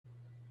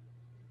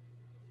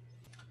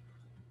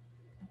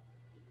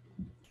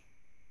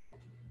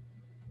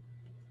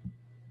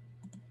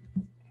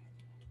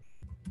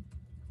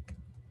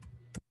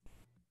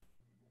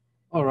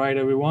All right,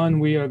 everyone.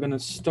 We are gonna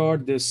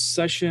start this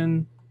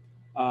session.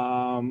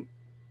 Um,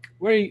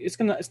 it's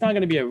not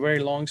gonna be a very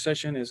long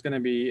session. It's gonna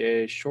be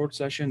a short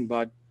session,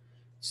 but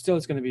still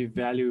it's gonna be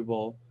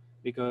valuable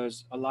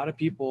because a lot of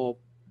people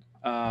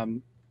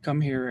um,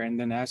 come here and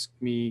then ask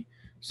me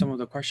some of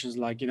the questions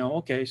like,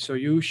 okay, so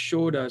you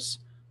showed us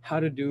how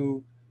to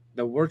do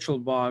the virtual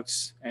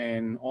box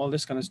and all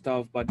this kind of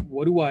stuff, but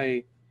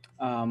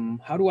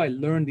how do I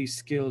learn these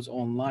skills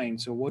online?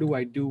 So what do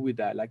I do with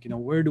that? Like,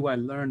 where do I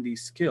learn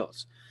these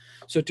skills?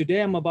 So today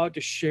I'm about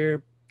to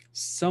share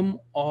some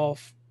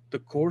of the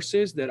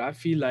courses that I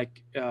feel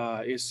like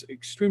is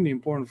extremely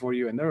important for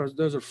you, and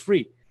those are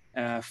free.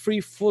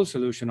 Free full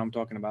solution I'm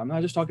talking about. I'm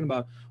not just talking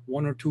about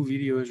one or two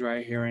videos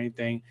right here or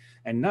anything,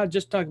 and not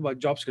just talk about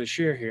job skills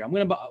share here. I'm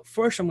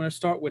gonna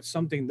start with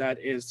something that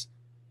is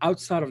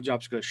outside of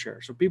job skills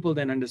share, so people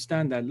then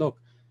understand that look,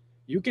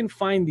 you can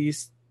find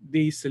these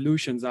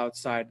solutions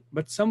outside,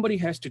 but somebody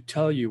has to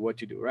tell you what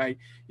to do, right?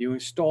 You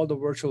install the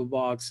virtual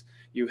box,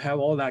 you have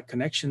all that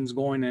connections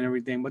going and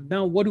everything, but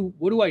now what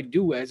do I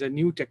do as a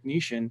new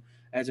technician,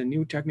 as a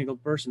new technical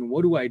person?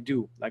 What do I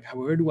do? Like,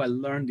 where do I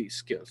learn these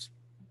skills?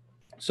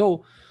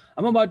 So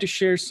I'm about to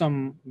share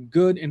some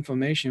good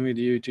information with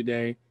you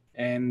today.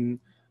 And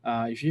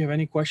if you have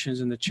any questions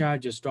in the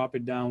chat, just drop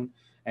it down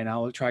and I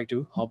will try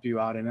to help you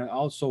out. And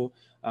also,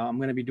 I'm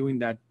going to be doing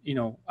that,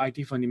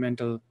 IT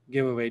fundamental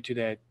giveaway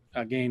today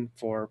again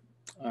for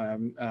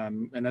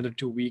another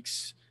 2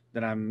 weeks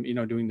that I'm,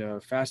 doing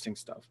the fasting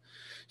stuff.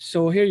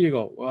 So here you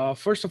go.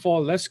 First of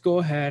all, let's go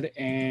ahead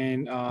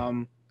and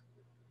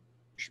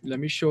let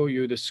me show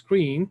you the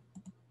screen.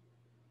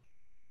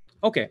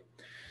 Okay.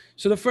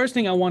 So the first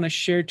thing I want to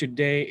share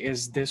today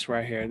is this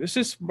right here. This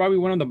is probably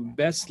one of the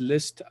best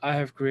lists I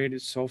have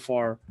created so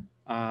far.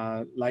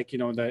 Like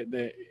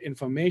the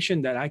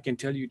information that I can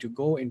tell you to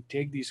go and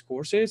take these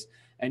courses,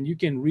 and you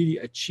can really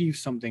achieve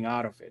something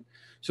out of it.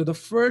 So the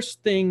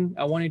first thing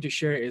I wanted to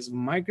share is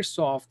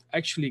Microsoft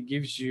actually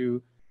gives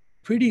you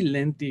pretty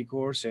lengthy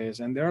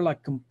courses, and they're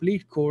like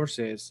complete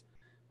courses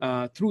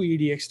through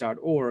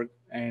edx.org,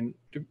 and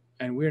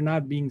we're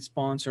not being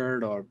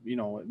sponsored or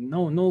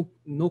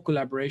no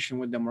collaboration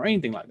with them or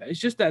anything like that.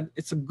 It's just that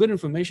it's a good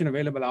information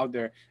available out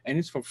there and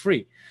it's for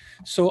free.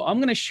 So I'm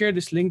going to share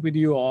this link with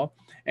you all,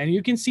 and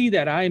you can see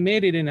that I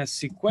made it in a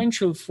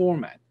sequential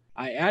format.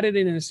 I added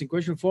it in a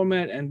sequential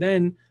format, and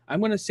then I'm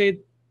going to say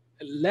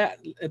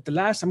at the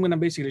last, I'm going to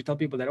basically tell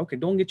people that, okay,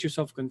 don't get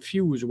yourself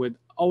confused with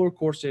our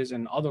courses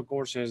and other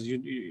courses.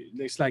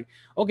 It's like,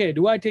 okay,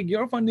 do I take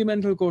your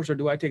fundamental course or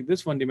do I take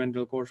this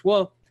fundamental course?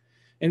 Well,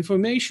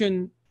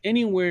 information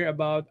anywhere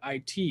about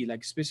IT,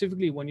 like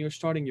specifically when you're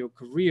starting your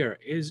career,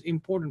 is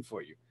important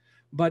for you.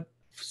 But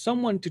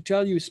someone to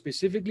tell you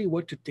specifically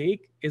what to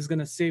take is going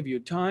to save you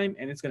time,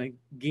 and it's going to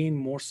gain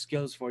more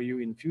skills for you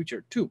in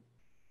future too.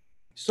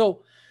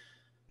 So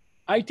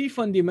IT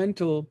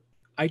fundamental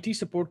IT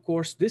support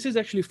course, this is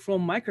actually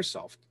from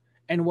Microsoft.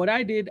 And what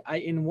I did, I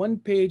in one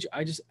page,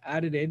 I just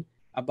added it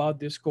about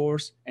this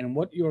course and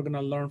what you're going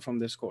to learn from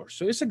this course.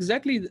 So it's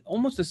exactly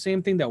almost the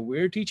same thing that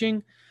we're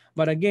teaching,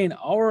 but again,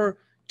 our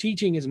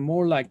teaching is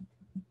more like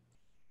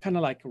kind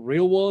of like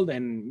real world,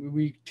 and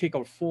we take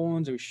our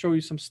phones and we show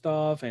you some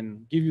stuff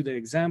and give you the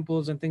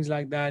examples and things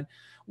like that,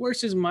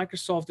 versus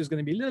Microsoft is going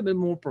to be a little bit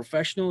more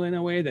professional in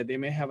a way that they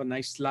may have a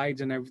nice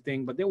slides and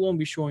everything, but they won't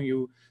be showing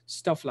you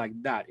stuff like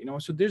that,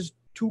 so there's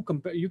two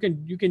you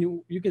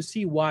can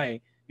see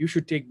why you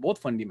should take both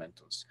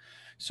fundamentals.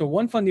 So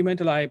one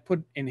fundamental I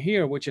put in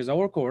here, which is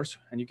our course,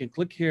 and you can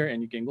click here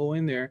and you can go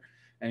in there,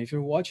 and if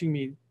you're watching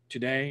me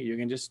today, you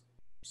can just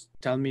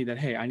tell me that,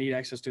 hey, I need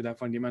access to that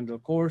fundamental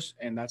course,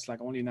 and that's like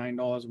only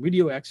 $9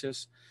 video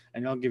access,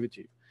 and I'll give it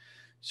to you.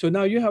 So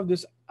now you have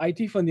this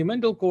IT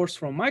fundamental course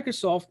from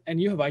Microsoft, and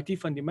you have IT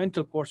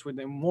fundamental course with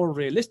the more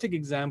realistic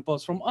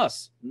examples from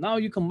us. Now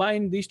you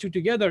combine these two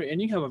together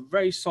and you have a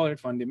very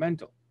solid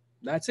fundamental.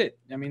 That's it.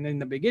 I mean, in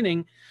the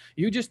beginning,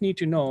 you just need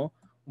to know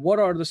what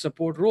are the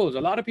support roles. A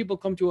lot of people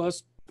come to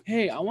us,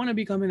 hey, I want to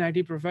become an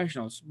IT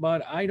professionals,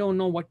 but I don't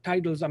know what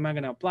titles am I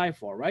going to apply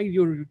for, right?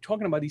 You're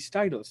talking about these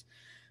titles: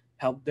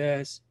 help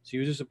desk,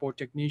 user support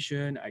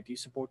technician, IT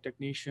support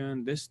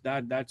technician, this,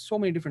 that, so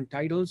many different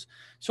titles.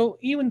 So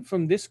even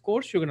from this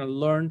course, you're going to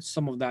learn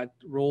some of that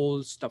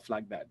roles, stuff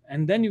like that.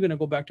 And then you're going to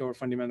go back to our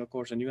fundamental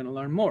course and you're going to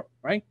learn more,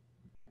 right?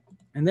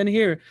 And then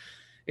here,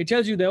 it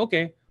tells you that,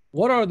 okay,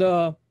 what are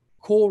the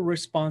core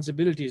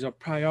responsibilities or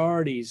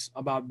priorities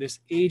about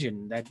this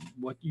agent, that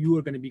what you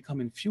are going to become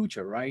in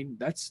future, right?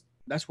 That's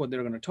what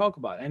they're going to talk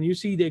about. And you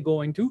see they go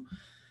into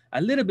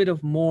a little bit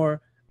of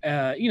more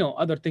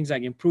other things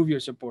like improve your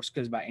support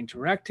skills by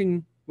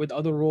interacting with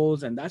other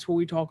roles, and that's what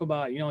we talk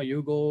about.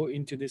 You go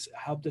into this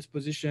help desk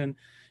position,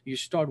 you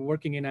start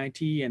working in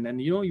IT, and then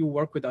you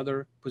work with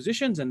other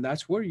positions, and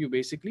that's where you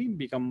basically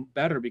become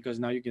better, because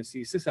now you can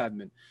see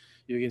sysadmin,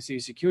 you can see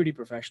security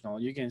professional,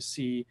 you can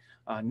see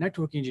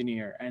network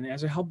engineer, and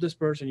as a help desk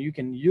person, you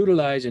can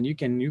utilize and you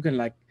can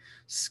like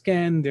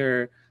scan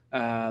their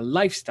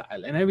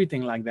lifestyle and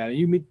everything like that.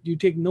 And you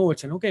take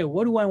notes and, okay,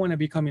 what do I want to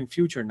become in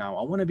future? Now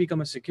I want to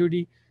become a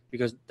security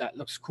because that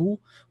looks cool,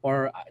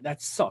 or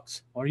that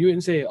sucks. Or you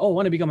can say, oh, I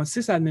want to become a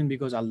sysadmin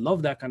because I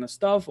love that kind of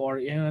stuff. Or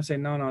you know, say,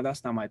 no, no,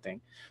 that's not my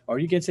thing. Or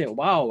you can say,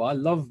 wow, I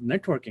love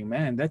networking,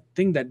 man. That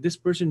thing that this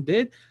person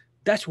did,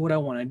 that's what I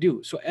want to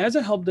do. So as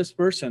a help desk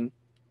person,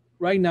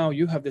 right now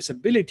you have this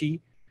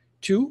ability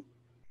to,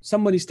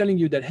 somebody's telling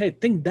you that, hey,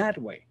 think that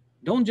way.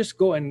 Don't just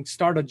go and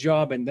start a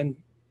job and then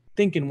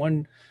think in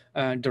one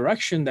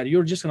direction that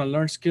you're just going to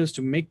learn skills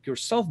to make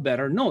yourself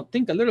better. No,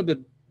 think a little bit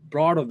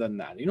broader than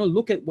that. You know,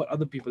 look at what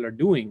other people are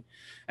doing,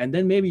 and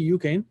then maybe you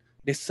can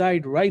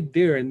decide right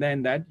there and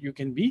then that you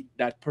can be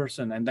that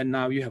person, and then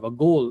now you have a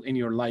goal in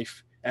your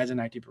life as an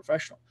IT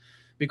professional.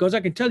 Because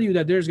I can tell you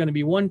that there's going to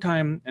be one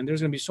time, and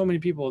there's going to be so many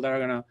people that are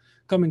going to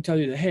come and tell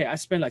you that, hey, I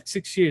spent like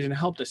 6 years and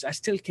helped us, I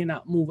still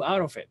cannot move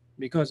out of it,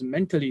 because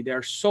mentally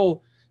they're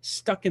so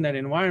stuck in that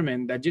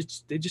environment that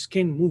just they just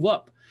can't move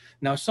up.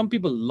 Now some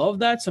people love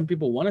that, some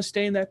people want to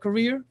stay in that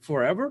career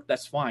forever,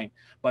 that's fine.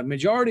 But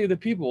majority of the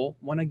people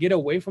want to get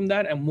away from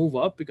that and move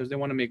up because they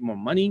want to make more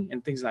money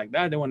and things like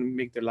that. They want to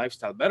make their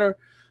lifestyle better,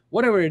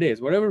 whatever it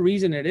is, whatever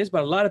reason it is.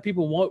 But a lot of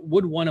people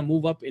would want to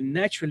move up in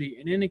naturally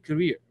in any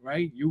career,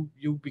 right? You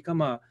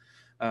become a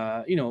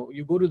you know,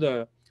 you go to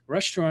the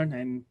restaurant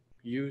and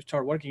you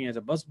start working as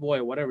a busboy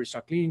or whatever, you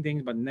start cleaning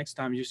things, but next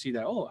time you see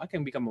that, oh, I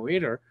can become a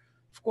waiter,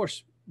 of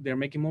course they're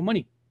making more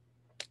money.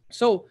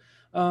 So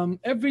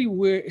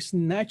everywhere is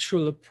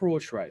natural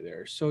approach right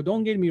there. So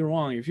don't get me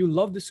wrong, if you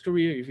love this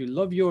career, if you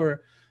love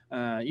your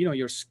you know,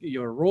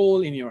 your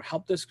role in your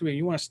help desk career,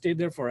 you want to stay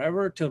there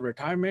forever till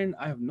retirement,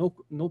 I have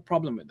no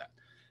problem with that.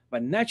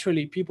 But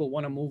naturally people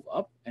want to move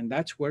up, and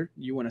that's where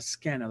you want to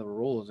scan other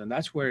roles, and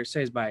that's where it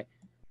says by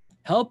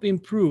help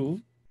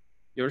improve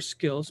your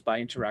skills by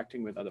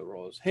interacting with other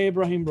roles. Hey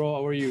Ibrahim, bro,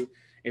 how are you?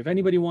 If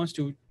anybody wants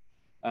to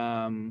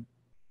um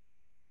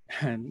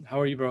and how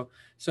are you, bro?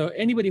 So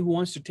anybody who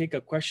wants to take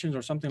a questions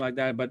or something like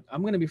that, but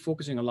I'm going to be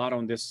focusing a lot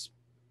on this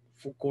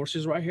for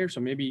courses right here.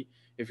 So maybe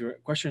if your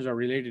questions are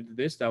related to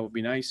this, that would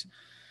be nice.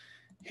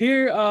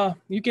 Here,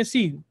 you can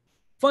see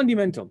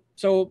fundamental.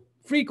 So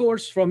free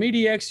course from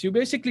EDX. You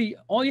basically,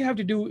 all you have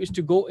to do is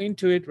to go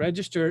into it,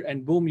 register,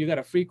 and boom, you got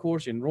a free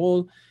course.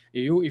 Enroll.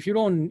 You, if you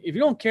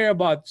don't care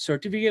about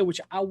certificate,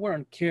 which I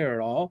wouldn't care at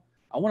all.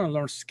 I want to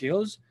learn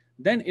skills.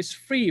 Then it's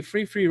free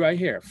right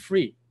here,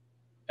 free.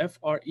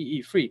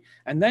 FREE, free.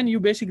 And then you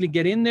basically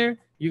get in there.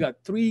 You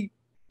got three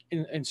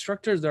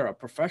instructors that are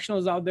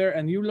professionals out there,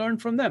 and you learn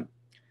from them.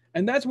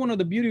 And that's one of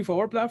the beauty of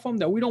our platform,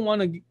 that we don't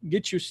want to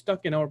get you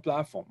stuck in our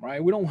platform,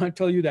 right? We don't want to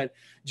tell you that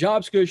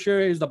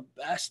JobSkillshare is the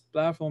best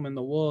platform in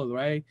the world,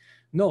 right?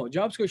 No,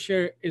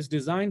 JobSkillshare is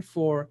designed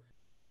for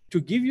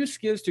to give you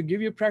skills, to give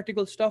you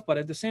practical stuff, but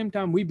at the same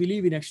time, we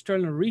believe in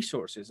external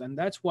resources, and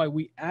that's why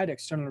we add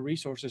external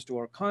resources to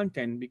our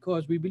content,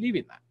 because we believe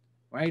in that,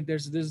 right?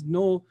 There's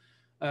no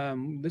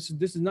this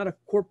is not a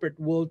corporate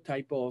world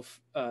type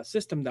of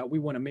system that we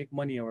want to make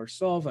money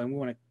ourselves and we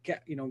want to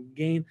get, you know,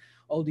 gain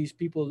all these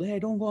people. Hey,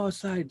 don't go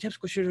outside. Jeff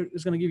Squisher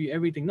is going to give you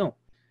everything. No,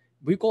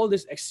 we call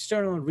this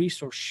external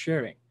resource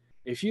sharing.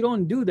 If you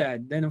don't do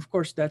that, then of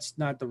course that's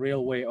not the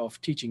real way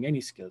of teaching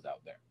any skills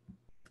out there.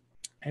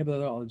 Hey,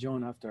 brother, I'll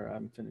join after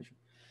I'm finished.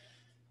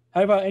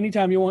 However,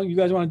 anytime you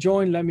guys want to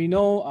join, let me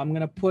know. I'm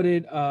gonna put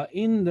it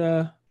in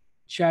the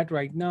chat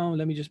right now.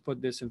 Let me just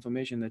put this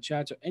information in the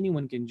chat so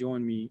anyone can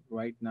join me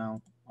right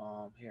now.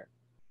 Here,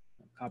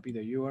 copy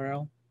the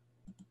URL.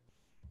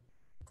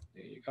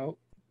 There you go.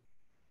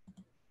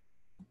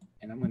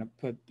 And I'm gonna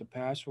put the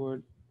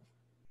password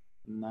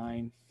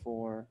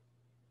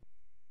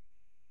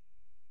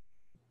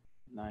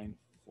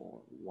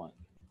 94941.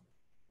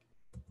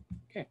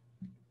 Okay.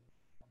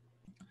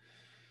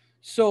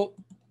 So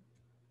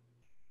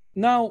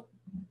now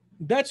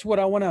that's what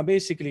I want to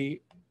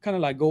basically kind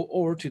of like go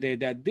over today,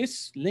 that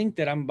this link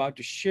that I'm about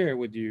to share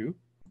with you,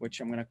 which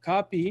I'm going to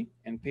copy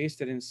and paste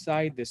it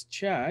inside this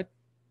chat.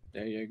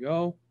 There you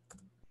go.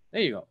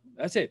 There you go.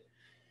 That's it.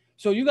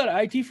 So you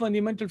got IT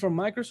fundamental from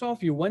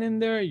Microsoft. You went in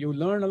there, you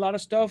learned a lot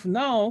of stuff.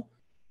 Now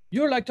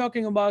you're like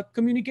talking about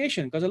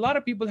communication, because a lot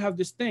of people have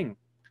this thing.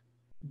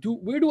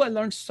 Where do I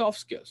learn soft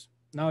skills?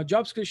 Now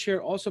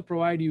JobSkillshare also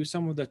provide you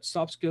some of the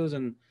soft skills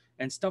and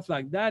stuff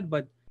like that,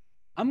 but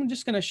I'm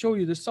just going to show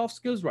you the soft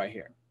skills right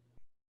here.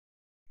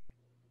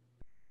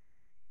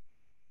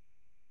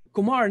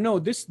 Kumar, no,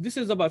 this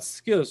is about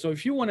skills. So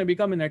if you want to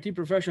become an IT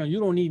professional, you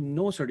don't need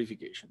no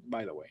certification,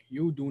 by the way.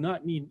 You do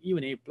not need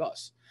even A+.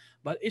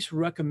 But it's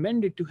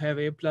recommended to have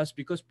A+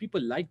 because people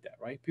like that,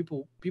 right?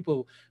 People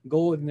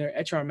go in their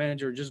HR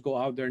manager, just go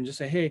out there and just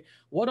say, hey,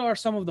 what are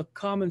some of the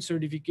common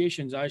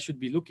certifications I should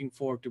be looking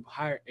for to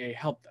hire a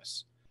help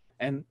desk?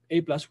 And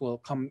A+ will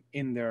come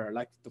in there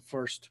like the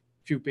first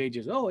few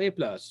pages. Oh, A+,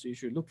 you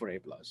should look for A+.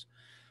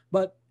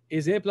 But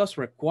is A+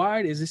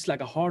 required? Is this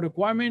like a hard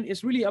requirement?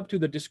 It's really up to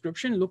the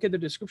description. Look at the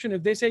description.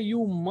 If they say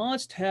you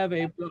must have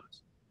A+,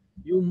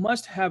 you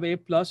must have A+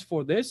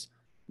 for this,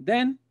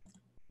 then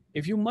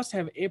if you must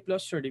have A+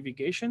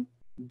 certification,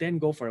 then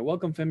go for it.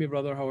 Welcome, Femi,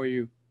 brother. How are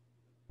you?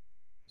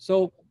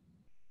 So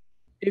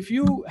if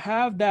you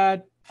have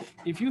that,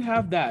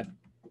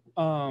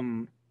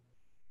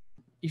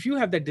 if you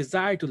have that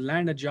desire to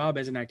land a job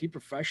as an IT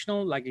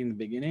professional, like in the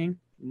beginning,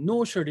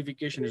 no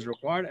certification is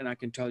required. And I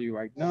can tell you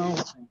right now,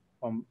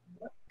 from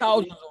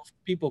thousands of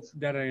people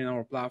that are in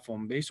our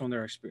platform based on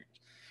their experience.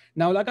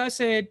 Now, like I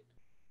said,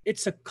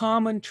 it's a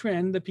common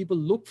trend that people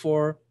look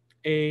for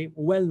a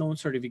well-known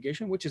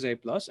certification, which is A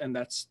plus, and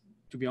that's,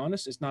 to be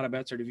honest, it's not a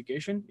bad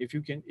certification. If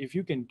you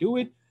can do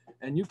it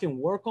and you can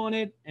work on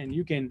it and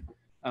you can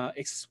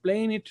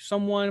explain it to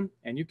someone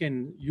and you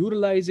can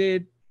utilize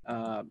it,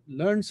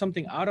 learn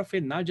something out of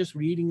it, not just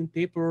reading in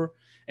paper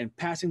and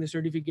passing the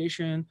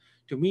certification.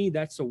 To me,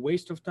 that's a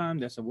waste of time.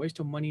 That's a waste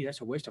of money.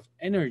 That's a waste of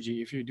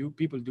energy. If you do,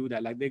 people do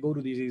that. Like they go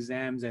to these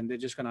exams and they're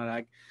just gonna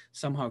like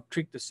somehow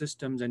trick the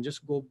systems and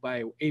just go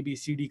by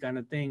ABCD kind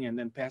of thing and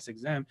then pass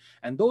exam.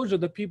 And those are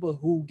the people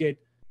who get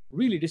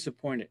really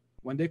disappointed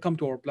when they come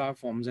to our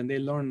platforms and they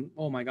learn.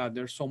 Oh my God,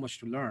 there's so much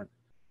to learn.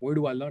 Where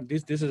do I learn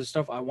this? This is the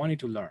stuff I wanted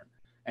to learn.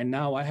 And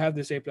now I have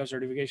this A plus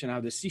certification, I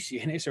have the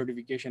CCNA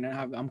certification,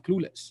 and I'm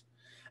clueless.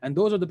 And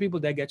those are the people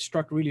that get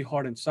struck really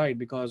hard inside,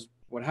 because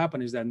what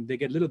happened is that they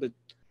get a little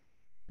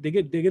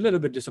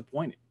bit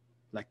disappointed.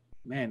 Like,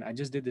 man, I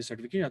just did this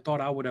certification. I thought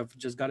I would have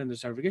just gotten the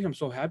certification. I'm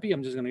so happy.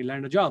 I'm just going to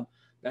land a job.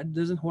 That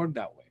doesn't work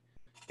that way.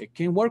 It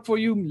can work for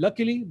you,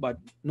 luckily, but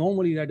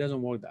normally that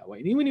doesn't work that way.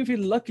 And even if it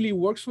luckily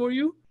works for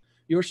you,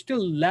 you're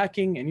still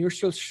lacking and you're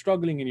still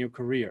struggling in your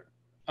career.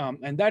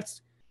 And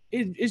that's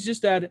it, it's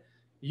just that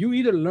you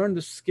either learn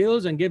the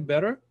skills and get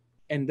better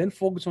and then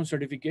focus on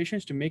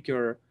certifications to make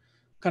your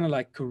kind of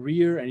like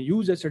career and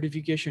use that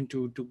certification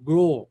to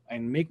grow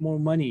and make more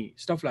money,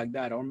 stuff like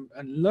that, or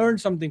and learn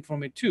something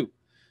from it too.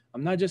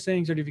 I'm not just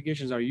saying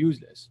certifications are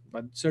useless,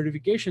 but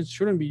certifications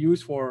shouldn't be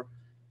used for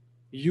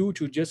you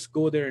to just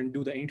go there and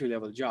do the entry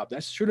level job.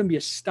 That shouldn't be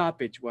a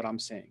stoppage. What I'm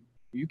saying,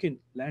 you can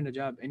land a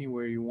job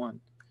anywhere you want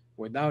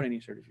without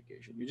any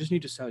certification. You just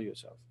need to sell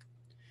yourself.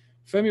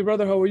 Femi,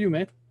 brother, how are you,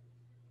 man?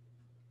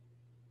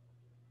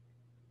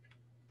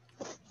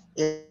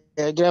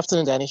 Yeah, good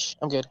afternoon, Danish.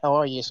 I'm good. How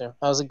are you, sir?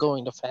 How's it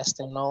going, the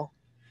fasting and all?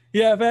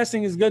 Yeah,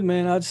 fasting is good,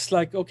 man. I was just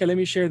like, okay, let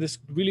me share this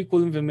really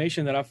cool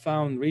information that I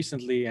found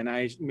recently, and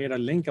I made a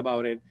link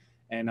about it.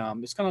 And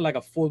it's kind of like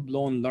a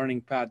full-blown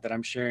learning path that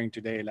I'm sharing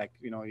today. Like,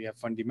 you have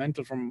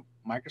fundamental from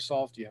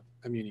Microsoft, you have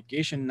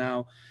communication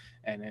now,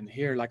 and then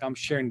here, like, I'm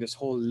sharing this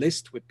whole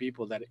list with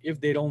people that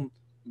if they don't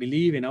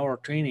believe in our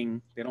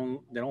training, they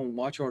don't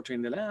watch our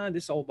training. They're like,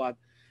 this is all about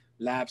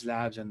labs,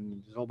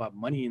 and it's all about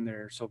money in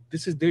there. So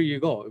this is there you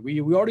go.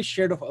 We already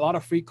shared a lot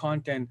of free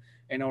content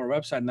in our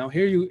website. Now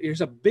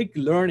here's a big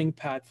learning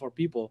path for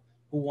people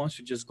who wants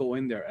to just go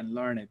in there and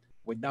learn it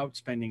without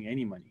spending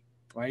any money,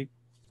 right?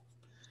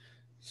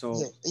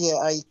 So Yeah,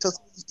 I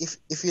totally.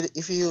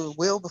 If you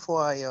will,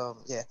 before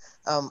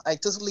I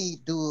totally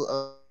do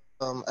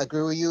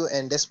agree with you.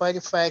 And despite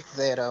the fact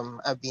that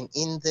I've been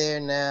in there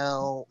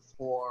now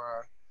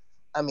for,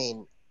 I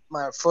mean,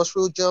 my first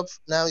real job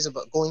now is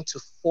about going to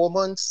 4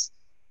 months,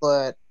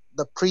 but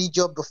the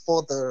pre-job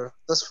before the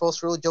this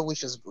first real job,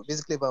 which is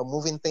basically about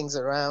moving things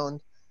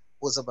around,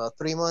 was about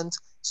 3 months.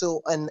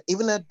 So, and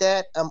even at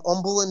that, I'm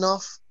humble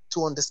enough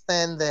to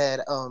understand that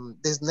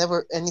there's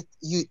never any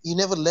you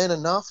never learn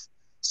enough.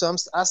 So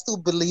I still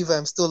believe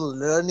I'm still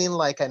learning,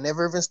 like I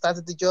never even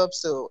started the job.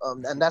 So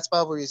and that's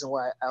probably the reason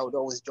why I would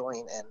always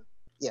join. And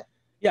yeah,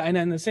 yeah, and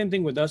then the same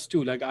thing with us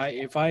too. Like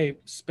if I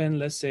spend,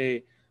 let's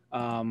say,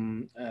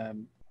 um,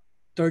 um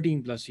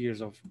 13 plus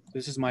years of,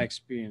 this is my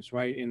experience,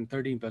 right, in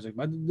 13 plus,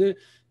 but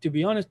to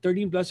be honest,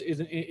 13 plus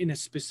is in a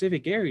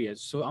specific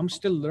areas, so I'm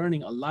still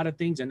learning a lot of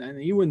things. And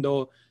even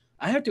though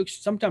I have to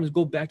sometimes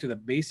go back to the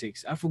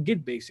basics, I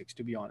forget basics,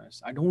 to be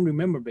honest. I don't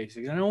remember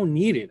basics and I don't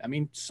need it. I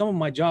mean, some of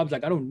my jobs,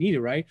 like, I don't need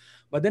it, right?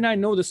 But then I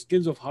know the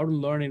skills of how to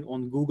learn it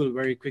on Google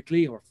very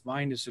quickly, or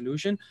find a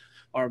solution,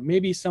 or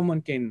maybe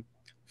someone can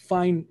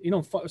find,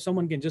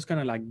 someone can just kind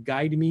of like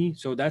guide me.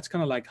 So that's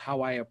kind of like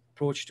how I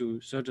approach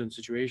to certain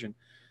situation.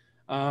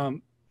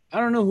 um, I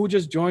don't know who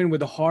just joined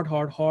with the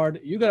hard.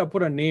 You gotta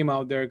put a name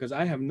out there because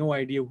I have no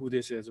idea who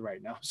this is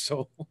right now.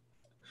 So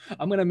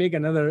I'm gonna make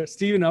another.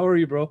 Steven, how are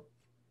you, bro?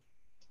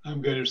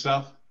 I'm good.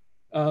 Yourself?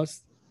 Uh,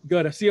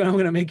 Good. Steven, I'm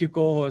gonna make you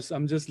co-host.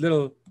 I'm just a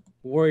little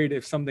worried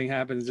if something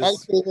happens. hi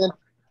Just Steven,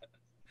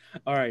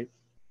 all right.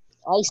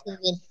 hi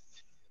Steven,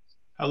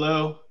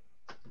 Hello.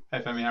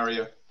 Hi, Femi. How are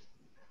you?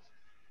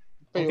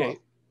 pretty Okay. well.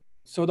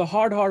 So the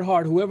hard.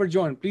 Whoever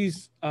joined,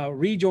 please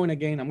rejoin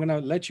again. I'm gonna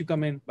let you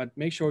come in, but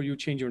make sure you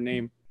change your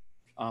name.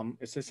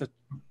 It's just a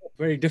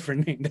very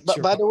different name that But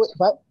you're.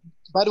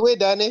 by the way,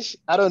 Danish,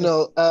 I don't know.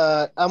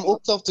 I'm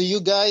hooked up to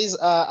you guys.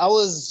 I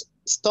was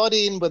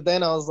studying, but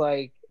then I was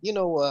like, you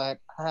know what?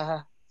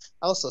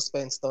 I'll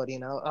suspend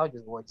studying. I'll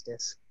just watch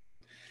this.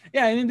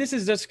 Yeah, and this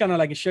is just kind of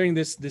like sharing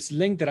this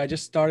link that I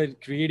just started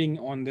creating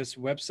on this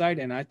website,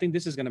 and I think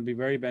this is going to be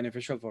very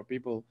beneficial for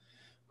people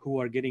who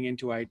are getting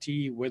into IT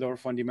with our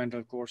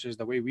fundamental courses,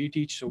 the way we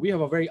teach. So we have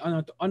a very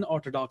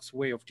unorthodox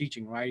way of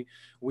teaching, right?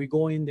 We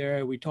go in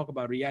there, we talk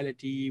about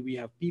reality, we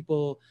have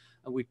people,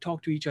 we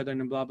talk to each other,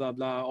 and blah blah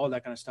blah, all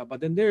that kind of stuff. But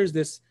then there's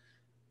this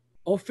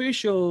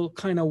official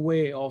kind of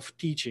way of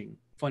teaching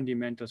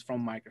fundamentals from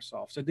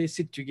Microsoft. So they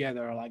sit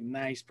together like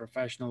nice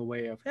professional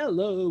way of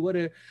hello, what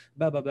a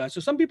blah blah blah. So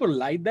some people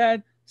like that,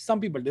 some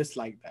people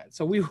dislike that.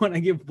 So we want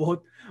to give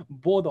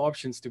both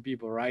options to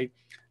people, right?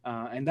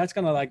 And that's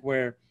kind of like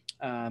where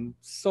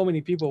so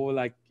many people were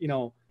like,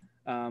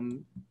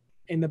 um,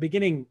 in the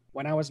beginning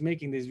when I was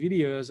making these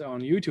videos on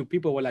YouTube,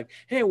 people were like,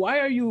 "Hey, why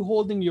are you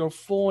holding your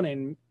phone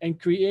and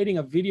creating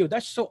a video?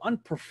 That's so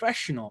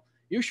unprofessional.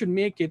 You should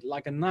make it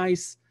like a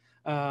nice,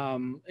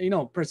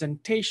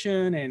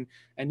 presentation,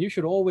 and you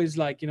should always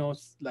like,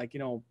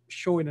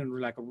 show it in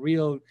like a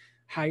real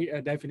high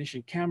definition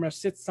camera,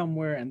 sit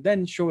somewhere and then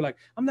show like."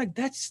 I'm like,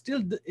 that's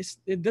still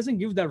it doesn't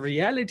give the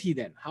reality.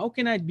 Then how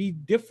can I be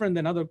different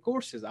than other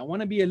courses? I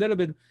want to be a little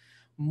bit,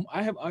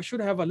 I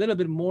should have a little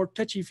bit more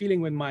touchy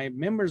feeling with my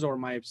members or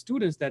my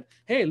students that,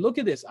 hey, look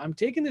at this, I'm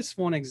taking this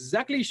phone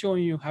exactly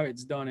showing you how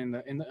it's done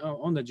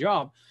on the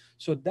job.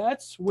 So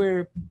that's where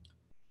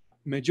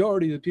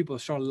majority of the people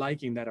start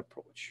liking that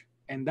approach,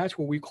 and that's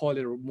what we call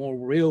it a more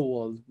real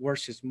world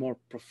versus more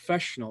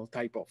professional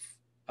type of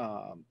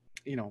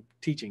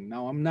teaching.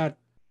 Now I'm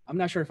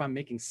not sure if I'm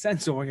making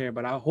sense over here,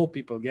 but I hope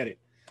people get it.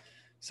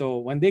 So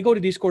when they go to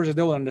these courses,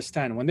 they will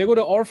understand. When they go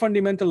to our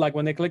fundamental, like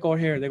when they click over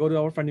here, they go to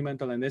our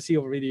fundamental and they see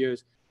our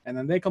videos, and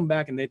then they come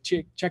back and they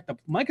check the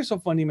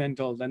Microsoft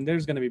fundamental, then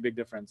there's going to be big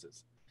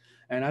differences.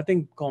 And I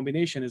think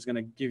combination is going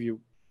to give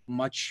you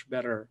much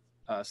better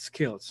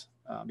skills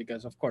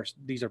because, of course,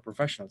 these are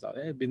professionals.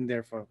 They've been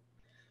there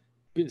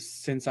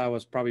since I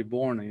was probably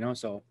born,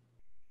 so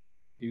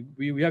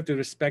we have to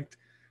respect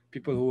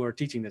people who are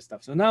teaching this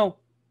stuff. So now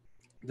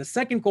the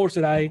second course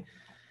that I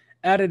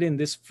added in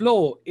this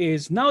flow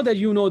is, now that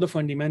you know the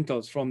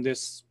fundamentals from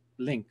this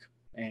link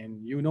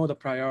and you know the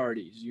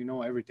priorities, you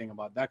know everything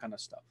about that kind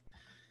of stuff.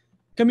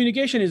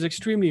 Communication is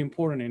extremely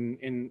important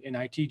in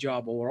IT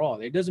job overall.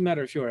 It doesn't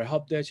matter if you're a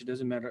help desk, it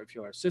doesn't matter if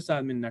you're a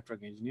sysadmin,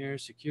 network engineer,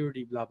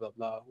 security, blah, blah,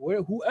 blah.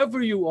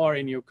 Whoever you are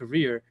in your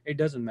career, it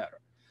doesn't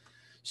matter.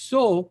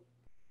 So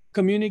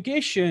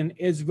communication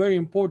is very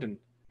important.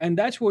 And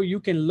that's where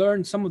you can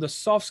learn some of the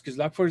soft skills.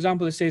 Like, for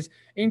example, it says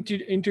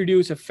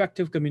introduce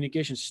effective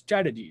communication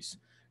strategies,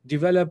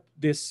 develop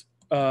this,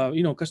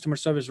 customer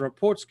service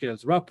report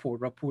skills, rapport.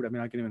 I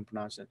mean, I can't even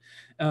pronounce it.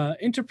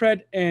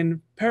 Interpret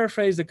and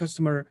paraphrase the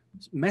customer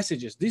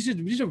messages.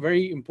 These are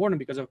very important,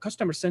 because if a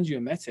customer sends you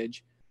a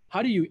message,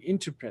 how do you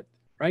interpret,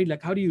 right?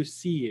 Like, how do you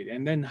see it?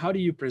 And then how do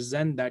you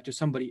present that to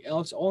somebody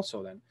else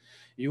also? Then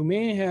you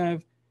may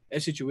have a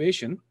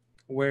situation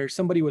where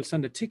somebody will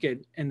send a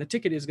ticket, and the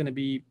ticket is going to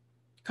be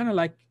kind of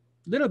like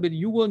a little bit,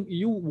 you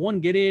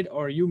won't get it,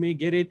 or you may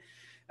get it,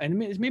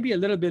 and it's maybe a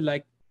little bit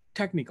like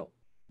technical.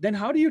 Then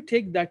how do you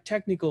take that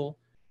technical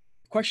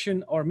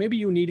question, or maybe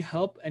you need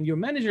help and your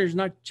manager is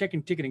not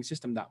checking ticketing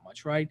system that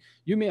much, right?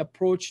 You may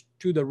approach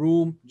to the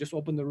room, just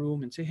open the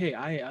room and say, hey,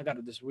 I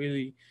got this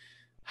really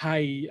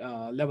high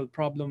level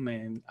problem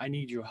and I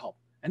need your help,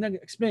 and then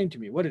explain to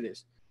me what it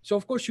is. So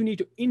of course you need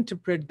to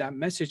interpret that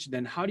message.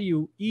 Then how do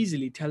you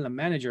easily tell the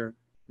manager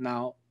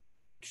now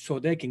so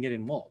they can get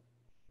involved,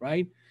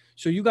 right?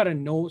 So you got to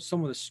know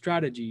some of the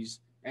strategies,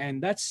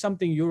 and that's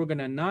something you're going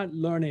to not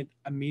learn it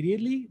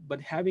immediately,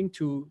 but having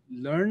to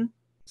learn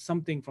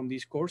something from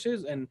these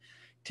courses and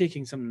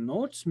taking some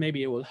notes,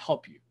 maybe it will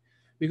help you,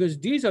 because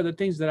these are the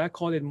things that I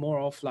call it more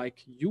of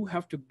like, you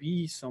have to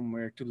be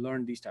somewhere to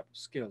learn these type of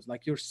skills.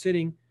 Like, you're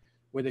sitting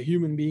with the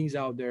human beings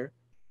out there,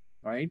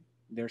 right?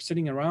 They're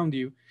sitting around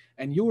you,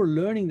 and you're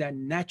learning that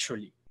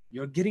naturally.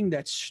 You're getting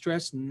that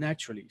stress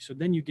naturally. So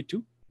then you get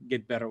to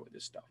get better with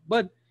this stuff.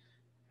 But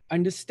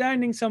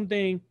understanding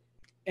something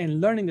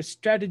and learning the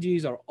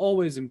strategies are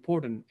always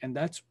important, and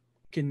that's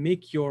can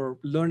make your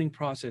learning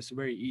process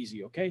very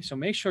easy. Okay, so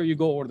make sure you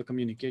go over the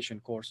communication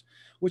course,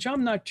 which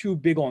I'm not too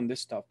big on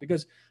this stuff,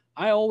 because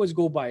I always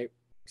go by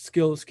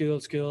skills,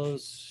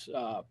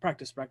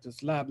 practice,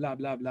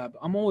 lab.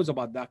 I'm always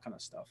about that kind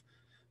of stuff.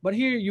 But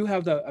here you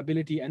have the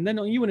ability, and then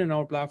even in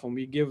our platform,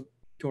 we give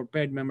to our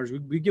paid members,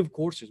 we give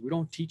courses. We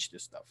don't teach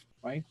this stuff,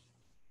 right?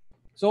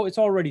 So it's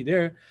already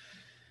there.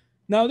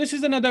 Now, this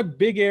is another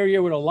big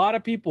area where a lot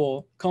of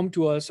people come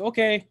to us.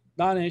 Okay,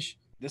 Danish,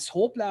 this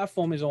whole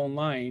platform is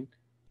online.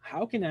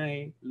 How can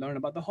I learn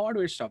about the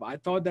hardware stuff? I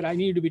thought that I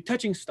needed to be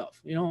touching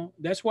stuff.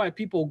 That's why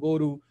people go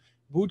to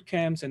boot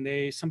camps,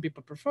 and some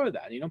people prefer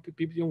that.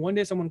 People. One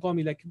day someone called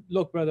me like,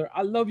 "Look, brother,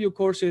 I love your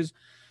courses,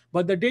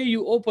 but the day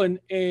you open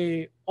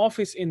a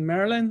office in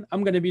Maryland,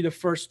 I'm gonna be the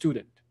first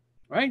student."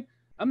 Right?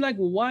 I'm like,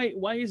 well,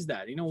 why is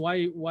that?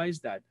 Why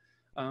is that?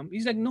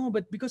 He's like, no,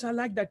 but because I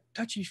like that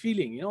touchy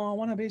feeling. I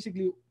want to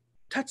basically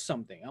touch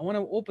something. I want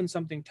to open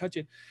something, touch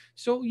it.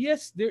 So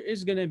yes, there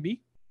is going to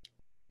be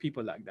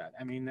people like that.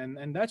 I mean,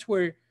 and that's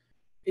where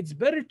it's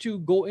better to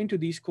go into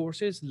these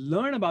courses,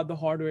 learn about the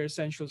hardware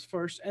essentials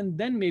first, and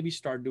then maybe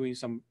start doing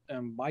some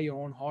buy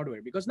your own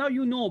hardware, because now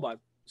you know about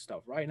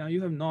stuff, right? Now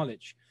you have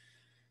knowledge.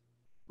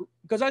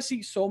 Because I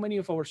see so many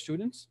of our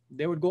students,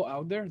 they would go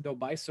out there, they'll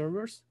buy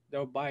servers,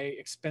 they'll buy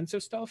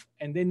expensive stuff,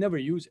 and they never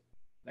use it.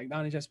 Like,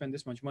 Danish, I spent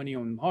this much money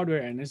on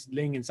hardware and it's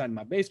laying inside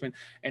my basement.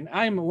 And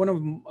I'm one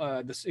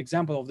of this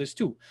example of this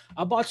too.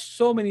 I bought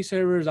so many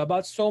servers, I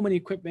bought so many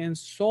equipment,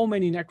 so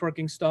many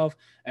networking stuff,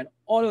 and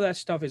all of that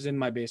stuff is in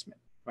my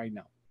basement right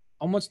now.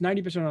 Almost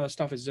 90% of the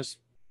stuff is just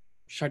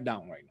shut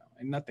down right now,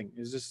 and nothing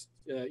is just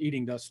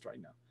eating dust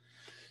right now.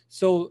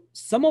 So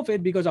some of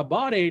it, because I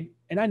bought it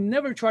and I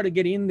never try to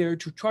get in there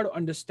to try to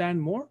understand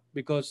more,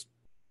 because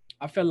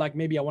I felt like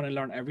maybe I want to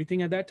learn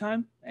everything at that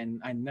time, and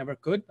I never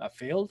could. I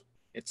failed.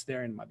 It's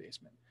there in my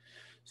basement.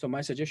 So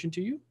my suggestion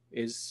to you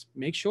is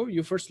make sure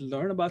you first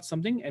learn about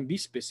something and be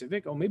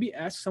specific, or maybe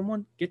ask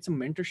someone, get some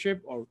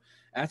mentorship, or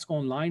ask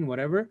online,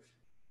 whatever.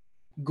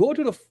 Go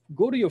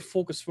to your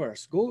focus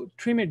first. Go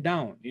trim it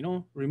down.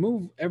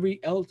 Remove every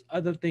else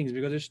other things,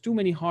 because there's too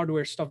many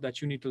hardware stuff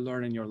that you need to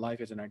learn in your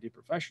life as an IT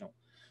professional.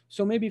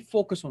 So maybe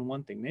focus on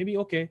one thing. Maybe,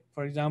 okay,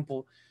 for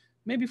example,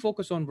 maybe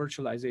focus on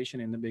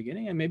virtualization in the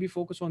beginning, and maybe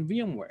focus on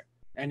VMware.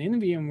 And in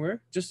VMware,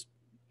 just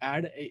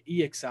add a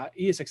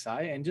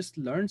ESXi and just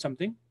learn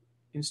something.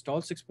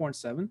 Install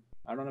 6.7.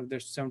 I don't know if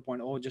there's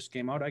 7.0 just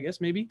came out, I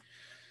guess, maybe.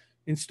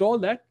 Install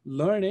that,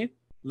 learn it,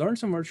 learn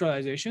some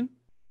virtualization,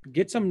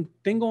 get some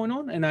thing going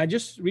on. And I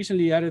just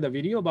recently added a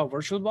video about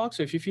VirtualBox.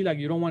 So if you feel like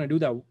you don't want to do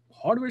that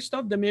hardware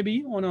stuff, then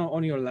maybe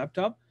on your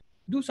laptop,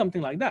 do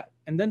something like that,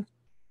 and then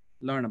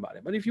learn about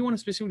it. But if you want to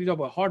specifically talk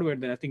about hardware,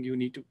 then I think you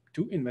need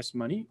to invest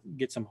money,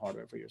 get some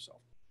hardware for yourself.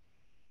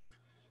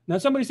 Now,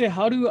 somebody say,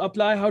 how do you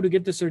apply, how to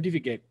get the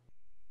certificate?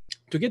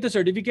 To get the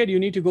certificate, you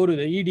need to go to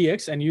the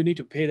EDX and you need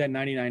to pay that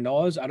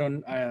 $99.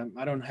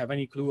 I don't have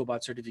any clue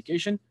about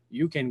certification.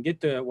 You can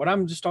get what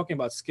I'm just talking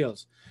about,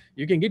 skills.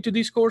 You can get to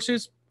these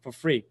courses for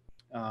free.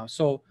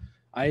 So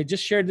I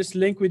just shared this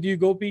link with you,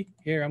 Gopi.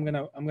 Here, I'm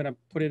gonna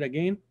put it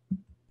again.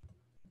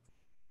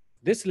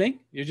 This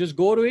link, you just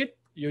go to it.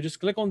 You just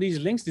click on these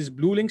links, these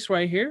blue links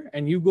right here,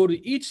 and you go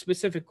to each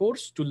specific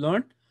course to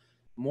learn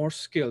more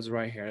skills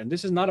right here. And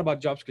this is not about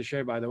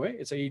JobSkillshare, by the way.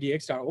 It's a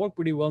edx.org,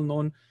 pretty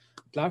well-known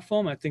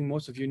platform. I think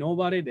most of you know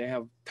about it. They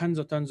have tons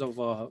of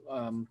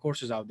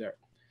courses out there.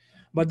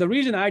 But the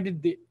reason I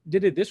did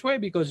it this way,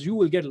 because you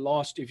will get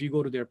lost if you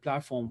go to their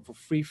platform for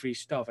free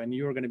stuff, and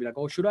you're going to be like,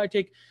 oh, should I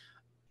take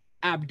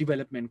app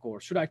development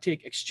course? Should I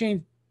take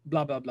Exchange,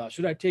 blah, blah, blah?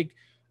 Should I take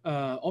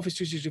Office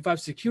 365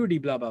 security,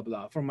 blah, blah,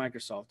 blah, from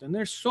Microsoft? And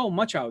there's so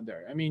much out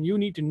there. I mean, you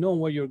need to know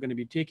what you're going to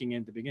be taking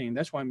at the beginning.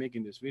 That's why I'm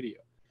making this video.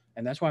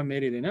 And that's why I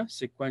made it in a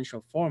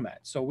sequential format.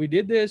 So we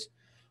did this.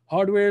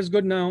 Hardware is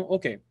good now.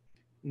 Okay.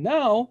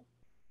 Now,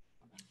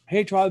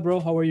 hey, Trial Bro,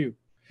 how are you?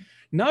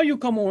 Now you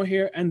come over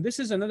here, and this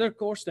is another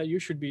course that you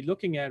should be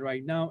looking at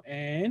right now.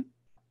 And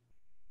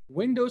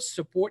Windows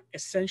Support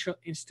Essential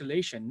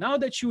Installation. Now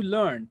that you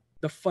learn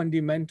the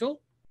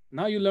fundamental,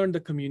 now you learn the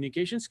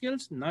communication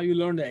skills, now you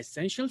learn the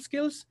essential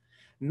skills,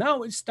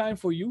 now it's time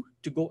for you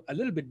to go a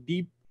little bit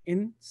deep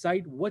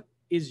inside what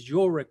is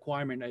your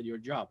requirement at your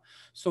job.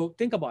 So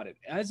think about it.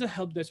 As a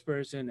help desk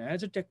person,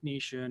 as a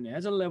technician,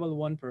 as a level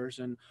 1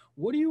 person,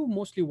 what are you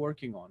mostly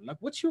working on? Like,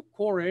 what's your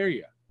core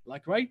area?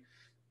 Like, right?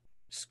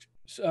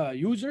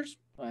 Users,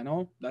 I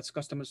know that's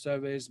customer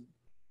service,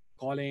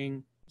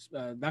 calling,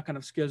 that kind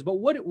of skills. But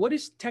what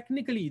is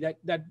technically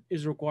that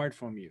is required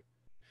from you?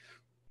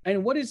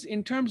 And what is,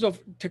 in terms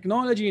of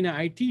technology and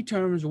IT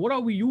terms, what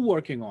are you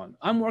working on?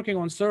 I'm working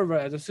on server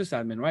as a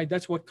sysadmin, right?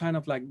 That's what kind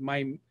of like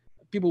my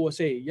people will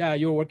say, yeah,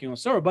 you're working on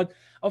server. But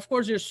of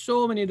course, there's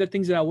so many other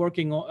things that I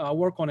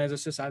work on as a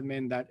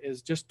sysadmin that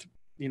is just,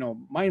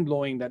 mind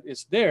blowing that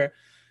it's there.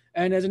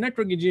 And as a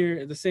network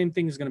engineer, the same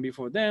thing is going to be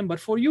for them. But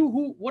for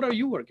you, what are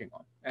you working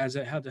on as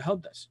a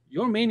help desk?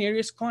 Your main area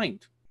is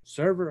client,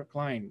 server,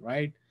 client,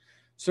 right?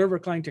 Server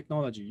client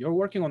technology. You're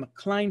working on the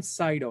client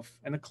side of,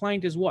 and the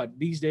client is what?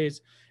 These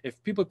days,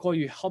 if people call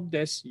you help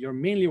desk, you're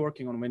mainly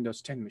working on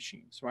Windows 10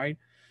 machines, right?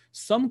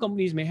 Some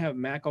companies may have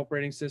Mac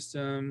operating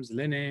systems,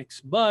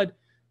 Linux, but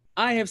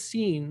I have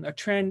seen a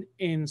trend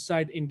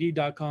inside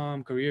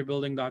Indeed.com,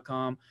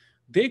 CareerBuilding.com.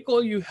 They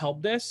call you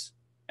help desk,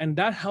 and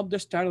that help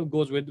desk title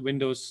goes with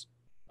Windows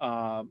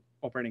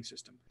operating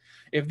system.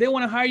 If they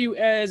want to hire you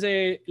as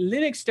a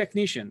Linux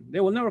technician,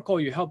 they will never call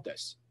you help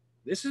desk.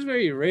 This is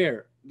very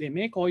rare. They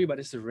may call you, but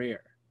it's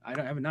rare. I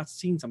have not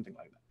seen something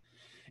like that.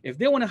 If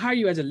they want to hire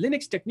you as a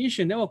Linux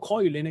technician, they will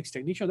call you Linux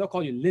technician. They'll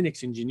call you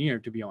Linux engineer,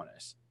 to be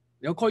honest.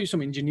 They'll call you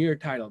some engineer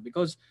title,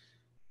 because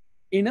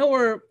in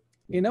our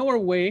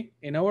way,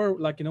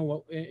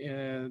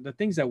 the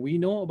things that we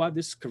know about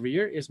this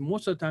career is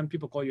most of the time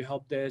people call you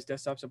help desk,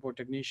 desktop support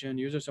technician,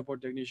 user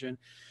support technician,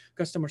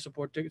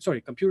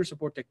 computer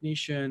support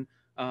technician.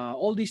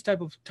 All these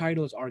type of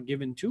titles are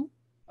given to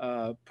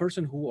a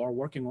person who are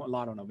working a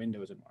lot on a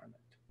Windows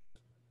environment.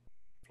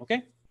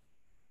 Okay.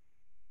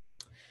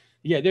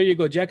 Yeah, there you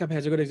go. Jacob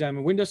has a good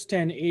example. Windows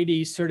 10,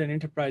 80, certain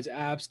enterprise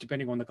apps,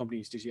 depending on the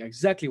company's TC.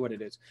 Exactly what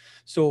it is.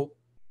 So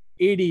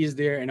 80 is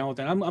there and all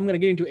that. I'm going to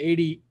get into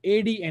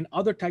 80 and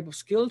other type of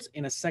skills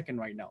in a second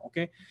right now.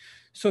 Okay.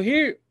 So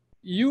here,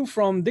 you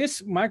from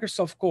this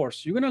Microsoft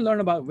course, you're going to learn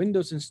about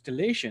Windows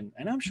installation.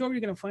 And I'm sure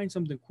you're going to find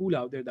something cool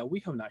out there that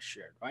we have not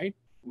shared, right?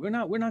 We're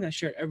not going to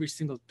share every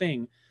single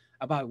thing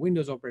about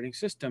Windows operating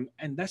system,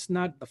 and that's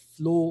not the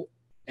flow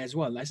as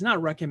well. That's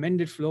not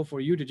recommended flow for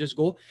you to just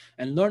go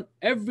and learn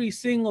every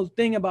single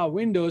thing about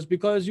Windows,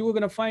 because you are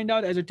going to find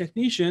out as a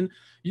technician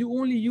you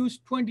only use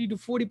 20 to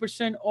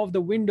 40% of the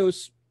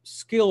Windows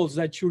skills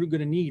that you're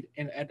going to need,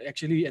 and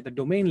actually at the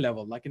domain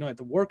level, like at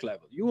the work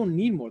level, you don't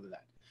need more than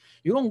that.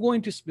 You don't go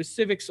into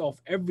specifics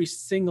of every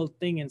single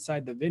thing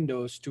inside the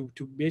Windows to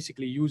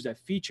basically use that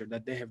feature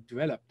that they have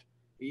developed.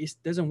 It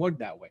doesn't work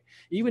that way.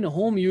 Even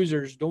home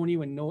users don't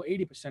even know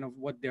 80% of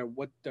what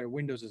their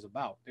Windows is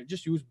about. They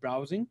just use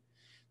browsing.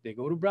 They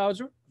go to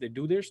browser, they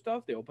do their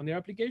stuff, they open their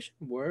application,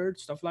 Word,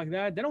 stuff like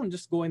that. They don't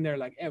just go in there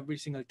like every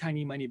single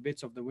tiny many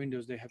bits of the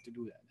Windows. They have to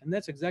do that, and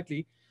that's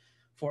exactly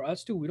for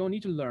us too. We don't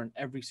need to learn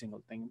every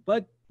single thing.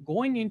 But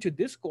going into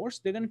this course,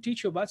 they're going to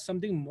teach you about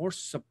something more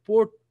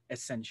support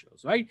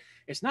essentials, right?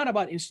 It's not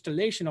about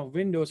installation of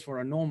Windows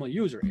for a normal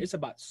user. It's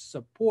about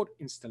support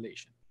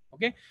installation.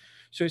 Okay.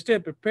 So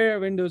instead,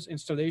 prepare Windows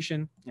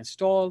installation,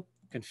 install,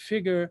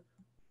 configure,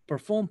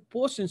 perform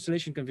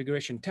post-installation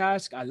configuration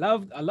task. I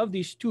love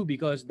these two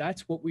because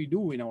that's what we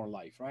do in our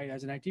life, right?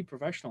 As an IT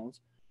professionals,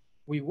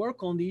 we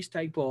work on these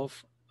type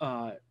of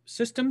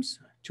systems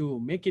to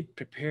make it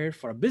prepared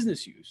for a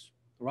business use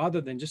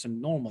rather than just a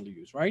normal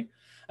use, right?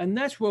 And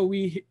that's where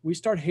we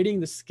start hitting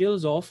the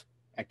skills of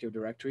Active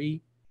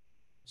Directory,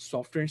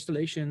 software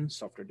installation,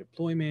 software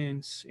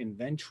deployments,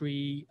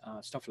 inventory,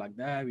 stuff like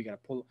that. We got to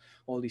pull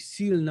all these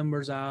serial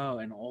numbers out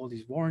and all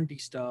these warranty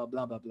stuff,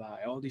 blah, blah, blah.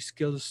 All these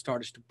skills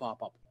starts to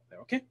pop up there,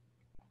 okay?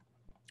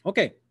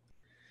 Okay.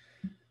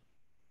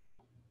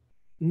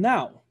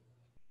 Now,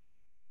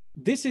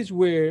 this is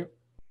where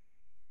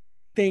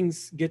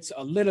things gets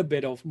a little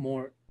bit of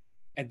more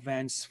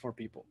advanced for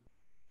people.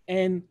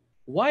 And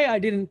why I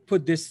didn't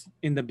put this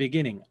in the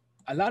beginning.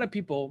 A lot of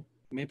people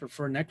may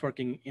prefer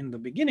networking in the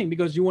beginning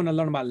because you want to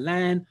learn about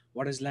LAN,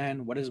 what is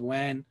LAN, what is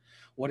WAN,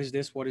 what is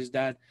this, what is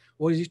that,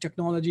 what is these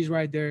technologies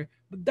right there.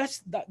 But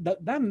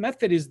that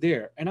method is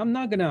there. And I'm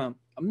not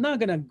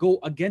gonna go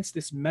against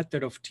this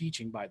method of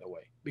teaching, by the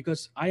way,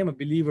 because I am a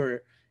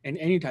believer in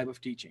any type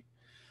of teaching.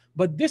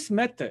 But this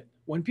method,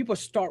 when people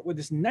start with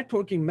this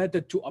networking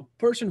method to a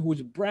person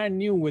who's brand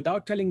new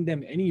without telling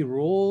them any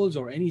roles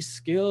or any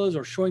skills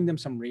or showing them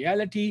some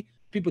reality,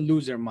 people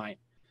lose their mind.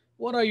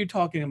 What are you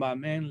talking about,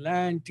 man?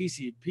 LAN,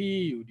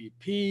 TCP,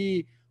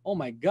 UDP. Oh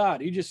my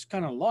God, you just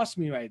kind of lost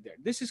me right there.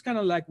 This is kind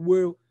of like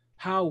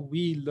how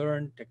we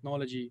learn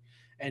technology.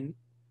 And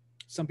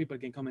some people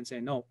can come and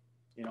say, no,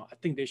 I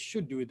think they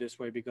should do it this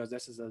way because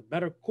this is a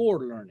better core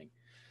learning.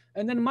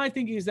 And then my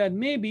thinking is that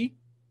maybe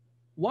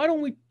why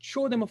don't we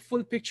show them a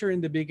full picture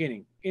in the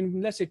beginning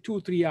in, let's say,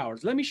 2 3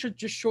 hours? Let me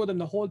just show them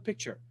the whole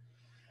picture.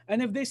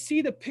 And if they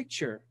see the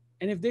picture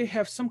and if they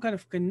have some kind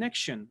of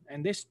connection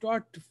and they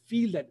start to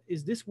feel that,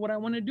 is this what I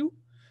want to do?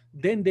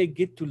 Then they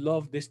get to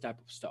love this type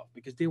of stuff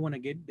because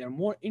they're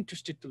more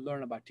interested to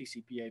learn about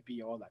TCP,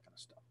 IP, all that kind of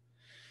stuff.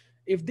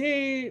 If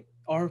they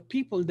are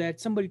people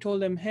that somebody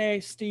told them, hey,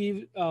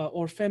 Steve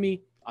or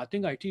Femi, I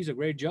think IT is a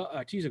great job.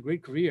 IT is a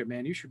great career,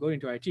 man. You should go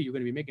into IT. You're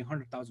going to be making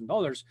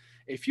 $100,000.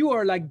 If you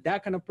are like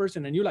that kind of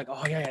person and you're like,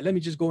 oh yeah, let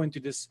me just go into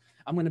this.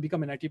 I'm going to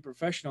become an IT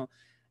professional.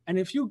 And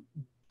if you,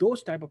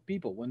 those type of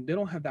people, when they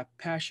don't have that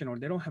passion or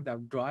they don't have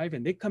that drive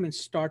and they come and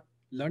start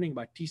learning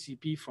about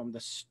TCP from the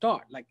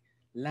start, like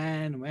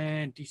LAN,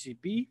 WAN,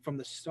 TCP from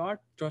the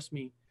start, trust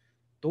me,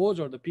 those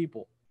are the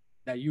people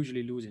that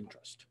usually lose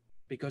interest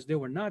because they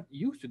were not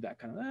used to that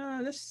kind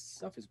of, this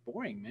stuff is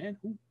boring, man.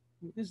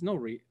 There's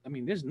no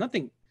there's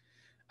nothing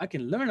I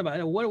can learn about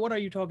it. What are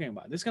you talking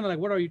about? This kind of like,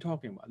 what are you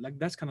talking about? Like,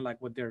 that's kind of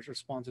like what their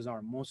responses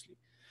are mostly.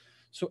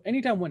 So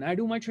anytime when I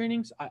do my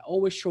trainings, I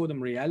always show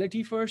them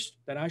reality first.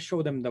 Then I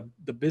show them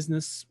the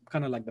business,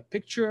 kind of like the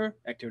picture,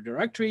 Active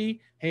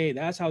Directory. Hey,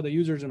 that's how the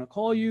user is gonna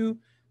call you.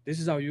 This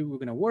is how you're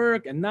gonna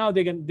work. And now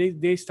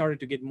they started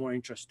to get more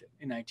interested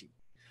in IT.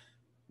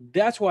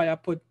 That's why I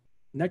put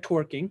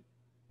networking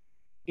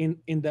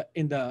in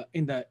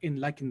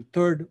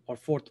third or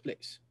fourth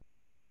place.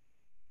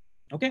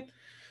 Okay,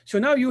 so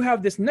now you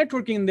have this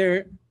networking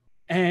there.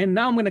 And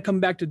now I'm going to come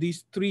back to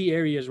these three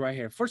areas right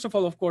here. First of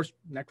all, of course,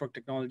 network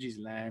technologies,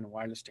 LAN,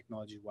 wireless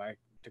technology, wired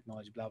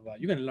technology, blah, blah.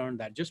 You can learn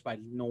that just by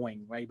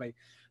knowing, right? By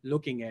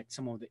looking at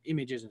some of the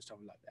images and stuff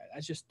like that.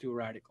 That's just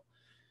theoretical.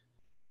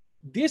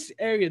 This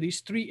area,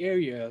 these three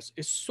areas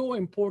is so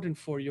important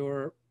for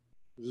your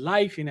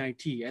life in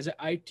IT. As an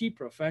IT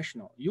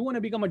professional, you want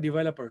to become a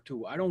developer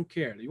too. I don't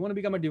care. You want to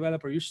become a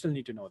developer, you still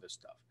need to know this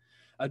stuff.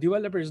 A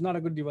developer is not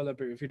a good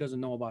developer if he doesn't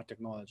know about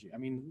technology. I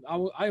mean,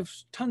 I have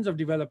tons of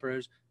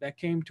developers that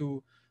came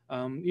to,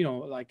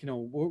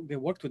 they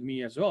worked with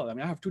me as well. I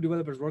mean, I have two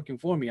developers working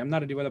for me. I'm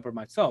not a developer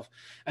myself.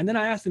 And then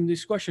I asked them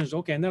these questions.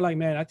 Okay. And they're like,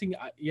 man, I think,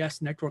 yes,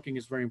 networking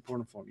is very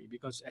important for me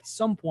because at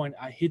some point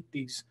I hit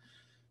these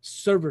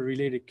server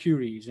related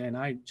queries and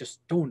I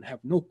just don't have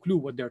no clue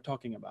what they're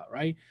talking about.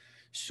 Right.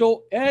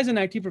 So as an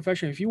IT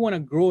professional, if you want to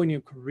grow in your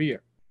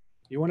career,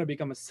 you want to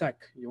become a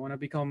sec, you want to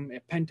become a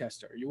pen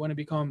tester, you want to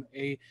become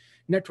a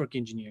network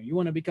engineer, you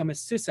want to become a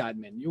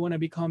sysadmin, you want to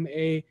become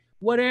a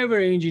whatever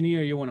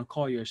engineer you want to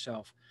call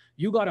yourself,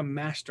 you got to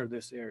master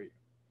this area,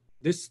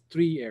 this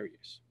three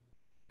areas: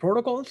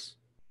 protocols,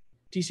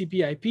 TCP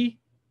IP,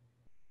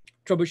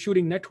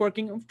 troubleshooting,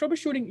 networking.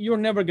 Troubleshooting,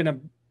 you're never going to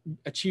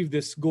achieve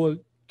this goal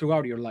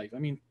throughout your life. I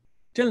mean,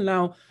 till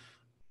now,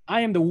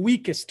 I am the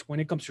weakest when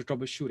it comes to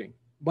troubleshooting,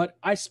 but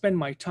I spend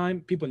my time.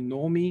 People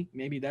know me.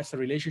 Maybe that's the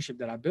relationship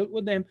that I built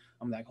with them.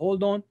 I'm like,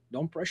 hold on,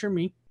 don't pressure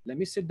me. Let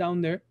me sit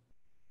down there.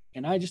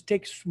 And I just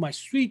take my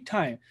sweet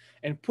time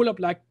and pull up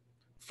like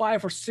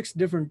 5 or 6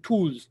 different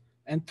tools.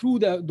 And through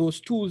those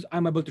tools,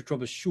 I'm able to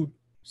troubleshoot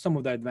some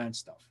of the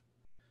advanced stuff.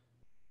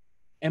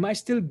 Am I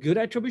still good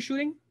at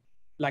troubleshooting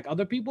like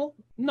other people?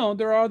 No,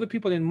 there are other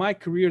people in my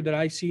career that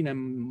I've seen and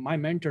my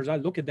mentors. I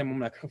look at them, I'm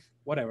like,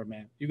 whatever,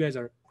 man, you guys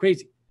are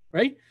crazy,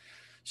 right?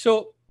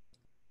 So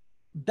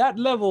that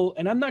level,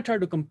 and I'm not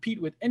trying to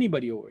compete with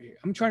anybody over here.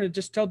 I'm trying to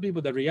just tell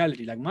people the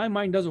reality. Like, my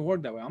mind doesn't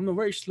work that way. I'm a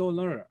very slow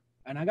learner,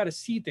 and I got to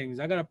see things.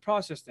 I got to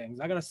process things.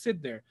 I got to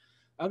sit there.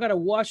 I got to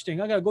watch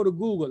things. I got to go to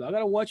Google. I got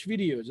to watch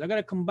videos. I got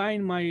to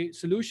combine my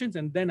solutions,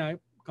 and then I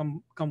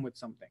come with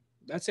something.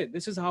 That's it.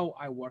 This is how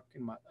I work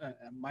in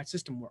my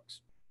system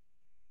works.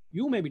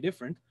 You may be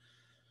different.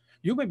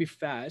 You may be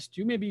fast.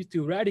 You may be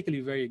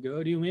theoretically very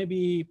good. You may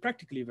be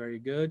practically very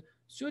good.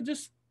 So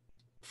just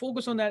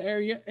focus on that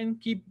area and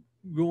keep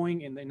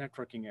growing in the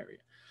networking area.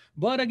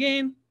 But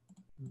again,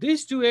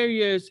 these two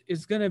areas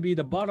is going to be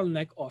the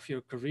bottleneck of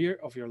your career,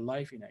 of your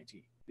life in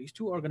IT. These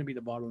two are going to be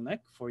the bottleneck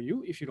for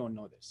you if you don't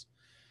know this.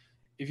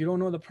 If you don't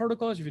know the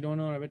protocols, if you don't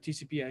know about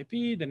TCP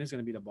IP, then it's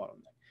going to be the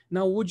bottleneck.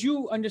 Now, would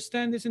you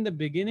understand this in the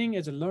beginning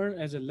as a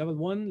level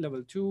 1,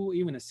 level 2,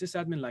 even a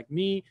sysadmin like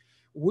me?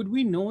 Would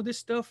we know this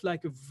stuff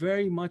like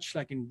very much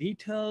like in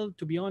detail?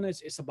 To be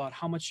honest, it's about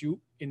how much you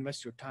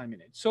invest your time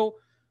in it. So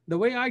the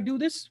way I do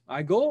this,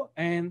 I go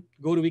to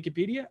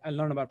Wikipedia and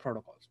learn about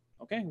protocols.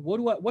 Okay,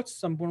 what's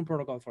some important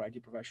protocol for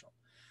IT professional?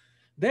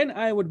 Then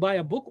I would buy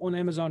a book on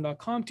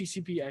Amazon.com,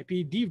 TCP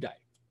IP deep dive.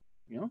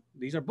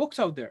 These are books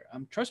out there.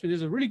 Trust me,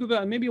 there's a really good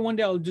book. Maybe one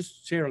day I'll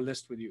just share a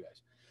list with you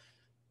guys.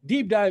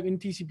 Deep dive in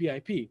TCP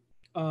IP.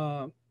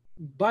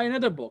 Buy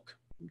another book.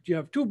 You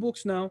have 2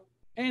 books now,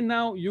 and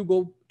now you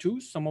go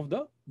to some of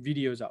the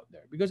videos out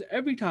there, because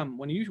every time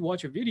when you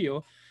watch a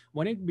video,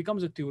 when it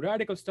becomes a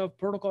theoretical stuff,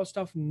 protocol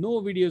stuff,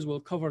 no videos will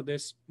cover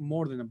this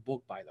more than a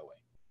book, by the way.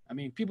 I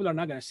mean, people are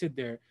not going to sit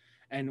there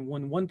and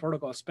when one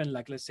protocol spend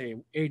like, let's say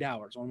 8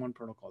 hours on one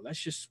protocol. That's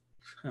just,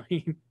 I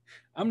mean,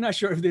 I'm not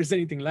sure if there's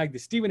anything like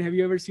this. Steven, have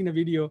you ever seen a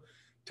video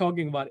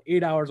talking about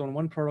 8 hours on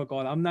one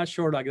protocol? I'm not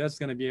sure like that's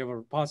going to be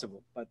ever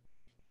possible, but.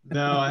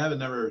 No, I haven't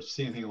never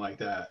seen anything like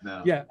that.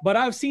 No. Yeah, but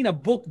I've seen a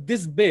book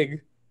this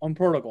big on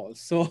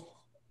protocols. So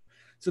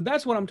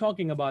that's what I'm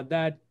talking about.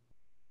 That's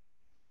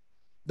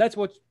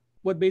what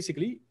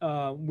basically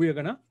we're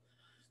gonna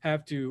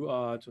have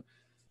to.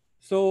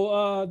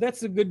 So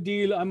that's a good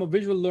deal. I'm a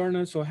visual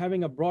learner, so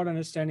having a broad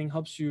understanding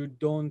helps you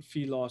don't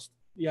feel lost.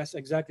 Yes,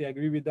 exactly. I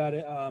agree with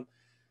that.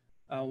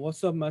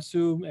 What's up,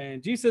 Masoom?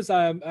 And Jesus,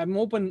 I'm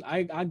open.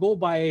 I go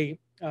by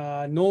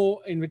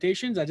no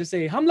invitations. I just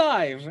say I'm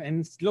live,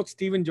 and look,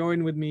 Steven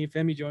joined with me,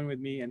 Femi joined with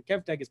me, and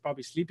KevTech is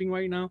probably sleeping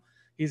right now.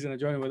 He's gonna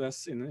join with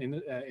us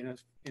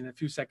in a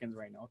few seconds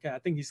right now. Okay, I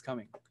think he's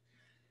coming.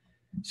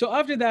 So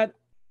after that,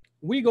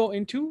 we go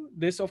into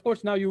this. Of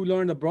course, now you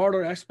learn the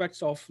broader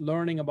aspects of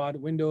learning about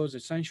Windows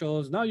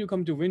Essentials. Now you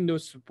come to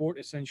Windows Support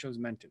Essentials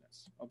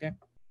Maintenance. Okay.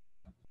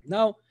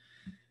 Now,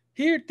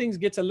 here things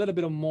gets a little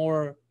bit of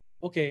more,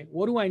 okay,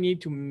 what do I need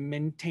to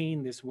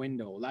maintain this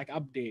window, like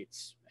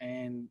updates?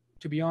 And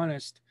to be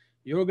honest,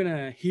 you're going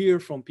to hear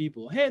from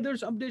people, hey,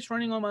 there's updates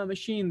running on my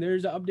machine.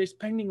 There's updates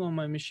pending on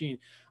my machine.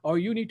 Or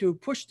you need to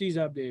push these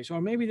updates. Or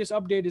maybe this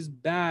update is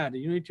bad.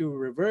 You need to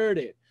revert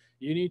it.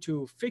 You need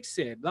to fix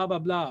it, blah, blah,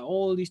 blah.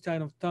 All these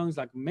kind of things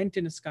like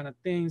maintenance kind of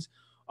things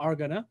are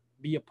going to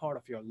be a part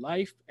of your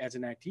life as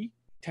an IT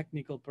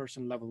technical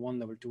person, level 1,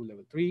 level 2,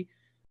 level 3,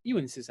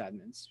 even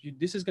sysadmins.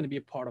 This is going to be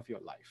a part of your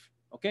life,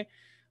 okay?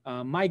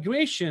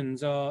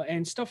 Migrations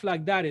and stuff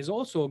like that is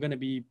also going to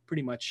be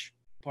pretty much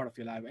part of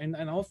your life. And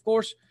of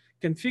course,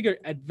 configure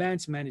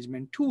advanced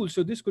management tools.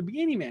 So this could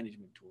be any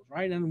management tool,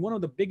 right? And one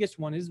of the biggest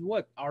one is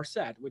what?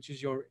 RSAT, which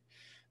is your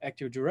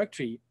Active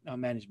Directory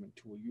management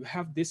tool. You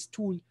have this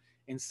tool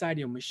inside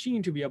your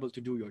machine to be able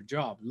to do your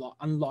job,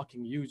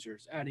 unlocking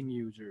users, adding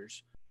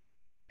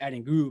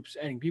groups,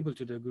 adding people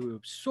to the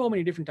groups, so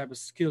many different types of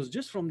skills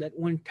just from that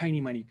one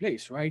tiny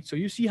place, right? So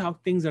you see how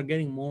things are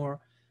getting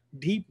more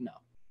deep now.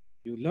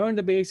 You learn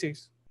the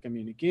basics,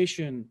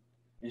 communication,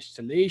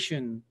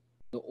 installation,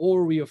 the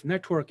overview of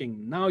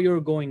networking. Now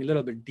you're going a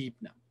little bit deep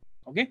now,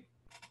 okay?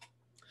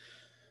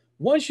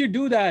 Once you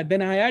do that,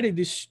 then I added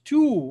these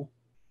 2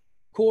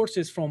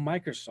 courses from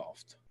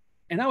Microsoft.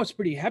 And I was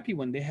pretty happy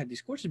when they had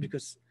these courses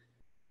because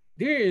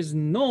there is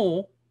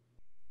no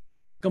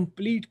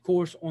complete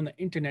course on the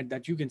internet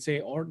that you can say,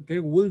 or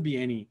there will be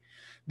any,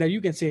 that you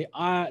can say,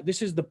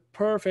 this is the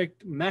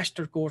perfect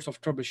master course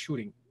of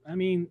troubleshooting. I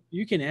mean,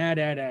 you can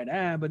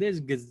add, but there's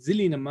a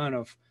gazillion amount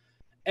of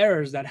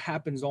errors that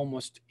happens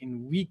almost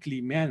in weekly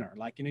manner.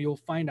 Like, you'll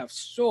find out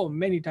so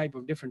many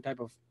different type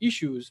of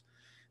issues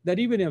that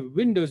even a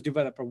Windows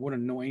developer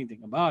wouldn't know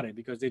anything about it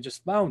because they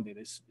just found it.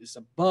 It's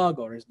a bug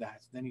or is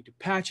that they need to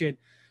patch it.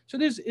 So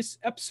it's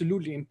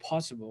absolutely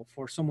impossible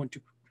for someone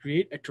to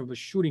create a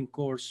troubleshooting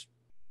course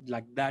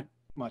like that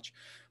much.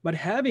 But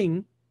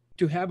having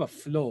to have a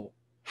flow,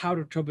 how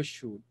to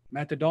troubleshoot,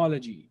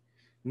 methodology,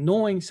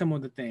 knowing some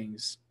of the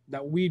things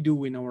that we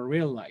do in our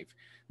real life,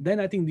 then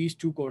I think these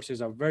two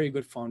courses are very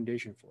good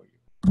foundation for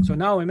you. So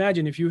now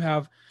imagine if you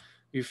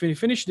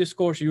finish this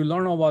course, you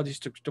learn all about these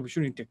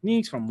troubleshooting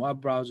techniques from web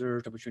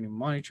browser, troubleshooting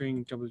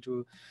monitoring,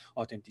 troubleshoot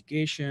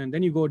authentication.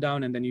 Then you go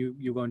down and then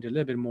you go into a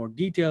little bit more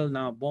detail.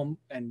 Now, boom,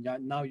 and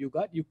now you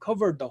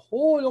covered the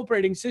whole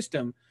operating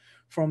system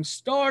from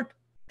start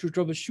to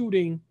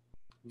troubleshooting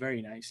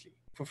very nicely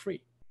for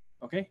free.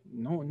 Okay,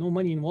 no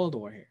money involved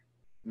over here.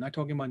 I'm not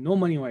talking about no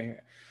money over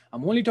here.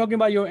 I'm only talking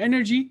about your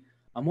energy.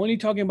 I'm only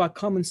talking about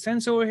common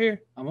sense over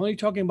here. I'm only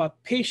talking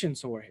about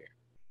patience over here.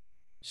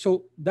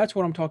 So that's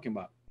what I'm talking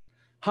about.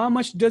 How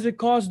much does it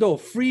cost though?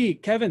 Free,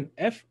 Kevin,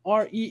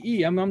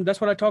 Free.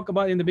 That's what I talked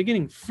about in the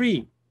beginning.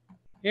 Free.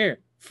 Here,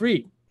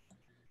 free.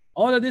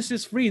 All of this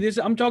is free.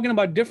 I'm talking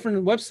about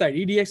different website.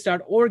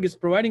 edx.org is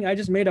providing. I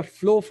just made a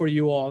flow for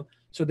you all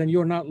so then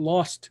you're not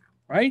lost,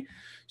 right?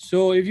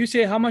 So if you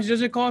say, how much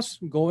does it cost?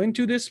 Go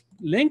into this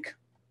link,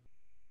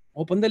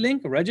 open the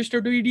link,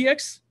 register to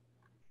EDX.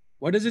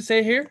 What does it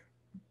say here?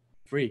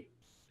 Free.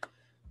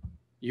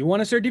 You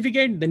want a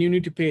certificate? Then you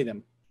need to pay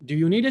them. Do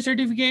you need a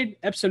certificate?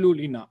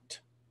 Absolutely not.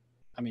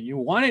 I mean, you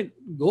want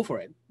it, go for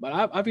it. But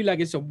I feel like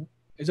it's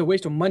a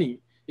waste of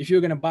money. If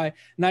you're gonna buy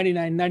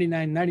 99,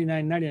 99,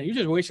 99, 99, you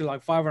just wasted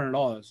like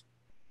 $500.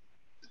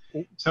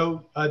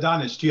 So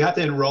Donish, do you have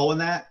to enroll in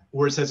that?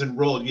 Where it says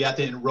enroll, you have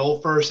to enroll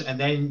first and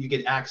then you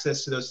get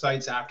access to those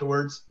sites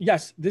afterwards?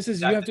 Yes,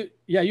 you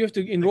have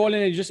to enroll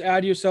in it. Just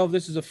add yourself.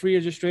 This is a free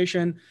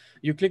registration.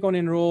 You click on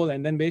enroll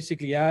and then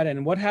basically add.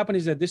 And what happened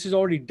is that this is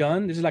already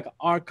done. This is like an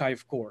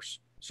archive course.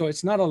 So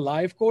it's not a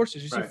live course.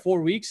 It's just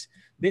 4 weeks.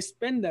 They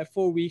spend that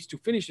 4 weeks to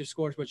finish this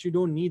course, but you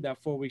don't need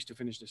that 4 weeks to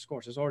finish this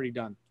course. It's already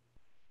done.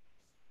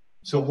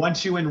 So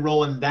once you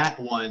enroll in that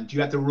one, do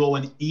you have to enroll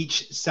in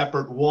each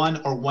separate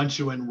one, or once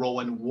you enroll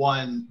in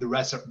one, the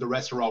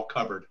rest are all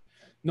covered?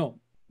 No,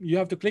 you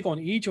have to click on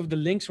each of the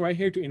links right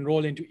here to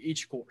enroll into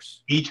each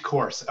course. Each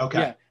course,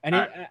 okay.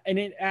 Yeah, and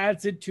it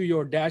adds it to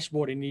your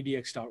dashboard in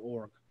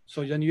edx.org.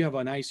 So then you have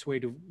a nice way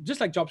to,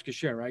 just like Jobs Can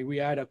Share, right? We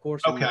add a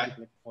course. Okay.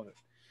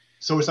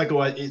 So it's like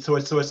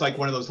it's like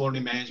one of those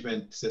learning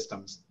management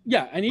systems.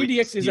 Yeah, and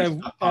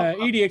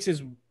EDX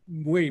is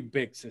very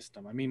big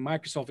system. I mean,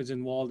 Microsoft is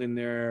involved in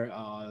there,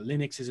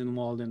 Linux is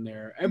involved in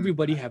there.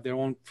 Everybody have their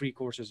own free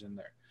courses in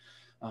there,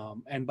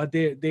 but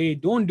they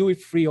don't do it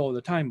free all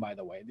the time. By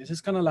the way, this is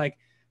kind of like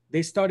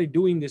they started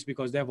doing this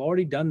because they've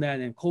already done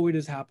that, and COVID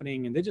is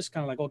happening, and they're just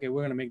kind of like, okay,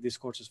 we're gonna make these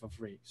courses for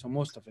free. So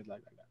most of it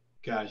like that.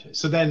 Gotcha.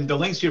 So then the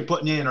links you're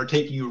putting in are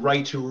taking you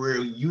right to where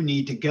you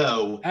need to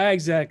go.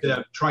 Exactly.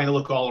 Trying to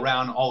look all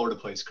around, all over the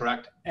place,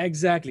 correct?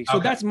 Exactly. So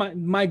that's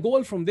my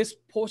goal from this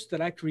post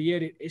that I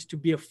created is to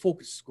be a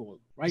focus goal,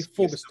 right?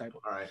 Focus type.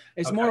 All right.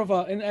 It's more of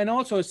and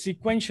also a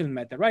sequential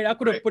method, right? I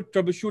could have put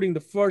troubleshooting the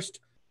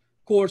first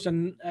course,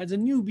 and as a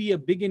newbie, a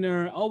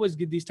beginner, I always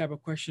get these type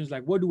of questions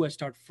like, where do I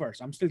start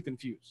first? I'm still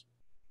confused.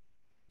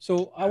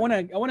 So I want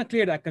to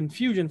clear that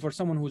confusion for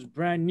someone who's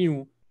brand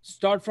new.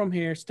 Start from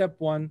here, step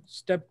 1,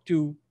 step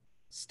 2,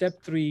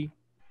 step 3,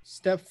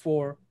 step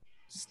 4,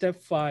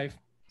 step 5,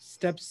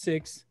 step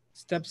 6,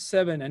 step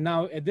 7. And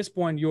now at this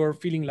point, you're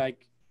feeling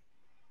like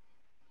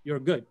you're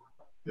good.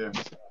 Yeah.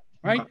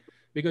 Right?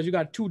 Because you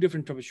got 2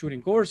 different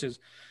troubleshooting courses.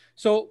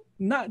 So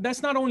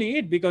that's not only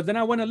it, because then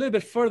I went a little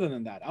bit further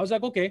than that. I was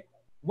like, okay,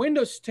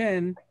 Windows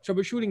 10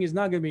 troubleshooting is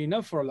not going to be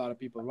enough for a lot of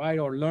people, right?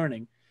 Or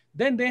learning.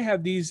 Then they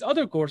have these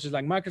other courses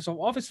like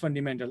Microsoft Office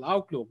Fundamental,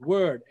 Outlook,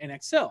 Word, and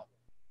Excel.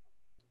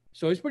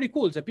 So it's pretty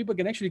cool that people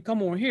can actually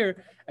come over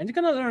here and you're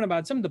going to learn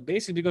about some of the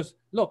basics, because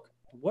look,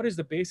 what is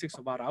the basics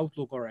about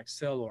Outlook or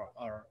Excel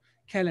or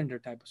calendar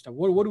type of stuff?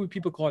 What do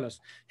people call us?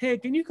 Hey,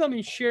 can you come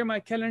and share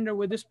my calendar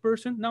with this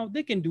person? Now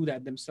they can do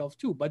that themselves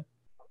too, but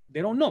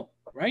they don't know,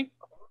 right?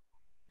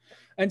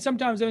 And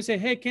sometimes they say,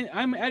 hey,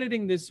 I'm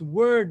editing this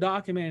Word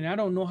document and I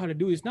don't know how to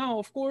do this. Now,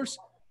 of course,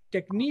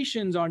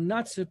 technicians are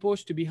not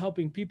supposed to be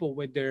helping people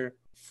with their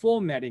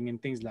formatting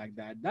and things like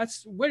that.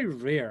 That's very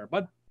rare,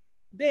 but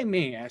they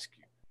may ask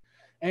you.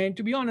 And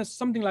to be honest,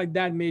 something like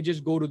that may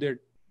just go to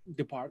their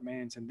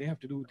departments and they have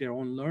to do their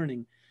own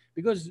learning,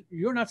 because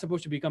you're not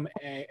supposed to become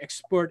an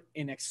expert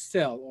in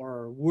Excel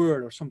or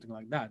Word or something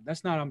like that.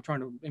 That's not what I'm trying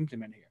to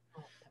implement here.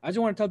 I just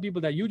want to tell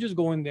people that you just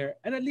go in there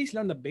and at least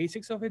learn the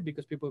basics of it,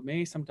 because people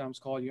may sometimes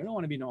call you. You don't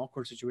want to be in an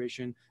awkward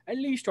situation. At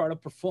least try to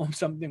perform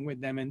something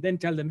with them and then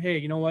tell them, hey,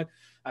 you know what?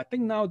 I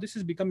think now this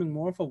is becoming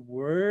more of a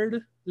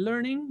word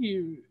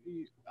learning.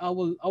 I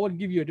will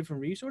give you a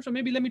different resource, or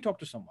maybe let me talk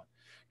to someone.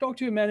 Talk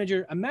to a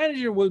manager. A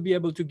manager will be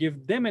able to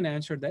give them an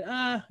answer that,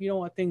 I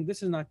think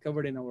this is not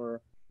covered in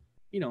our,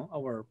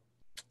 our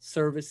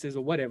services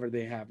or whatever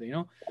they have,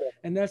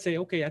 and they'll say,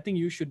 okay, I think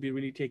you should be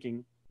really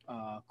taking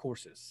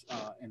courses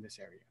in this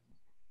area.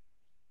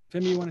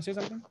 Femi, you want to say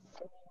something?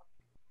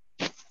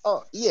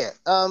 Oh yeah.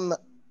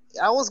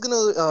 I was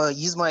gonna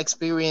use my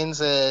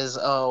experience as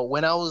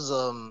when I was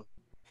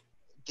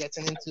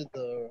getting into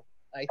the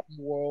IT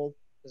world.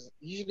 'Cause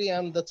usually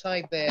I'm the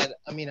type that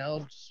I mean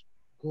I'll just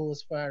go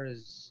as far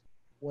as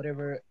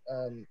whatever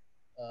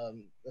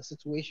the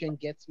situation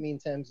gets me in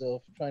terms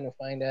of trying to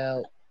find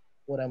out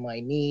what I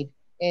might need.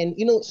 And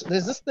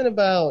there's this thing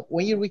about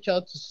when you reach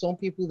out to some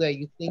people that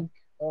you think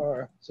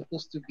are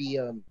supposed to be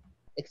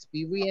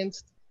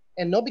experienced,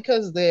 and not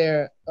because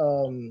they're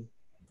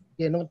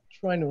not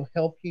trying to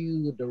help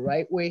you the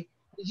right way.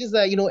 It's just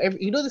that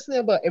this thing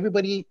about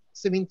everybody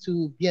seeming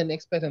to be an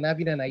expert and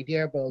having an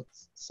idea about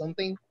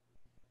something,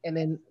 and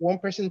then one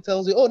person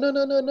tells you, "Oh no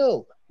no no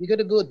no, you got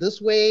to go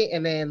this way,"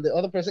 and then the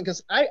other person,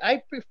 because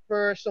I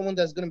prefer someone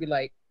that's gonna be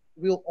like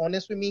real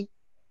honest with me.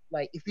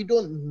 Like if you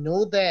don't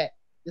know that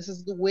this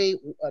is the way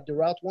the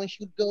route one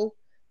should go,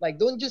 like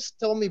don't just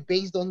tell me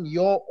based on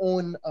your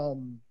own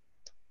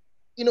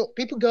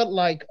people got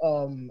like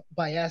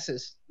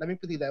biases. Let me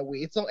put it that way.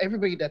 It's not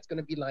everybody that's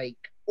gonna be like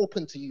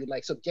open to you,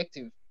 like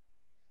subjective.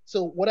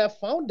 So what I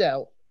found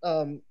out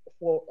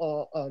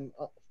for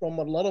from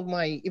a lot of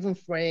my even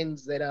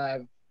friends that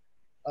I've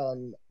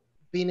um,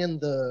 been in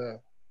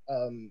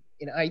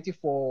IT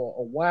for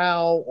a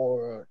while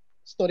or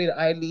studied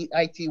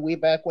IT way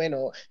back when,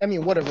 or I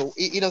mean whatever,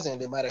 it doesn't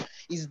really matter.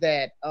 Is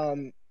that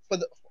for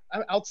the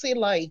I'd say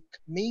like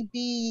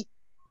maybe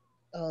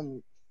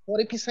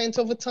 40%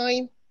 of the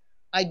time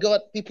I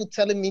got people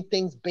telling me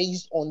things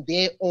based on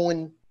their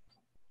own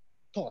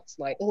thoughts,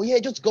 like, oh yeah,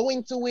 just go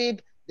into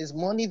it. There's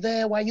money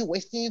there. Why are you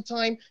wasting your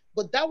time?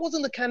 But that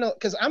wasn't the kind of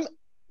because I'm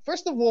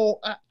first of all,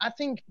 I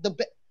think the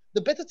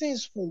better thing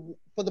is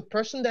for the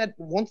person that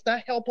wants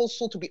that help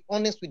also to be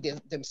honest with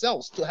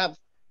themselves, to have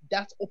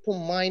that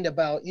open mind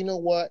about, you know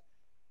what,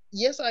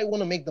 yes, I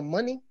want to make the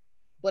money,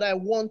 but I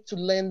want to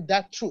learn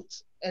that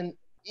truth. And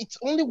it's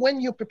only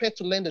when you're prepared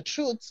to learn the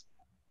truth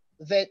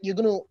that you're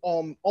going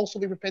to also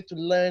be prepared to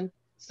learn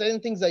certain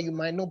things that you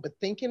might not be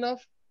thinking of,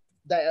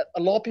 that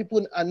a lot of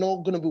people are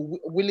not going to be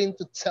willing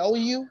to tell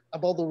you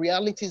about the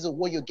realities of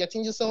what you're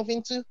getting yourself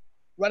into,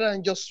 rather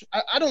than just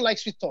I don't like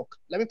sweet talk,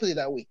 let me put it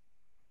that way.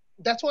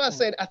 That's why I Oh,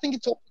 said I think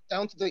it's all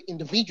down to the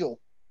individual.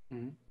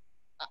 mhm.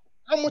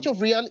 How much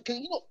of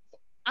reality,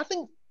 I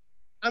think,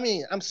 I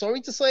mean, I'm sorry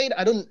to say it,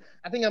 I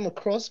think I'm a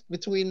cross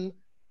between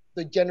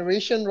the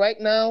generation right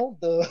now,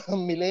 the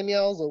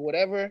millennials or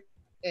whatever,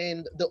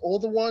 and the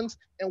older ones.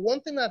 And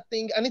one thing I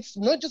think, and it's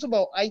not just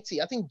about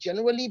IT, I think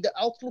generally the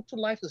outlook to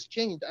life has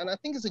changed. And I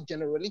think it's a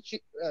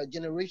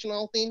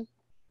generational thing.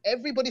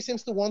 Everybody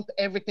seems to want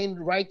everything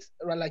right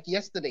like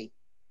yesterday.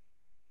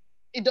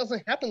 It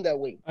doesn't happen that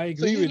way. I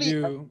So agree with usually,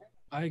 you.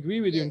 I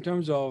agree with you yeah, in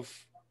terms of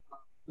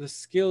the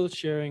skill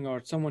sharing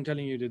or someone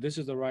telling you that this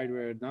is the right way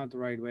or not the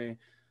right way.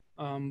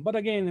 But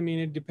again, I mean,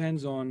 it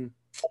depends on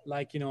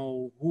like,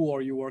 who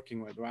are you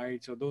working with,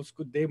 right? So those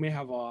they may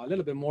have a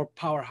little bit more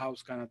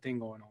powerhouse kind of thing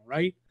going on,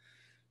 right?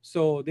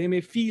 So they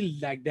may feel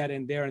like that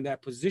and they're in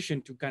that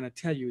position to kind of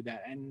tell you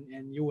that,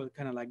 and you will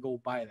kind of like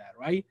go by that,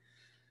 right?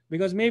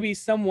 Because maybe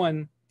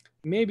someone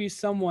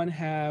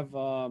have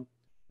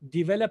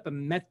developed a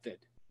method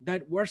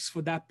that works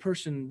for that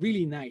person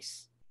really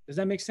nice. Does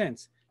that make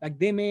sense? Like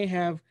they may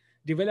have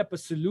developed a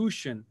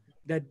solution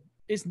that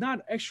is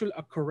not actually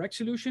a correct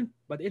solution,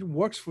 but it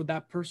works for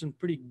that person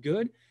pretty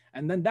good,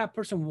 and then that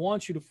person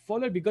wants you to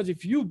follow it, because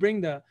if you bring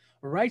the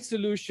right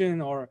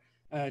solution or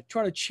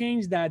try to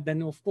change that,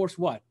 then of course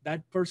what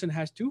that person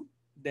has to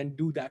then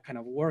do that kind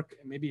of work.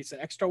 Maybe it's an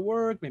extra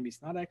work, maybe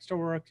it's not extra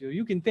work. So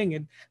you can think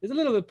it. There's a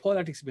little bit of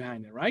politics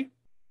behind it, right?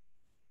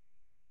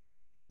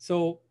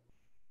 So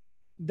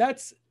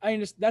that's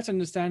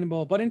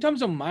understandable. But in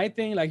terms of my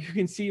thing, like you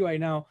can see right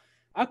now,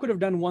 I could have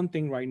done one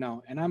thing right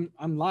now, and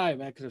I'm live.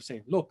 And I could have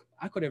said, look,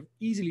 I could have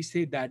easily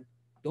said that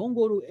don't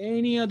go to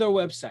any other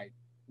website.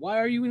 Why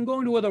are you even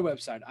going to other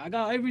website? I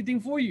got everything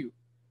for you,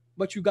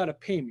 but you gotta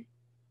pay me.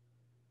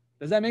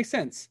 Does that make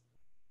sense?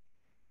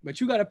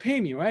 But you gotta pay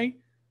me, right?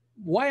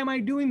 Why am I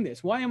doing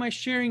this? Why am I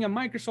sharing a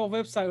Microsoft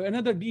website or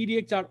another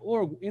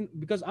edx.org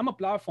because I'm a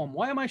platform?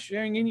 Why am I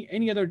sharing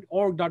any other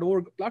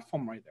org.org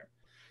platform right there?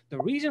 The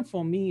reason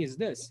for me is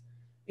this,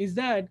 is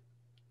that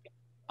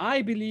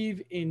I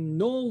believe in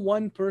no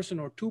one person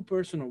or two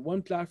person or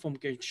one platform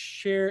can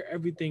share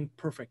everything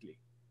perfectly.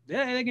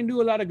 They can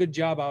do a lot of good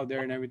job out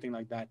there and everything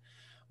like that.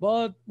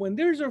 But when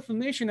there's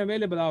information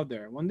available out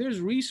there, when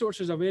there's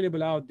resources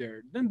available out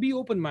there, then be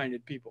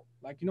open-minded, people.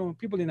 Like,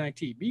 people in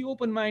IT, be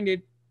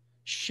open-minded,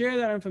 share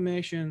that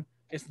information.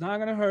 It's not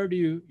gonna hurt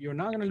you. You're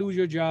not gonna lose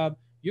your job.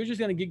 You're just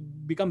gonna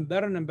become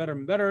better and better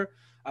and better.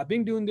 I've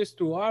been doing this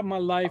throughout my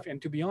life,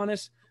 and to be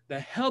honest, the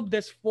help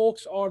desk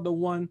folks are the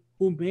one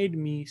who made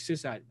me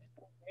sysadmin.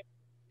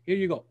 Here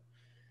you go.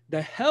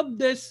 The help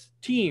desk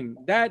team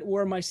that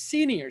were my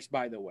seniors,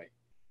 by the way,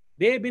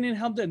 they've been in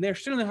help desk and they're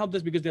still in help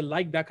desk because they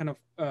like that kind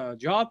of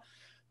job.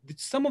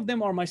 Some of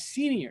them are my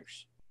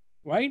seniors,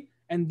 right?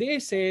 And they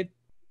said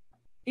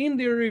in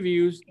their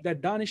reviews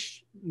that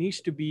Danish needs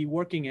to be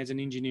working as an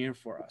engineer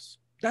for us.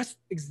 That's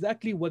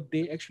exactly what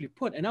they actually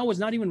put. And I was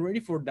not even ready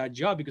for that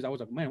job because I was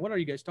like, man, what are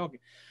you guys talking?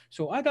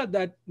 So I got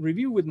that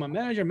review with my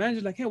manager.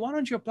 Manager's like, hey, why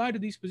don't you apply to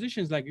these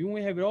positions? Like, you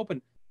only have it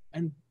open.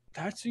 And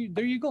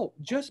there you go.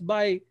 Just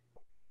by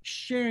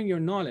sharing your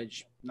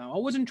knowledge. Now, I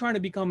wasn't trying to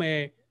become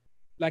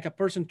like a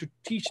person to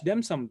teach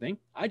them something.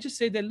 I just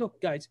say that,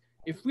 look, guys,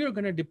 if we are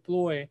going to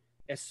deploy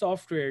a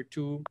software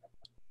to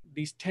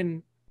these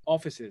 10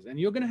 offices and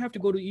you're going to have to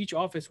go to each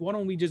office, why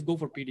don't we just go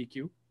for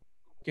PDQ?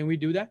 Can we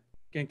do that?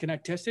 Can I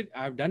test it?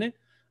 I've done it.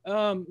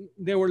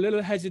 They were a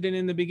little hesitant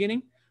in the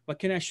beginning, but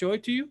can I show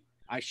it to you?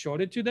 I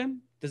showed it to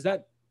them. Does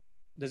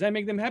that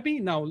make them happy?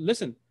 Now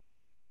listen,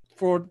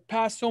 for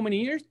past so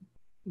many years,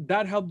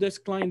 that helped this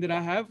client that I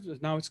have.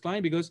 Now it's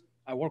client because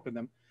I work with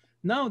them.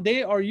 Now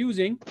they are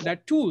using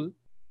that tool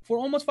for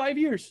almost 5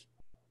 years.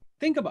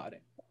 Think about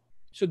it.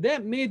 So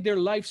that made their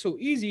life so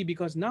easy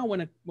because now when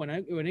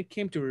it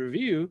came to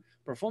review,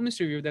 performance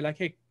review, they're like,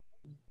 hey,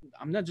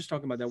 I'm not just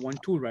talking about that one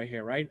tool right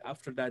here, right?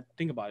 After that,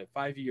 think about it,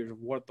 5 years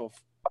worth of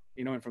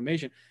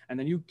information, and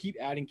then you keep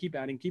adding,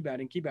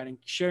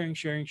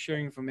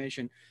 sharing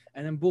information,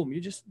 and then boom, you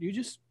just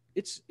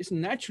it's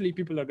naturally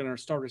people are gonna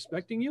start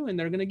respecting you, and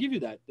they're gonna give you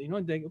that.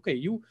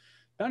 Okay,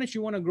 Danish,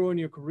 you want to grow in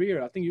your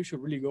career, I think you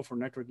should really go for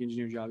network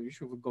engineer job. You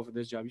should go for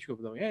this job. You should go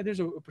for that. Yeah, there's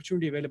an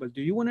opportunity available.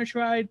 Do you want to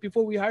try it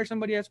before we hire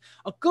somebody else?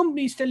 A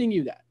company is telling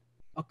you that.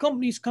 A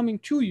company is coming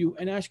to you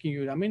and asking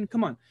you. I mean,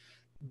 come on.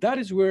 That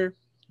is where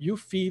you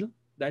feel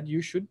that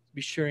you should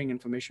be sharing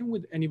information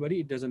with anybody.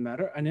 It doesn't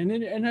matter. And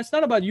it's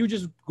not about you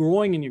just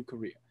growing in your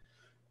career.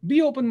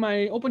 Be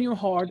open your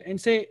heart and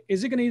say,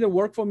 is it going to either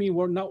work for me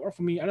or not work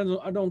for me? I don't know.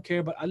 I don't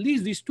care. But at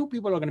least these two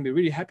people are going to be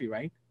really happy,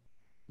 right?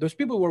 Those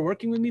people who were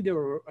working with me, they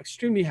were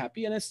extremely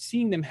happy. And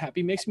seeing them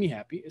happy makes me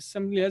happy. It's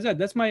something like that.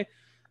 That's my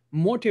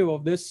motive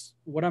of this,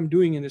 what I'm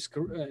doing in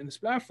this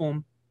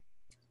platform.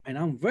 And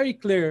I'm very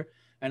clear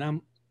and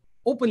I'm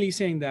openly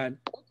saying that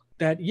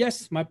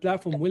yes, my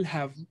platform will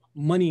have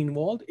money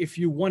involved if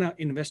you want to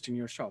invest in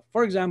yourself.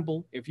 For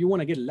example, if you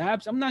want to get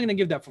labs, I'm not going to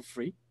give that for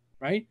free,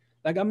 right?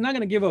 Like I'm not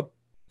going to give a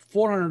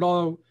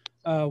 $400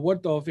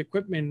 worth of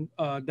equipment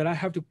that I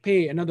have to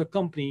pay another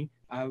company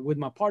with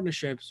my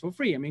partnerships for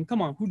free. I mean,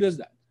 come on, who does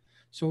that?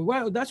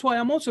 So that's why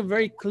I'm also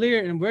very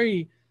clear and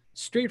very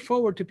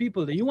straightforward to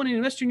people that you want to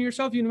invest in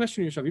yourself, you invest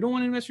in yourself. You don't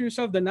want to invest in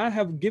yourself, then I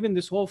have given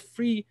this whole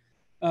free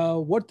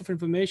worth of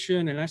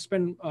information, and I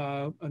spent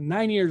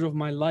 9 years of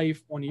my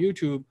life on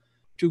YouTube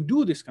to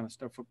do this kind of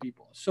stuff for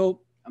people.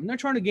 So I'm not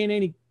trying to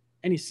gain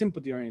any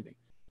sympathy or anything.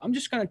 I'm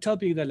just going to tell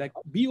people that, like,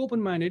 be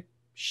open-minded,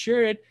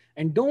 share it,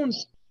 and don't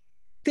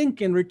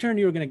think in return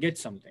you're going to get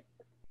something.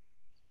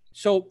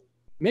 So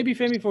maybe,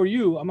 Femi, for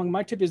you,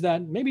 my tip is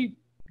that maybe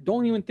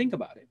don't even think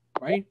about it,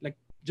 right? Like,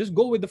 just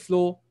go with the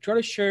flow, try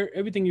to share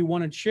everything you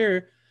want to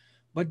share,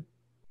 but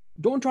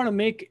don't try to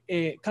make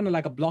a kind of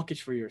like a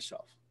blockage for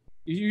yourself.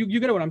 You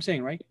get what I'm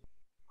saying, right?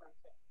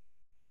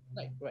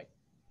 Right.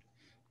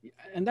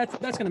 And that's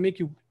going to make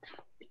you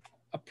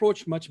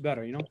approach much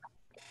better,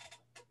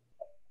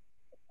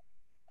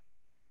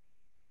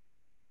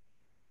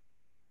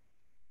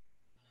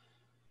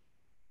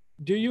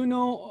 Do you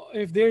know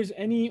if there's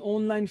any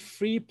online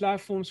free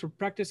platforms for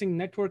practicing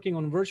networking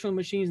on virtual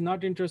machines?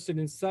 Not interested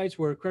in sites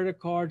where credit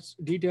cards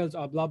details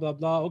are blah, blah,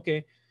 blah.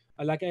 Okay.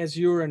 Like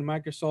Azure and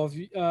Microsoft.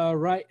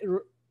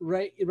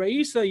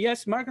 Raisa,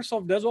 yes,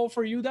 Microsoft does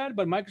offer you that,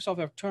 but Microsoft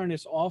have turned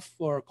this off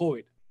for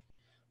COVID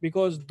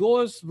because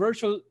those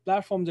virtual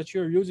platforms that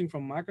you're using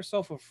from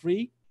Microsoft for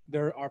free,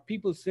 there are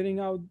people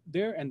sitting out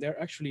there and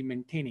they're actually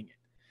maintaining it.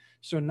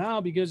 So now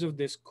because of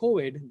this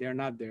COVID, they're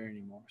not there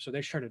anymore. So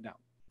they shut it down.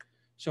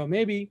 So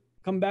maybe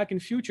come back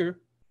in future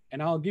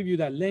and I'll give you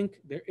that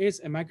link. There is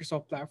a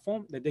Microsoft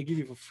platform that they give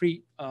you for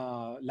free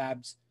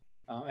labs.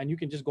 And you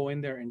can just go in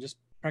there and just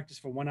practice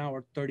for 1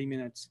 hour, 30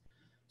 minutes,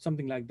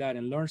 something like that,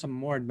 and learn some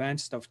more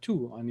advanced stuff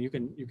too. And you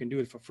can do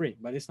it for free,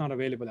 but it's not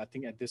available, I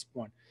think, at this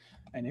point.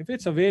 And if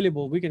it's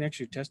available, we can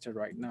actually test it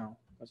right now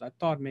because I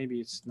thought maybe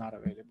it's not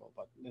available,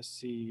 but let's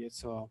see.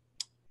 It's a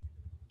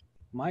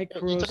You're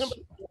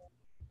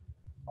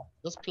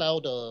those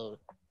cloud,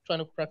 trying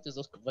to practice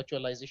those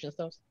virtualization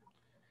stuff.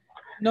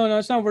 No,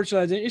 it's not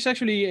virtualization. It's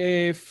actually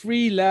a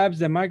free labs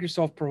that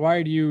Microsoft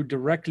provide you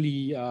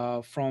directly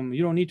from.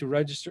 You don't need to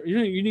register.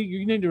 You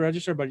need to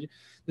register, but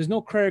there's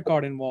no credit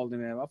card involved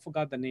in it. I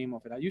forgot the name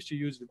of it. I used to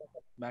use it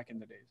back in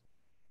the days.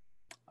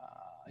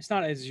 It's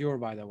not Azure,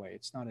 by the way.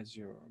 It's not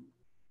Azure.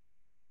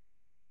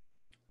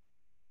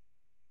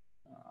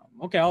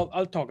 Okay,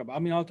 I'll talk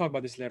about. I'll talk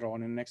about this later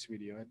on in the next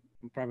video.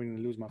 I'm probably gonna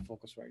lose my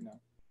focus right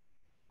now,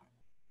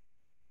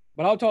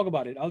 but I'll talk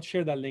about it. I'll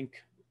share that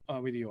link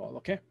with you all.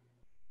 Okay.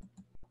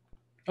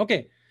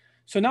 Okay,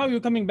 so now you're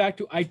coming back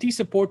to IT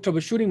support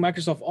troubleshooting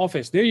Microsoft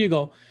Office. There you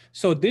go.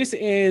 So this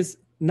is,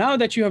 now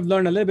that you have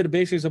learned a little bit of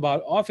basics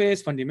about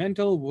Office,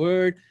 fundamental,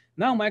 Word,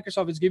 now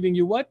Microsoft is giving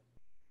you what?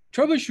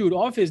 Troubleshoot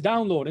Office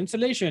download,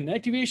 installation,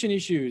 activation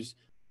issues,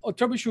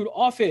 troubleshoot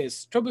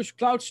Office, troubleshoot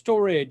cloud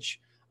storage,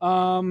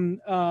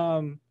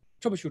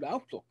 troubleshoot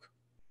Outlook.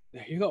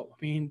 There you go.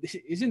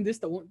 Isn't this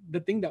the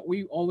thing that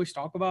we always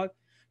talk about?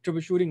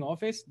 troubleshooting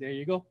Office. There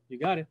you go. You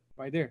got it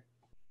right there.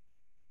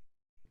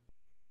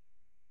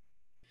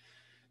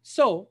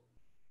 So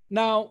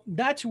now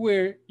that's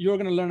where you're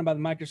going to learn about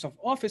Microsoft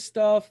Office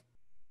stuff.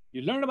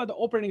 You learn about the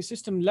operating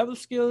system level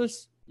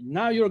skills.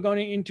 Now you're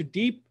going into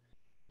deep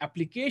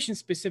application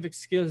specific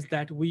skills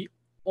that we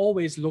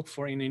always look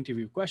for in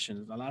interview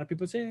questions. A lot of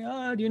people say,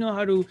 do you know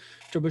how to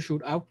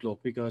troubleshoot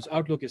Outlook? Because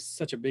Outlook is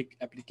such a big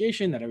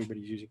application that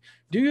everybody's using.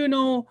 Do you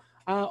know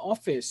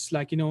Office?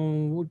 Like,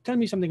 tell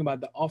me something about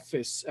the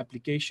Office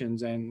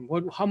applications and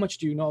how much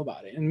do you know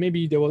about it? And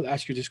maybe they will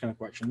ask you this kind of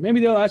question.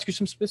 Maybe they'll ask you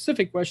some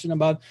specific question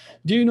about,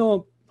 do you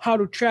know how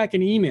to track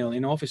an email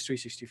in Office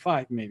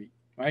 365 maybe,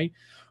 right?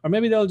 Or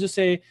maybe they'll just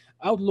say,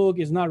 Outlook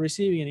is not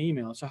receiving an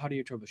email, so how do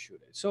you troubleshoot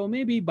it? So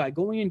maybe by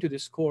going into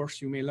this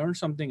course, you may learn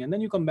something, and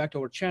then you come back to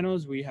our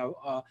channels. We have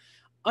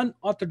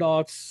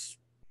unorthodox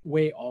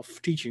way of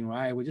teaching,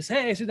 right? We just,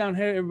 hey, sit down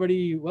here,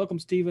 everybody. Welcome,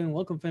 Stephen.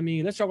 Welcome,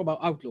 Femi. Let's talk about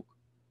Outlook,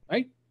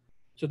 right?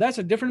 So that's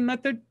a different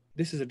method.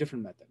 This is a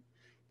different method.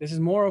 This is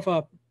more of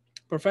a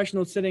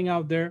professional sitting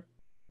out there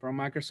from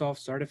Microsoft,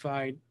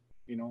 certified,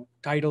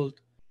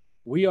 titled.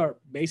 We are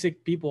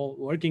basic people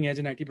working as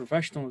an IT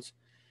professionals,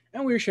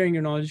 and we're sharing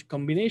your knowledge.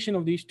 Combination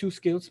of these two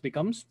skills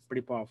becomes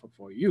pretty powerful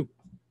for you.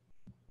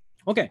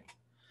 Okay.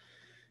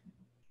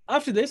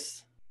 After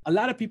this, a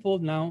lot of people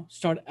now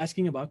start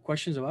asking about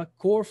questions about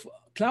core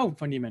cloud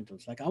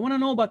fundamentals. Like, I want to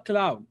know about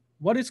cloud.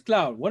 What is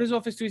cloud? What is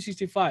Office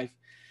 365?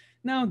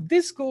 Now,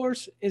 this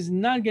course is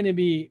not going to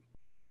be,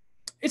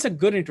 it's a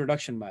good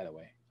introduction, by the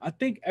way. I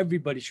think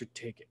everybody should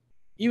take it.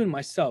 Even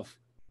myself,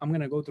 I'm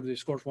going to go through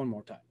this course one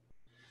more time.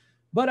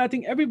 But I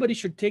think everybody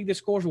should take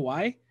this course.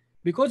 Why?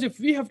 Because if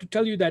we have to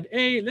tell you that,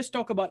 hey, let's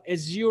talk about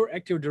Azure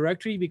Active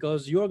Directory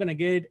because you're going to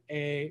get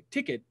a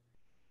ticket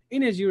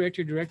in Azure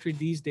Active Directory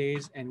these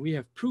days. And we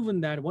have proven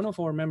that one of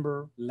our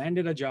member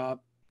landed a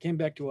job, came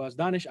back to us.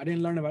 Danish, I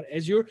didn't learn about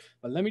Azure,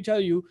 but let me tell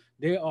you,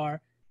 there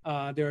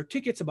are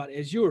tickets about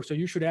Azure. So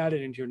you should add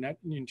it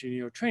into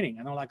your training.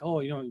 And I'm like,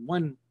 oh,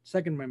 1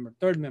 second member,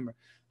 third member.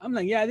 I'm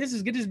like, yeah, this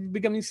is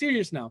becoming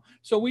serious now.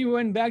 So we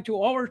went back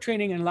to our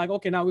training and like,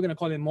 okay, now we're going to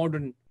call it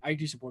modern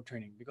IT support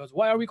training. Because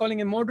why are we calling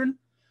it modern?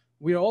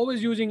 We are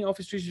always using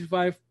Office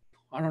 365,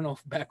 I don't know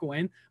back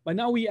when, but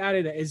now we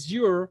added an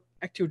Azure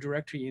Active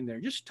Directory in there,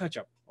 just touch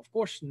up. Of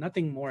course,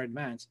 nothing more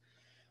advanced.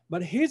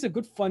 But here's a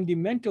good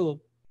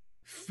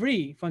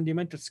free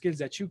fundamental skills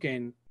that you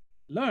can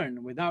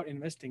learn without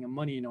investing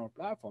money in our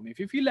platform. If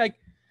you feel like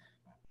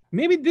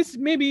maybe this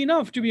may be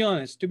enough, to be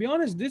honest,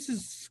 this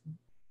is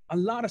a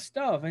lot of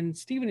stuff. And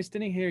Stephen is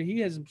sitting here.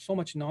 He has so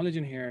much knowledge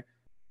in here.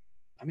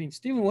 I mean,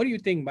 Stephen, what do you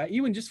think? By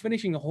even just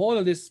finishing the whole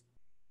of this,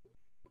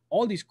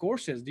 all these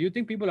courses, do you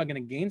think people are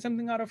going to gain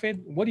something out of it?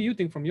 What do you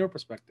think from your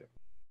perspective?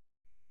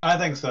 I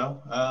think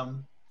so.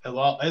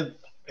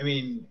 I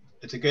mean,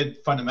 it's a good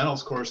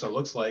fundamentals course. It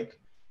looks like,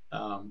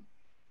 I'm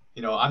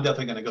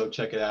definitely going to go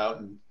check it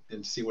out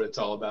and see what it's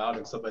all about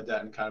and stuff like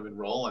that, and kind of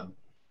enroll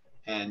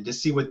and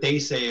just see what they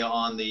say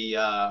on the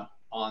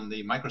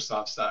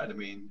Microsoft side. I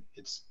mean,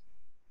 it's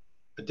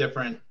a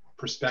different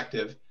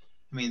perspective.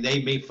 I mean,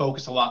 they may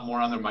focus a lot more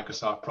on their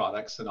Microsoft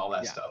products and all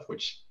that stuff,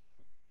 which,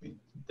 I mean,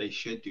 they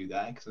should do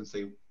that since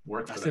they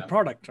work for them. That's their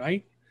product,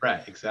 right?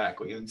 Right,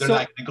 exactly. And they're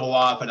not going to go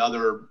off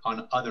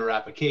on other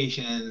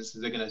applications.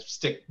 They're going to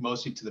stick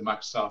mostly to the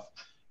Microsoft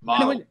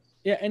model.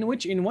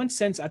 Which in one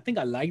sense, I think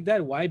I like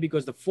that. Why?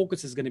 Because the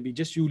focus is going to be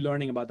just you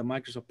learning about the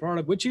Microsoft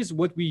product, which is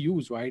what we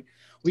use, right?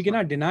 We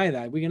cannot deny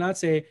that. We cannot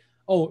say,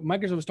 oh,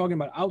 Microsoft is talking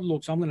about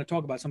Outlook, so I'm going to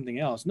talk about something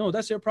else. No,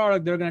 that's their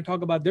product. They're going to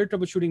talk about their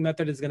troubleshooting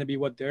method is going to be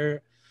what they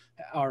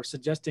are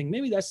suggesting.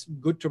 Maybe that's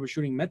good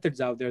troubleshooting methods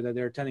out there that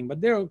they're telling,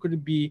 but there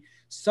could be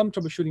some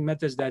troubleshooting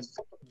methods that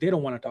they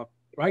don't want to talk,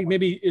 right?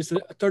 Maybe it's a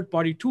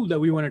third-party tool that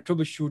we want to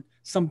troubleshoot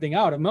something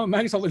out of.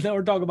 Microsoft will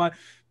never talk about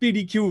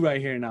PDQ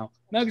right here now.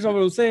 Microsoft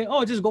will say,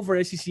 oh, just go for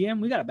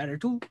SCCM. We got a better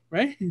tool,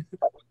 right?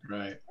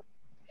 Right.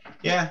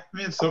 Yeah, I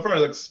mean, so far it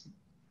looks,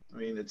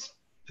 it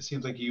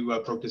seems like you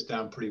broke this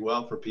down pretty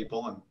well for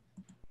people, and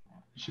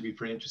it should be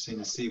pretty interesting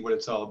to see what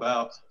it's all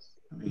about.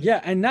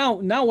 Yeah, and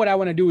now what I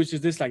want to do is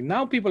just this, like,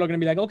 now people are going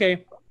to be like,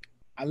 okay,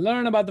 I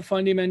learned about the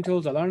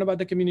fundamentals, I learned about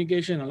the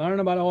communication, I learned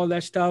about all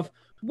that stuff.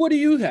 What do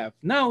you have?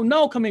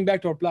 Now coming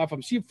back to our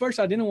platform. See, first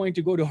I didn't want you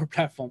to go to our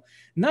platform.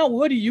 Now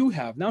what do you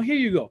have? Now here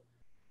you go.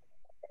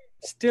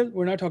 Still,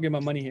 we're not talking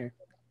about money here.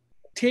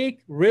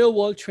 Take real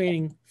world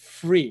training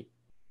free.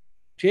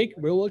 Take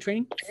real world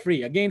training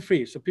free. Again,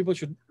 free. So people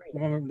should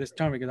remember this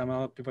term because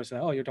I'm people say,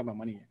 oh, you're talking about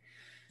money here.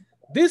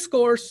 This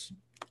course,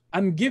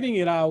 I'm giving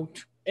it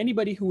out.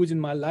 Anybody who is in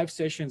my live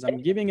sessions,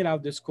 I'm giving it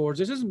out this course.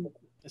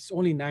 It's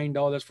only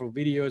 $9 for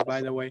videos,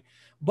 by the way.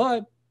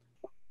 But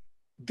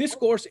this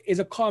course is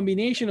a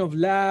combination of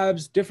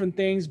labs, different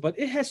things, but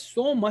it has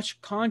so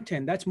much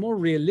content that's more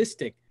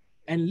realistic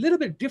and a little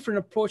bit different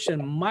approach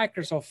than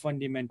Microsoft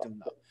fundamental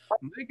now.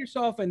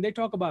 Microsoft, when they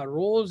talk about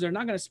roles, they're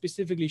not going to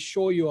specifically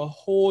show you a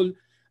whole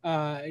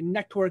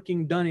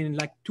networking done in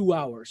like 2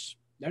 hours.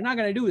 They're not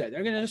going to do that.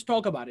 They're going to just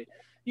talk about it.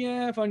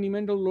 Yeah,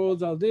 fundamental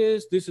roles are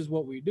this. This is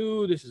what we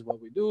do. This is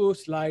what we do.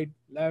 Slide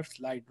left,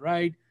 slide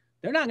right.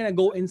 They're not going to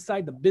go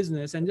inside the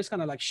business and just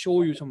kind of like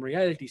show you some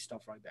reality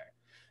stuff right there.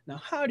 Now,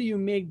 how do you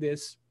make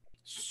this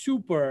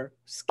super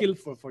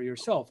skillful for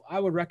yourself? I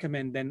would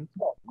recommend then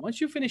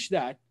once you finish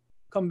that,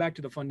 come back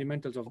to the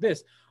fundamentals of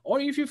this. Or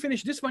if you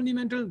finish this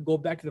fundamental, go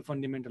back to the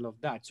fundamental of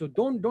that. So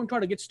don't try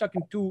to get stuck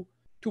in two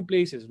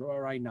places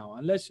right now.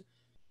 Unless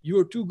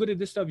you're too good at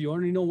this stuff, you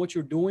already know what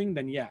you're doing,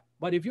 then yeah.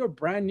 But if you're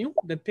brand new,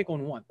 then pick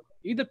on one.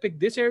 Either pick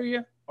this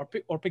area or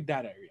pick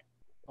that area.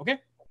 Okay?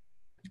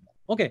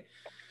 Okay.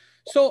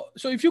 So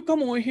if you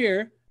come over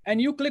here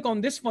and you click on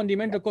this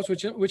fundamental course,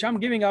 which I'm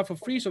giving out for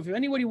free. So if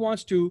anybody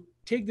wants to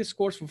take this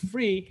course for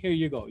free, here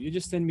you go. You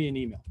just send me an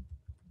email.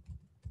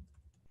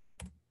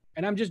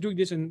 And I'm just doing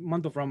this in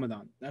month of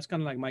Ramadan. That's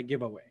kind of like my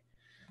giveaway.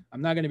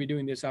 I'm not going to be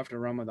doing this after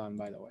Ramadan,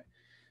 by the way.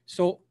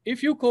 So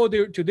if you go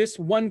there to this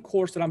one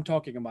course that I'm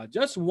talking about,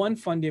 just one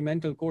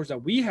fundamental course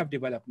that we have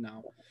developed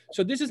now.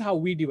 So this is how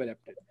we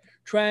developed it.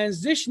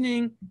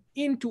 Transitioning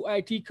into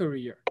IT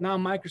career. Now,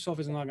 Microsoft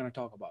is not going to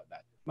talk about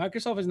that.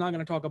 Microsoft is not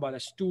going to talk about a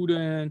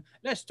student.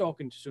 Let's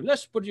talk into student.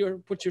 Let's put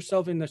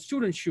yourself in the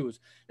student's shoes.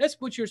 Let's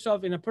put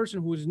yourself in a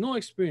person who has no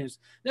experience.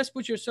 Let's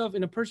put yourself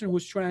in a person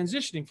who's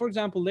transitioning. For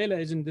example, Leila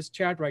is in this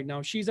chat right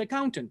now. She's an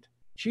accountant.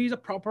 She's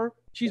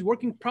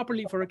working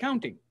properly for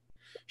accounting.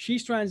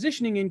 She's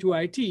transitioning into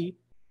IT,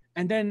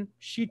 and then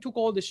she took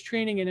all this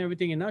training and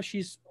everything, and now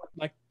she's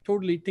like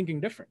totally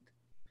thinking different.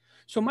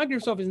 So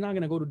Microsoft is not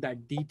going to go to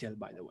that detail,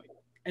 by the way.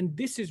 And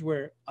this is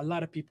where a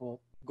lot of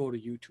people go to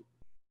YouTube.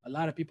 A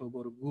lot of people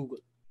go to Google.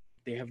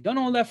 They have done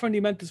all that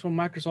fundamentals from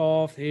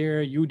Microsoft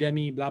here,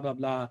 Udemy, blah, blah,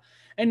 blah.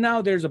 And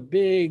now there's a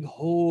big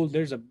hole.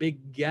 There's a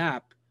big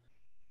gap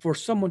for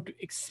someone to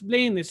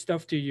explain this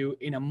stuff to you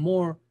in a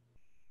more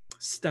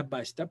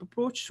step-by-step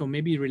approach. So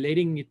maybe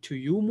relating it to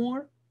you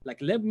more. Like,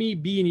 let me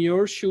be in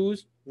your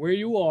shoes where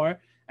you are,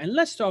 and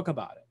let's talk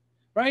about it,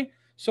 right?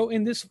 So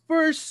in this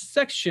first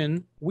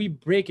section, we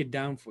break it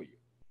down for you.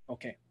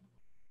 Okay.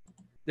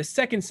 The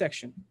second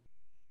section.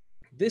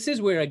 This is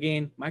where,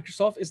 again,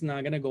 Microsoft is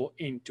not going to go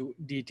into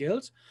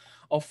details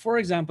of, for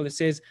example, it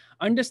says,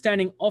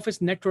 understanding office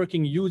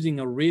networking using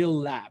a real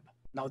lab.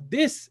 Now,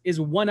 this is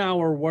 1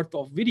 hour worth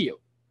of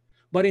video.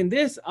 But in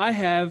this, I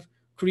have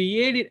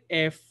created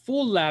a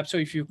full lab. So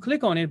if you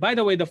click on it, by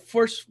the way, the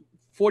first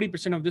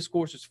 40% of this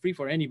course is free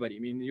for anybody. I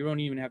mean, you don't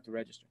even have to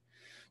register.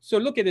 So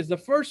look at this. The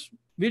first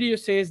video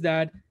says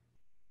that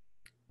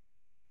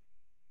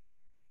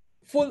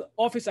full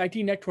office IT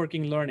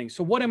networking learning.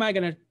 So what am I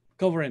going to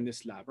cover in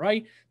this lab,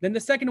 right? Then the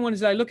second one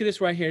is, I look at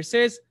this right here. It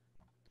says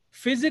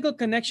physical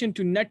connection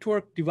to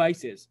network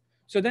devices.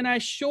 So then I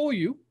show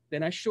you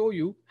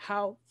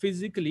how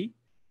physically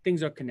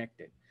things are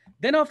connected.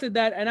 Then after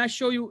that, and I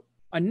show you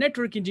a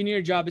network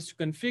engineer job is to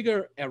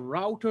configure a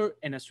router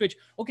and a switch.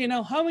 Okay,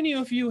 now how many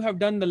of you have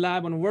done the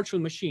lab on a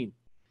virtual machine?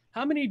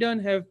 How many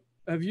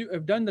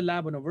have done the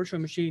lab on a virtual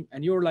machine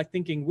and you're like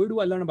thinking, where do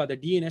I learn about the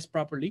DNS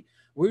properly?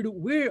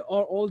 Where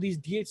are all these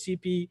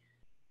DHCP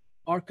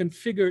are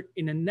configured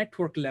in a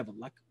network level?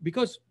 Like,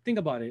 because think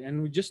about it,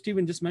 and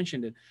Steven just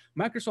mentioned it.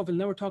 Microsoft will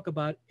never talk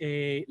about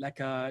a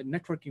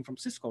networking from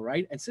Cisco,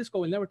 right? And Cisco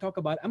will never talk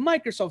about a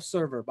Microsoft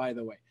server, by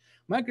the way.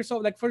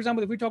 Microsoft, like for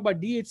example, if we talk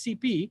about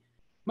DHCP,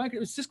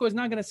 Cisco is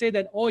not going to say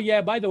that, oh yeah,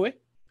 by the way,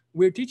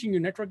 we're teaching you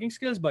networking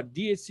skills, but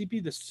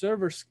DHCP, the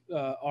servers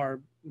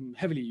are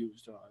heavily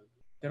used.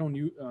 They don't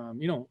use,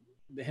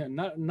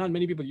 not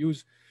many people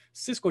use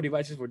Cisco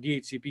devices for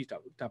DHCP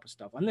type of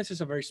stuff, unless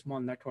it's a very small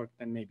network,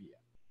 then maybe, yeah.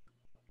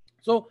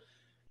 So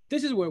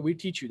this is where we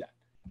teach you that.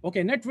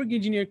 Okay, network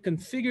engineer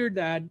configured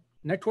that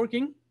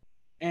networking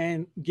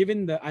and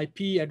given the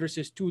IP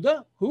addresses to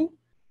the who?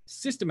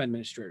 System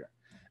administrator.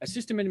 A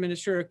system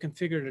administrator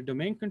configured a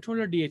domain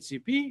controller,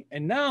 DHCP,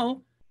 and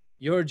now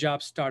your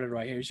job started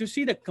right here. So you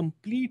see the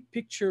complete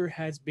picture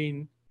has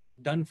been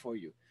done for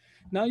you.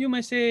 Now you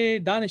might say,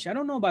 Danish, I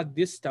don't know about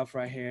this stuff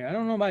right here. I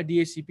don't know about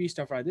DHCP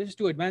stuff right. This is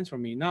too advanced for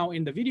me. Now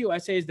in the video, I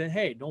say is that,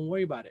 hey, don't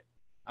worry about it.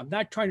 I'm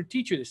not trying to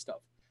teach you this stuff.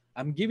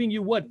 I'm giving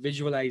you what?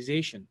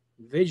 Visualization,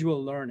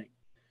 visual learning.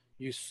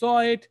 You saw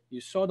it. You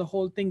saw the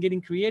whole thing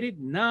getting created.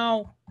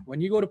 Now,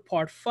 when you go to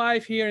part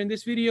 5 here in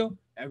this video,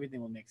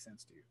 everything will make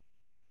sense to you.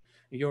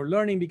 Your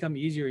learning become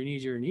easier and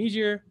easier and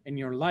easier in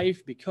your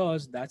life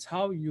because that's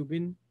how we've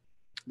been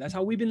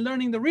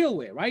learning the real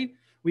way, right?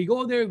 We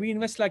go there, we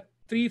invest like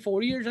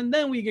 3-4 years, and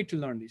then we get to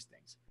learn these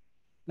things.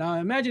 Now,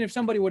 imagine if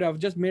somebody would have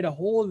just made a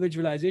whole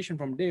visualization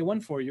from day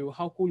one for you.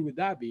 How cool would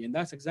that be? And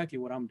that's exactly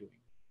what I'm doing,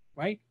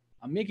 right?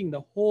 I'm making the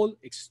whole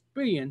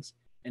experience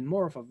in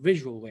more of a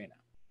visual way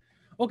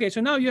now. Okay, so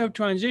now you have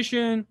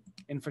transition,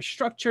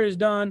 infrastructure is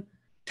done,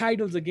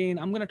 titles again.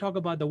 I'm going to talk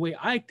about the way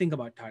I think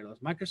about titles.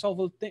 Microsoft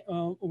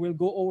will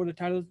go over the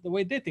titles the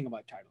way they think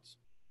about titles.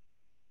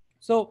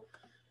 So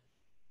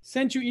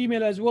sent you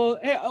email as well.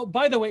 Hey, oh,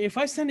 by the way, if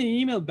I send an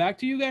email back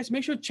to you guys,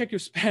 make sure to check your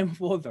spam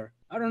folder.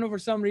 I don't know, for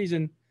some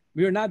reason,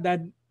 we are not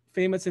that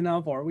famous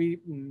enough, or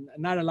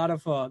not a lot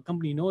of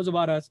company knows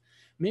about us.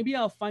 Maybe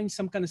I'll find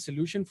some kind of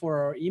solution for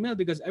our email,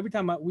 because every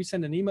time we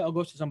send an email, it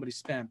goes to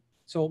somebody's spam.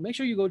 So make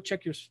sure you go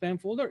check your spam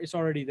folder. It's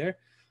already there.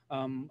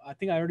 I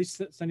think I already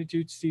sent it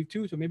to Steve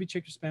too. So maybe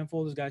check your spam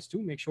folders, guys,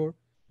 too. Make sure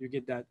you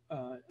get that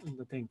in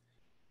the thing.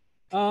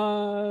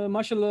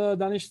 Mashallah,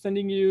 Danish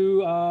sending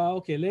you.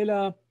 Okay,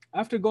 Leila.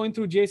 After going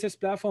through JSS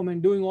platform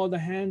and doing all the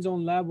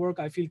hands-on lab work,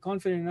 I feel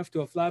confident enough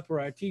to apply for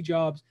IT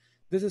jobs.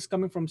 This is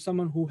coming from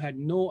someone who had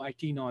no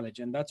IT knowledge,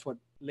 and that's what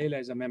Leila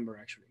is a member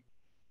actually.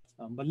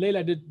 But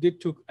Leila did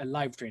took a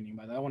live training,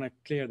 but I want to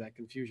clear that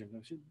confusion.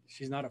 No,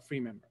 she's not a free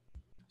member.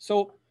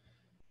 So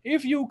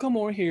if you come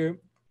over here,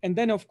 and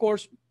then of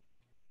course,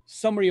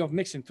 summary of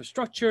mixed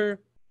infrastructure,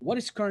 what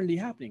is currently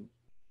happening?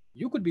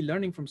 You could be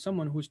learning from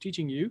someone who's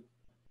teaching you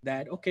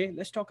that, okay,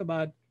 let's talk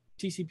about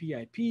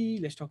TCP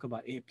IP, let's talk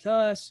about A+,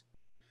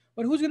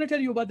 but who's going to tell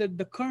you about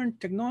the current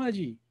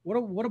technology?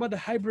 What about the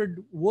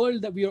hybrid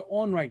world that we are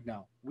on right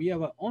now? We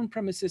have an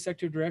on-premises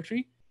Active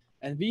Directory,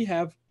 and we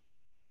have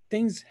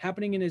things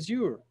happening in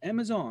Azure,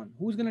 Amazon.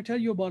 Who's going to tell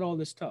you about all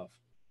this stuff?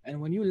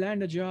 And when you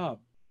land a job,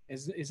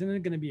 isn't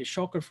it going to be a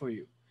shocker for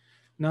you?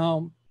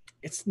 Now,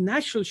 it's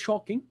natural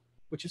shocking,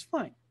 which is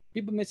fine.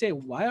 People may say,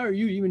 why are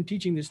you even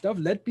teaching this stuff?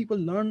 Let people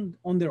learn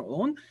on their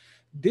own.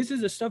 This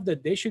is the stuff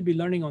that they should be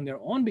learning on their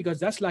own, because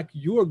that's like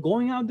you're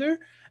going out there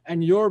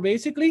and you're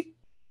basically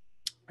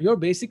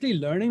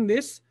learning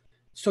this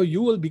so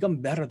you will become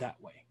better that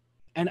way.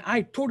 And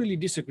I totally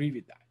disagree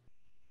with that.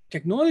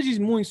 Technology is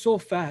moving so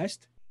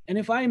fast. And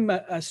if I'm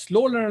a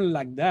slow learner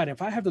like that,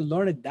 if I have to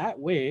learn it that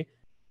way,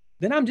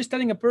 then I'm just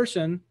telling a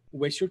person,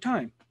 waste your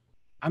time.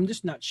 I'm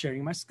just not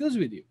sharing my skills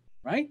with you,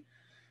 right?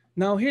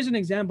 Now, here's an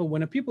example.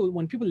 When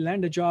people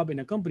land a job in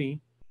a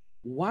company,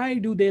 why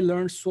do they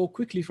learn so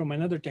quickly from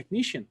another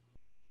technician?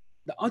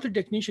 The other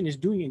technician is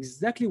doing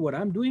exactly what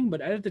I'm doing,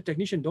 but other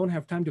technician don't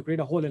have time to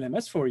create a whole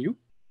LMS for you.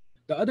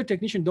 The other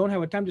technician don't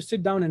have a time to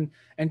sit down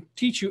and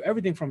teach you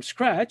everything from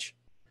scratch.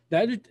 The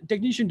other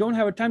technician don't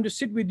have a time to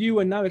sit with you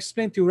and now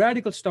explain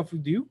theoretical stuff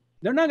with you.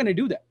 They're not going to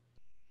do that.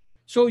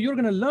 So you're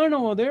going to learn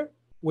over there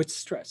with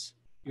stress.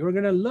 You're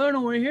going to learn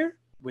over here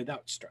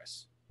without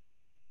stress.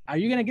 Are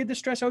you going to get the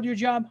stress out of your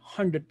job?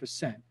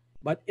 100%.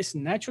 But it's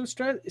natural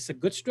stress. It's a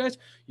good stress.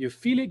 You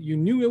feel it. You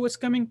knew it was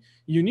coming.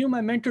 You knew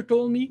my mentor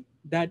told me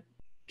that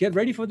get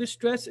ready for this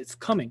stress. It's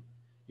coming.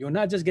 You're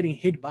not just getting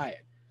hit by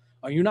it,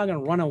 or you're not going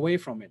to run away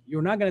from it.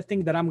 You're not going to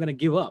think that I'm going to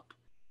give up.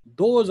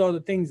 Those are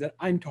the things that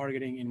I'm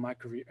targeting in my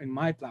career, in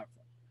my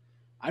platform.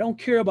 I don't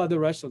care about the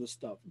rest of the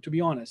stuff, to be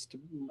honest.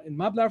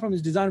 My platform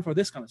is designed for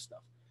this kind of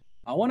stuff.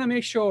 I want to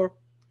make sure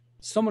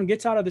someone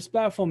gets out of this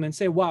platform and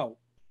say, wow,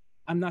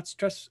 I'm not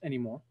stressed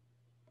anymore.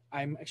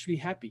 I'm actually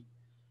happy,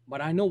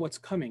 but I know what's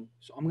coming.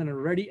 So I'm going to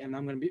ready and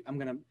I'm going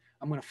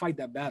to fight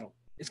that battle.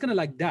 It's going to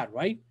like that,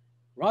 right?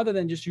 Rather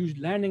than just you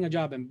landing a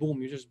job and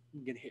boom, you just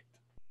get hit.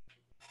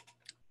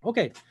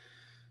 Okay.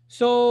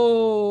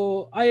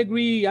 So I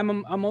agree.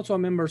 I'm also a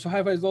member. So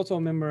Haifa is also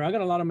a member. I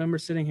got a lot of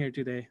members sitting here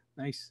today.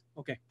 Nice.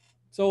 Okay.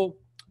 So,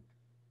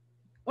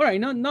 all right.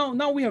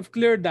 Now we have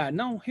cleared that.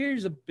 Now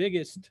here's the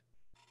biggest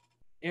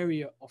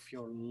area of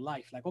your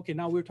life. Like, okay,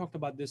 now we're talking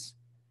about this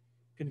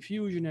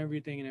confusion,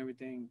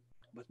 everything.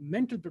 But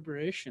mental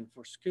preparation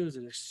for skills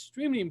is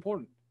extremely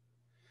important.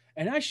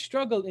 And I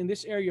struggled in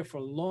this area for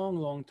a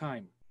long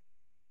time.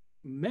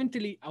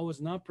 Mentally, I was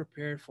not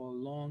prepared for a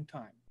long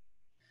time.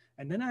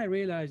 And then I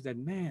realized that,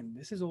 man,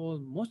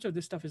 most of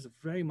this stuff is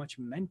very much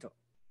mental,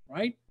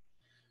 right?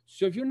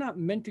 So if you're not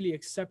mentally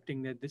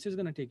accepting that this is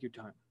going to take you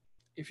time,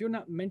 if you're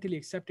not mentally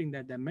accepting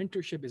that the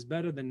mentorship is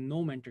better than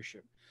no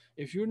mentorship,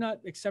 if you're not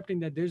accepting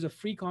that there's a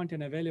free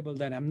content available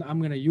that I'm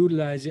going to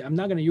utilize it, I'm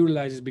not going to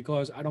utilize it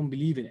because I don't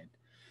believe in it.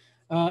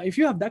 If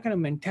you have that kind of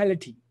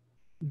mentality,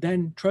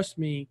 then trust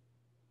me,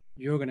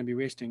 you're going to be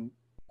wasting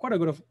quite a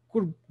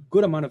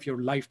good amount of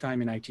your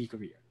lifetime in IT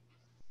career.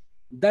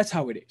 That's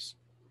how it is.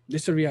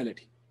 This is a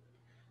reality.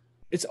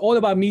 It's all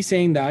about me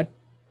saying that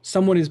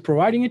someone is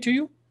providing it to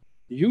you.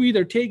 You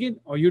either take it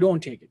or you don't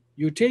take it.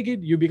 You take it,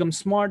 you become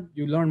smart,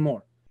 you learn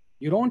more.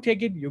 You don't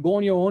take it, you go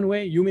on your own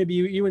way. You maybe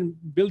even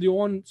build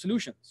your own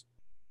solutions.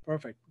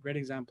 Perfect. Great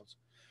examples.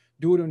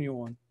 Do it on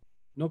your own.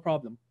 No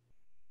problem.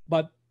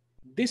 But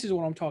this is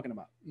what I'm talking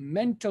about.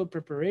 Mental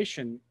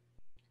preparation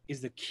is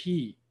the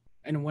key.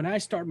 And when I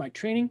start my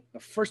training, the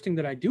first thing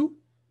that I do,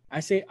 I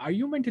say, are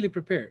you mentally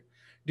prepared?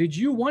 Did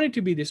you want it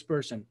to be this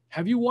person?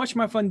 Have you watched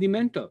my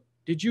fundamental?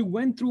 Did you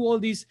went through all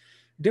these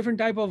different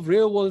type of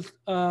real world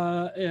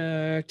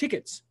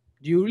tickets?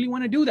 Do you really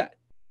want to do that?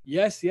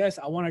 Yes,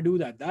 I want to do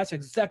that. That's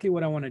exactly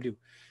what I want to do.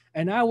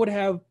 And I would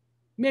have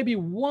maybe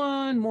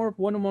one more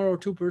or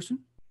two person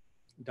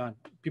done.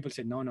 People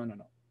say, no.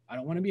 I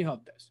don't want to be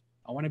help desk.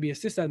 I want to be a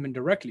sysadmin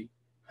directly.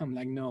 I'm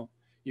like, no,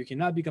 you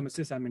cannot become a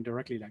sysadmin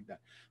directly like that.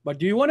 But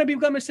do you want to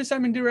become a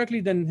sysadmin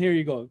directly? Then here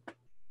you go.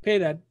 Pay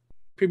that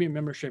premium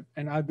membership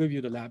and I'll give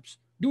you the labs.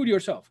 Do it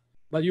yourself,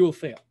 but you will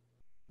fail.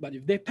 But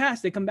if they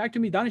pass, they come back to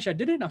me, Danish, I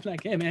did it. I'm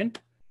like, hey man,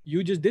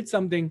 you just did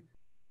something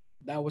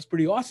that was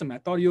pretty awesome. I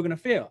thought you were going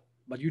to fail,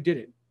 but you did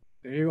it.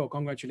 There you go.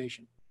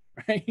 Congratulations.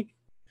 Right?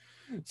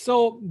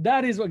 So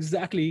that is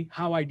exactly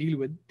how I deal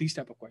with these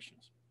type of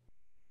questions.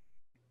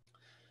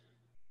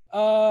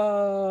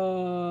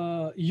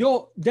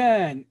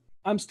 Dan,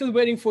 I'm still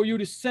waiting for you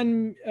to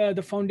send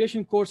the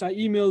foundation course I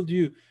emailed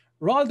you.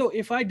 Raldo,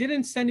 if I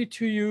didn't send it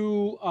to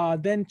you,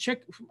 then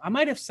check. I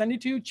might have sent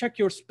it to you. Check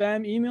your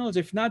spam emails.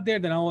 If not there,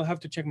 then I will have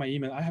to check my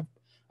email. I have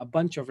a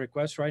bunch of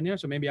requests right now,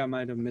 so maybe I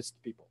might have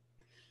missed people.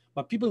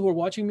 But people who are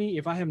watching me,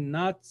 if I have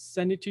not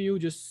sent it to you,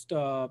 just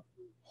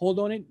hold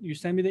on it. You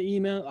send me the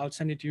email, I'll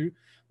send it to you.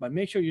 But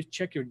make sure you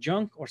check your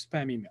junk or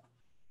spam email.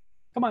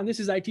 Come on, this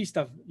is IT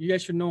stuff. You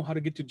guys should know how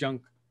to get to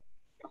junk.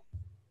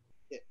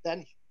 Yeah,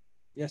 Danny.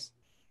 Yes.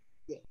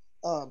 Yeah.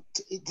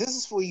 This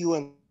is for you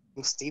and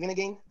Steven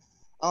again.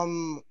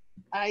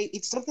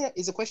 It's something.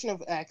 It's a question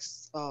I've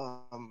asked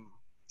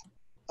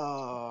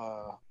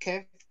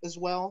Kev as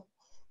well,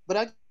 but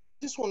I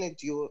just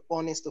wanted your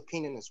honest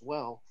opinion as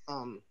well.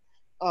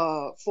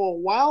 For a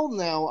while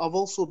now, I've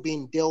also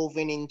been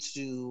delving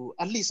into,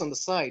 at least on the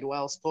side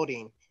while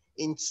studying,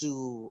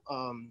 into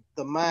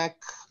the Mac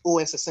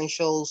OS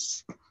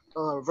Essentials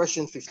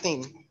version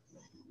 15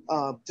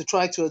 to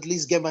try to at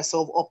least get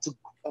myself up to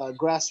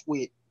grasp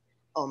with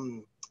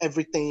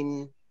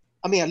everything.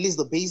 I mean, at least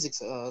the basics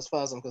as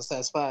far as I'm concerned,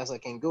 as far as I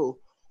can go,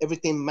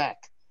 everything Mac.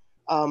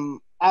 I'm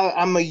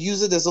a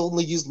user that's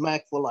only used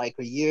Mac for like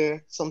a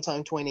year,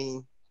 sometime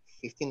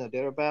 2015 or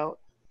thereabout.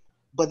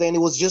 But then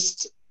it was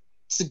just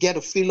to get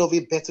a feel of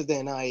it better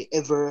than I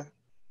ever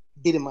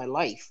did in my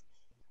life.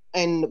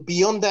 And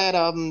beyond that,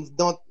 I've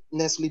not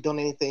necessarily done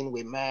anything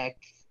with Mac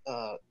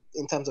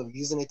in terms of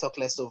using it, talk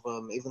less of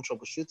even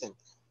troubleshooting.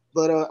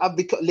 But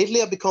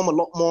lately I've become a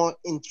lot more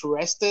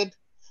interested,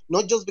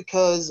 not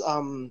because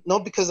I'm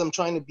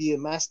trying to be a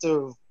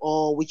master of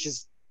all, which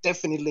is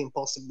definitely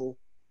impossible.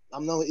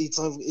 I'm not. It's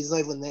not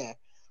even there.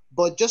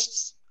 But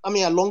just I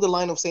mean, along the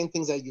line of saying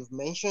things that you've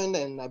mentioned,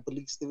 and I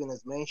believe Stephen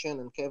has mentioned,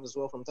 and Kev as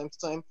well from time to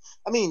time.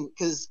 I mean,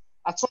 because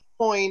at some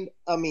point,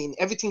 I mean,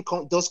 everything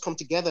does come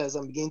together as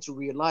I'm beginning to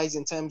realize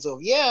in terms of,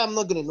 yeah, I'm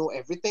not going to know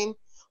everything,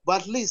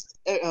 but at least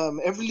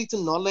every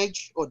little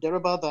knowledge or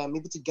thereabout that I'm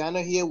able to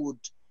garner here would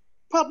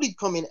probably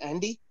come in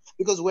handy.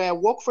 Because where I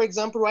work, for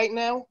example, right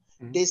now,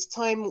 Mhm. there's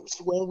times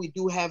when we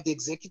do have the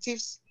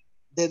executives.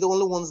 They're the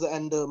only ones that,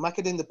 and the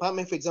marketing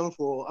department, for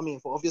example,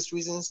 for obvious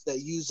reasons, that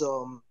use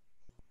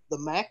the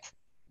Mac.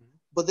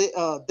 But they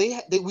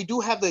we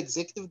do have the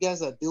executive guys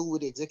that deal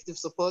with the executive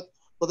support.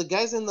 But the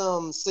guys in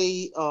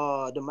say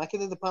the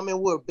marketing department,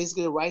 who are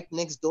basically right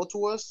next door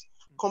to us,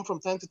 come from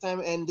time to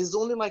time, and there's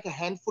only like a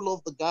handful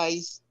of the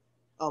guys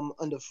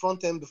on the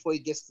front end before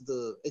it gets to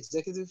the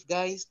executive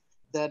guys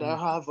that Mhm.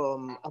 have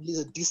at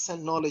least a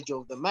decent knowledge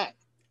of the Mac.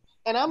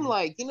 And I'm Mhm.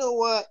 like, you know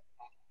what?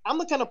 I'm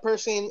the kind of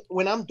person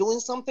when I'm doing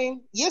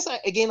something. Yes,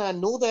 I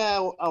know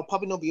that I'll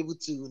probably not be able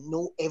to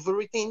know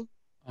everything,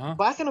 Uh-huh.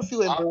 but I kind of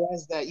feel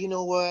embarrassed that you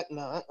know what,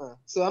 nah.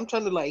 So I'm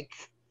trying to like,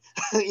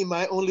 in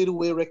my own little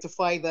way,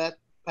 rectify that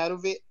part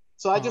of it.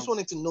 So I Uh-huh. just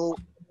wanted to know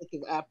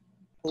if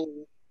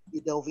Apple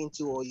you delve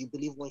into or you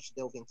believe one should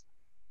delve into.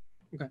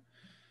 Okay.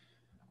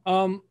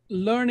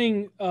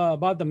 Learning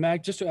about the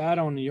Mac, just to add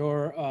on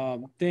your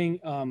thing,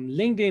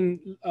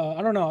 LinkedIn,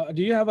 I don't know,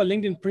 do you have a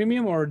LinkedIn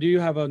premium or do you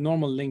have a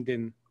normal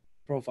LinkedIn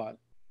profile?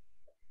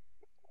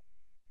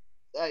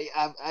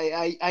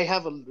 I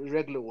have a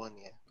regular one,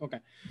 yeah. Okay.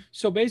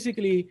 So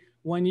basically,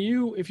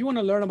 if you want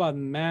to learn about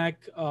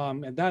Mac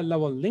at that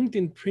level,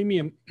 LinkedIn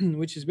premium,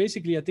 which is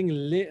basically, I think,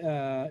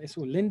 it's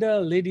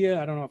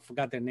Lydia, I don't know, I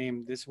forgot their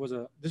name. This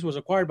was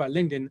acquired by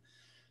LinkedIn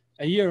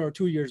a year or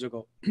 2 years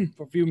ago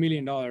for a few $1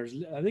 million.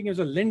 I think it was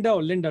a Linda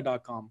or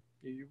Lynda.com.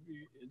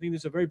 I think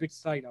there's a very big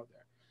site out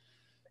there.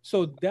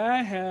 So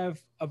they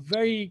have a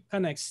very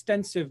kind of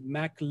extensive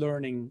Mac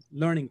learning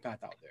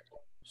path out there.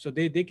 So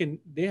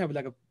they have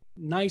like a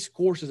nice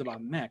courses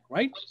about Mac,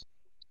 right?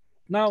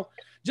 Now,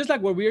 just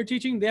like what we are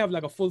teaching, they have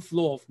like a full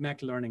flow of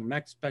Mac learning,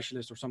 Mac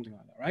specialist or something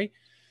like that, right?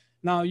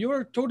 Now,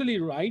 you're totally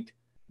right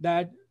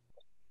that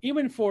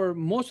even for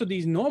most of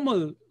these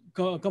normal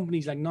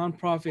companies like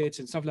nonprofits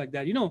and stuff like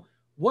that,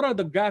 what are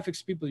the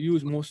graphics people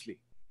use mostly?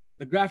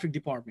 The graphic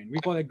department. We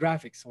call it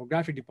graphics or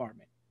graphic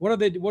department. What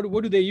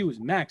do they use?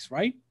 Macs,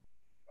 right?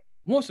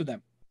 Most of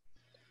them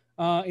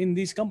in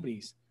these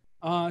companies.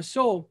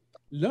 So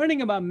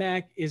learning about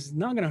Mac is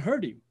not going to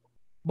hurt you,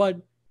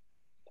 but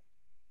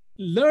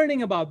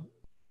learning about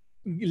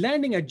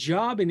landing a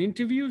job in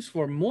interviews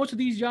for most of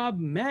these jobs,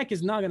 Mac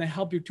is not going to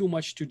help you too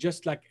much to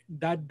just like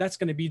that. That's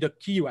going to be the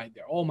key right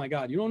there. Oh my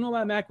God, you don't know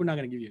about Mac, we're not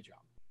going to give you a job,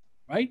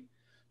 right?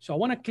 So I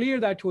want to clear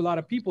that to a lot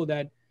of people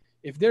that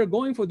if they're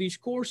going for these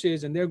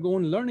courses and they're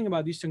going learning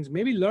about these things,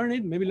 maybe learn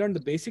it, maybe learn the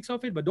basics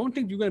of it, but don't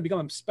think you're going to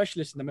become a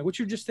specialist in them, which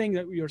you're just saying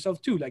that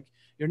yourself too. Like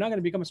you're not going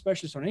to become a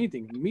specialist on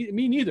anything.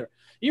 Me neither.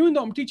 Even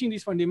though I'm teaching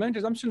these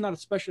fundamentals, I'm still not a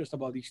specialist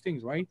about these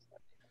things, right?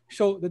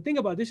 So the thing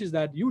about this is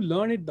that you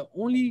learn it. The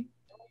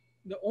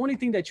only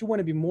thing that you want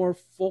to be more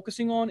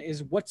focusing on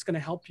is what's going to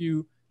help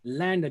you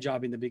land a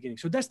job in the beginning.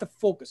 So that's the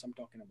focus I'm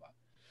talking about.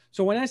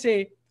 So when I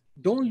say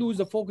don't lose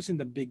the focus in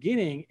the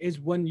beginning is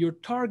when your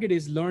target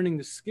is learning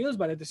the skills,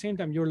 but at the same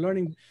time you're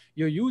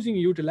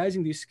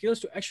utilizing these skills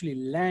to actually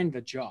land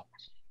the job.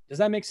 Does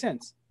that make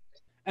sense?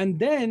 And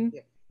then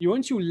Yeah.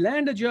 once you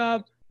land a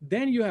job,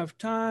 then you have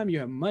time, you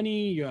have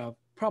money, you have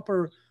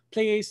proper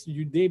place.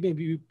 They may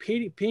be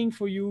paying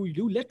for you.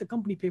 You let the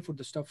company pay for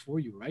the stuff for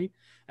you, right?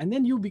 And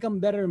then you become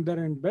better and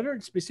better and better,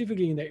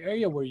 specifically in the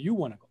area where you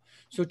want to go.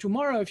 So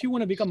tomorrow, if you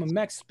want to become a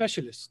Mac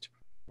specialist,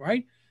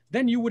 right,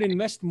 then you would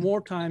invest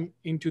more time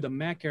into the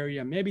Mac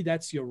area. Maybe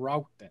that's your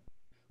route then.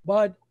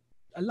 But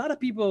a lot of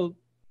people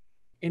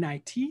in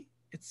IT,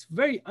 it's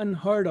very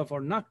unheard of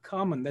or not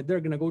common that they're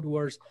going to go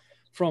towards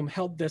from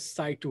help desk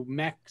side to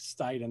Mac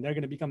side, and they're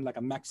going to become like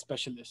a Mac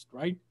specialist,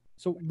 right?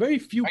 So very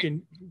few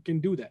can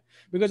do that,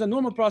 because a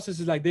normal process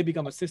is like they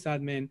become a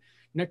sysadmin,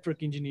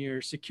 network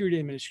engineer, security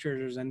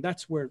administrators, and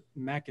that's where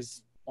Mac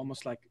is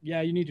almost like,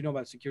 yeah, you need to know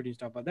about security and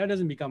stuff, but that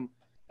doesn't become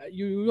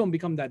you don't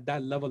become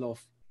that level of,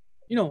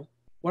 you know,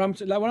 what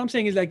I'm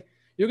saying is like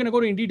you're going to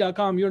go to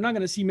Indeed.com, you're not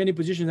going to see many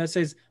positions that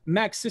says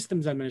Mac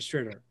systems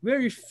administrator,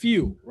 very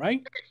few,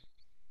 right?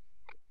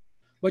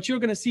 But you're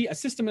going to see a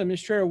system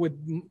administrator with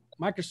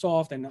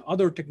Microsoft and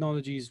other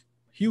technologies,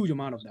 huge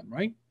amount of them,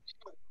 right?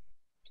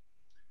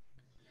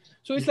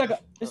 So it's like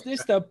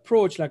it's the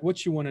approach, like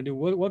what you want to do.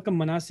 Welcome,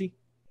 Manasi.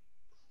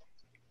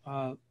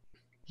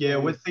 Yeah,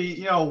 with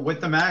the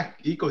with the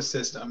Mac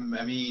ecosystem,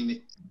 I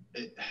mean,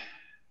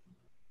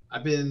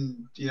 I've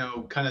been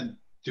kind of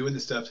doing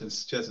this stuff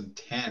since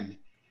 2010.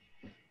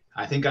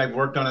 I think I've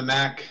worked on a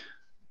Mac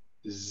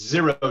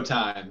 0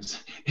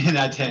 times in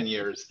that 10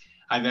 years.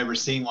 I've ever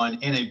seen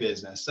one in a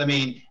business. I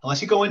mean,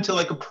 unless you go into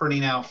like a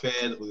printing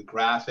outfit with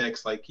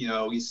graphics, like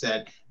you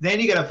said, then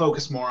you got to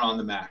focus more on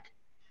the Mac.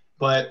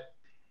 But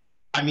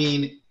I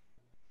mean,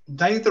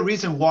 I think the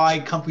reason why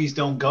companies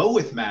don't go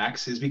with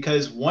Macs is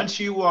because once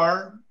you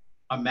are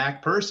a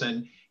Mac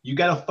person, you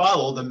got to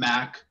follow the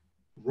Mac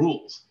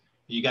rules.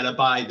 You got to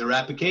buy their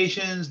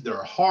applications,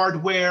 their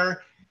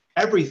hardware,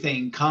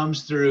 everything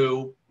comes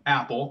through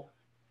Apple,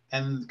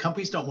 and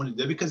companies don't want to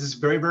do it because it's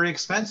very, very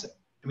expensive.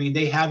 I mean,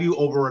 they have you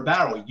over a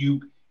barrel.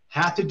 You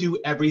have to do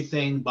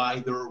everything by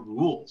their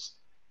rules.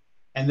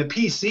 And the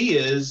PC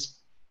is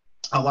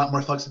a lot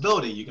more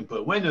flexibility. You can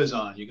put Windows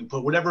on, you can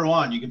put whatever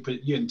on, you can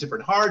put in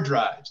different hard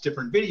drives,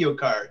 different video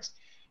cards,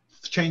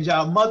 change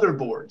out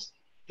motherboards.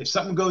 If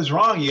something goes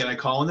wrong, you gotta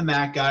call in the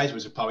Mac guys,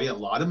 which is probably a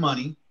lot of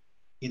money,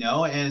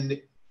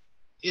 and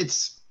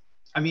it's,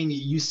 I mean,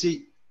 you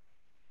see,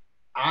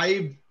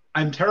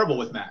 I'm terrible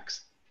with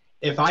Macs.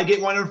 If I get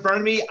one in front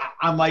of me,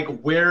 I'm like,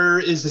 where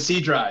is the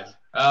C drive?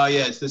 Oh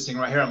yeah, it's this thing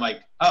right here. I'm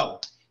like,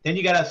 oh, then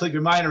you gotta flip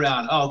your mind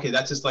around. Oh, okay,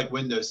 that's just like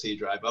Windows C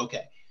drive.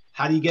 Okay.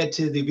 How do you get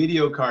to the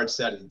video card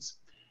settings?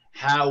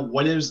 I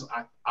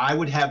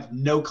would have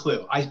no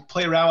clue. I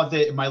play around with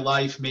it in my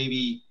life,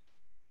 maybe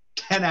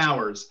 10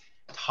 hours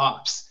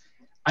tops.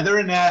 Other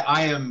than that,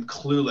 I am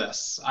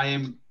clueless.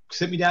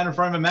 Sit me down in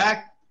front of a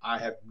Mac, I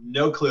have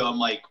no clue. I'm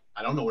like,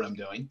 I don't know what I'm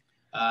doing.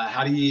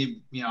 How do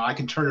I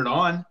can turn it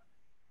on,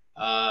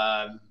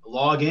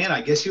 log in.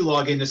 I guess you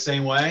log in the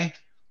same way.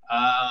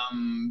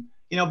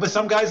 But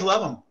some guys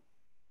love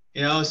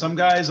them. Some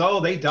guys,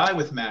 they die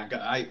with Mac.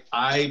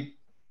 I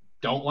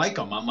don't like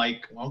them. I'm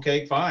like,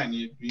 okay, fine.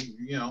 You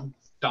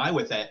die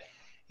with it,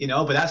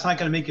 but that's not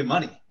going to make you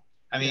money.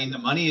 I mean, the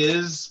money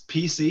is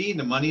PC,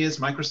 the money is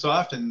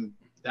Microsoft, and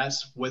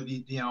that's what,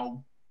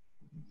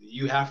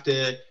 you have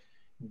to,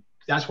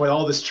 that's why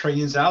all this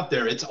training's out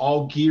there. It's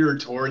all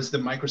geared towards the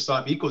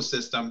Microsoft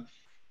ecosystem.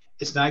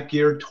 It's not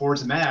geared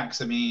towards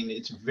Macs. I mean,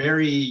 it's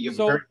very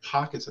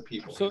pockets of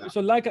people. So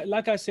like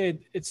I said,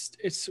 it's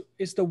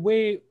the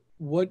way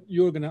what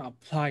you're gonna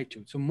apply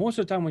to. So most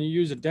of the time when you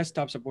use a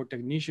desktop support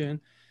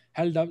technician,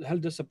 help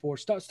desk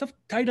support stuff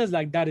titles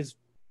like that is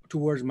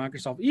towards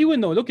Microsoft. Even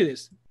though, look at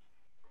this,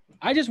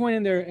 I just went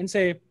in there and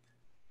say,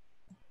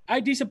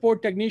 IT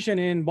support technician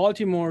in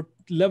Baltimore,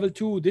 level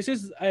 2. This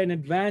is an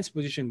advanced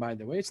position, by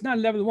the way. It's not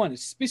level 1. It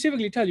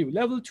specifically tells you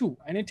level 2,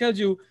 and it tells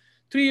you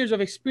 3 years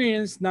of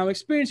experience. Now,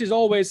 experience is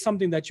always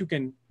something that you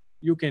can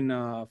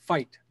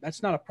fight.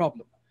 That's not a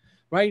problem,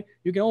 right?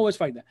 You can always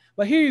fight that.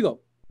 But here you go.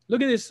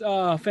 Look at this,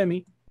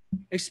 Femi.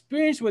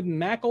 Experience with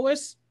Mac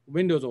OS,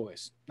 Windows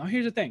OS. Now,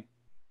 here's the thing.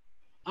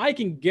 I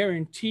can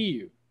guarantee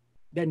you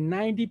that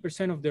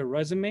 90% of their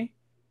resume,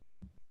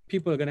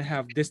 people are going to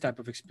have this type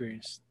of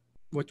experience,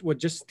 what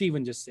just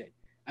Steven just said.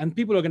 And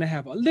people are going to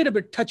have a little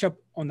bit touch up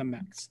on the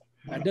Macs.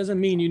 That doesn't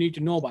mean you need to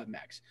know about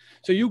Macs.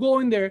 So you go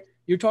in there,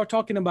 you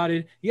talking about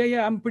it.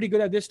 Yeah, I'm pretty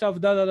good at this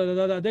stuff.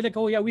 They're like,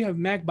 oh yeah, we have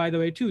Mac, by the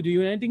way, too. Do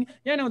you know anything?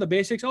 Yeah, no, the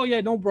basics. Oh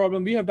yeah, no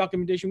problem. We have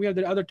documentation. We have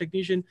the other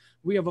technician.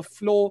 We have a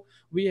flow.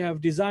 We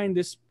have designed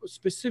this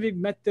specific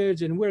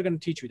methods, and we're going to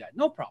teach you that.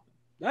 No problem.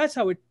 That's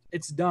how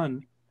it's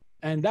done.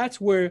 And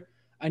that's where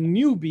a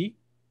newbie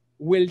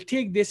will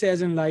take this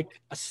as in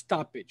like a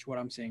stoppage, what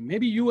I'm saying.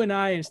 Maybe you and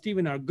I and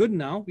Steven are good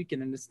now. We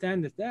can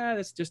understand that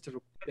that's just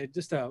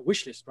a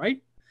wish list,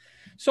 right?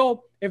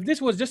 So if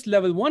this was just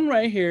level 1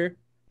 right here,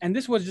 and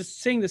this was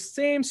just saying the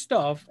same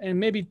stuff and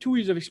maybe 2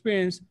 years of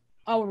experience,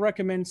 I would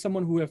recommend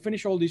someone who have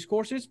finished all these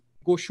courses,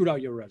 go shoot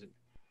out your resume.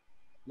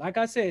 Like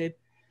I said,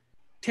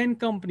 10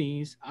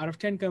 companies, out of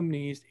 10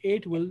 companies,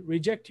 8 will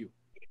reject you.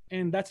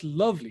 And that's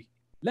lovely.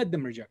 Let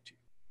them reject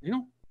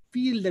you.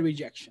 Feel the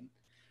rejection.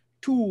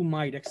 2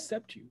 might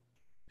accept you.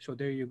 So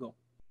there you go.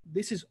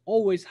 This is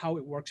always how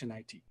it works in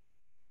IT.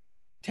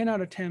 10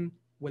 out of 10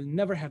 will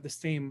never have the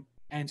same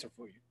answer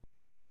for you.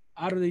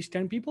 Out of these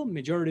 10 people,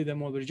 majority of them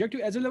will reject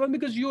you as a level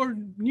because you're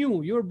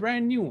new, you're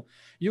brand new.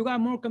 You got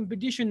more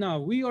competition now.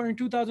 We are in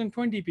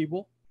 2020,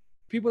 people.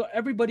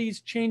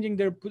 Everybody's changing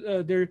their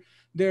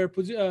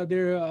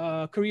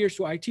careers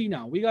to IT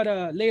now. We got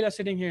a Layla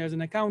sitting here as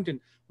an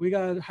accountant. We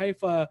got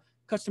Haifa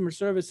customer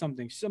service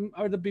something. Some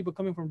other people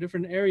coming from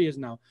different areas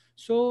now.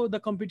 So the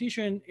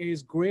competition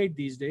is great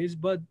these days,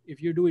 but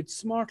if you do it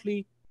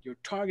smartly, you're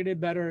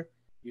targeted better,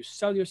 you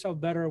sell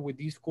yourself better with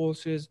these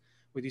courses,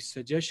 with these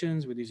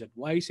suggestions, with these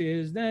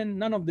advices, then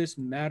none of this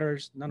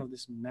matters. None of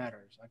this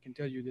matters. I can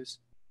tell you this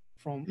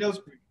from You know,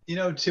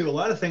 experience. too, a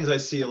lot of things I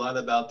see a lot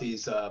about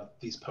these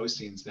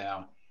postings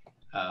now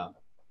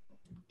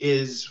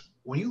is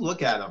when you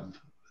look at them,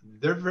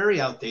 they're very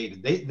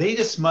outdated. They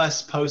just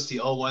must post the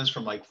old ones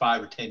from like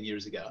 5 or 10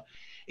 years ago.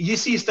 You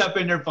see stuff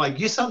in there for like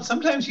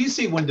sometimes you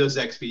see Windows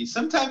XP,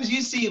 sometimes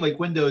you see like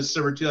Windows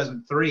Server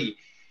 2003.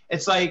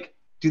 It's like,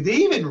 do they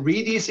even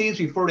read these things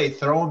before they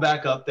throw them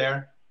back up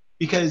there?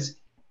 Because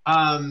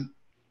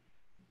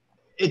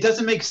it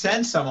doesn't make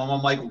sense. Some of them,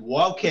 I'm like,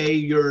 well, okay,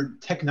 your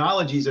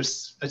technologies are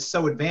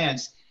so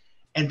advanced,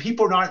 and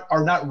people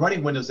are not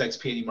running Windows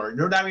XP anymore.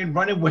 They're not even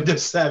running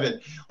Windows 7.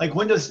 Like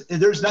Windows,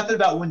 there's nothing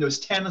about Windows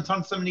 10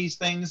 on some of these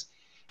things.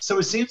 So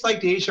it seems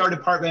like the HR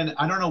department,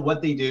 I don't know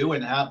what they do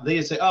and how they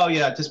just say, oh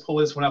yeah, just pull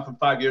this one out from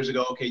 5 years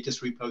ago. Okay,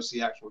 just repost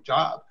the actual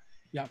job.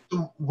 Yeah.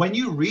 So when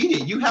you read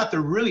it, you have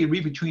to really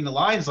read between the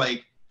lines.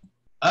 Like,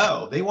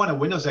 oh, they want a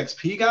Windows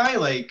XP guy?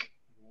 Like,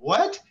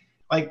 what?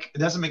 Like, it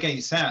doesn't make any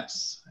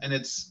sense. And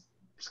it's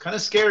kind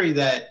of scary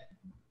that,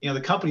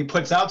 the company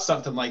puts out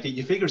something like it.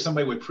 You figure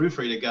somebody would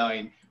proofread it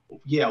going,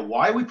 yeah,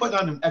 why are we putting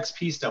on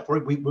XP stuff?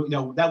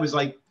 That was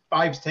like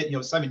 5,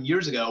 10, 7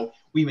 years ago.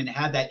 We even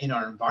had that in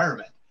our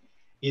environment.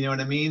 You know what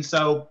I mean?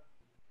 So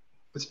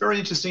it's very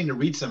interesting to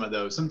read some of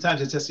those.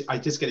 Sometimes I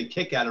just get a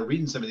kick out of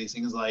reading some of these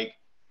things. Like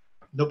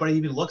nobody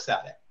even looks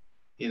at it.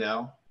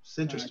 It's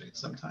interesting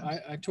sometimes.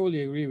 I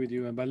totally agree with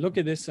you. But look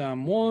at this.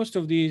 Most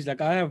of these,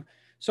 like I have.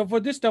 So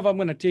for this stuff, I'm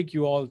going to take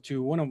you all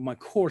to one of my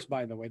course,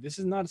 by the way. This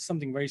is not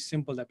something very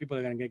simple that people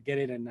are going to get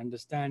it and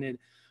understand it,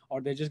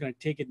 or they're just going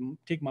to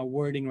take my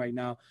wording right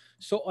now.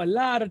 So a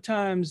lot of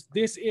times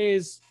this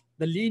is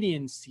the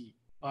leniency.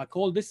 I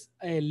call this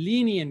a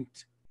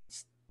lenient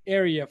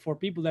area for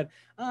people that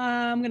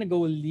I'm going to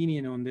go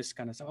lenient on this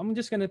kind of stuff. I'm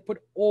just going to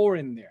put or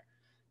in there.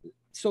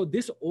 So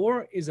this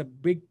or is a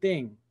big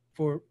thing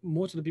for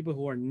most of the people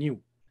who are new.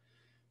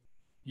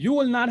 You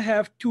will not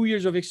have 2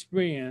 years of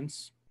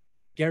experience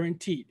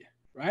guaranteed,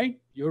 right?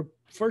 Your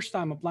first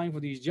time applying for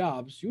these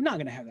jobs, you're not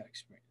going to have that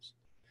experience.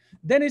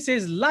 Then it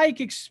says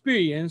like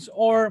experience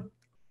or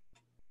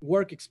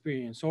work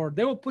experience, or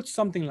they will put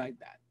something like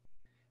that.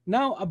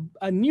 Now,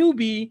 a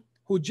newbie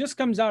who just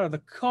comes out of the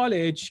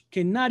college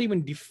cannot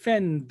even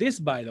defend this,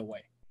 by the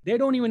way. They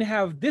don't even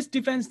have this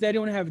defense. They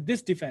don't have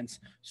this defense.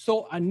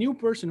 So a new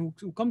person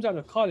who comes out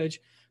of college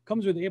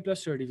comes with A+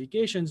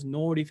 certifications,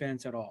 no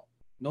defense at all.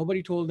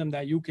 Nobody told them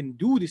that you can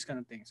do these kind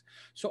of things.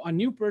 So a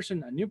new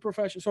person,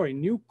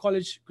 new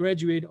college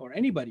graduate or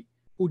anybody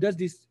who does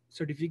this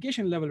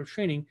certification level of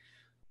training,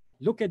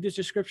 look at this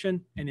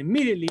description and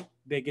immediately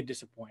they get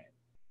disappointed.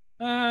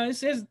 It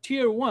says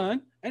tier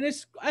 1 and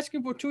it's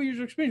asking for 2 years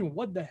of experience.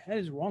 What the hell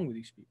is wrong with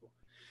these people?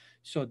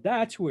 So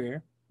that's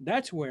where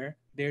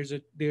there's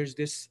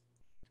this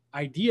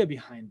idea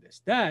behind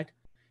this, that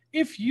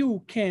if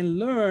you can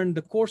learn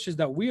the courses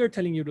that we are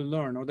telling you to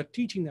learn or the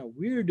teaching that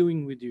we're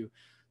doing with you,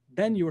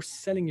 then you're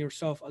selling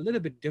yourself a little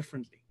bit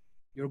differently.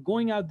 You're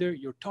going out there,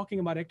 you're talking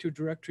about Active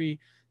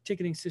Directory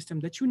ticketing system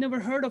that you never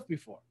heard of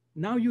before.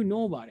 Now you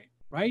know about it,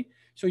 right?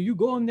 So you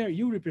go in there,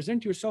 you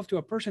represent yourself to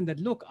a person that,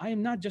 look, I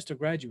am not just a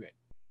graduate.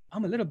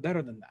 I'm a little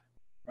better than that,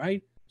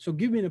 right? So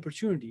give me an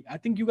opportunity. I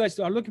think you guys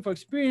are looking for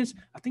experience.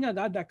 I think I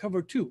got that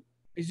covered too.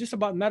 It's just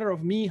about a matter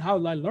of me, how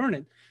I learn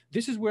it.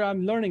 This is where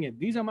I'm learning it.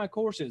 These are my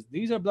courses.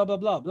 These are blah, blah,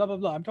 blah, blah, blah,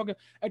 blah. I'm talking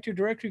Active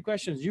Directory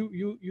questions.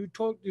 You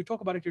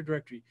talk about Active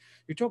Directory.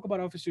 You talk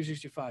about Office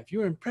 365.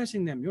 You're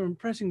impressing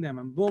them.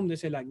 And boom, they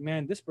say like,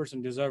 man, this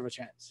person deserves a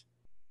chance.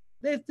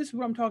 This is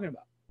what I'm talking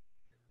about.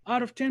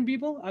 Out of 10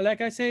 people,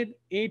 like I said,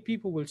 8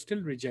 people will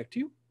still reject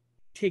you.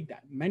 Take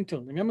that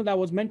mental. Remember that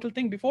was mental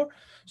thing before?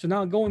 So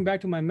now going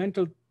back to my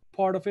mental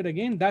part of it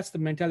again, that's the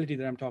mentality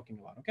that I'm talking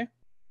about, okay?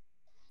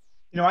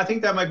 I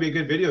think that might be a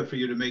good video for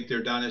you to make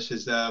there, Danish,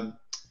 is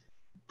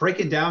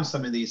breaking down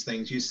some of these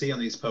things you see on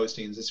these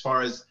postings as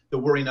far as the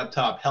wording up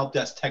top, help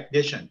desk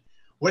technician.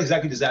 What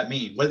exactly does that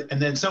mean?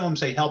 And then some of them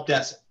say help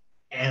desk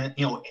and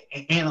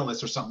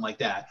analyst or something like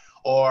that,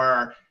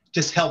 or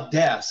just help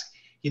desk.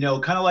 Kind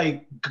of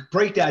like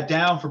break that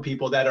down for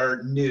people that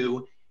are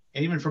new,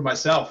 and even for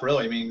myself,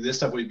 really. I mean, this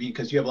stuff would be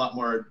because you have a lot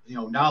more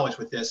knowledge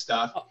with this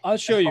stuff. I'll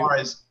show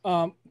you.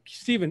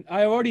 Stephen,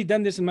 I already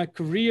done this in my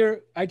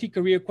IT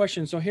career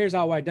question. So here's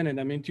how I done it.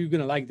 I mean, you're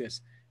gonna like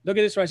this. Look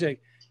at this right here.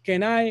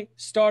 Can I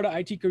start an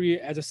IT career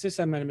as a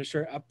system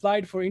administrator?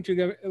 Applied for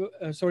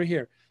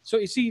here. So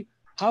you see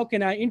How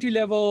can I entry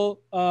level?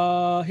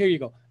 Here you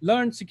go.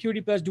 Learn security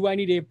plus. Do I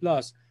need A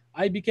plus?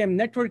 I became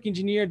network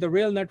engineer, the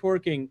real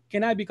networking.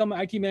 Can I become an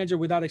IT manager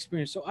without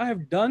experience? So I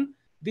have done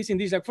this in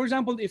these. Like for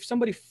example, if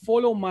somebody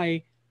follow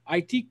my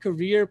IT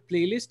career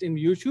playlist in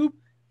YouTube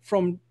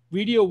from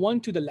video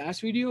one to the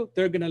last video,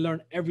 they're gonna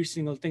learn every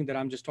single thing that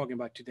I'm just talking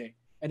about today.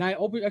 And I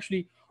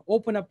actually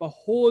open up a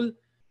whole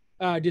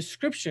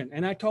description,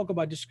 and I talk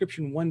about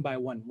description one by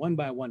one, one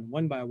by one,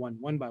 one by one,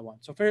 one by one.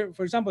 So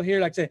for example,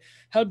 here, like say,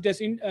 help this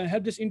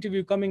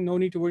interview coming, no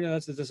need to worry.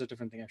 That's a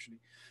different thing actually.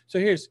 So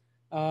here's,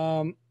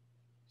 am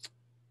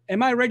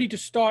I ready to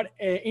start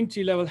an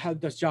entry level help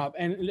desk job?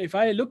 And if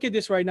I look at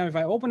this right now, if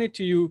I open it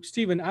to you,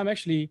 Stephen, I'm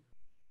actually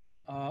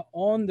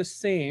on the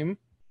same.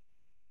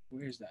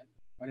 Where's that?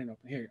 I didn't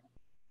open. Here you go.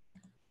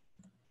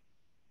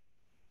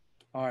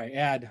 All right,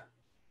 ad.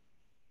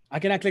 I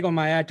cannot click on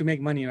my ad to make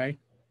money, right?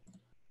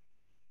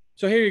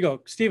 So here you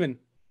go, Stephen.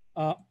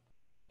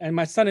 And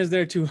my son is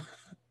there too.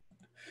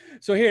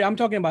 So here I'm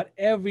talking about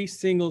every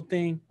single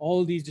thing,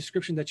 all these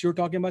descriptions that you're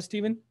talking about,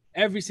 Stephen,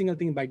 every single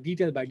thing by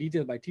detail, by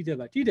detail, by detail,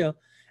 by detail.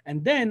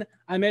 And then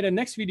I made a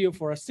next video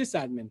for a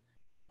sysadmin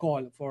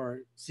call,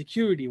 for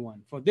security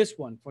one, for this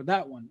one, for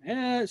that one.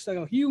 And it's like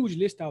a huge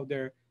list out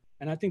there.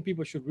 And I think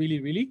people should really,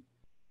 really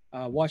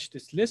watch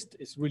this list.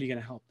 It's really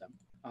gonna help them.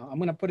 I'm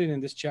gonna put it in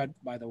this chat,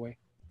 by the way.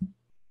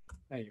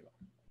 There you go.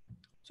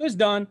 So it's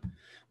done.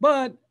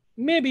 But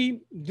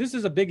maybe this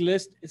is a big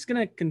list. It's going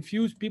to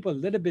confuse people a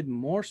little bit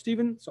more,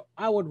 Stephen. So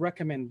I would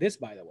recommend this,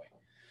 by the way.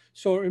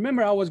 So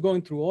remember, I was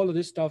going through all of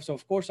this stuff. So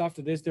of course,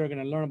 after this, they're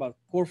going to learn about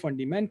core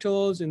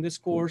fundamentals in this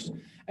course.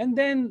 And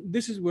then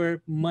this is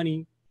where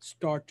money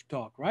start to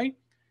talk, right?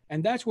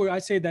 And that's where I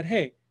say that,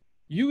 hey,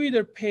 you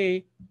either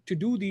pay to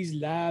do these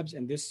labs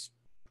and this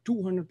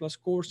 200 plus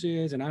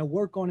courses, and I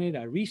work on it,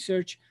 I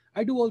research,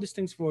 I do all these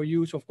things for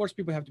you. So of course,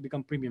 people have to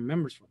become premium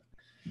members for that.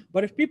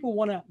 But if people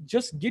want to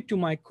just get to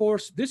my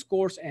course, this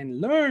course, and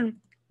learn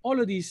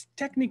all of these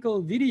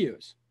technical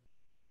videos,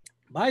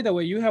 by the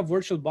way, you have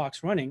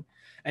VirtualBox running,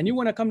 and you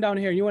want to come down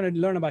here, you want to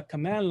learn about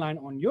command line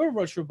on your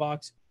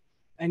VirtualBox,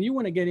 and you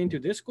want to get into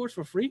this course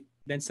for free,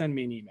 then send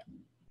me an email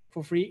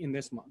for free in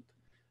this month.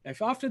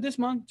 If after this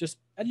month, just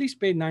at least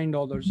pay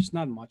 $9. It's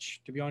not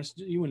much, to be honest,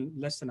 even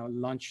less than a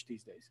lunch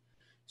these days.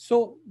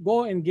 So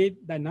go and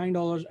get that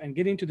 $9 and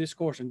get into this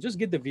course and just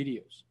get the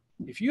videos.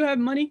 If you have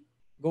money,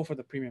 go for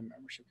the premium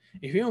membership.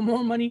 If you have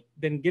more money,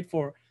 then get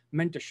for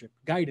mentorship,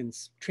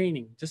 guidance,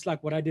 training, just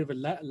like what I did with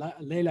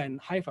Layla and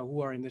Haifa,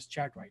 who are in this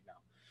chat right now.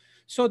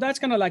 So that's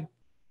kind of like,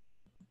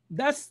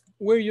 that's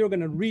where you're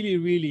going to really,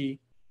 really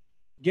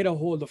get a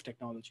hold of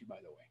technology, by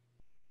the way.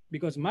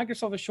 Because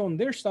Microsoft has shown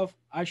their stuff,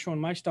 I've shown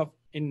my stuff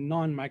in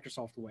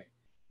non-Microsoft way,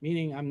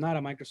 meaning I'm not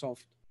a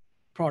Microsoft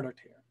product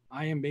here.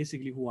 I am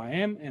basically who I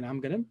am, and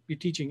I'm going to be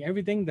teaching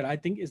everything that I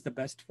think is the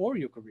best for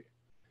your career.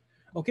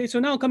 Okay, so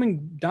now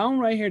coming down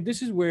right here,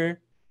 this is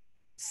where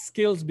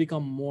skills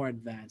become more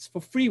advanced for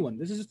free one.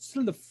 This is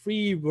still the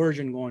free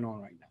version going on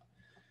right now.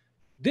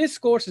 This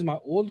course is my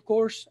old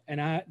course,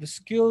 and the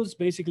skills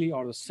basically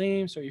are the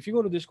same. So if you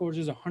go to this course,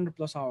 it's a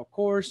 100+ hour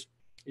course.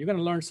 You're going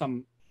to learn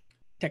some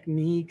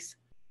techniques,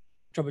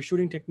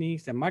 troubleshooting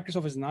techniques that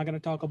Microsoft is not going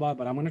to talk about,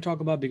 but I'm going to talk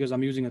about because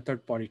I'm using a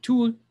third-party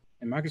tool,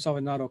 and Microsoft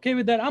is not okay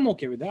with that. I'm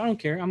okay with that. I don't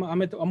care.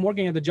 I'm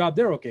working at the job.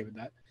 They're okay with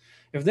that.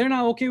 If they're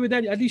not okay with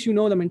that, at least you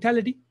know the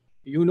mentality.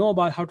 You know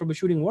about how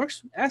troubleshooting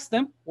works. Ask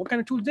them what kind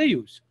of tools they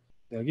use.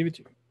 They'll give it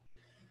to you.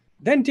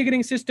 Then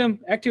ticketing system,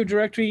 Active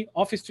Directory,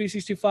 Office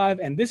 365.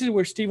 And this is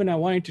where, Stephen, I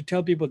wanted to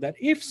tell people that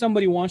if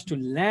somebody wants to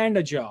land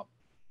a job,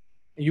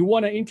 and you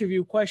want to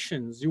interview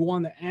questions, you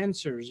want the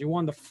answers, you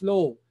want the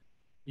flow,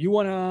 you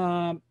want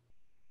to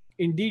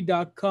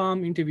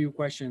Indeed.com interview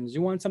questions,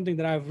 you want something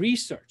that I've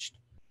researched,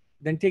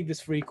 then take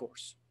this free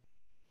course.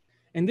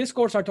 In this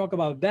course, I talk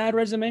about bad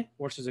resume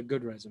versus a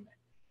good resume.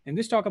 In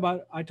this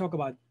I talk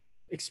about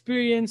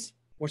experience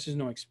versus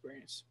no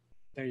experience.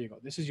 There you go.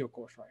 This is your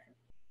course right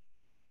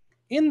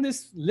here. In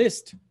this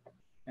list,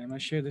 and I'm going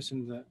to share this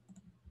in the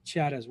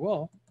chat as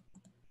well.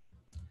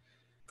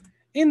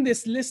 In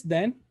this list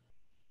then,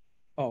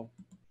 oh,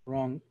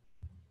 wrong.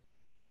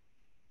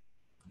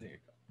 There you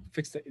go.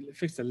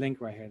 Fix the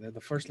link right here.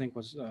 The first link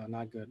was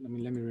not good.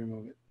 Let me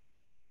remove it.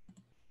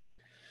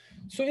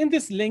 So in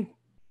this link,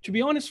 to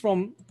be honest,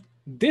 from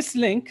this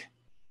link,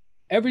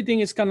 everything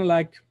is kind of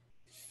like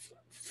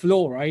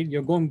flow, right?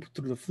 You're going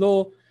through the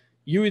flow.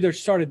 You either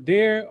started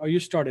there or you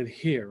started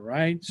here,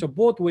 right? So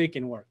both way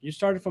can work. You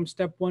started from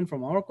step one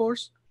from our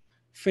course,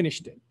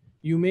 finished it.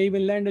 You may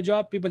even land a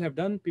job. People have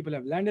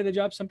landed a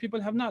job. Some people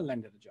have not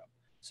landed a job.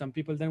 Some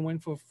people then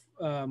went for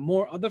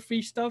more other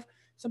free stuff.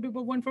 Some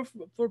people went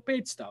for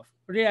paid stuff,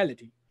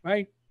 reality,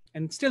 right?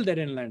 And still they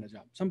didn't land a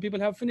job. Some people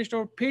have finished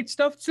our paid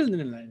stuff, still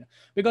didn't land it.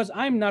 Because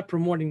I'm not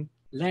promoting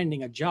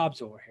landing a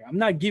jobs over here. I'm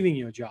not giving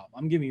you a job.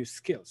 I'm giving you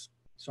skills.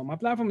 So my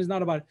platform is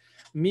not about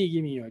me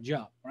giving you a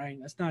job, right?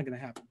 That's not going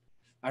to happen.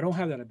 I don't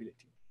have that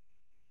ability.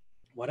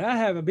 What I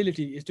have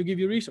ability is to give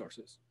you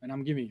resources, and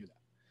I'm giving you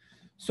that.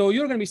 So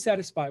you're going to be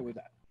satisfied with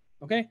that,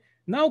 okay?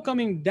 Now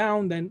coming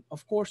down, then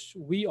of course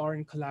we are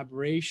in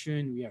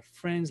collaboration. We have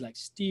friends like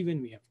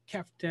Steven, we have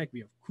Keftech, we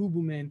have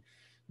Kubuman.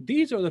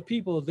 These are the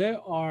people they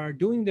are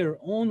doing their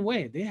own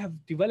way. They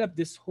have developed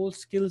this whole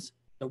skills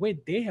the way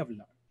they have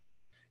learned.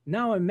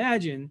 Now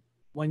imagine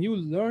when you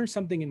learn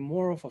something in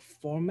more of a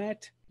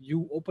format,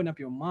 you open up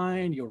your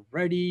mind, you're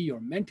ready, you're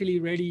mentally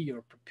ready,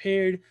 you're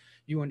prepared,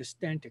 you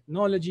understand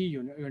technology, you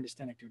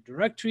understand Active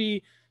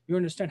Directory, you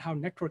understand how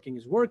networking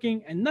is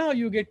working, and now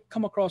you get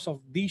come across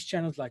of these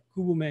channels like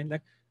Kubuman,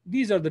 like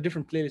these are the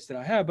different playlists that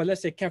I have, but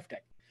let's say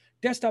Keftech,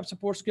 desktop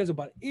support skills,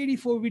 about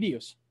 84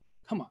 videos.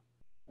 Come on,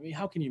 I mean,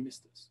 how can you miss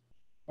this,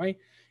 right?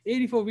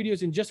 84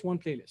 videos in just one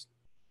playlist.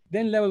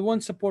 Then level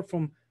one support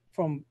from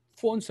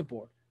phone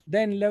support,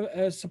 then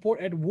level,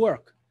 support at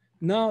work.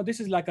 Now this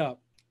is like a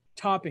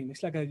topping.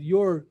 It's like a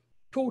you're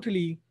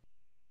totally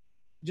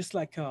just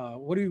like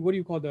what do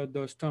you call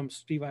those terms,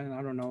 Steve? I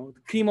don't know. The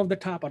cream of the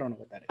top. I don't know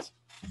what that is.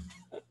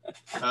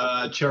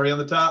 Cherry on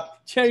the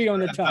top. Cherry on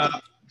the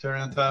top. Cherry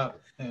on top.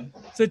 Yeah.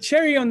 So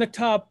cherry on the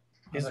top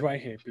is right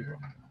here, people.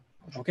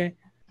 Okay,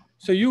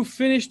 so you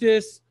finish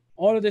this,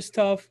 all of this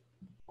stuff.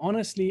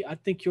 Honestly, I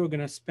think you're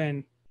gonna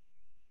spend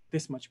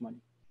this much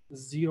money,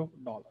 $0,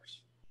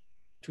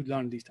 to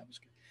learn these types of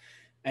skills.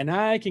 And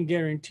I can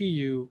guarantee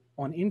you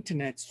on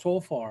internet so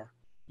far,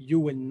 you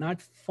will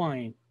not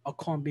find a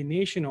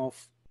combination of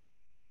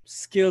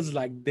skills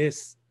like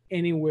this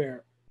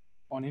anywhere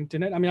on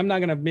internet. I mean, I'm not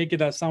gonna make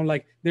it sound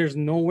like there's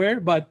nowhere,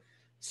 but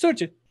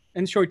search it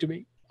and show it to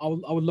me. I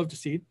would love to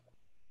see it.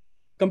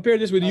 Compare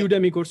this with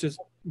Udemy courses.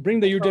 Bring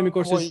the Udemy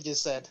courses. What you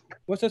just said.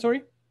 What's that?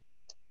 Sorry?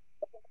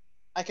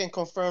 I can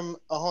confirm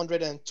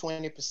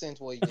 120%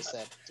 what you just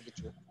said to be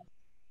true.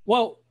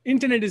 Well,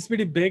 internet is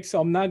pretty big, so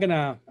I'm not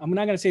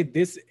gonna say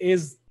this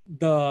is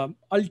the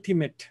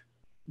ultimate,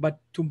 but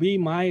to be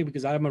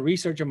because I'm a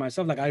researcher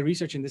myself, like I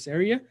research in this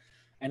area,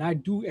 and I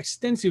do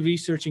extensive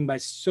researching by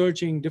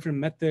searching different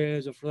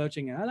methods of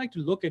searching, and I like to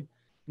look at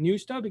new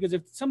stuff because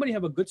if somebody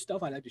have a good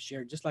stuff, I like to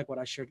share, just like what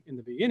I shared in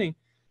the beginning.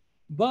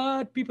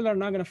 But people are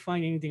not gonna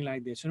find anything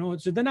like this, you know.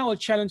 So then I will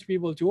challenge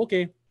people to,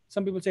 okay,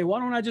 some people say, why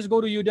don't I just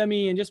go to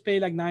Udemy and just pay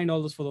like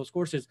 $9 for those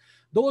courses?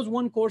 Those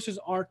one courses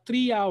are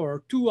 3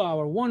 hour, 2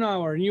 hour, 1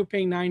 hour, and you're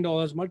paying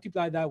 $9.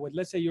 Multiply that with,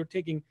 let's say you're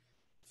taking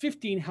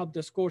 15 help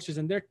desk courses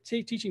and they're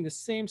teaching the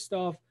same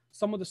stuff.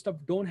 Some of the stuff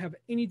don't have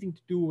anything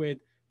to do with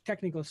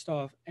technical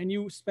stuff, and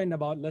you spend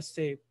about, let's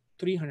say,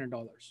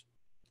 $300,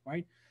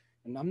 right?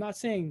 And I'm not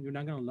saying you're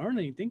not going to learn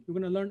anything. You're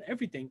going to learn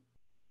everything,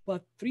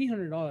 but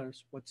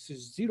 $300, what's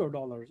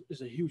 $0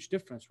 is a huge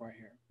difference right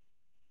here.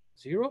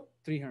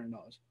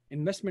 $300.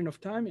 Investment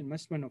of time,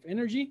 investment of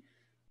energy,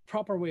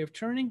 proper way of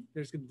turning.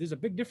 There's a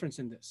big difference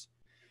in this.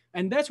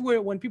 And that's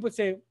where when people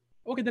say,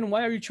 okay, then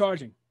why are you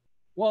charging?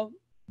 Well,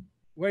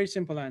 very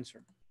simple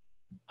answer.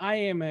 I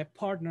am a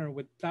partner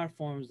with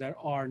platforms that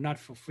are not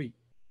for free.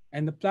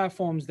 And the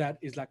platforms that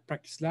is like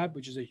Practice Lab,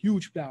 which is a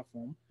huge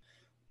platform,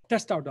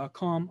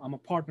 testout.com, I'm a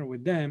partner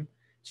with them.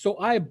 So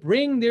I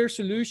bring their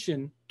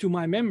solution to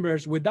my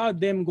members without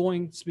them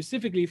going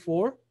specifically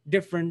for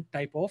different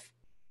type of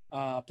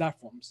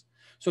platforms.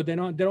 So they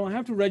don't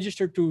have to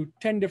register to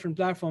 10 different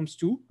platforms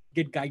to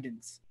get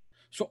guidance.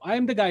 So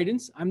I'm the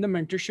guidance, I'm the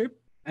mentorship,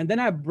 and then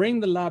I bring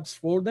the labs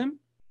for them.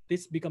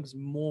 This becomes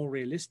more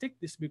realistic.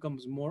 This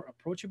becomes more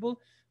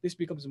approachable. This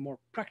becomes more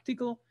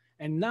practical.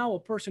 And now a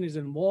person is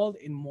involved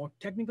in more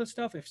technical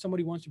stuff. If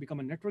somebody wants to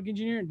become a network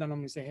engineer, then I'm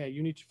going to say, hey,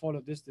 you need to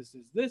follow this, this,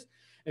 this, this.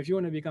 If you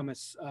want to become a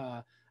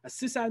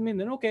sysadmin,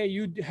 then okay,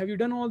 have you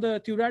done all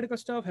the theoretical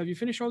stuff? Have you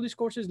finished all these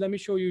courses? Let me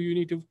show you. You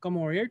need to come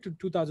over here to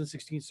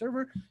 2016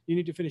 server. You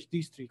need to finish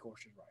these 3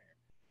 courses right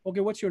here.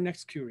 Okay, what's your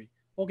next query?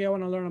 Okay, I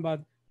want to learn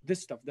about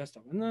this stuff, that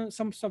stuff. And then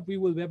some stuff we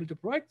will be able to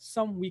provide,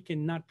 some we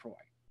cannot provide.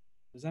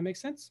 Does that make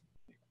sense?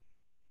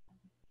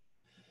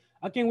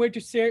 I can't wait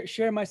to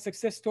share my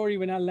success story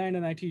when I land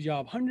an IT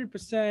job.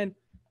 100%,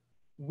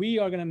 we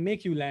are going to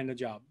make you land a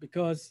job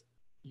because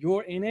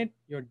you're in it,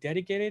 you're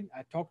dedicated.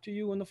 I talked to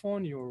you on the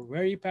phone. You're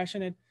very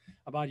passionate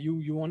about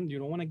you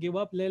don't want to give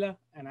up, Leila.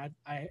 And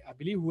I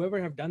believe whoever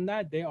have done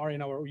that, they are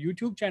in our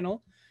YouTube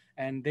channel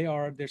and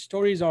their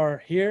stories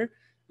are here,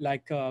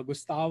 like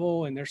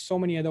Gustavo, and there's so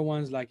many other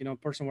ones, like, a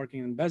person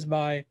working in Best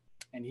Buy,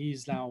 and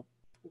he's now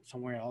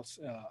somewhere else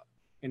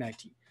in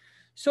IT.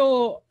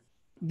 So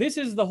this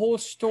is the whole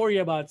story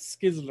about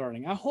skills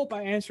learning. I hope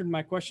I answered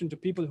my question to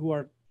people who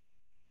are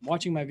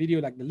watching my video,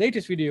 like the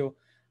latest video.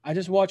 I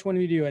just watched one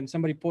video and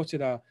somebody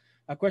posted a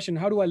question,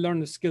 how do I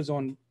learn the skills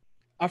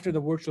after the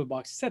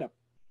VirtualBox setup?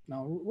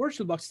 Now,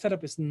 VirtualBox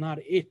setup is not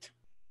it.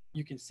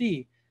 You can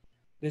see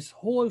this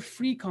whole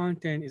free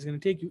content is going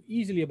to take you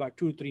easily about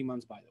 2 to 3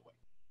 months, by the way.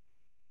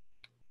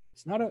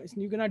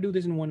 You cannot do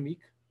this in 1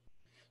 week.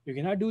 You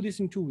cannot do this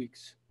in 2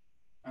 weeks,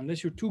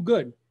 unless you're too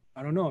good.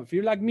 I don't know. If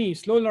you're like me,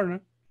 slow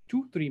learner,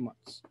 2-3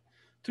 months.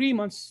 3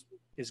 months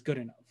is good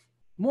enough.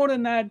 More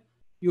than that,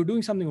 you're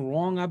doing something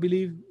wrong, I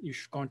believe, you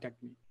should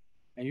contact me.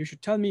 And you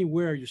should tell me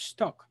where you're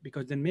stuck,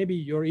 because then maybe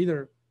you're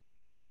either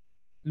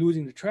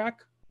losing the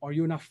track or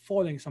you're not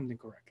following something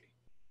correctly.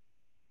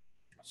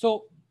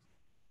 So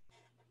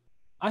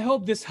I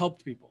hope this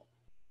helped people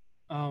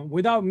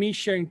without me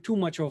sharing too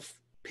much of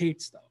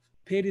paid stuff.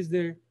 Paid is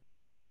there,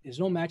 there's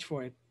no match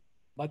for it,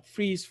 but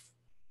free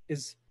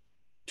is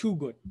too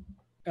good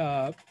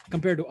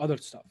compared to other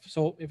stuff.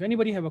 So if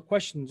anybody have a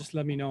question, just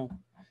let me know.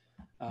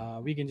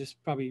 We can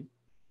just probably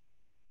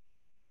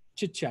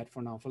chit chat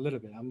for now for a little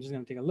bit. I'm just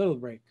gonna take a little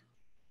break.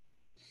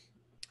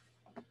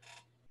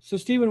 So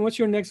Steven, what's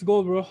your next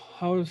goal, bro?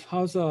 How's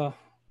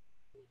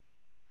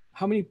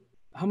how many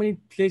how many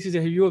places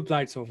have you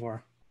applied so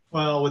far?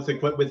 Well, with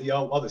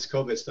all this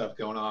COVID stuff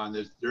going on,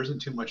 there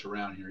isn't too much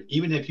around here.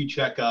 Even if you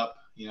check up,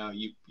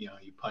 you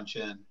punch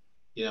in,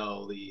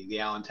 the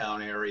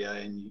Allentown area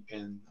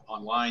and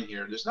online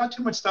here. There's not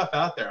too much stuff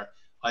out there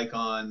like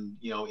on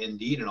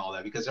Indeed and all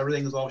that because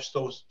everything is all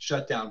still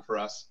shut down for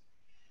us.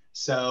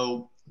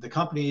 So the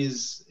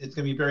companies, it's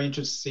going to be very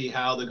interesting to see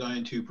how they're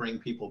going to bring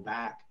people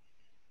back.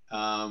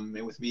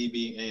 And with me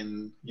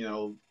being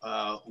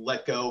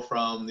let go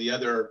from the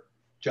other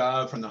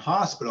job from the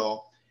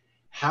hospital,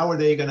 how are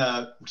they going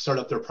to start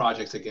up their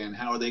projects again?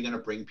 How are they going to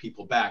bring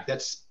people back?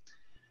 That's,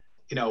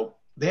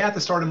 they have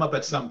to start them up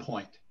at some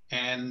point.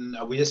 And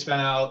we just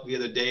found out the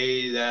other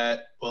day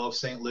that,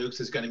 St. Luke's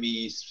is going to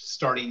be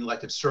starting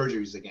elective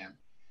surgeries again.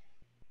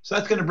 So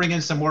that's going to bring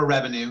in some more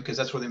revenue because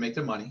that's where they make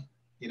their money.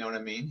 You know what I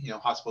mean?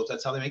 Hospitals,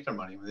 that's how they make their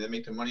money. When they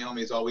make their money,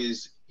 is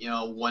always,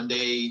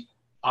 1-day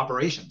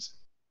operations.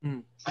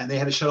 And they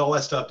had to shut all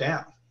that stuff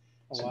down.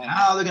 So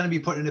now they're going to be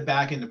putting it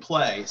back into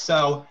play.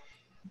 So,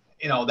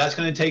 that's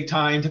going to take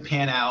time to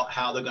pan out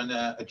how they're going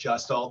to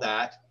adjust all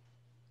that.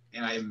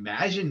 And I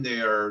imagine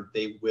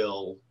they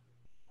will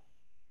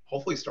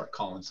hopefully start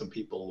calling some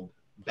people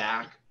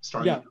back,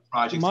 starting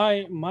projects.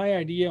 My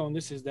idea on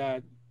this is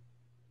that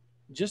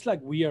just like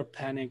we are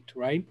panicked,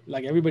 right?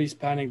 Like everybody's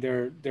panicked.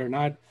 They're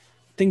not,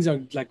 things are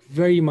like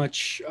very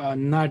much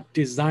not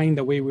designed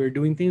the way we're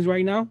doing things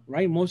right now,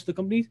 right? Most of the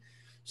companies.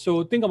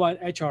 So think about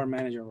HR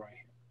manager,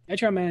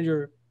 right? HR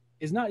manager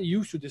is not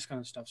used to this kind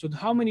of stuff. So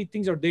how many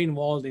things are they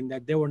involved in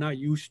that they were not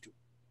used to?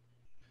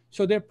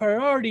 So their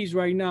priorities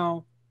right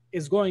now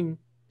is going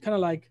kind of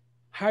like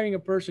hiring a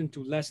person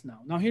to less now.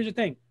 Now, here's the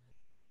thing.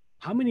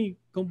 How many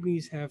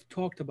companies have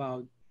talked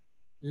about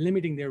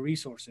limiting their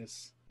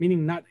resources,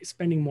 meaning not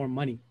spending more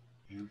money?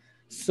 Yeah.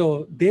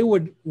 So they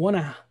would want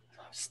to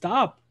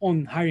stop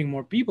on hiring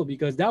more people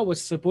because that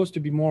was supposed to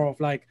be more of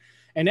like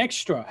an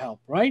extra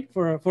help, right?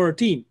 For a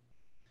team.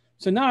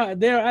 So now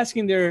they're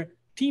asking their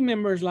team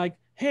members like,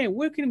 hey,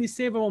 where can we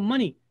save our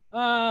money?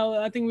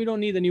 I think we don't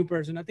need a new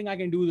person. I think I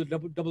can do the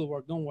double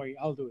work. Don't worry.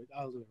 I'll do it,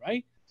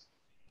 right?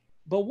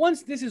 But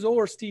once this is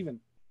over, Steven,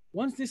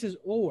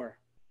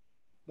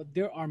 but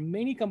there are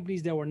many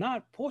companies that were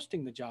not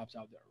posting the jobs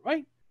out there,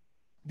 right?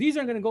 These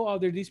are going to go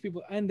out there, these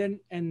people, and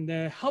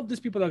help these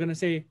people are going to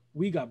say,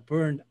 we got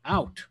burned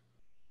out.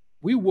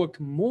 We worked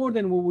more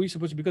than what we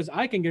supposed to, because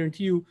I can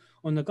guarantee you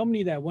on the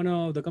company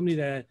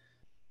that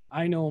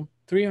I know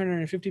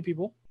 350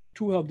 people,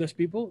 2 help desk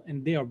people,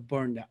 and they are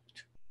burned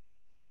out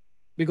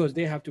because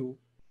they have to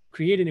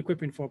create an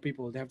equipment for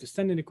people. They have to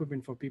send an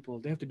equipment for people.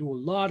 They have to do a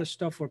lot of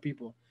stuff for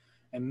people.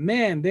 And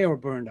man, they are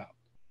burned out.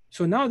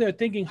 So now they're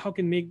thinking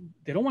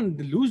they don't want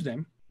to lose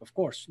them, of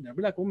course. They'll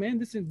be like, oh man,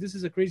 this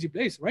is a crazy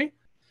place, right?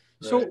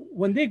 So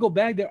when they go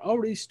back, they're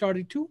already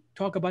started to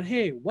talk about,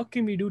 hey, what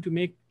can we do to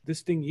make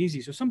this thing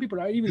easy? So some people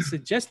are even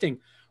suggesting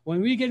when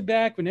we get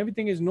back, when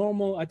everything is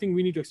normal, I think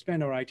we need to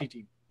expand our IT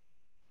team.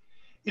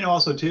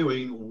 Also too, I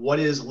mean, what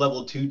is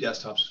level 2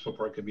 desktop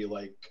support could be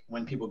like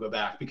when people go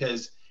back,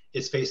 because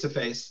it's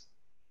face-to-face,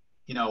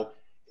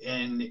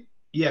 and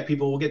yeah,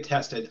 people will get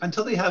tested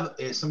until they have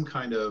some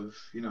kind of,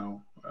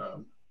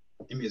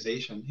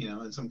 immunization,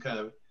 and some kind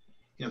of,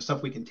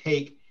 stuff we can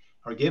take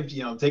or give,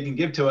 they can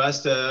give to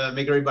us to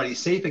make everybody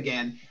safe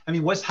again. I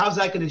mean, how's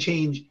that going to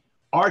change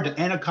our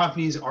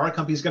company's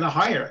going to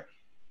hire?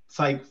 It's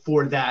like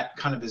for that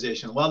kind of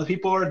position. Well, the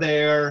people are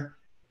there,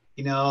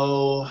 they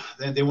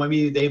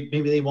maybe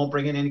they won't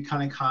bring in any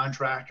kind of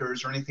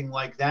contractors or anything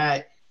like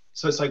that.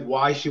 So it's like,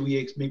 why should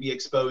we maybe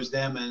expose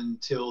them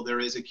until there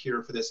is a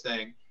cure for this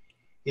thing?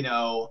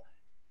 So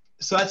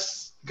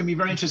that's going to be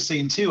very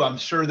interesting too. I'm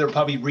sure they're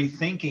probably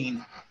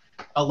rethinking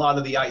a lot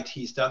of the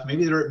IT stuff.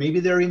 Maybe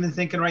they're even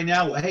thinking right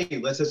now, well, hey,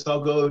 let's just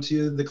all go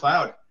to the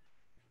cloud.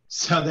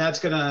 So that's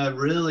going to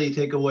really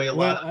take away a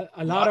lot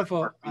of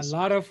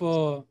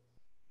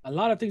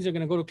things are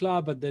going to go to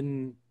cloud, but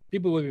then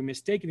people will be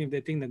mistaken if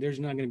they think that there's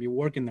not going to be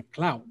work in the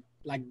cloud.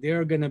 Like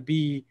they're going to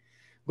be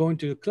going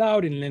to the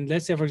cloud, and then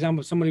let's say, for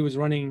example, somebody was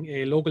running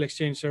a local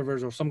Exchange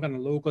servers or some kind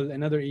of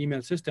another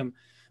email system.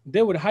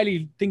 They were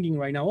highly thinking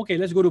right now, okay,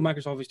 let's go to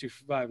Microsoft Office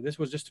 365. This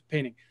was just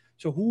painting.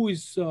 So who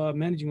is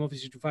managing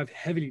Office 365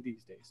 heavily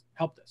these days?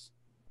 Help desk,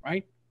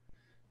 right?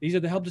 These are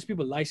the help desk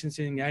people,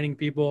 licensing, adding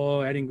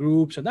people, adding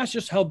groups. And that's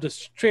just help desk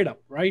straight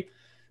up, right?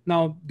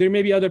 Now, there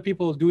may be other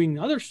people doing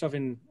other stuff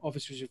in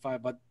Office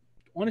 365, but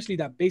honestly,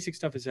 that basic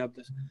stuff is help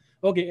desk.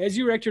 Okay,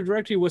 Azure Active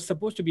Directory was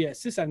supposed to be a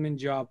sysadmin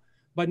job,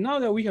 but now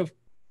that we have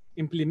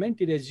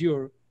implemented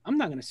Azure, I'm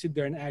not going to sit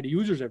there and add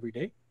users every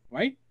day,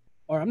 right?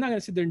 or I'm not going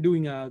to sit there and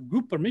doing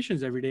group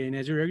permissions every day in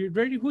Azure.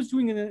 Ready? Who's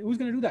doing it? Who's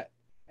going to do that?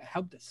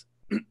 Help this.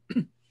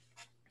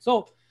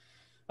 So,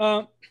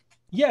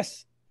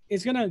 yes,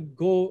 it's going to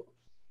go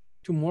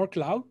to more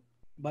cloud,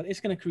 but it's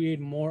going to create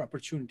more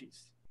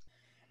opportunities.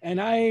 And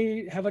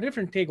I have a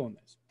different take on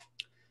this.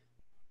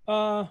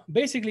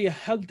 Basically, a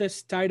help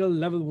desk title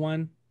level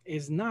 1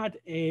 is not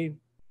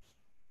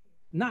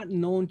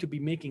known to be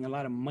making a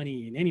lot of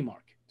money in any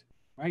market,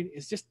 right?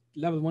 It's just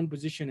level 1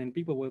 position, and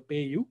people will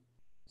pay you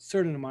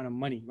certain amount of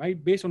money,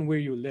 right? Based on where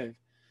you live.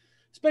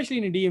 Especially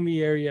in the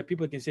DMV area,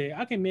 people can say,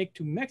 I can make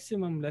to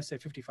maximum, let's say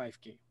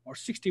 55K, or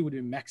 60 would be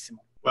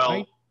maximum. Well,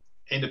 right?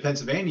 in the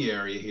Pennsylvania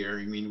area here,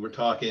 I mean, we're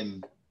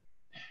talking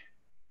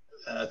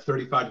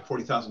 $35,000 to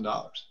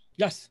 $40,000.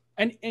 Yes.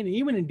 And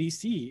even in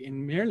DC,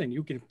 in Maryland,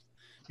 you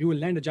will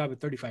land a job at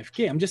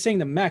 35K. I'm just saying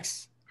the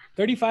max.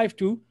 35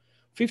 to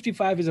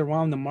 55 is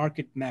around the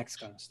market max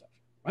kind of stuff,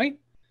 right?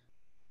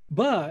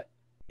 But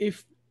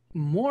if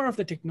more of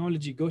the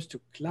technology goes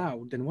to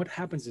cloud, then what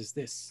happens is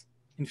this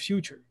in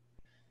future,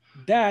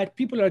 that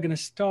people are going to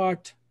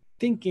start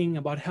thinking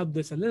about help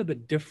desk a little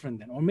bit different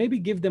then, or maybe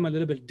give them a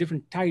little bit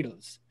different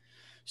titles.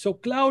 So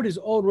cloud is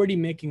already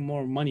making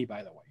more money,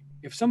 by the way.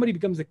 If somebody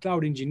becomes a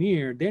cloud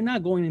engineer, they're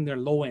not going in their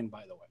low end,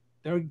 by the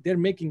way. They're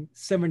making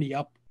 70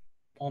 up,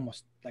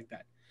 almost like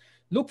that.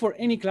 Look for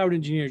any cloud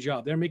engineer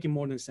job. They're making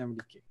more than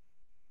 70K,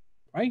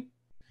 right?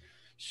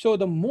 So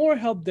the more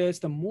help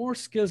desk, the more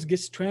skills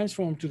gets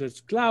transformed to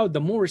this cloud, the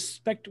more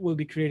respect will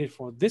be created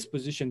for this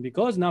position,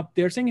 because now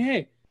they're saying,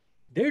 hey,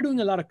 they're doing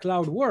a lot of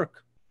cloud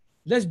work.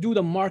 Let's do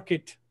the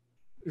market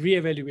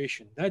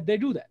reevaluation. That they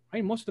do that,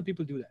 right? Most of the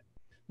people do that.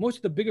 Most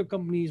of the bigger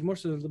companies,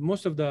 most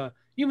of the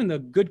even the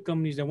good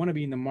companies that want to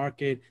be in the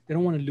market, they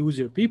don't want to lose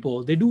their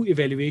people. They do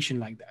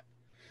evaluation like that,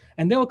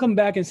 and they'll come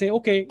back and say,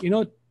 okay,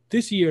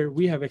 this year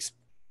we have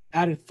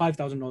added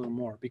 $5,000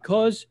 more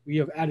because we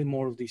have added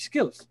more of these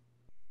skills.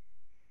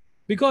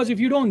 Because if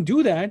you don't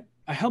do that,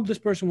 I help this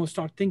person will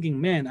start thinking,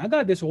 man, I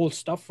got this old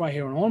stuff right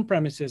here on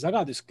premises. I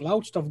got this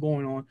cloud stuff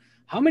going on.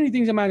 How many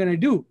things am I going to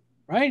do?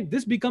 Right?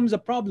 This becomes a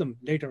problem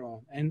later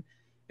on.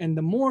 And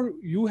the more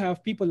you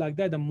have people like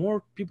that, the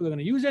more people are going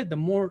to use it, the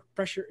more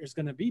pressure is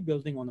going to be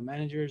building on the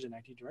managers and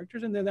IT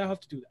directors. And then they'll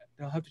have to do that.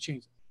 They'll have to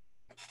change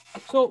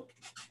it. So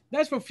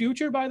that's for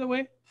future, by the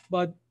way.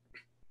 But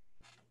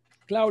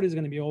cloud is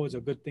going to be always a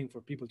good thing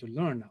for people to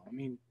learn now. I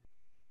mean,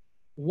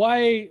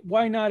 why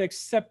not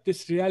accept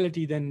this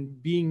reality than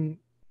being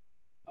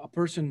a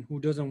person who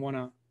doesn't want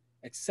to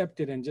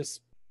accept it and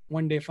just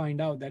one day find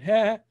out that,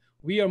 hey,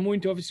 we are moving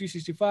to Office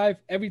 365.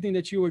 Everything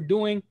that you were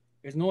doing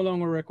is no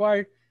longer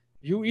required.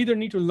 You either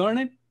need to learn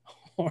it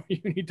or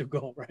you need to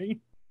go, right?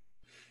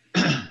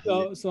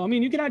 So I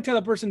mean, you cannot tell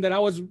a person that I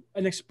was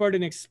an expert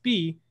in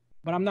XP,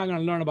 but I'm not going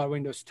to learn about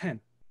Windows 10.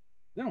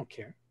 They don't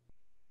care.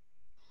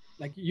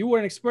 Like, you were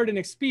an expert in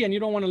XP and you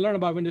don't want to learn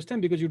about Windows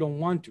 10 because you don't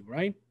want to,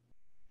 right?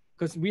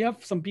 Because we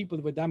have some people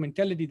with that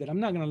mentality that I'm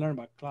not going to learn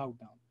about cloud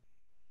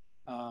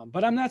now.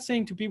 But I'm not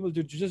saying to people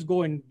to just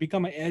go and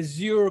become an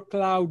Azure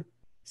cloud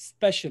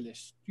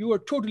specialist. You will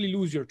totally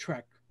lose your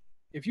track.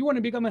 If you want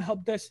to become a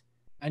help desk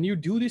and you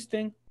do this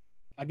thing,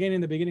 again, in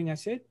the beginning, I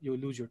said, you'll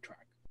lose your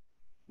track.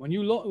 When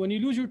you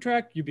lose your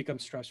track, you become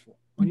stressful.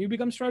 When you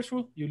become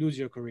stressful, you lose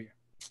your career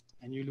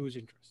and you lose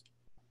interest.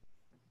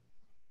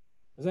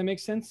 Does that make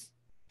sense?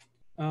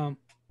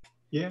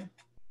 Yeah.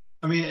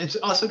 I mean, it's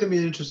also going to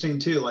be interesting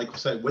too, like I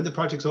said, when the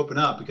projects open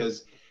up,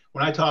 because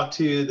when I talk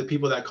to the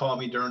people that call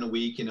me during the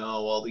week,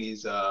 all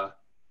these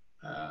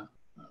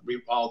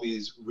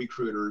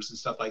recruiters and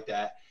stuff like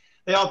that,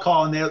 they all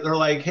call and they're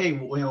like, hey,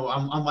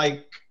 I'm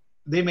like,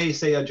 they may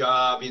say a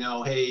job,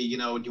 hey,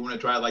 do you want to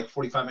drive like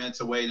 45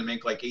 minutes away to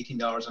make like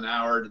 $18 an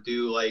hour to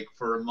do like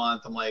for a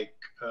month? I'm like,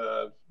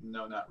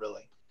 no, not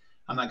really.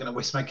 I'm not going to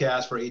waste my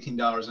gas for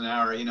 $18 an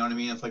hour. You know what I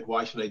mean? It's like,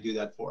 why should I do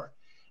that for?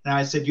 And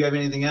I said, do you have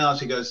anything else?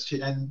 He goes,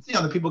 and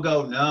the people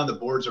go, no, the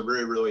boards are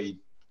really, really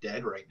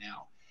dead right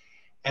now.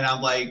 And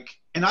I'm like,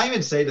 and I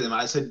even say to them,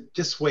 I said,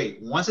 just wait.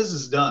 Once this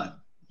is done,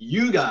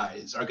 you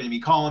guys are going to be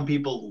calling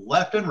people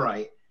left and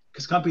right,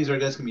 because companies are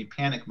just going to be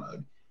panic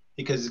mode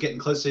because it's getting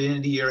close to the end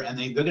of the year, and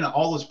they're going to,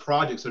 all those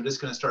projects are just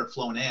going to start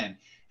flowing in,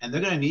 and they're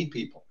going to need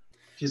people.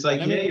 She's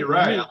like, yeah, you're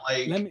right.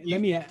 I'm like,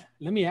 let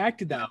me add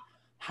to that.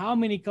 How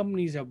many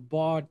companies have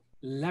bought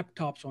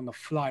laptops on the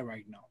fly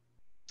right now?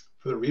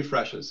 For the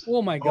refreshes.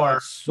 Oh my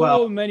God.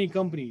 Many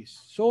companies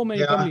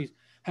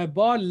have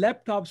bought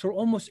laptops for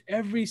almost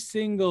every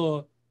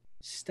single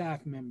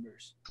staff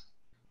members.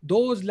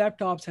 Those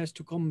laptops has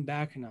to come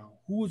back now.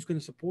 Who's going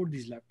to support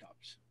these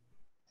laptops?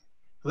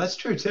 Well, that's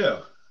true too.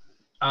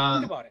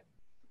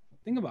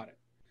 Think about it.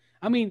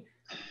 I mean,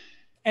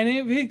 and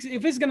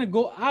if it's going to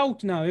go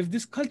out now, if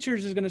this culture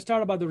is going to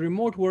start about the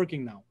remote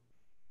working now,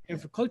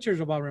 if the culture is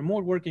about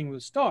remote working will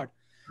start,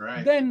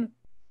 right, then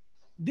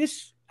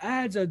this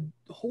adds a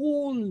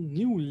whole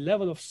new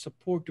level of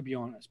support, to be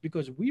honest,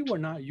 because we were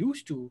not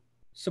used to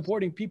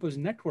supporting people's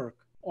network,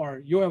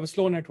 or you have a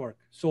slow network.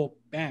 So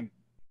bam,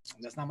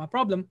 that's not my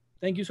problem.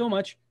 Thank you so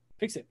much.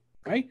 Fix it.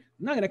 right?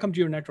 I'm not going to come to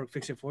your network,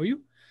 fix it for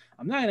you.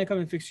 I'm not going to come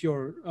and fix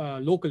your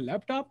local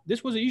laptop.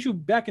 This was an issue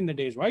back in the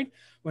days, right?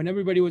 When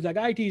everybody was like,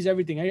 IT is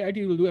everything.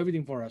 IT will do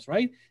everything for us,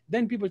 right?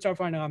 Then people start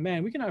finding out,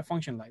 man, we cannot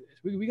function like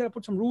this. We got to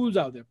put some rules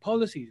out there,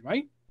 policies,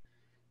 right?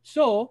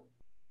 So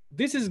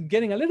this is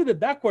getting a little bit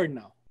backward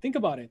now. Think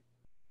about it.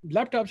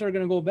 Laptops are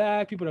going to go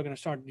back. People are going to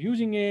start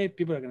using it.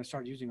 People are going to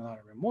start using a lot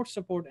of remote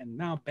support. And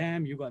now,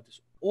 bam, you got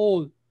this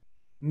old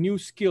new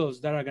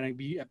skills that are going to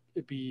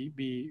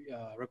be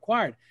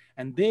required,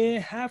 and they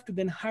have to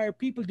then hire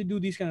people to do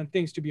these kind of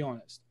things. To be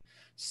honest,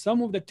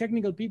 some of the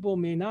technical people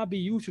may not be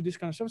used to this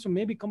kind of stuff, so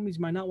maybe companies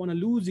might not want to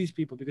lose these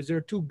people because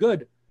they're too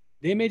good.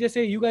 They may just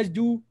say, you guys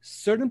do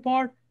certain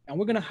part and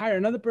we're going to hire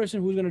another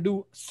person who's going to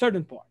do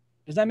certain part.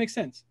 Does that make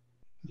sense?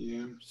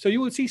 Yeah. So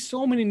you will see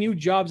so many new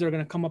jobs that are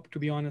going to come up. To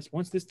be honest,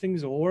 once this thing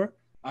is over,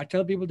 I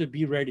tell people to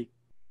be ready.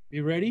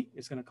 Be ready,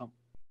 it's going to come.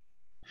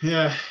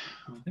 Yeah.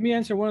 Let me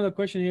answer one of the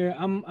question here.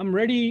 I'm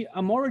ready.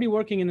 I'm already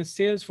working in a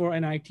sales for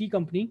an IT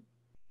company,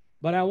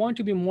 but I want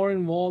to be more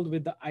involved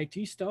with the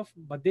IT stuff.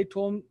 But they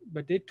told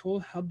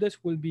help desk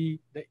will be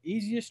the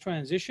easiest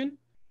transition,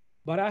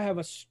 but I have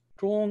a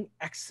strong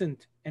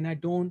accent and I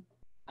will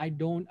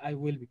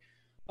be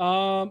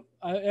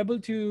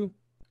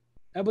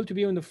able to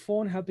be on the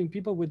phone helping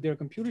people with their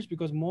computers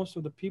because most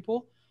of the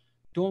people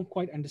don't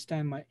quite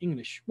understand my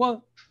English.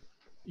 Well,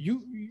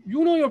 you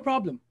know your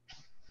problem,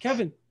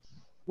 Kevin.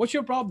 What's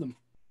your problem?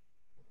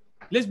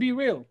 Let's be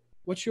real.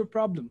 What's your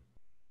problem?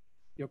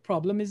 Your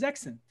problem is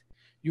accent.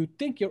 You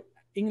think your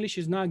English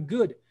is not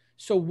good.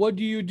 So what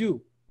do you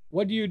do?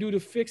 What do you do to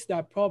fix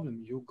that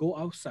problem? You go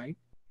outside,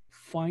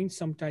 find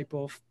some type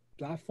of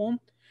platform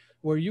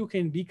where you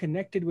can be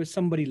connected with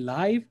somebody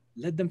live,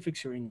 let them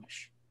fix your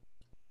English.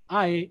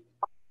 I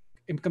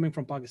am coming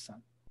from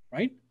Pakistan,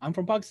 right? I'm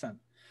from Pakistan.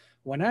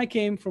 When I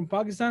came from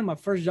Pakistan, my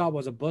first job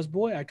was a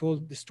busboy. I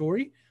told the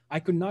story. I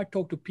could not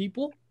talk to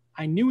people.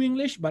 I knew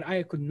English, but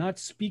I could not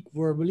speak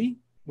verbally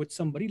with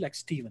somebody like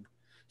Steven.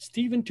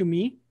 Steven, to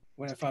me,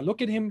 if I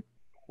look at him,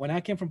 when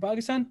I came from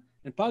Pakistan,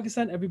 in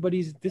Pakistan,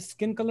 everybody's this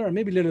skin color or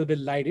maybe a little bit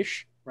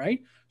lightish,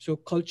 right? So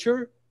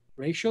culture,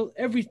 racial,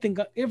 everything,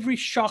 every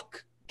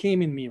shock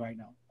came in me right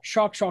now.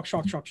 Shock, shock,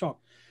 shock, shock, shock.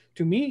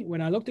 To me, when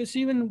I looked at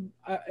Steven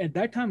at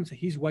that time, I said,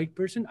 he's a white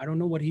person. I don't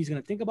know what he's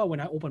going to think about when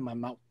I open my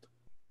mouth.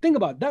 Think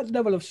about that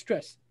level of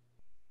stress,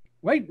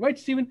 right? Right,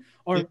 Steven?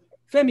 Or Yeah.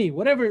 Femi,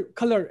 whatever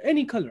color,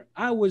 any color.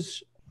 I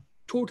was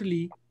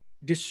totally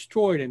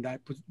destroyed in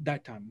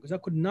that time because I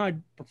could not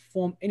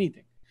perform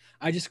anything.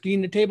 I just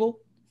clean the table,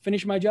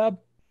 finish my job,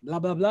 blah,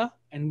 blah, blah,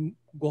 and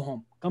go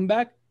home. Come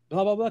back,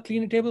 blah, blah, blah,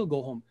 clean the table,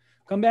 go home.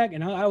 Come back.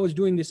 And I was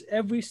doing this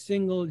every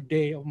single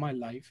day of my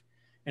life.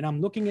 And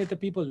I'm looking at the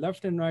people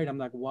left and right. I'm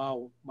like,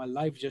 wow, my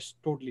life just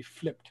totally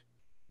flipped.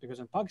 Because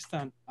in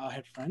Pakistan, I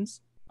had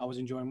friends. I was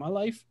enjoying my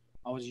life.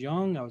 I was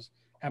young.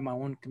 Had my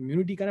own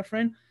community kind of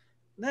friend.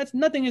 That's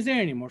nothing is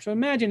there anymore. So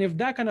imagine if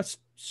that kind of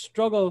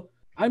struggle,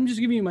 I'm just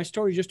giving you my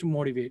story just to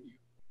motivate you,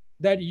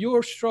 that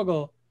your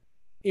struggle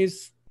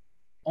is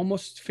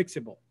almost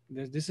fixable.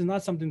 This is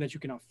not something that you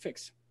cannot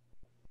fix.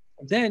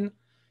 Then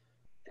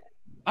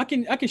I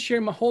can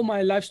share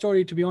my life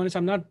story. To be honest,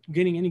 I'm not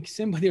getting any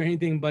sympathy or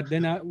anything. But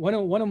then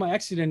one of my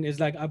accident is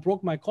like I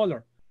broke my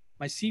collar,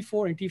 my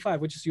C4 and T5,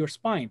 which is your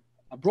spine.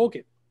 I broke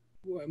it,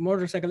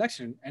 motorcycle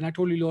accident, and I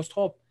totally lost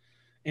hope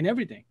in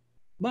everything.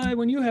 But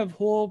when you have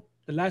hope,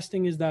 the last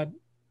thing is that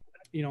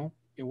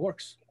it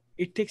works.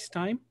 It takes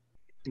time.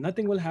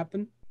 Nothing will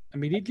happen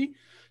immediately.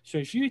 So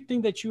if you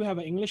think that you have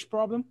an English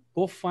problem,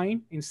 go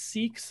find and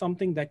seek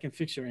something that can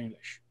fix your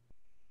English.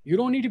 You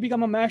don't need to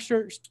become a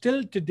master.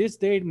 Still to this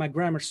day, my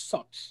grammar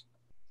sucks.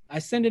 I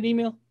send an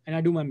email and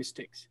I do my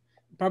mistakes.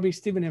 Probably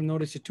Stephen have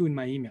noticed it too in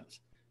my emails.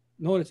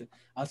 Notice it.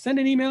 I'll send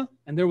an email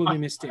and there will be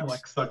mistakes. I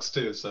like sucks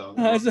too. So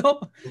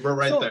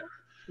we're there.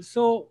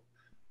 So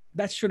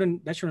that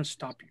shouldn't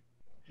stop you.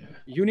 Yeah.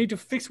 You need to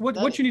fix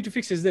what you need to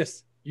fix is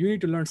this. You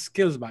need to learn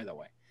skills, by the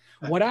way.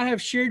 What I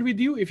have shared with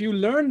you, if you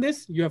learn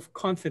this, you have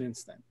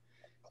confidence then.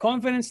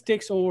 Confidence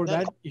takes over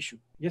that issue.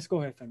 Yes,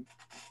 go ahead, Femi.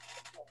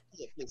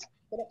 Yeah, please.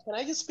 Can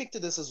I just speak to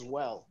this as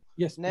well?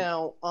 Yes.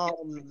 Now,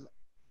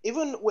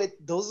 even with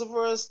those of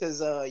us,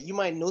 because you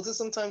might notice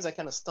sometimes I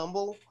kind of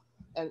stumble,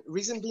 and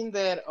reason being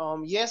that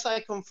yes,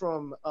 I come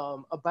from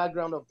a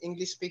background of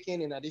English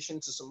speaking in addition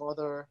to some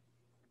other,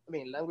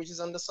 languages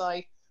on the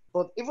side.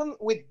 But even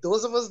with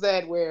those of us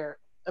that were,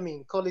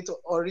 call it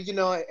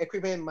original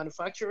equipment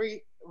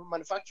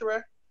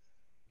manufacturer,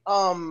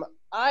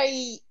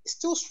 I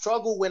still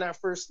struggle when I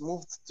first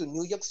moved to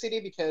New York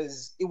City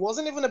because it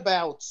wasn't even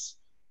about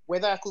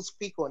whether I could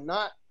speak or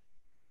not.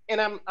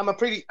 And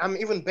I'm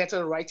even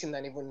better writing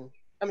than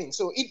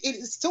so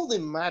it still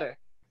didn't matter.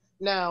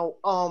 Now,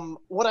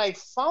 what I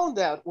found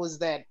out was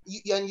that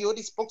you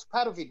already spoke to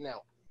part of it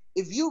now.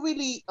 If you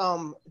really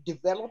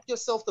develop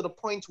yourself to the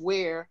point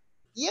where,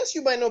 yes,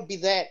 you might not be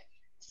that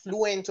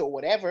fluent or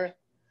whatever,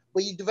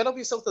 but you develop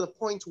yourself to the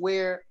point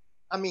where,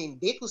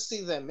 they could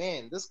see that,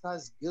 man, this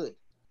guy's good.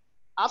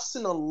 I've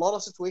seen a lot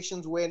of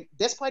situations where,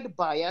 despite the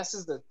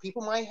biases that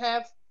people might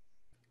have,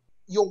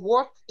 your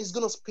work is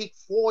gonna speak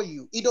for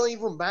you. It don't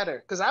even matter.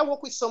 Because I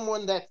work with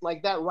someone that's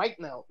like that right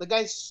now. The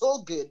guy's so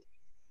good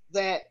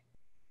that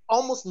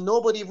almost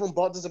nobody even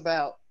bothers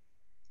about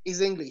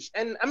his English.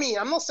 And I mean,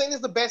 I'm not saying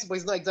it's the best, but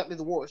it's not exactly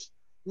the worst.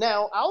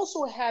 Now, I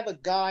also had a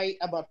guy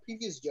at my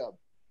previous job.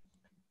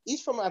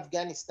 He's from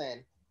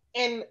Afghanistan.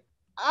 And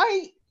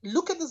I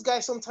look at this guy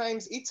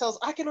sometimes, he tells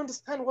I can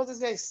understand what this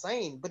guy is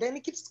saying, but then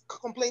he keeps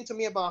complaining to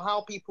me about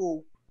how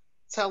people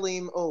tell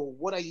him, "Oh,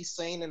 what are you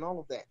saying?" and all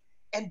of that.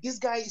 And this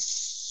guy is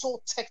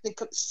so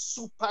technical,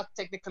 super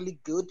technically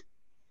good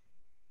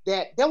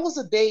that there was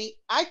a day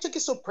I took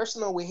it so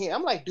personal with him.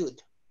 I'm like,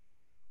 dude,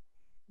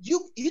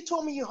 you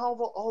told me you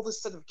have all the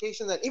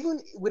certifications, and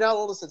even without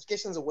all the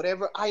certifications or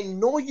whatever, I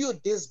know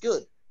you're this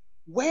good.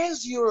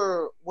 Where's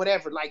your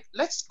whatever? Like,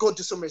 let's go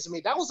do some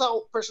resume. That was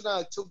how personal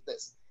I took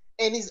this.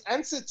 And his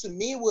answer to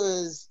me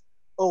was,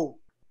 "Oh,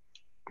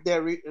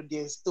 they're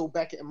still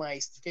back at my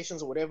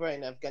certifications or whatever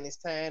in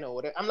Afghanistan or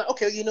whatever." I'm like,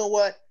 okay, you know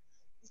what?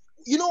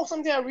 You know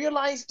something I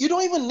realized? You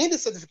don't even need the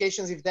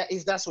certifications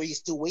if that's what you're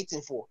still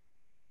waiting for.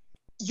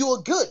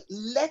 You're good.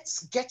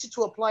 Let's get you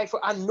to apply for.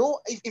 I know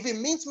if it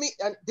means me,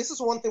 and this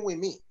is one thing with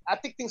me. I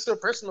take things so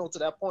personal to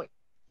that point.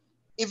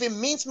 If it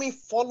means me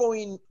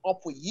following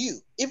up with you,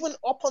 even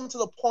up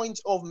until the point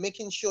of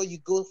making sure you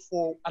go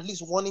for at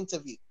least one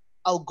interview,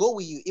 I'll go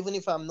with you, even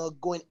if I'm not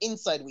going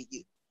inside with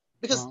you,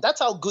 because Uh-huh.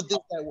 that's how good this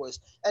guy was.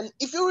 And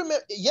if you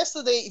remember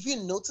yesterday, if you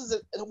notice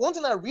it, one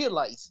thing I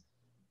realized,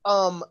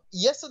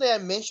 yesterday I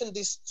mentioned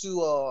this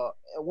to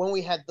when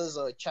we had this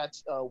chat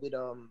with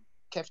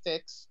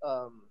Keftex,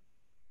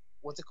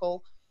 what's it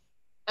called?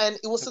 And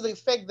it was to the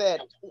effect that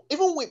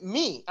even with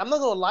me, I'm not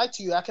gonna lie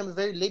to you, I can be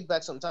very laid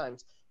back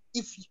sometimes.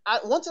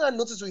 One thing I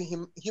notice with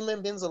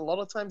human beings a lot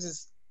of times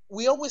is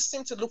we always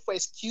seem to look for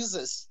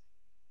excuses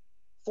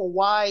for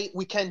why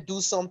we can't do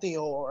something,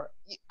 or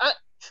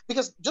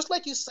because just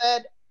like you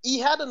said, he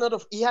has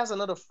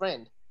another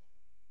friend.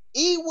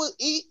 He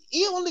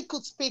only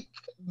could speak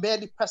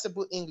barely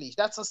passable English.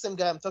 That's the same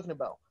guy I'm talking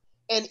about,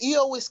 and he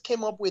always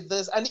came up with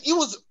this, and he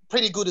was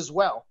pretty good as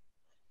well.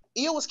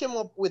 He always came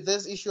up with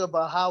this issue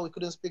about how we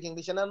couldn't speak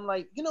English, and I'm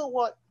like, you know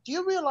what? Do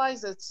you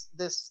realize that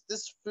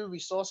this free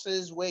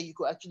resources where you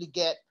could actually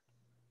get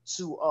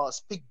to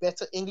speak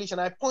better English?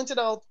 And I pointed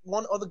out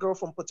one other girl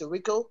from Puerto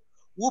Rico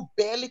who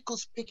barely could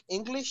speak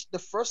English the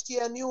first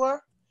year I knew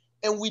her,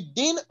 and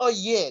within a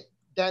year,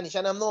 Danish,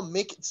 and I'm not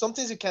making some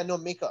things you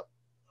cannot make up.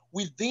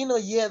 Within a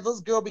year, this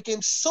girl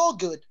became so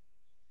good.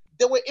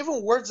 There were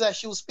even words that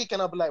she was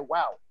speaking. I'd be like,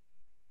 wow.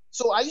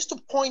 So I used to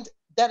point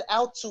that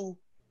out to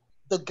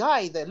the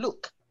guy that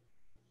look,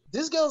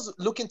 this girl's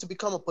looking to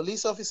become a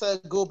police officer,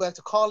 go back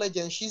to college,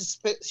 and she's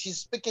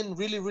speaking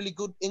really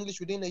good English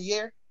within a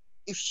year.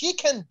 If she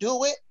can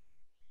do it,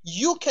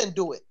 you can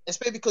do it,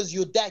 especially because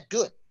you're that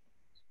good.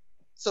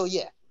 So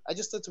yeah, I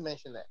just had to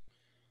mention that.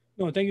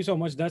 No, thank you so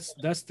much.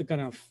 That's the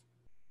kind of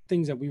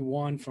things that we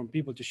want from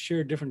people to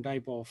share different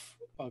type of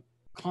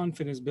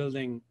confidence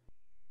building,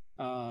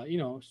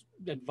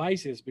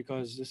 advices,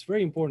 because it's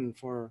very important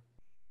for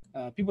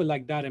people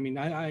like that. I mean,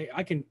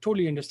 I can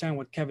totally understand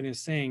what Kevin is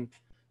saying,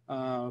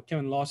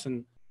 Kevin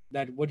Lawson,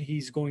 that what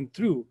he's going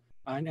through,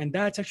 and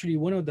that's actually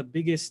one of the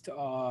biggest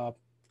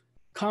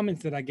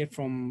comments that I get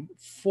from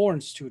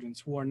foreign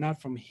students who are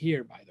not from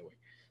here, by the way,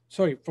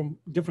 sorry, from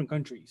different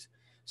countries.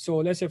 So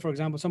let's say, for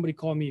example, somebody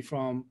called me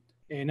from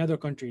another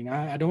country, and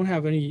I don't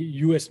have any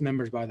U.S.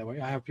 members, by the way.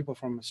 I have people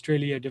from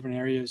Australia, different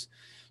areas.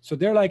 So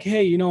they're like,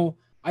 hey,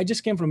 I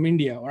just came from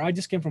India, or I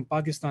just came from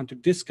Pakistan to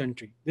this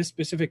country, this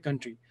specific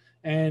country,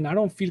 and I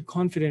don't feel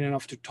confident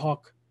enough to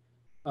talk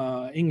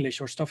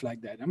English or stuff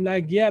like that. I'm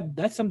like, yeah,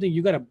 that's something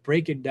you got to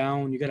break it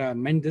down. You got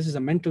to this is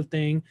a mental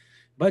thing,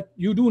 but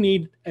you do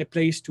need a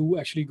place to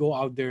actually go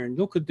out there and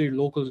look at the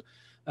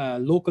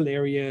local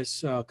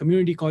areas.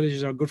 Community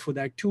colleges are good for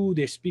that too.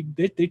 They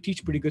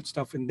teach pretty good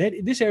stuff in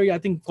this area. I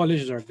think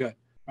colleges are good,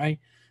 right?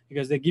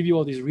 Because they give you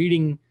all these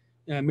reading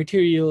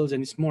materials,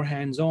 and it's more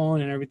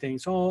hands-on and everything.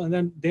 So, and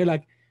then they're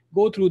like,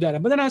 go through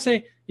that. But then I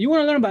say, you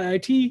want to learn about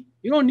IT,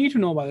 you don't need to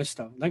know about this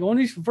stuff. Like,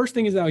 only first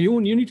thing is that you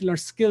need to learn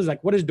skills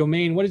like what is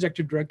domain, what is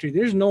Active Directory.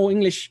 There's no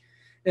English.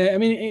 I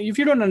mean, if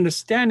you don't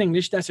understand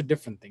English, that's a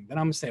different thing. Then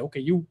I'm gonna say, okay,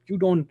 you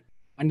don't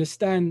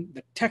understand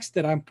the text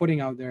that I'm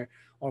putting out there,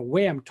 or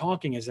way I'm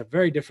talking is a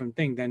very different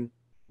thing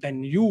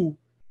than you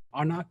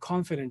are not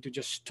confident to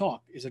just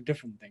talk is a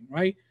different thing,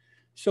 right?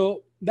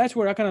 So that's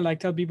where I kind of like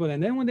tell people.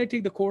 And then when they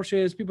take the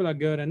courses, people are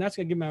good. And that's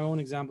gonna give my own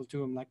example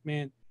too. I'm like,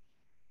 man,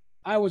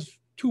 I was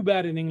too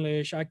bad in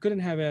English. I couldn't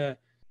have a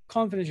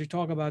confidence to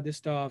talk about this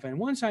stuff. And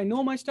once I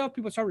know my stuff,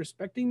 people start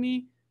respecting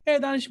me. Hey,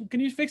 Danish, can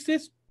you fix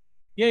this?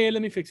 Yeah,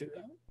 let me fix it.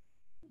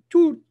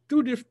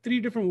 Three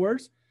different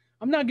words.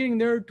 I'm not getting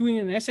there doing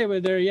an essay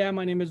where there, yeah,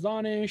 my name is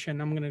Danish,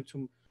 and I'm gonna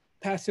some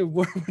passive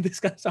word with this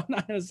guy. So I'm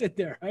not gonna sit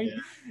there, right?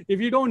 Yeah. If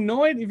you don't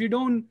know it, if you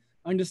don't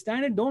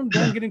understand it, don't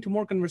get into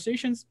more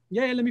conversations.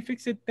 Yeah, let me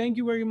fix it. Thank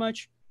you very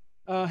much.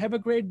 Have a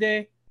great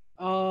day.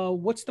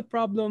 What's the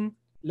problem?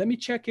 Let me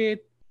check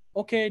it.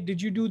 Okay,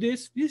 did you do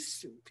this?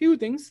 These few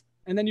things,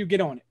 and then you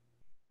get on it.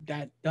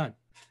 That done.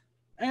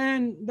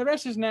 And the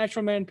rest is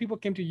natural, man. People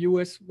came to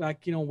US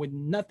like, with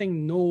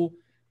nothing, no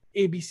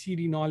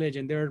ABCD knowledge,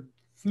 and they're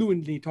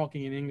fluently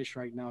talking in English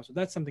right now. So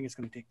that's something that's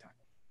going to take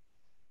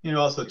time.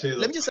 Also too.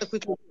 Let me just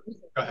quickly.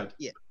 Go ahead.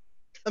 Yeah,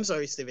 I'm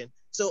sorry, Steven.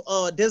 So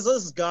there's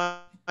this guy,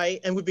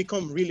 and we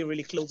become really,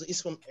 really close.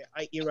 He's from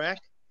Iraq,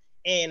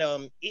 and I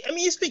mean,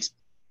 he speaks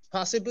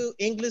possible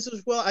English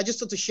as well. I just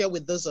thought to share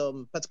with this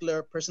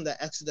particular person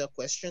that asked that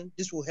question.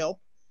 This will help.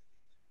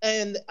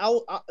 And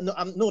no,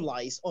 I'm no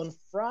lies. On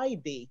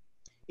Friday,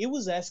 he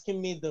was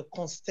asking me the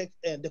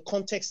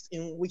context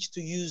in which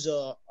to use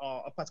a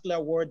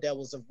particular word that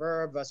was a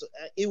verb.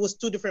 It was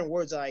two different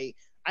words. I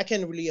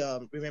can't really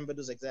remember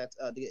those exact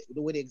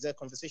the way the exact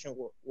conversation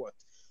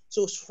worked.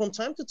 So from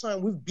time to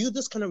time, we've built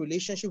this kind of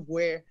relationship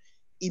where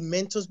he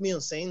mentors me on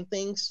saying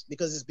things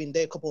because it's been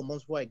there a couple of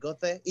months before I got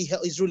there.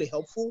 It's really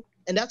helpful,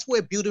 and that's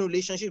where building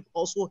relationship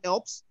also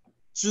helps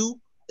too,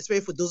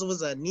 especially for those of us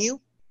that are new.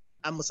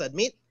 I must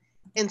admit.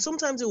 And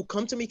sometimes it will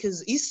come to me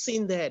because he's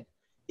seen that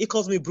he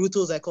calls me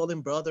Brutus, I call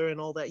him brother and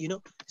all that,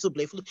 so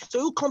playfully. So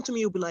he'll come to me,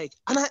 he'll be like,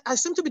 and I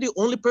seem to be the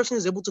only person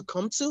he's able to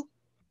come to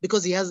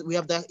because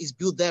he's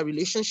built that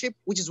relationship,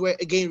 which is where,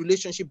 again,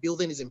 relationship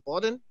building is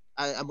important,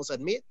 I must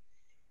admit.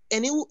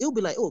 And he'll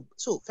be like, oh,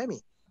 so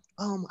Femi,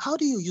 how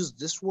do you use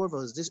this word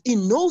versus this? He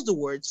knows the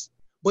words,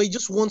 but he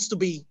just wants to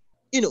be,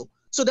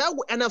 so that,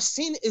 and I've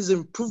seen his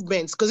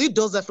improvements because he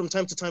does that from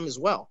time to time as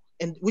well.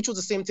 And which was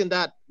the same thing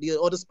that the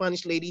other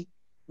Spanish lady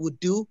would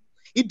do.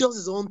 He does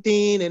his own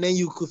thing, and then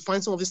you could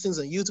find some of these things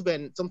on YouTube,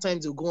 and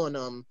sometimes you'll go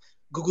on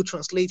Google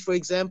Translate, for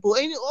example,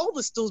 and all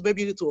the tools,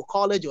 maybe to a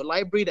college or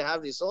library that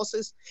have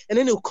resources, and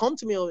then he'll come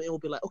to me and he'll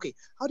be like, okay,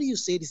 how do you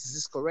say this? Is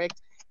this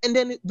correct? And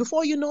then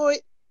before you know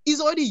it,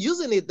 he's already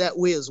using it that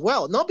way as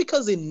well. Not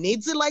because he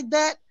needs it like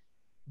that,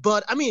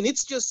 but I mean,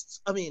 it's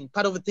just,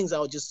 part of the things I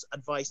would just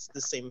advise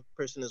the same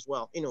person as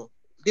well.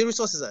 The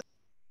resources are.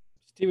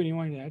 Steven, you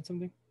wanted to add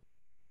something?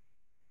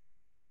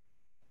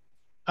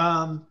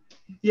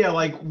 Yeah,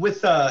 like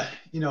with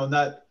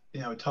not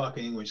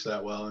talking English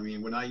that well. I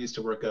mean, when I used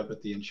to work up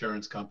at the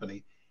insurance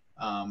company,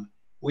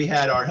 we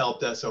had our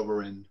help desk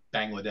over in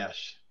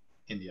Bangladesh,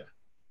 India.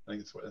 I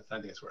think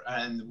it's where.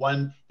 And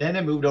then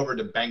it moved over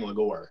to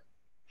Bangalore.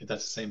 If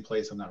that's the same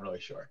place, I'm not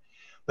really sure.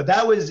 But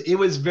it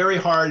was very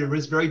hard. It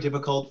was very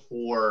difficult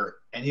for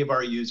any of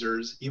our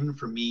users, even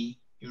for me,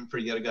 even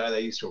for the other guy that I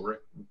used to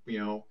work,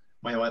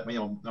 my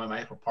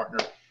partner,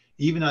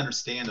 even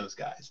understand those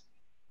guys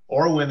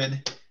or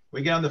women.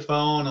 We get on the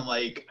phone and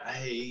like,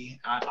 I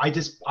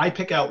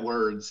pick out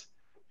words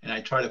and I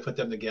try to put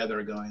them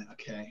together going,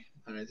 okay,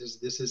 I mean,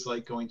 this is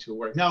like going to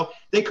work. Now,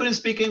 they couldn't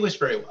speak English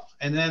very well.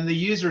 And then the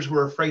users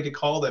were afraid to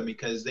call them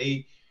because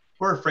they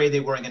were afraid they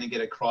weren't going to get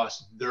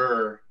across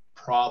their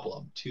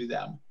problem to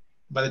them.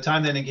 By the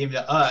time then it came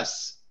to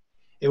us,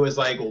 it was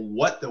like,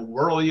 what the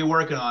world are you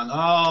working on?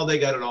 Oh, they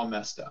got it all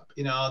messed up.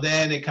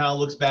 Then it kind of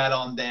looks bad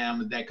on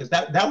them because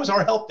that was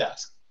our help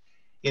desk.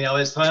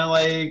 It's kind of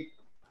like,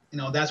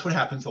 that's what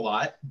happens a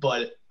lot,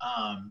 but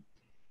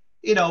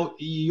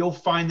you'll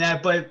find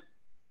that, but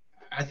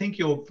I think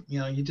you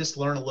just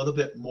learn a little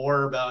bit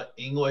more about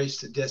English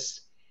to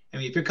just,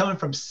 if you're coming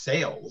from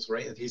sales,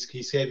 right?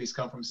 He said he's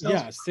come from sales.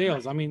 Yeah,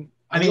 sales. You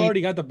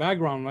already got the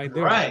background right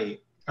there. Right.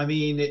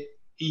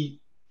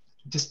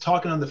 Just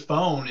talking on the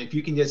phone, if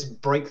you can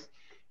just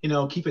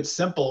keep it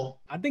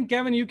simple. I think,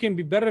 Kevin, you can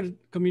be better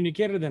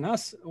communicator than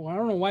us. Well, I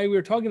don't know why we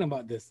were talking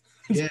about this.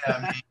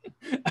 Yeah.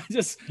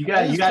 You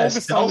got to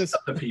sell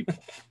stuff to people,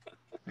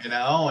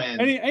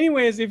 and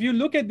anyways, if you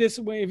look at this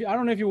way, I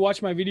don't know if you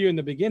watched my video in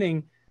the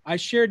beginning, I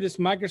shared this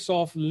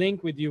Microsoft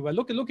link with you, but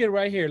look at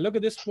right here. Look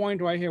at this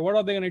point right here. What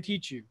are they going to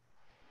teach you?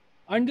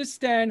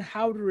 Understand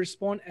how to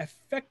respond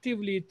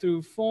effectively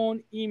through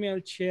phone, email,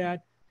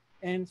 chat,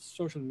 and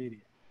social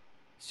media.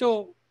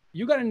 So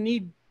you got to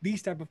need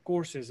these type of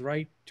courses,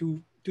 right?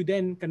 To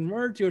then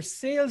convert your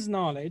sales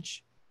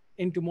knowledge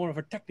into more of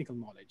a technical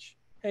knowledge.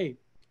 Hey,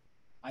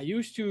 I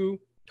used to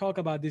talk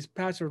about this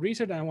passive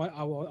research, and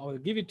I will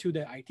give it to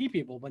the IT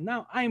people, but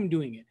now I'm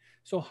doing it.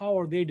 So how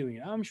are they doing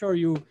it? I'm sure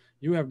you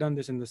have done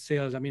this in the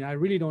sales. I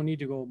really don't need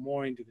to go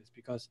more into this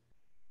because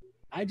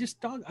I just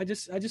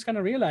kind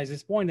of realized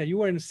this point that you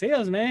were in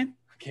sales, man.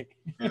 Okay.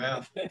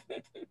 Yeah.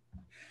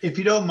 If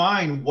you don't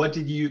mind, what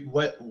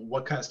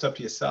kind of stuff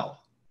do you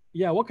sell?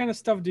 Yeah, what kind of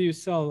stuff do you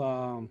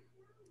sell,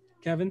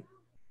 Kevin?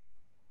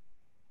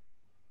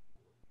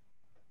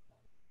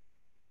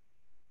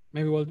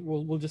 Maybe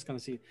we'll just kind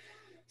of see.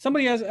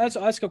 Somebody has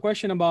asked a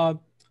question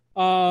about,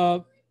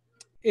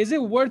 is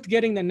it worth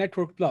getting the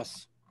Network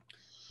Plus?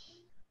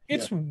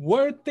 It's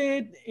worth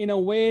it in a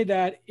way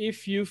that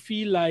if you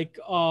feel like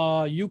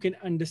you can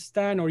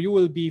understand, or you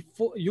will be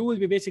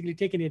basically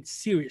taking it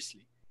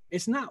seriously.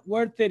 It's not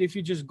worth it if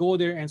you just go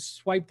there and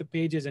swipe the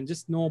pages and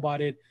just know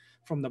about it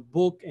from the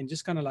book and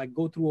just kind of like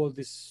go through all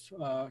this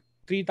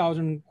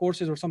 3,000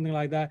 courses or something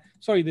like that.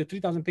 Sorry, the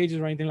 3,000 pages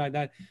or anything like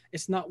that.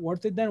 It's not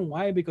worth it then.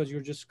 Why? Because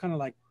you're just kind of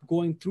like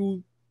going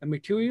through the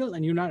material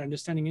and you're not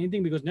understanding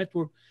anything, because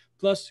Network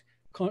Plus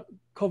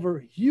cover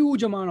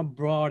huge amount of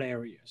broad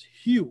areas,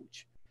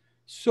 huge.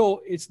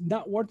 So it's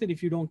not worth it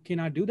if you don't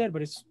cannot do that,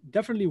 but it's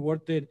definitely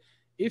worth it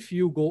if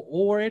you go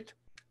over it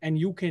and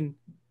you can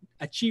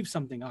achieve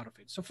something out of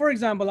it. So for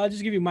example, I'll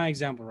just give you my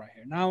example right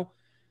here. Now,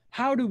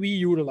 how do we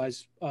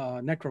utilize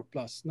Network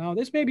Plus? Now,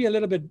 this may be a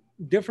little bit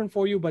different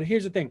for you, but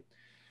here's the thing.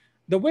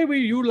 The way we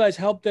utilize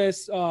help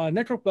desk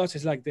Network Plus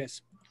is like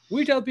this.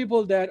 We tell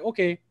people that,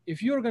 okay,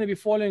 if you're going to be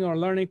following our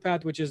learning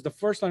path, which is the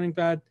first learning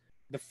path,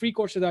 the free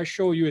course that I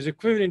show you is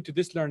equivalent to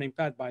this learning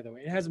path, by the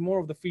way. It has more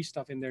of the free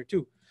stuff in there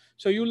too.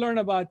 So you learn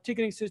about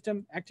ticketing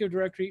system, Active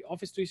Directory,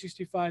 Office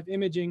 365,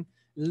 imaging,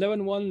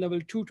 level 1, level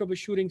 2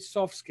 troubleshooting,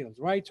 soft skills,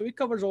 right? So it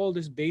covers all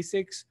these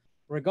basics.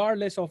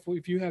 Regardless of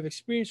if you have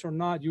experience or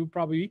not, you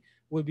probably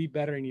will be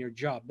better in your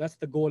job. That's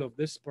the goal of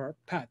this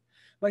path.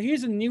 But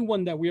here's a new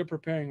one that we are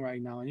preparing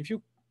right now. And if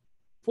you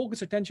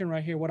focus attention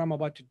right here, what I'm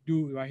about to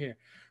do right here,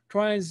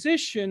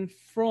 transition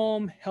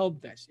from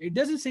help desk. It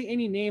doesn't say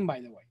any name, by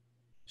the way.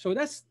 So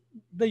that's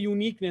the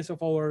uniqueness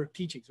of our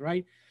teachings,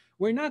 right?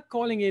 We're not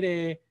calling it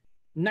a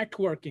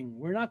networking.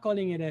 We're not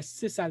calling it a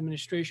sys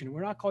administration.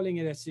 We're not calling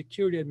it a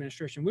security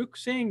administration. We're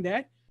saying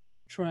that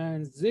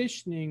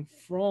transitioning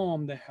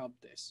from the help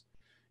desk.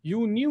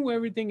 You knew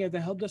everything at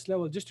the help desk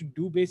level just to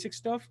do basic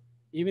stuff,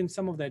 even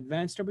some of the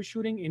advanced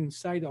troubleshooting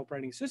inside the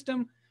operating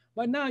system.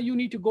 But now you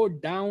need to go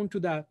down to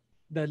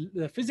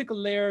the physical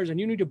layers and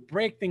you need to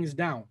break things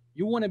down.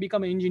 You want to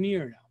become an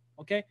engineer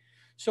now. Okay.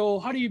 So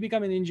how do you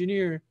become an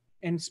engineer?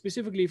 And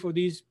specifically for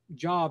these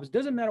jobs,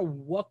 doesn't matter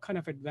what kind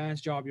of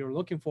advanced job you're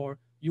looking for,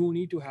 you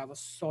need to have a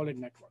solid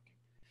networking.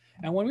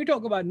 And when we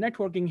talk about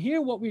networking here,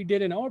 what we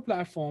did in our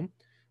platform,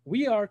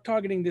 we are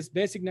targeting this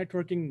basic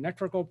networking,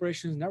 network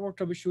operations, network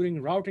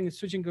troubleshooting, routing and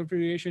switching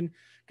configuration,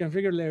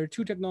 configure layer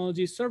 2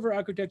 technology, server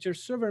architecture,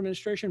 server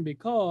administration,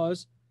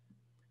 because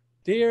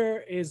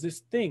there is this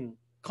thing,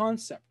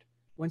 concept.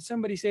 When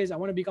somebody says, I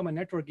want to become a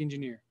network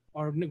engineer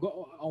or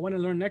I want to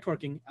learn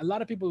networking, a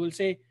lot of people will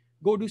say,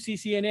 go do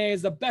CCNA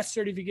is the best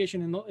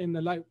certification in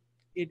the life.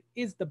 It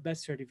is the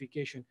best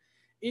certification.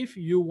 If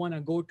you want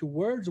to go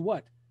towards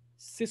what?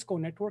 Cisco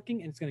networking,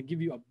 and it's going to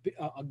give you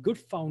a good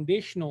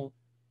foundational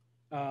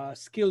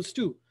skills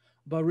too.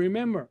 But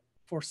remember,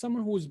 for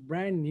someone who's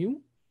brand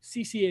new,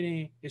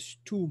 CCNA is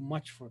too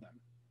much for them.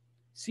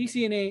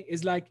 CCNA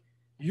is like,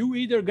 you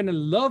either going to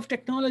love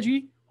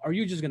technology or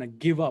you're just going to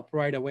give up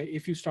right away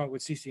if you start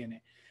with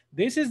CCNA.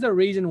 This is the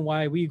reason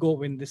why we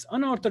go in this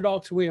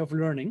unorthodox way of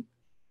learning,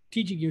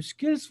 teaching you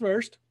skills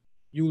first,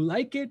 you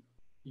like it,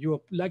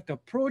 you like the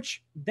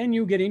approach, then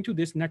you get into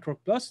this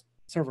Network Plus,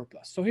 Server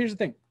Plus. So here's the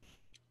thing.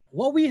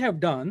 What we have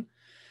done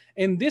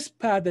in this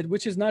path, that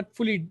which is not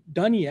fully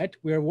done yet,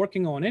 we're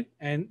working on it,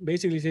 and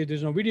basically say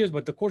there's no videos,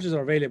 but the courses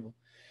are available.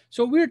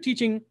 So we're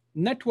teaching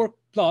Network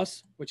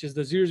Plus, which is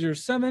the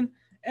 007,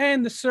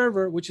 and the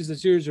server, which is the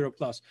 00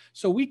 plus.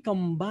 So we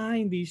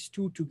combine these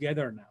two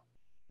together now,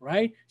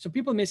 right? So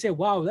people may say,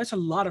 wow, that's a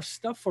lot of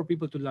stuff for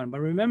people to learn.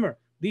 But remember,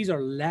 these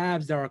are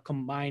labs that are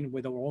combined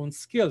with our own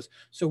skills.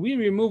 So we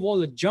remove all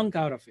the junk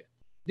out of it.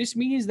 This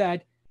means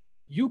that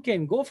you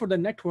can go for the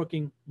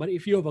networking, but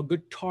if you have a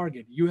good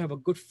target, you have a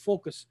good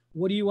focus,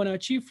 what do you want to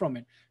achieve from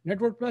it?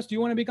 Network Plus, do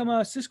you want to become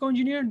a Cisco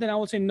engineer? Then I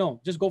will say,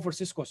 no, just go for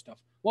Cisco stuff.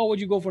 Why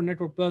would you go for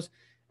Network Plus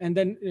and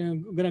then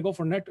going to go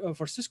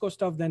for Cisco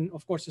stuff? Then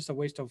of course it's a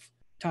waste of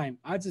time.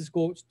 I just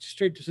go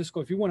straight to Cisco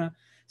if you want to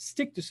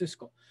stick to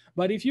Cisco.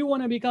 But if you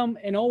want to become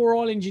an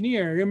overall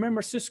engineer,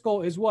 remember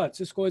Cisco is what?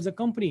 Cisco is a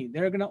company.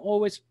 They're going to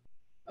always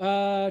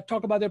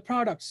talk about their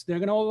products. They're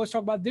going to always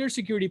talk about their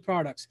security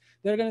products.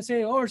 They're going to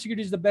say, oh, our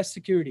security is the best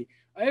security.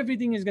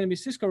 Everything is going to be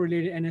Cisco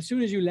related. And as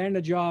soon as you land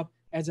a job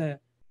as a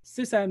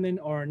sysadmin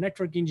or a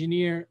network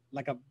engineer,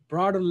 like a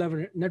broader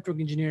level network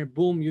engineer,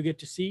 boom, you get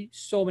to see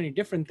so many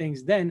different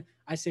things. Then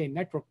I say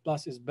Network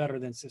Plus is better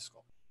than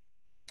Cisco.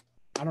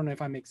 I don't know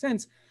if I make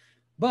sense,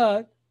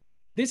 but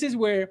this is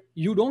where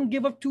you don't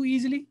give up too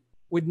easily.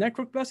 With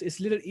Network Plus, it's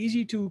a little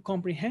easy to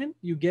comprehend.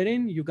 You get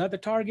in, you got the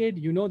target,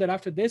 you know that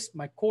after this,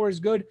 my core is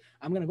good.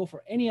 I'm going to go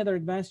for any other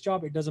advanced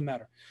job. It doesn't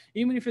matter.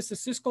 Even if it's a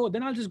Cisco,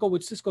 then I'll just go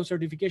with Cisco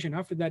certification.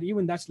 After that,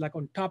 even that's like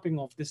on topping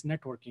of this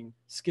networking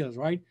skills,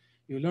 right?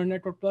 You learn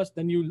Network Plus,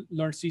 then you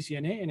learn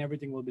CCNA, and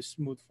everything will be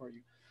smooth for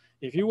you.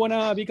 If you want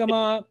to become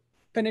a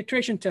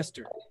penetration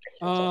tester,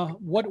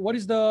 what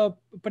is the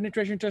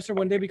penetration tester?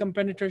 When they become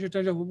penetration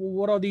tester,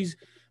 what are these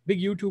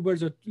big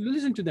YouTubers?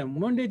 Listen to them.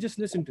 One day, just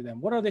listen to them.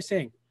 What are they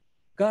saying?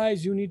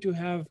 Guys, you need to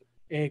have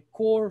a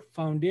core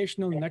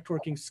foundational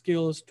networking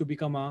skills to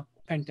become a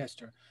pen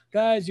tester.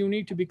 Guys, you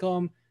need to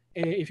become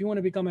if you want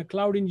to become a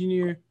cloud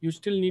engineer, you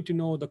still need to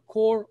know the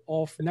core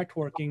of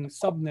networking,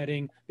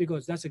 subnetting,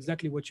 because that's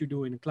exactly what you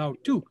do in cloud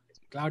too.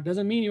 Cloud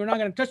doesn't mean you're not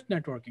going to touch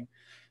networking.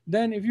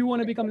 Then if you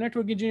want to become a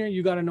network engineer,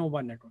 you got to know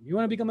about networking. You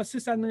want to become a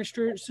systems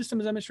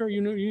administrator,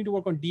 you need to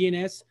work on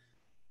DNS,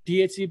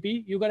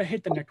 DHCP, you got to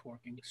hit the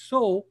networking.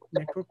 So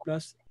Network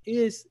Plus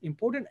is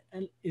important,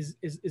 and is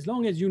as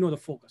long as you know the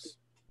focus.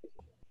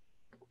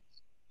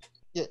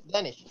 Yeah,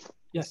 Danish.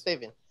 Yes.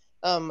 Steven.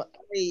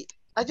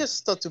 I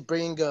just thought to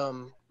bring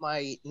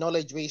my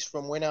knowledge base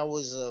from when I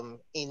was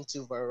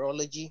into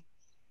virology.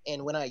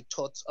 and when I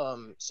taught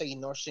say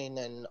nursing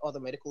and other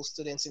medical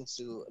students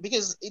into,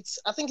 because it's,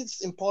 I think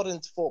it's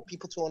important for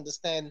people to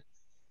understand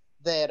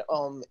that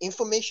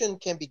information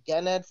can be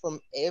garnered from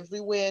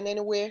everywhere and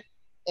anywhere.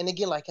 And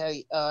again, like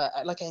I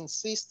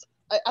insist,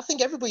 I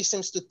think everybody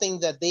seems to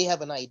think that they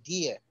have an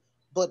idea,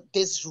 but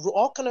there's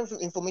all kind of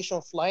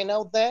information flying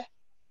out there,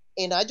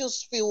 and I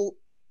just feel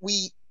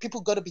we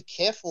people got to be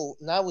careful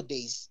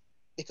nowadays,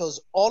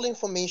 because all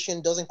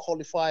information doesn't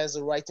qualify as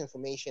the right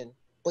information,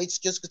 but it's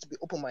just good to be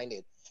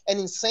open-minded. And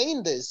in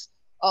saying this,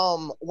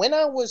 when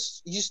I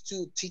was used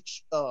to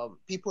teach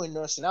people in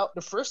nursing, out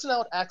the first thing I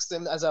would ask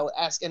them, as I would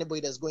ask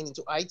anybody that's going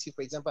into IT,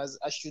 for example, as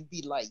I should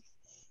be like,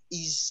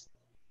 is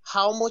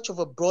how much of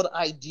a broad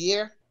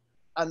idea,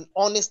 an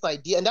honest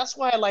idea, and that's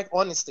why I like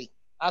honesty.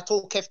 I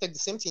told Keftek the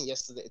same thing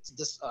yesterday, it's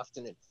this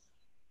afternoon.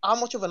 How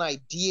much of an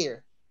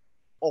idea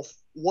of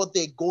what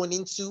they're going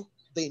into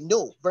they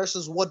know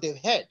versus what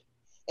they've heard,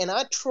 and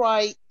I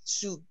try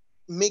to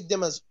make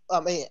them as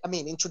I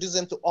mean introduce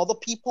them to other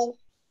people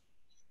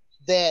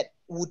that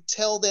would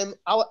tell them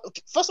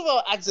okay, first of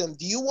all, ask them,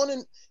 do you want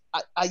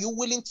to, are you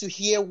willing to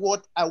hear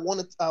what I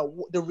want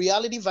to, the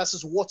reality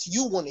versus what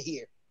you want to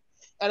hear.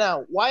 And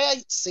now why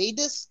I say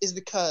this is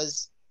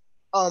because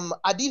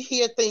I did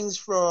hear things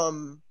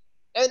from,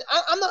 and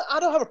I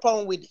don't have a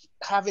problem with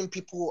having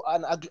people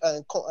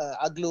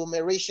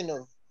agglomeration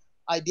of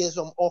ideas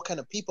from all kind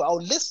of people.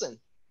 I'll listen,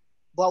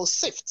 but I'll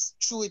sift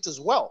through it as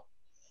well.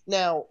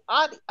 Now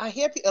I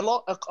hear a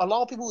lot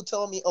of people who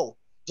tell me, oh,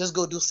 just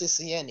go do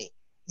CCNA,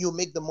 you'll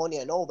make the money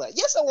and all that.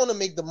 Yes, I want to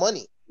make the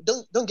money.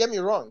 Don't get me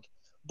wrong,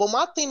 but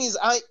my thing is,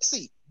 I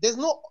see there's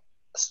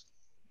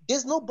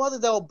nobody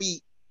that will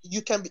be,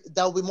 you can be,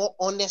 that will be more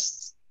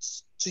honest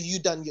to you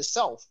than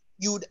yourself.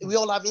 We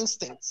all have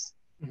instincts.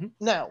 Mm-hmm.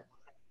 Now,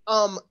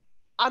 um,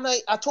 and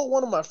I told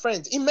one of my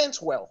friends, he meant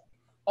well.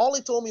 All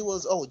he told me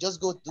was, oh,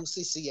 just go do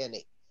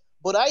CCNA.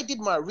 But I did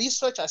my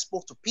research. I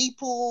spoke to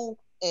people,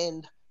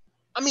 and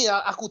I mean,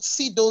 I could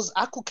see those.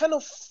 I could kind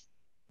of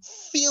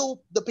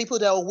feel the people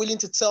that were willing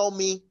to tell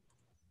me,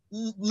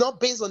 not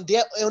based on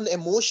their own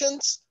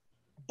emotions,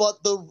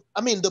 but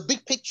the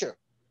big picture.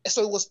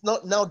 So it was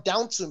not now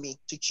down to me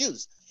to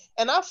choose.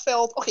 And I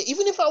felt, okay,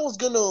 even if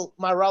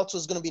my route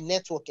was gonna be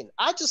networking,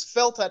 I just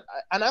felt that,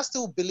 and I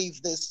still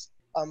believe this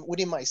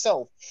within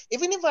myself.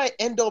 Even if I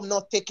end up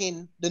not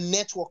taking the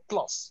network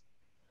plus,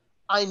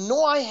 I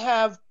know I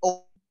have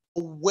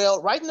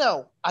right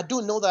now, I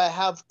do know that I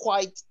have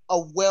quite a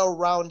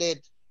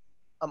well-rounded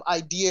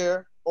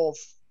idea of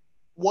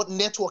what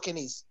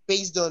networking is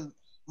based on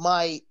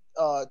my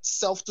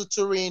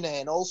self-tutoring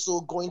and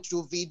also going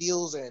through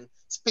videos and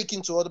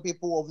speaking to other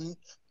people of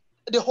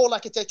the whole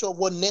architecture of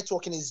what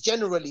networking is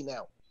generally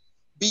now,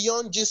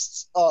 beyond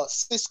just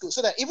Cisco.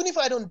 So that even if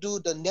I don't do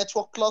the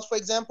network class, for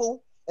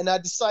example, and I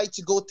decide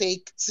to go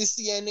take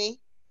CCNA,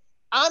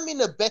 I'm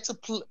in a better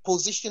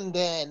position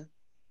than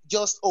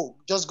just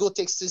go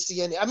take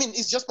CCNA. I mean,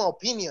 it's just my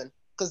opinion,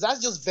 because that's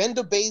just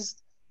vendor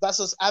based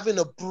versus having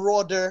a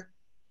broader,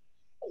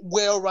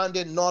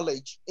 well-rounded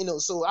knowledge.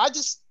 So I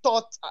just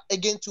thought,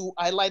 again, to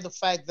highlight the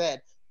fact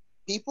that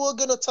people are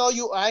gonna tell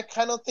you all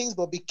kind of things,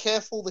 but be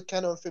careful the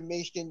kind of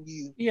information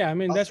you Yeah, I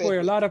mean are that's fed where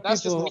a with. lot of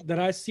That's just my. people that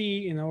I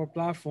see in our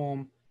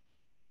platform,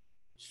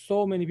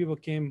 so many people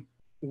came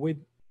with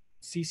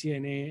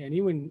CCNA and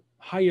even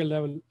higher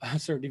level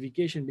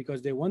certification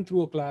because they went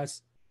through a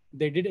class,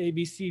 they did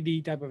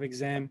ABCD type of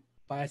exam,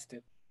 passed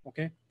it.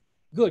 Okay,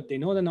 good, they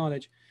know the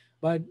knowledge,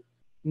 but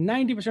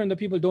 90% of the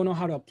people don't know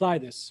how to apply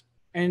this.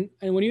 And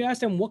when you ask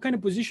them what kind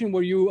of position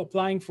were you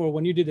applying for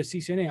when you did the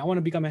CCNA, I want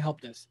to become a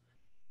help desk.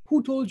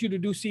 Who told you to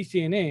do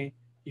CCNA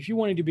if you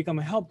wanted to become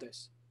a help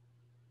desk?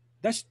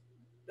 That's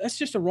that's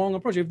just a wrong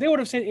approach. If they would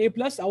have said A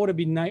plus, I would have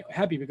been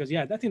happy because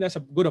yeah, I think that's a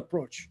good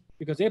approach.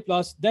 Because A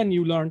plus, then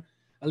you learn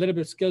a little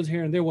bit of skills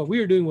here and there. What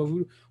we're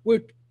doing,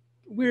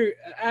 we're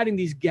adding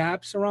these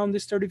gaps around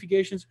these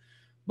certifications.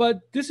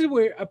 But this is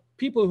where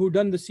people who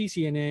done the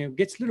CCNA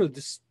gets a little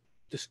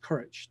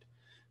discouraged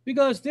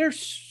because they're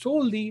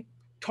solely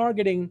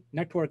targeting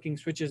networking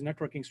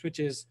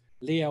switches,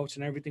 layouts,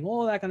 and everything.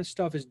 All that kind of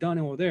stuff is done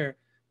over there.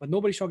 But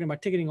nobody's talking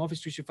about ticketing,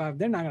 Office 365.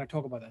 They're not going to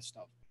talk about that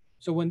stuff.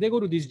 So when they go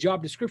to these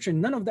job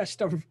description, none of that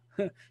stuff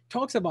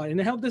talks about it. In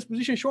the help desk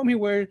position, show me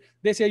where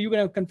they say you're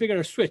going to configure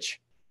a switch.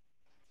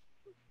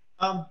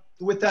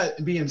 With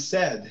that being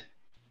said,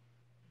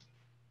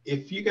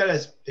 if you got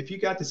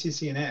the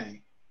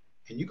CCNA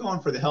and you go in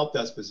for the help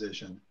desk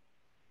position,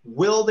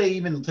 will they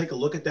even take a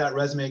look at that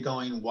resume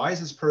going, why is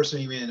this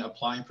person even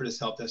applying for this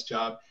help desk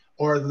job?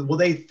 Or will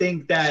they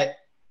think that,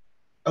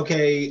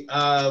 okay,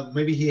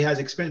 maybe he has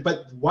experience,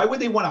 but why would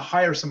they want to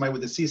hire somebody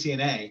with a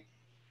CCNA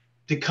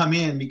to come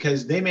in?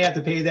 Because they may have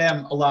to pay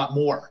them a lot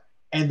more,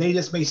 and they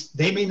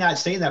may not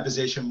stay in that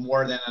position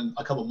more than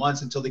a couple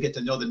months until they get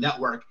to know the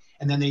network,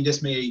 and then they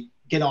just may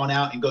get on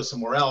out and go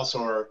somewhere else,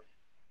 or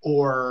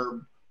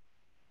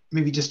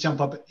maybe just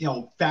jump up,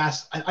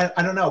 fast.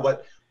 I don't know,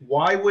 but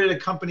why would a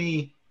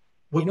company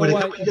would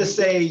a company just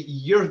say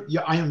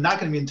I am not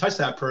going to be in touch with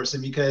that person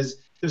because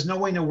there's no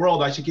way in the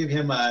world I should give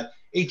him a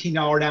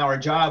 $18 an hour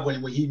job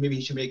when maybe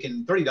he should make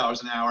in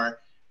 $30 an hour.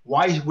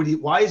 Why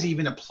is he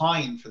even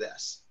applying for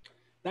this?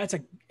 That's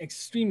an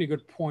extremely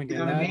good point, You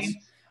know and what I that's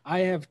mean? I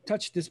have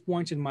touched this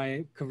point in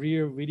my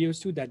career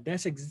videos too.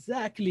 That's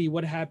exactly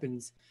what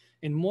happens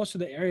in most of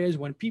the areas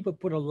when people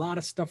put a lot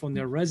of stuff on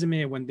their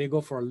resume when they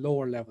go for a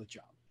lower level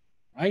job,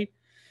 right?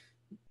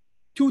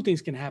 Two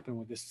things can happen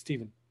with this,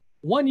 Stephen.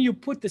 One, you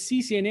put the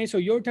CCNA, so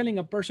you're telling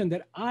a person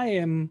that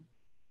I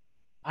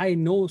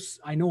know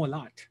a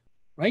lot,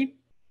 right?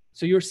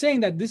 So you're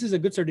saying that this is a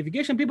good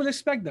certification. People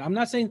expect that. I'm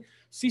not saying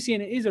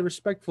CCNA is a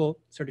respectful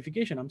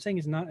certification. I'm saying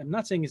it's not. I'm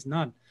not saying it's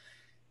not.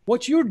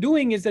 What you're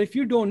doing is that if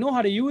you don't know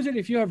how to use it,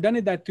 if you have done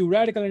it that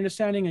theoretical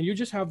understanding and you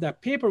just have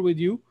that paper with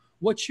you,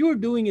 what you're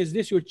doing is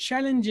this: you're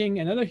challenging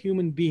another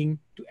human being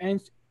to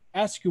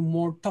ask you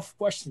more tough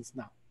questions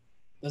now.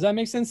 Does that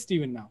make sense,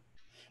 Stephen? Now,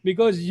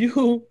 because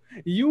you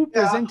Yeah.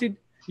 presented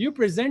you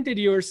presented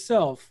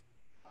yourself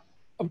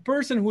a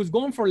person who's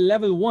going for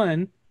level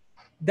one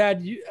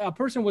that a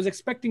person was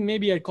expecting,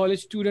 maybe a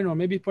college student or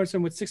maybe a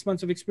person with 6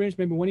 months of experience,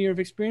 maybe 1 year of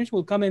experience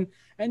will come in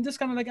and just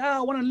kind of like,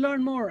 I want to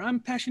learn more. I'm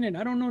passionate.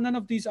 I don't know none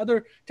of these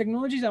other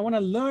technologies. I want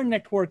to learn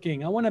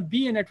networking. I want to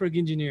be a network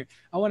engineer.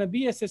 I want to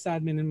be a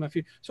sysadmin in my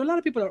field. So a lot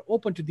of people are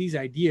open to these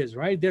ideas,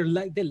 right? They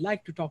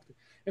like to talk to.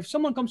 If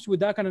someone comes with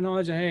that kind of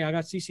knowledge, hey, I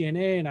got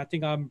CCNA and I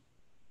think I'm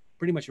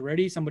pretty much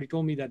ready. Somebody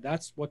told me that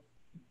that's what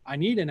I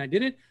need and I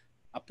did it.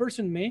 A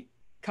person may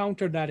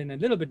counter that in a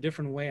little bit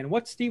different way. And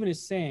what Stephen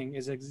is saying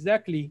is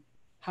exactly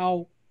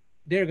how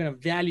they're going to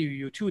value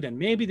you too. Then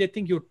maybe they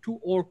think you're too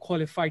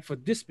overqualified for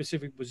this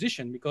specific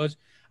position, because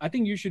I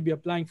think you should be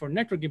applying for a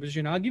networking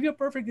position. I'll give you a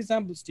perfect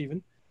example,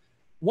 Stephen.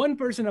 One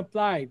person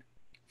applied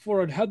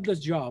for a help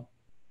desk job.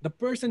 The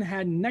person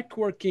had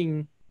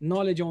networking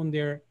knowledge on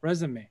their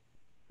resume,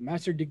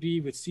 master degree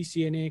with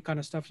CCNA kind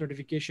of stuff,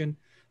 certification.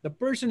 The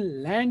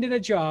person landed a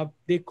job.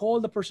 They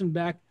called the person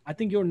back. I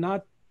think you're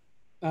not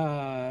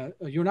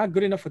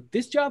good enough for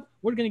this job.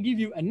 We're going to give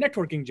you a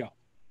networking job.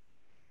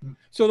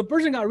 So the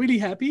person got really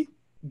happy,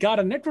 got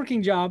a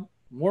networking job,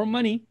 more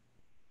money.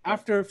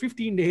 After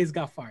 15 days,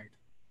 got fired.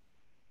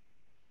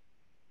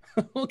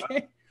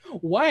 Okay.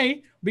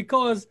 Why?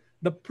 Because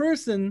the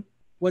person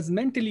was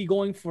mentally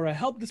going for a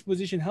help this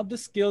position, help the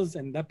skills,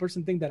 and that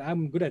person think that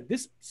I'm good at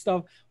this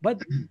stuff, but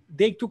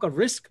they took a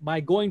risk by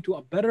going to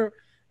a better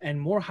and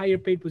more higher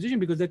paid position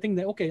because they think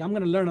that, okay, I'm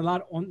going to learn a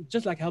lot on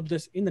just like help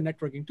this in the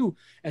networking too.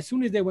 As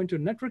soon as they went to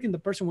networking, the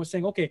person was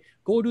saying, okay,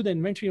 go do the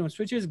inventory on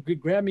switches,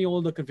 grab me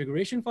all the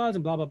configuration files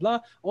and blah, blah,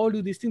 blah, all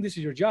do these things. This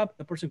is your job.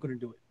 The person couldn't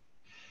do it.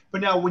 But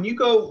now when you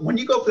go for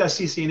that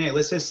CCNA,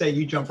 let's just say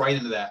you jump right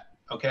into that.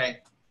 Okay.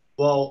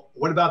 Well,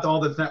 what about all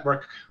the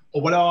network,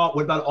 or what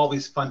about all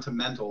these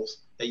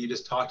fundamentals that you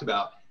just talked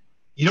about?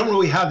 You don't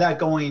really have that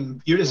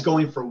going. You're just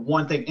going for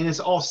one thing, and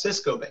it's all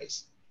Cisco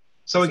based.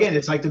 So again,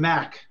 it's like the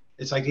Mac.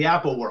 It's like the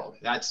Apple world.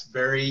 That's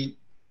very,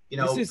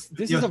 This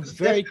is a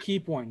very key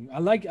point. I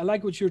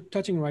like what you're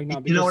touching right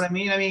now. You know what I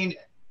mean? I mean,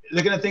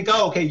 they're gonna think,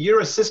 oh, okay, you're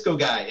a Cisco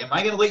guy. Am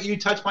I gonna let you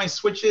touch my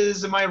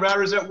switches and my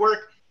routers at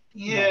work?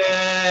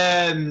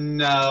 Yeah,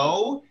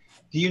 no.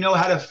 Do you know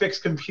how to fix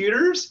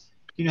computers?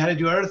 Do you know how to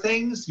do other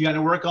things? Do you know how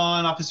to work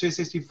on Office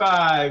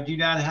 365? Do you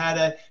know how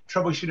to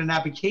troubleshoot an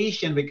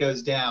application if it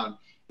goes down?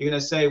 You're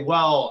gonna say,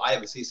 well, I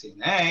have a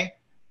CCNA.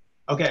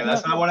 Okay,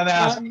 that's not what I'm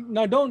asking.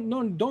 No,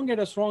 don't get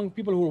us wrong.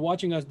 People who are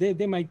watching us,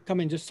 they might come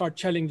and just start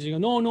challenging.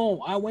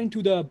 No, I went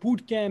to the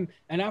boot camp,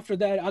 and after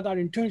that, I got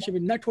an internship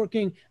in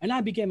networking, and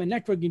I became a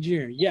network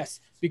engineer. Yes,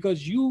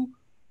 because you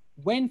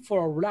went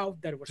for a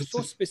route that was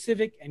so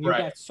specific, and you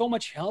got so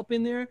much help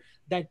in there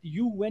that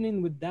you went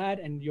in with that,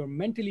 and your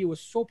mentally was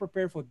so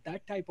prepared for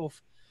that type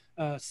of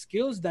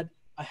skills that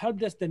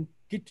helped us then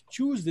get to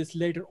choose this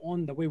later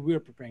on the way we're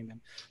preparing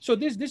them. So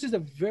this is a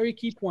very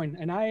key point,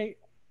 and I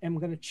am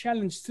going to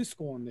challenge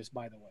Cisco on this,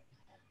 by the way.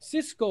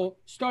 Cisco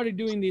started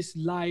doing these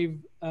live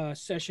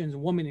sessions,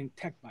 women in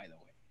tech, by the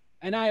way.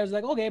 And I was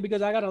like, okay,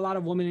 because I got a lot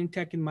of women in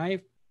tech in my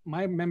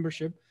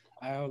membership.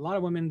 I have a lot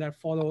of women that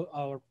follow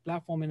our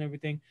platform and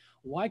everything.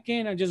 Why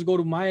can't I just go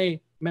to my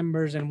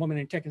members and women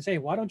in tech and say,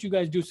 why don't you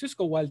guys do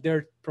Cisco while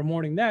they're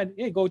promoting that?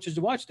 Hey, go just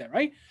watch that,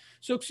 right?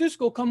 So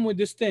Cisco come with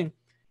this thing.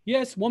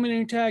 Yes, women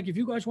in tech, if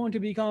you guys want to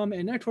become a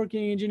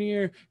networking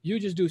engineer, you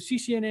just do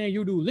CCNA,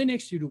 you do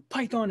Linux, you do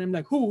Python. I'm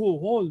like,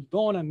 hold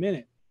on a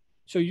minute.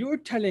 So you're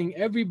telling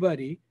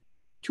everybody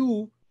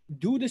to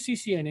do the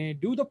CCNA,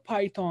 do the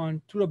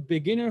Python to a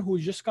beginner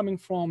who's just coming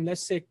from,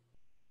 let's say,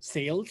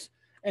 sales,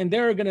 and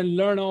they're going to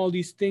learn all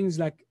these things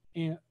like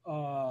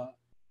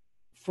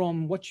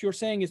from what you're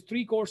saying is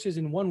 3 courses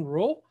in one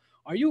row.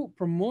 Are you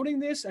promoting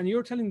this? And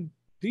you're telling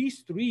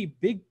these three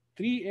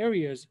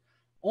areas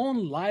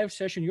on live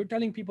session, you're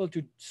telling people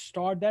to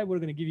start that. We're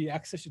going to give you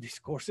access to these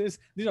courses.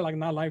 These are like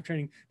not live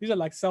training. These are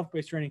like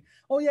self-paced training.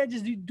 Oh yeah,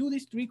 just do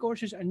these 3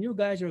 courses and you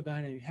guys are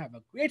going to have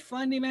a great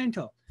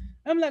fundamental.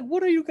 I'm like,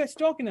 what are you guys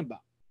talking about?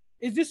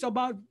 Is this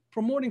about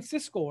promoting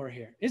Cisco over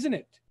here? Isn't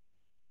it?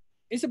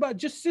 It's about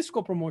just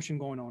Cisco promotion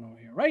going on over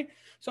here, right?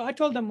 So I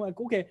told them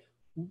like, okay,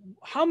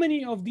 how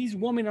many of these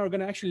women are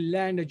going to actually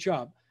land a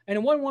job?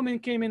 And one woman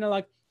came in and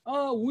like,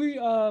 We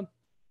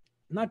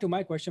not to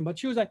my question, but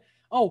she was like,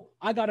 "Oh,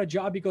 I got a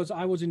job because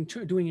I was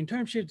doing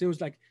internships. There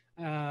was like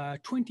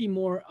 20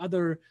 more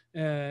other,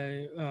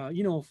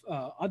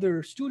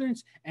 other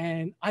students,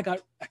 and I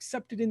got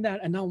accepted in that,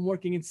 and now I'm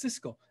working in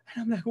Cisco."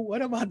 And I'm like,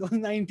 "What about those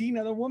 19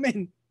 other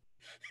women?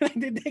 Like,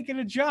 did they get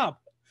a job?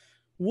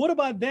 What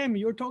about them?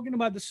 You're talking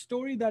about the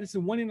story that is a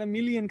one in a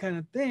million kind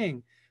of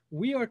thing.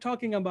 We are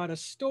talking about a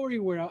story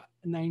where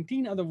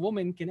 19 other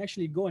women can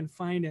actually go and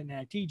find an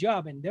IT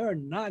job, and they're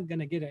not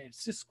gonna get a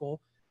Cisco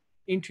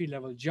entry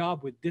level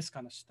job with this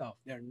kind of stuff.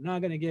 They're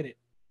not gonna get it.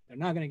 They're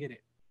not gonna get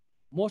it.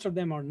 Most of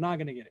them are not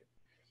gonna get it.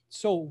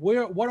 So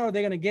what are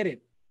they gonna get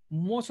it?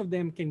 Most of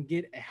them can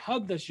get a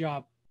help desk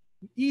job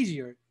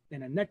easier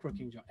than a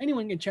networking job.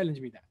 Anyone can challenge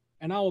me that,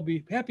 and I will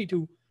be happy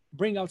to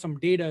bring out some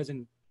data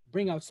and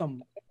bring out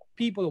some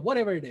people,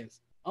 whatever it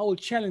is. I will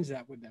challenge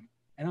that with them,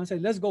 and I'll say,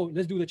 let's go,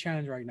 let's do the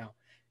challenge right now.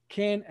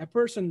 Can a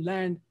person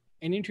land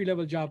an entry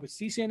level job with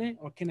CCNA,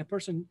 or can a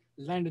person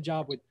land a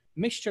job with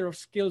mixture of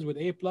skills with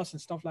A plus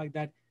and stuff like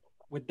that,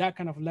 with that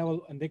kind of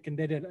level, and they can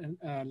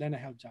land a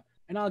help job?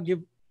 And I'll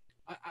give.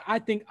 I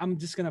think I'm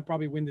just gonna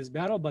probably win this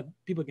battle, but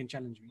people can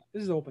challenge me.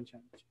 This is an open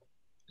challenge.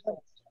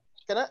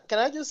 Can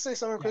I just say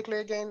something Yeah. quickly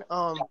again?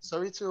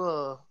 Sorry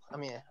to I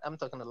mean, I'm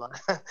talking a lot.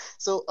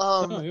 So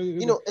No, you're you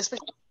good. know,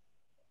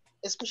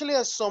 especially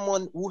as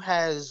someone who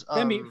has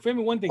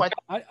Femi, one thing. quite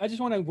I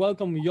just want to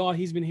welcome Yaw.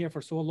 He's been here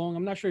for so long.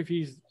 I'm not sure if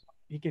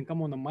he can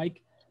come on the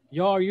mic.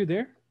 Yaw, are you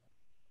there?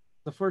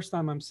 The first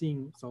time I'm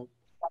seeing, so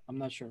I'm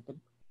not sure.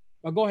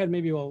 But go ahead.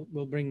 Maybe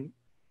we'll bring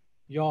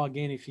Yaw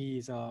again if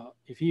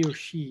he or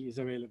she is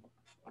available.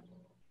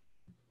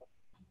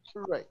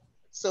 right.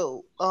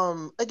 So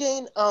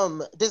again,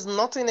 there's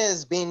nothing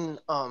as being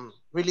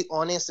really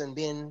honest and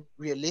being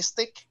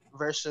realistic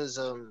versus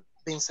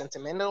being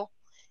sentimental.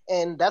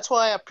 And that's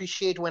why I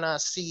appreciate when I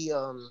see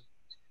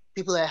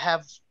people that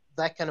have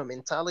that kind of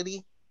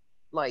mentality.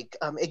 Like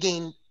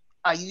again,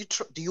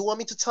 do you want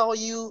me to tell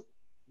you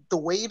the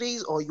way it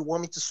is, or you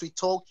want me to sweet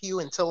talk you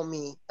and tell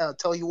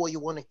you what you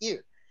want to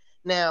hear?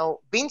 Now,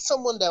 being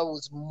someone that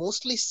was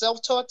mostly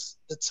self-taught,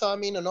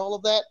 determined, and all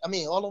of that, I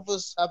mean, all of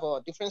us have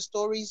our different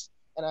stories,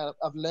 and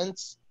I've learned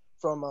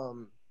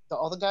from the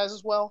other guys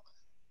as well.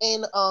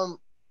 And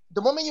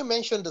the moment you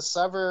mentioned the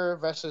server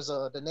versus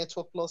the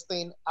network plus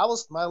thing, I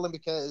was smiling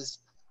because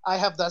I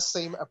have that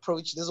same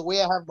approach. There's a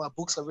way I have my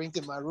books arranged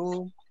in my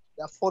room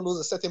that follows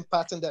a certain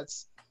pattern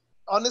that's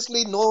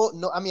honestly no.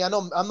 I mean,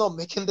 I'm not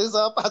making this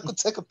up. I could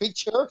take a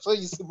picture so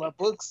you see my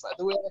books.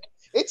 The way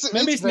Maybe it's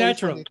it's very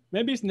natural. funny.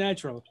 Maybe it's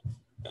natural.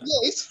 Yeah,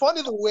 it's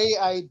funny the way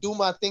I do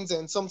my things,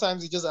 and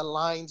sometimes it just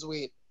aligns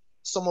with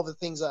some of the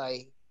things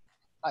I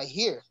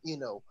hear.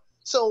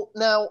 So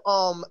now,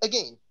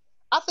 again,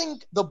 I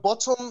think the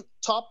bottom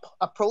top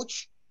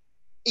approach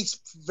is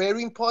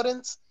very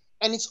important,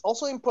 and it's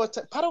also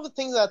important. Part of the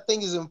things that I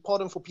think is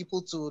important for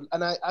people to,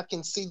 and I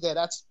can see that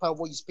that's part of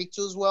what you speak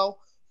to as well,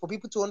 for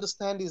people to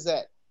understand is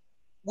that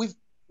we've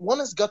one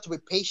has got to be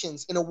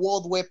patient in a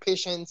world where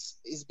patience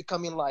is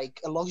becoming like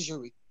a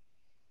luxury.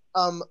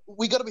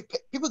 We gotta be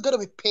people gotta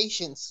be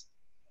patient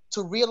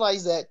to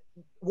realize that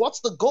what's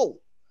the goal.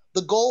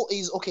 The goal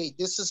is okay.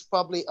 This is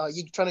probably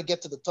you trying to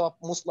get to the top.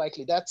 Most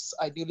likely, that's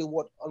ideally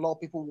what a lot of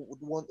people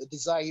would want a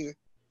desire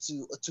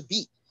to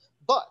be.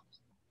 But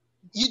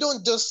you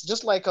don't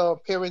just like our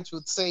parents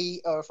would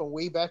say from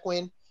way back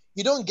when.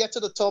 You don't get to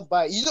the top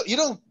by you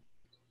don't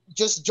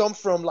just jump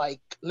from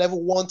like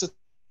level 1 to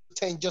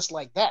 10 just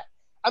like that.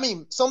 I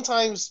mean,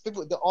 sometimes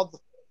people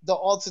the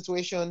odd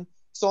situation,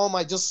 someone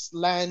might just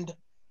land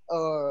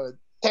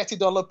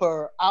 $30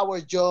 per hour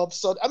job.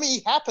 So I mean,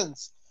 it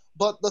happens.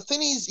 But the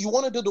thing is, you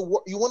want to do the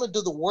work. You want to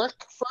do the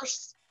work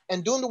first,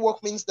 and doing the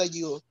work means that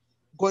you're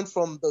going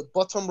from the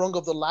bottom rung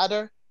of the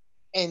ladder,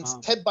 and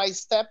Uh, step by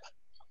step.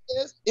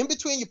 Yes, in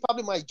between, you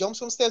probably might jump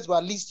some steps, but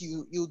at least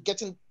you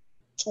getting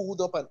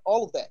tooled up and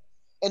all of that.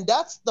 And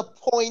that's the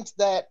point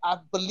that I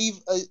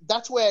believe.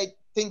 That's where I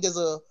think there's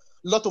a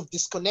lot of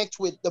disconnect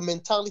with the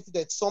mentality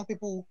that some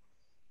people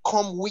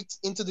come with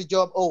into the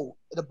job. Oh,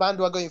 the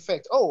bandwagon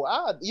effect. Oh,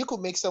 you could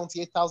make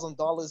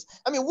 $78,000.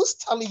 I mean, who's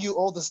telling you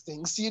all these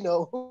things?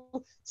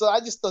 So I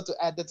just thought to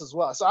add that as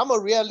well. So I'm a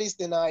realist,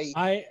 and I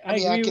I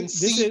mean, I agree. can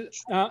This see.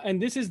 is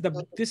and this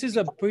is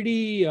a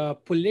pretty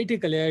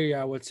political area,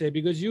 I would say,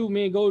 because you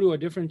may go to a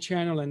different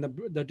channel, and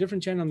the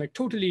different channel may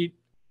totally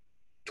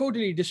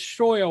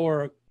destroy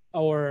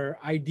our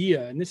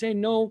idea, and they say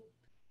no.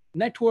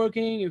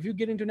 Networking, if you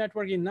get into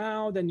networking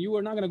now, then you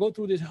are not going to go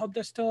through this help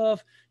desk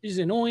stuff. This is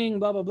annoying,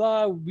 blah blah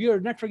blah. We are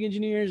network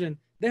engineers, and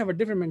they have a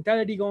different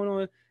mentality going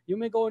on. You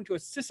may go into a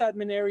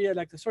sysadmin area,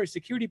 like the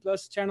security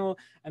plus channel,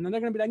 and then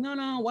they're going to be like,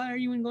 no, why are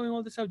you even going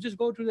all this stuff? Just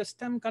go to the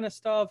STEM kind of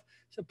stuff,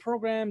 so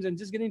programs, and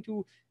just get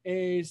into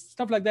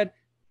stuff like that.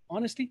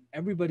 Honestly,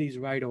 everybody's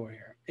right over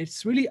here.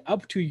 It's really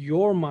up to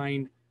your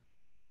mind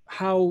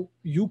how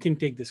you can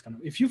take this kind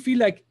of. If you feel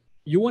like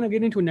you want to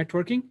get into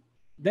networking,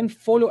 then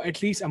follow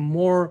at least a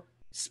more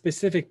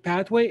specific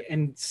pathway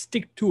and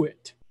stick to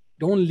it.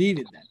 Don't leave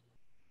it then.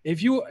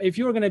 If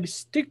you're going to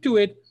stick to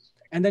it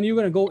and then you're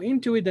going to go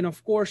into it, then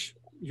of course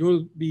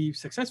you'll be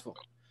successful.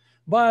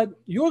 But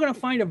you're gonna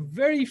find a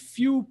very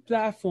few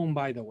platform,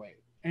 by the way,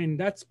 and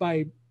that's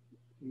by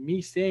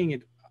me saying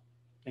it.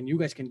 And you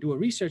guys can do a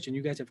research, and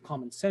you guys have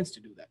common sense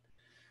to do that.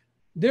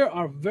 There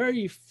are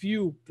very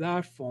few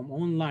platform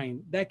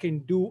online that can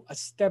do a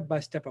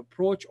step-by-step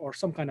approach or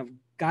some kind of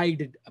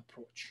guided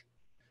approach.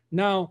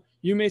 Now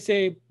you may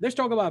say, let's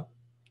talk about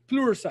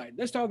Pluralsight,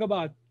 let's talk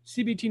about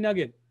CBT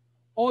Nugget,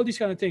 all these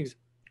kind of things.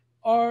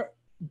 Are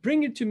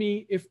bring it to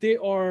me if they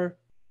are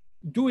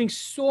doing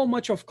so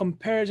much of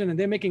comparison and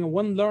they're making a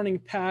one learning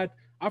path.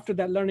 After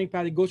that learning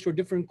path, it goes to a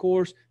different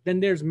course.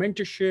 Then there's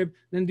mentorship.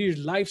 Then there's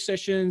live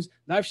sessions.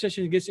 Live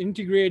sessions gets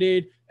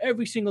integrated.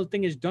 Every single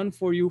thing is done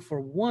for you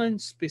for one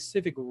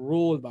specific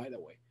role, by the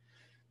way.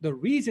 The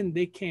reason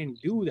they can't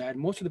do that,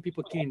 most of the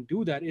people can't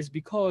do that, is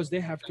because they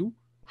have to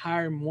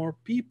hire more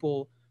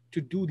people to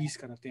do these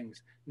kind of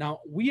things. Now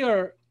we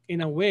are,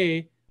 in a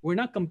way, we're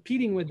not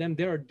competing with them.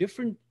 There are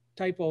different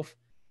type of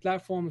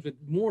platforms with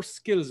more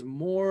skills,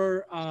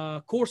 more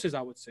courses,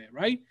 I would say,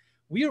 right?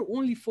 We are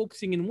only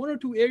focusing in one or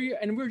two area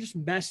and we're just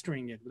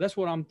mastering it. That's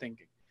what I'm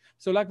thinking.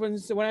 So like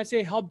when I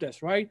say help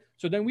desk, right?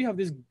 So then we have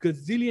this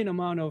gazillion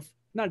amount of,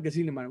 not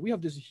gazillion amount, we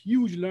have this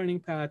huge learning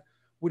path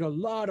with a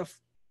lot of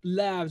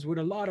labs, with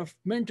a lot of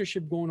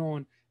mentorship going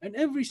on. And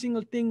every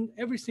single thing,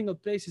 every single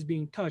place is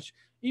being touched,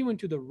 even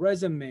to the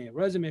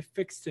resume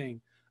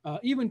fixing,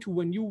 even to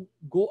when you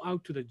go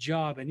out to the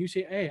job and you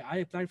say, hey, I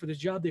applied for this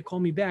job, they call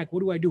me back, what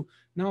do I do?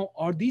 Now,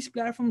 are these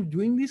platforms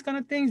doing these kind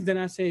of things? Then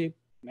I say,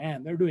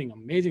 man, they're doing an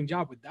amazing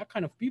job with that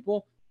kind of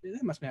people. They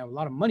must have a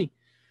lot of money.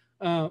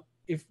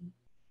 If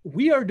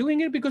we are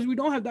doing it because we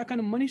don't have that kind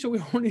of money, so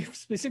we're only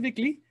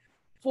specifically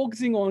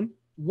focusing on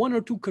one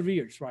or two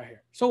careers right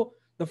here. So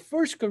the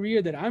first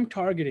career that I'm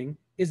targeting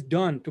is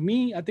done. To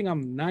me, I think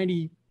I'm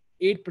 98%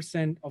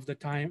 of the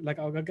time, like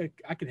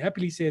I could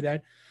happily say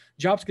that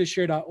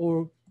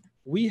jobskillshare.org,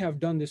 we have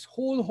done this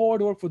whole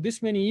hard work for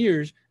this many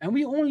years, and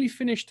we only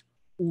finished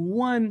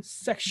one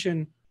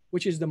section,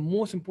 which is the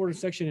most important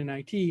section in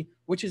IT,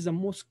 which is the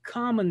most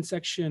common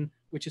section,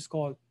 which is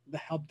called the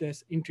help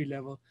desk entry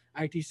level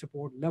IT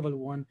support level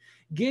 1.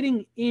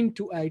 Getting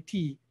into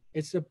IT,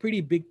 it's a pretty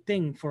big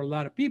thing for a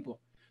lot of people.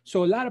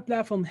 So a lot of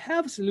platforms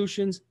have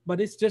solutions, but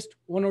it's just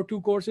one or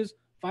two courses,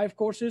 5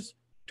 courses,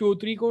 2 or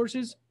 3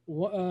 courses,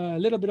 a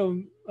little bit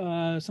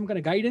of some kind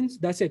of guidance.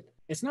 That's it.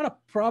 It's not a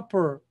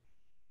proper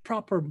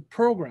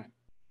program.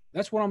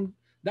 That's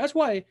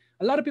why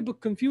a lot of people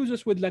confuse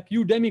us with like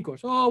Udemy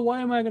course. Oh,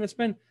 why am I going to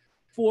spend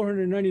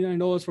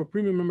 $499 for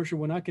premium membership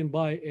when I can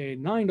buy a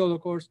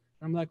 $9 course?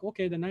 I'm like,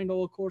 okay, the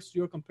 $9 course,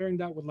 you're comparing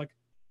that with like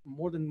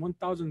more than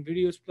 1,000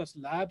 videos plus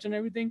labs and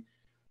everything.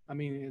 I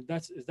mean,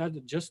 is that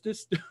the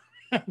justice?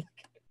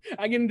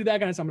 I get into that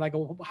kind of stuff. I'm like,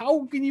 oh,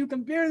 how can you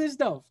compare this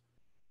stuff?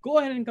 Go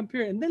ahead and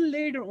compare. And then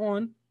later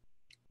on,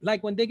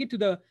 like when they get to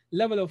the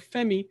level of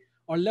Femi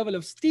or level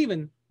of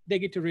Steven, they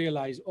get to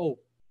realize, oh,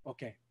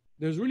 okay,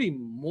 there's really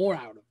more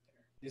out of there.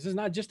 This is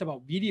not just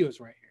about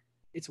videos right here.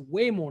 It's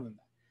way more than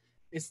that.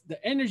 It's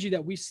the energy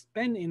that we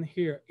spend in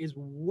here is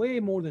way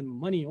more than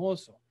money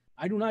also.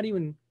 I do not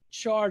even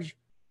charge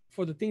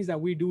for the things that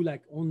we do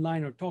like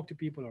online or talk to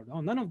people or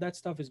none of that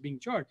stuff is being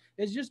charged.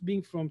 It's just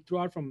being from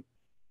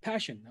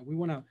passion. We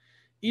want to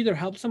either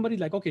help somebody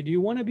like, okay, do you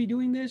want to be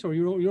doing this or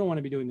you don't want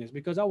to be doing this?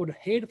 Because I would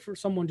hate for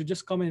someone to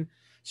just come in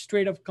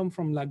straight up, come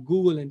from like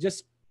Google and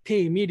just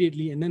pay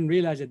immediately and then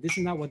realize that this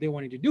is not what they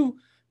wanted to do,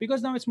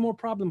 because now it's more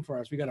problem for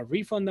us. We got to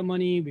refund the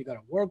money. We got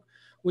to work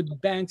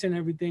with banks and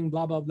everything,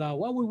 blah, blah, blah.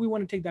 Why would we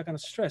want to take that kind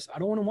of stress? I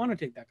don't want to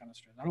take that kind of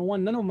stress. I don't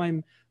want none of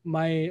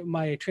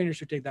my trainers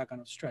to take that kind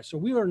of stress. So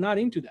we are not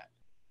into that.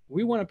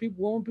 We want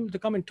people to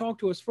come and talk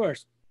to us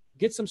first,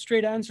 get some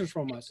straight answers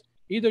from us.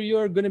 Either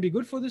you're going to be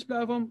good for this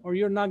platform or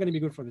you're not going to be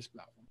good for this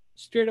platform.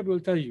 Straight up, we'll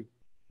tell you.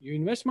 You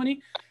invest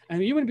money,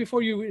 and even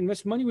before you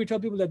invest money, we tell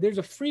people that there's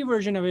a free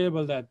version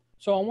available.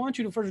 So I want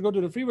you to first go to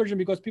the free version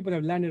because people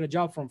have landed a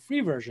job from free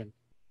version.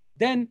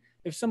 Then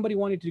if somebody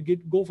wanted to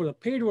go for the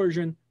paid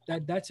version,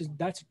 that's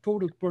a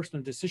total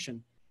personal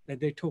decision that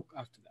they took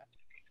after that.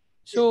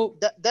 So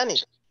Danny.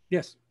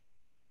 Yes.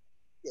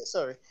 Yeah,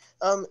 sorry.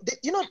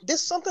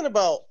 There's something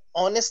about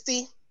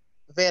honesty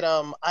that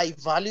I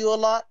value a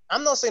lot.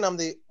 I'm not saying I'm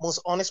the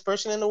most honest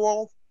person in the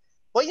world,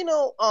 but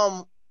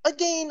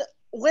again,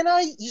 when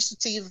I used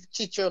to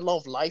teach a lot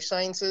of life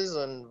sciences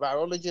and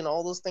virology and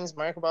all those things,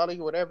 microbiology,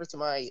 whatever, to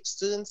my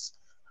students,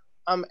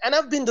 and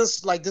I've been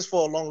like this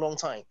for a long, long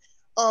time.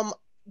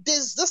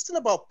 There's this thing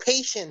about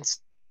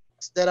patience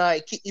that I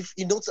keep,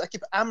 I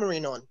keep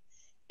hammering on,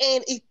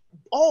 and it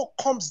all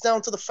comes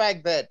down to the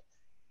fact that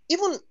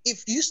even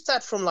if you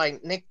start from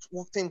like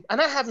networking, and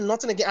I have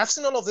nothing again, I've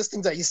seen all of these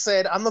things that you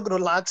said. I'm not going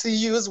to lie to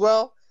you as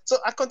well. So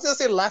I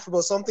continuously laugh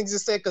about some things you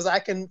said because I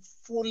can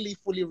fully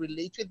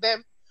relate with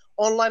them,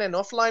 online and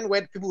offline,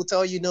 where people will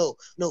tell you, no,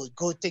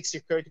 go take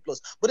security plus.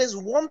 But there's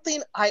one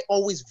thing I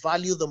always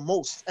value the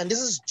most, and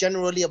this is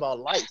generally about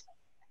life.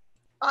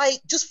 I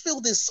just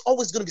feel there's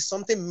always going to be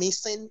something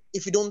missing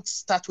if you don't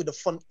start with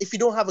if you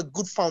don't have a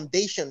good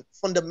foundation,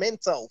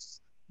 fundamentals,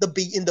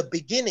 in the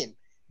beginning.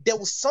 There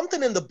was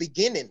something in the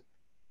beginning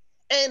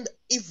And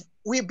if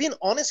we're being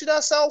honest with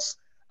ourselves,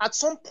 at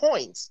some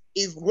point,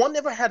 if one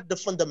never had the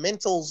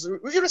fundamentals,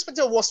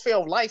 irrespective of what sphere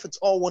of life it's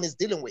all one is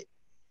dealing with,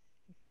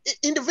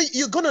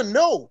 you're gonna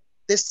know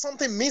there's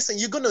something missing.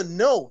 You're gonna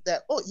know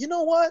that, oh, you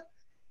know what?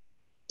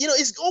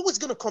 It's always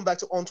gonna come back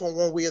to Antoine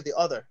one way or the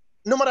other,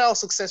 no matter how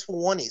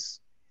successful one is.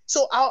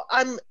 So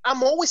I'm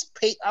always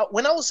paid out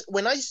when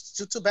I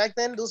used to back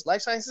then, those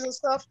life sciences and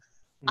stuff.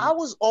 I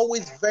was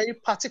always very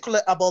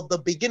particular about the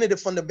beginning, the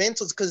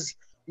fundamentals, because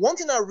one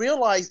thing I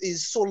realized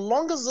is so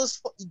long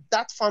as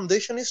that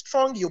foundation is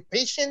strong, you're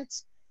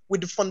patient with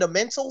the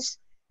fundamentals,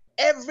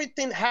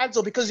 everything adds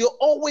up, because you're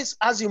always,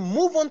 as you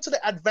move on to the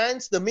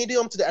advanced, the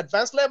medium to the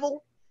advanced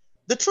level,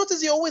 the truth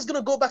is you're always going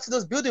to go back to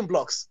those building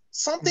blocks.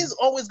 Something's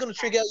always going to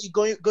trigger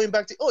you going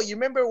back to, oh, you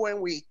remember when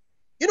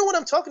you know what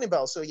I'm talking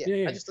about. So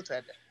yeah. I just thought to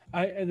add that.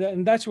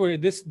 And that's where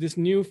this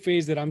new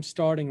phase that I'm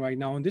starting right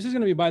now, and this is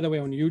going to be, by the way,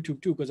 on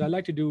YouTube too, because I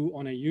like to do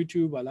on a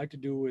YouTube, I like to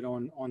do it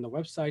on the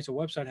website. So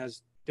website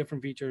has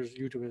different features,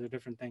 YouTube is a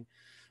different thing,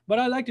 but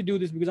I like to do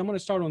this because I'm going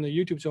to start on the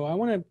YouTube. So I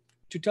want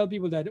to tell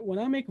people that when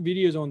I make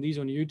videos on these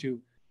on YouTube,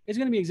 it's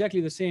going to be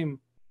exactly the same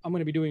I'm going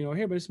to be doing over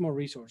here, but it's more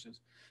resources.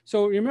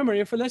 So remember,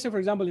 if let's say, for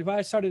example, if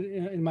I started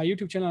in my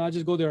YouTube channel, I'll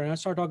just go there and I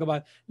start talking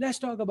about, let's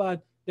talk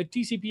about the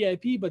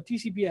TCP/IP, but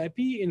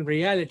TCP/IP in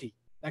reality.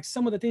 Like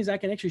some of the things I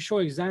can actually show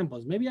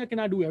examples. Maybe I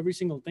cannot do every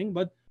single thing,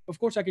 but of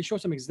course I can show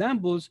some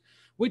examples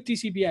with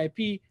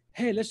TCP/IP.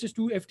 Hey, let's just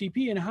do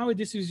FTP and how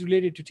this is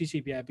related to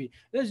TCP/IP.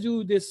 Let's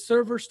do this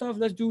server stuff.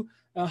 Let's do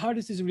how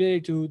this is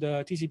related to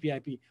the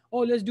TCP/IP. Oh,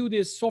 let's do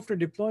this software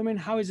deployment.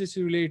 How is this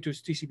related to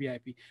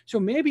TCP/IP? So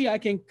maybe I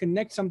can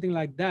connect something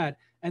like that.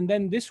 And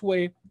then this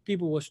way,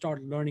 people will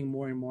start learning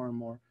more and more and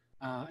more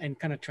and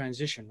kind of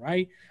transition,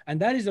 right? And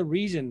that is the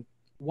reason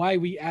why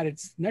we added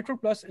Network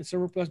Plus and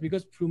Server Plus,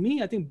 because for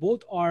me, I think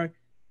both are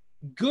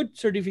good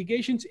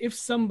certifications if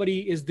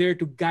somebody is there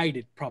to guide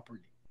it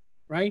properly,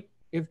 right?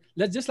 If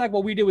let's just like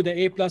what we did with the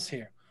A plus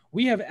here,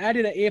 we have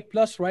added an A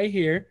plus right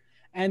here,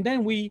 and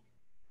then we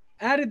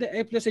added the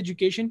A plus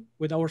education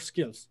with our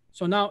skills.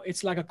 So now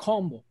it's like a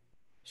combo.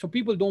 So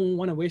people don't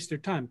want to waste their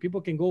time.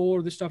 People can go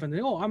over this stuff and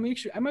then, oh, I'm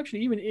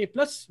actually even A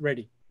plus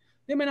ready.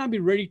 They may not be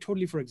ready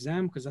totally for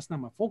exam because that's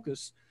not my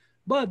focus,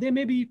 but they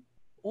may be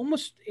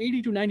almost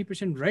 80 to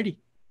 90% ready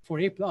for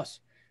A plus.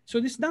 So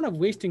this is not a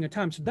wasting of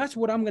time. So that's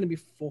what I'm going to be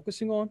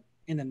focusing on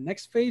in the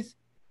next phase.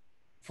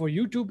 For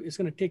YouTube, it's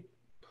going to take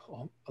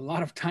a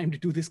lot of time to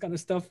do this kind of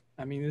stuff.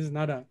 I mean, this is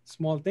not a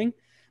small thing.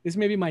 This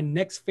may be my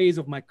next phase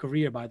of my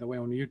career, by the way,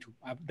 on YouTube.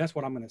 That's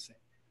what I'm going to say,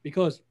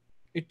 because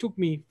it took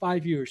me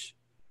 5 years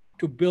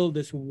to build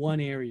this one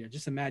area.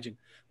 Just imagine.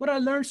 But I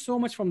learned so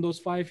much from those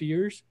 5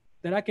 years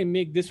that I can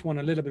make this one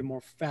a little bit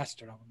more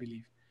faster, I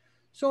believe.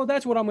 So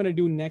that's what I'm going to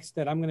do next,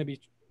 that I'm going to be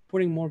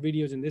putting more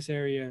videos in this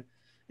area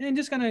and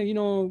just kind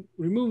of,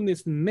 removing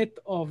this myth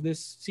of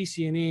this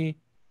CCNA,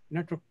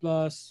 Network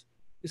Plus,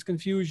 this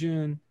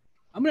confusion.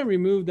 I'm going to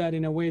remove that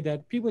in a way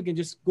that people can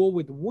just go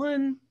with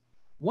one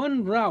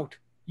route.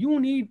 You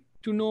need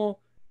to know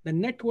the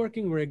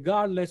networking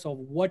regardless of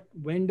what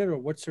vendor or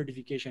what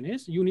certification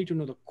is. You need to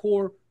know the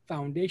core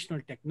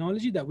foundational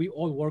technology that we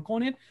all work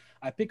on it.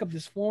 I pick up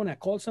this phone, I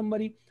call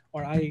somebody,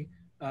 or I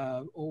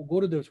go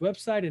to this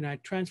website and I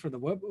transfer the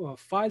web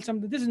file.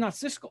 Something. This is not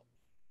Cisco.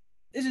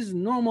 This is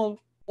normal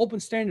open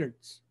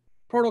standards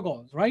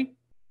protocols, right?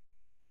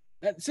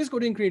 Cisco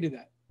didn't create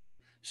that.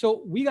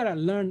 So we gotta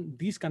learn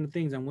these kind of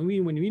things. And when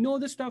we know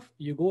this stuff,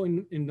 you go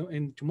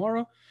in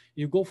tomorrow,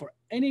 you go for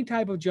any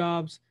type of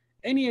jobs,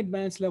 any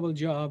advanced level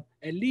job.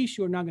 At least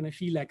you're not gonna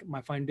feel like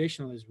my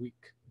foundational is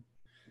weak.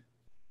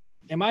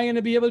 Am I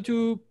gonna be able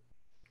to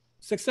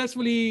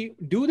successfully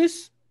do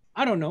this?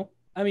 I don't know.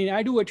 I mean,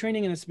 I do a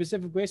training in a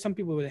specific way. Some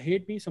people will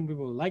hate me. Some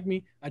people will like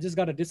me. I just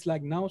got a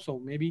dislike now. So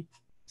maybe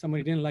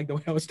somebody didn't like the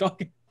way I was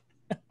talking.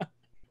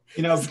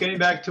 Getting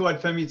back to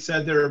what Femi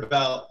said there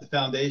about the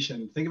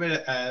foundation, think of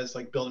it as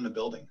like building a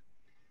building.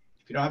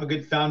 If you don't have a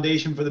good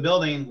foundation for the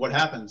building, what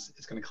happens?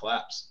 It's going to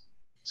collapse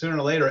sooner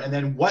or later. And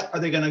then what are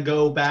they going to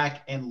go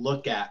back and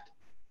look at?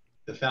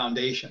 The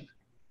foundation.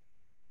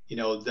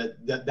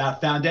 That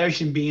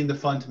foundation being the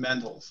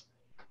fundamentals.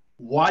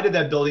 Why did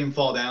that building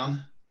fall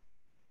down?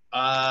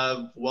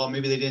 Well,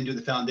 maybe they didn't do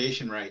the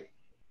foundation right.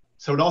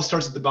 So it all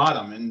starts at the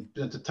bottom and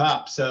at the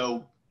top.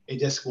 So it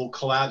just will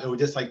collapse. It will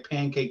just like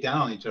pancake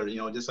down on each other,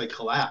 just like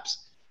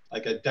collapse,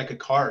 like a deck of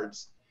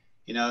cards,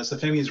 So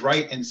Femi's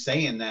right in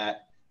saying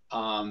that,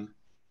 so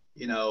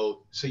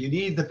you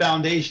need the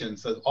foundation.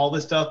 So all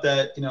the stuff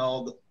that,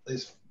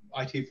 is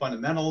IT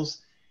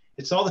fundamentals,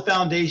 it's all the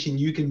foundation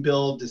you can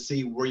build to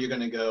see where you're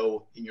going to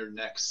go in your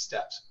next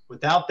steps.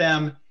 Without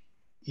them,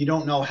 you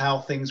don't know how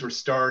things were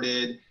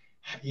started.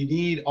 You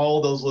need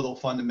all those little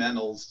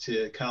fundamentals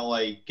to kind of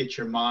like get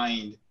your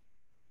mind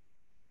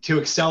to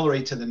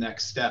accelerate to the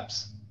next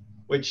steps,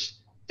 which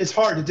is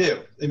hard to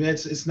do. I mean,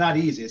 it's not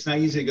easy. It's not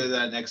easy to go to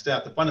that next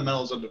step. The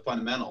fundamentals are the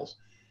fundamentals,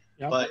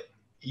 yep. But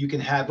you can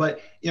have,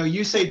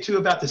 you say too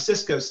about the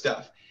Cisco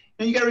stuff.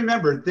 And you got to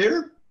remember,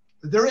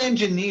 they're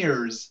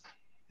engineers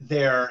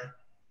there.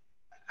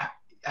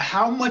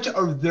 how much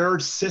of their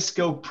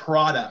Cisco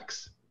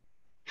products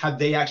have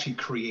they actually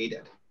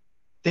created?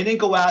 They didn't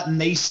go out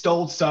and they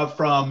stole stuff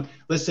from,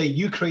 let's say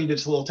you created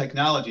this little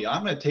technology.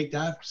 I'm going to take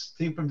that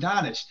thing from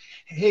Danish.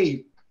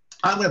 Hey,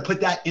 I'm going to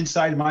put that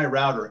inside my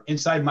router,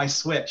 inside my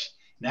switch.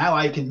 Now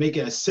I can make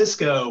it a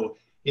Cisco,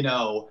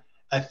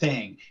 a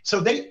thing.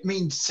 So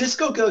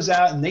Cisco goes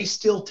out and they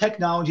steal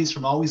technologies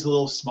from all these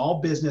little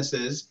small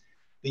businesses,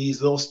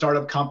 these little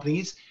startup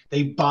companies.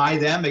 They buy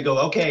them. They go,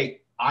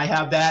 okay, I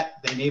have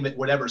that. They name it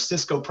whatever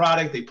Cisco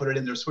product. They put it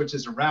in their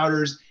switches and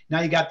routers.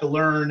 Now you got to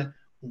learn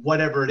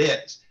whatever it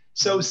is.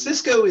 So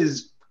Cisco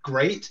is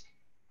great,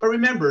 but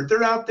remember,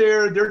 they're out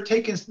there,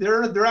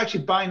 they're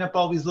actually buying up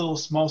all these little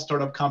small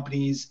startup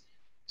companies,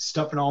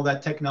 stuffing all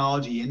that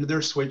technology into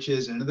their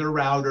switches, into their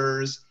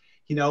routers,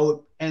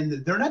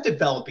 and they're not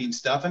developing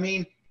stuff. I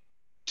mean,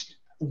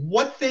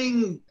 what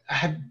thing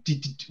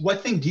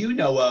do you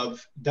know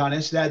of,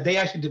 Danish, that they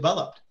actually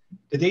developed?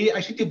 Did they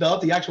actually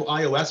develop the actual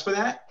iOS for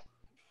that?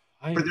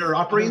 For their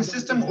operating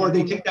system, or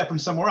they take that from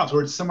somewhere else,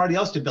 or did somebody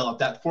else develop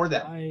that for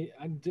them?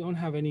 I don't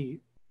have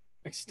any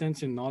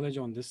extensive knowledge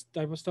on this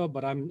type of stuff,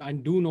 but I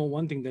do know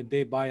one thing, that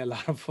they buy a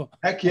lot of,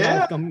 Heck a lot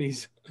yeah. of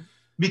companies.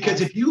 Because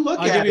if you look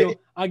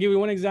I'll give you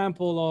one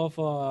example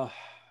of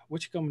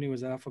which company was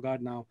that? I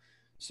forgot now.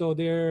 So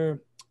they're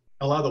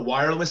a lot of the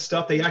wireless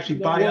stuff they actually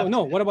buy up.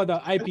 No, what about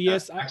the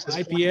IPS,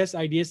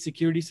 IDS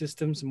security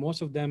systems?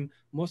 Most of the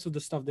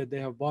stuff that they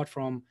have bought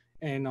from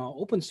and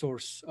open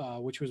source,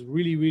 which was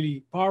really,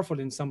 really powerful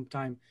in some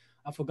time.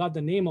 I forgot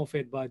the name of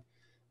it, but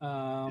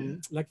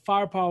like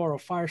Firepower or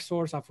Fire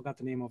Source, I forgot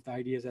the name of the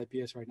IDS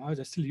IPS right now. I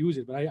still use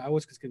it, but I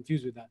was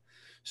confused with that.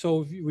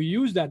 So if we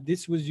use that,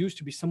 this was used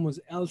to be someone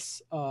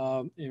else,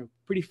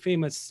 pretty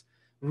famous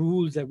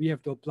rules that we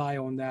have to apply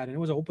on that. And it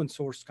was an open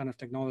source kind of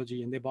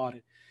technology, and they bought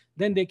it.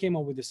 Then they came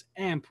up with this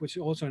AMP, which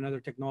is also another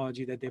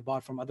technology that they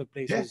bought from other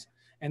places.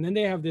 Yeah. And then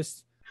they have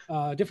this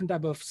different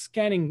type of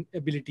scanning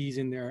abilities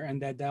in there,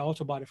 and that they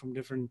also bought it from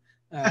different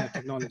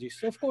technologies.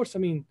 So of course, I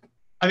mean,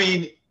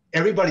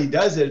 everybody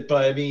does it,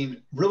 but I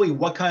mean, really,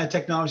 what kind of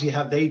technology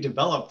have they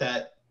developed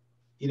that,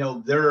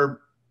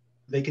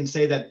 they can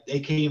say that they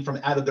came from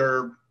out of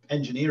their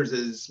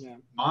engineers'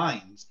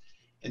 minds,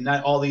 and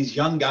not all these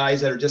young guys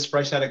that are just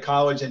fresh out of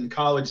college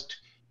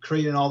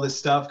creating all this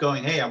stuff,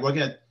 going, hey, we're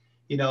gonna,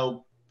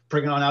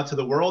 bring it on out to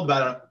the world.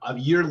 About a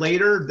year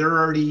later, they're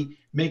already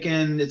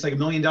making, it's like $1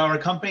 million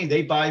company.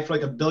 They buy for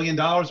like $1 billion.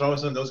 All of a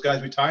sudden, those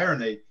guys retire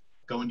and they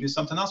go and do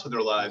something else with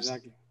their lives.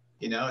 Exactly.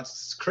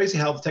 It's crazy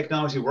how the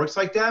technology works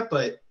like that,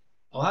 but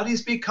a lot of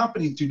these big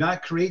companies do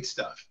not create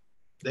stuff.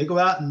 They go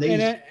out and they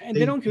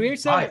don't create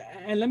stuff.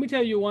 And let me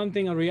tell you one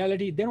thing, in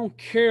reality, they don't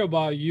care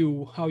about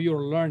how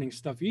you're learning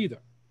stuff either.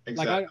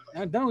 Exactly. Like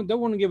I don't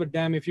want to give a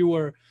damn if you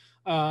were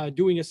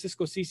doing a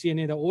Cisco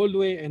CCNA the old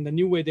way and the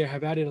new way. They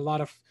have added a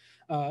lot of,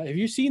 have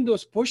you seen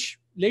those push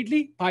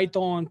lately?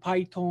 Python,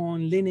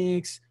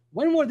 Linux.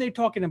 When were they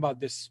talking about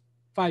this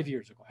 5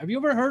 years ago? Have you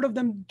ever heard of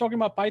them talking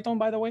about Python,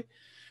 by the way?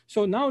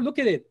 So now look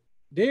at it.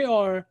 They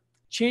are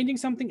changing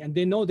something, and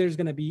they know there's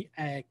going to be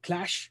a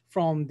clash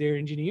from their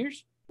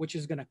engineers, which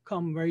is going to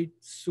come very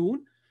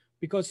soon,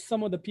 because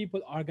some of the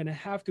people are going to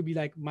have to be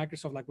like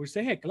Microsoft, like we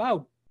say, hey,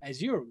 cloud,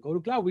 Azure, go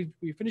to cloud. We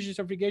finished the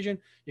certification.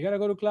 You got to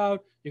go to cloud.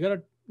 You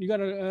got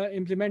to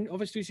implement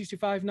Office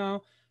 365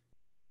 now.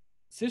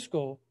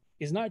 Cisco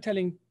is not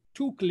telling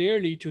too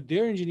clearly to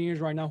their engineers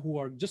right now, who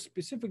are just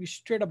specifically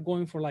straight up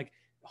going for like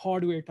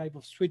hardware type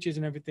of switches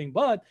and everything.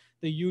 But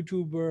the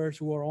YouTubers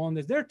who are on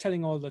this, they're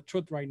telling all the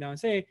truth right now and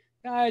say,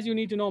 guys, you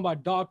need to know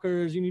about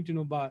Dockers. You need to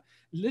know about,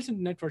 listen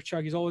to Network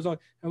Chuck. He's always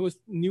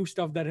new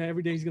stuff that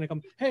every day he's going to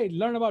come. Hey,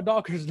 learn about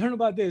Dockers, learn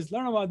about this,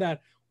 learn about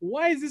that.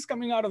 Why is this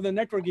coming out of the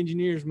network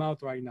engineer's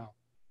mouth right now?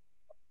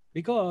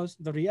 Because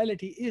the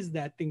reality is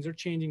that things are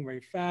changing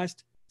very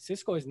fast.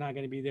 Cisco is not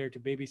going to be there to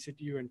babysit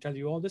you and tell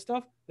you all this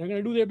stuff. They're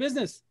going to do their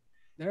business.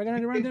 They're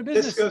going to run their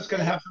business. Cisco's going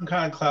to have some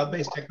kind of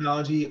cloud-based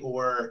technology,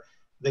 or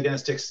they're going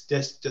to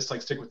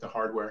stick with the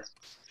hardware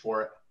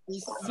for it. You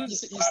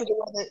see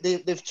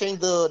they've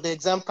changed the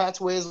exam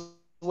pathways as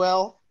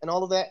well, and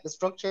all of that, the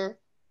structure,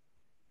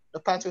 the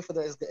pathway for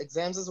the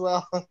exams as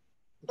well. You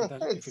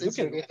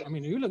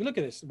look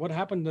at this. What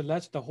happened?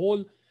 The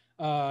whole,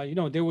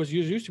 there was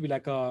used to be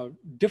like a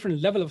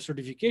different level of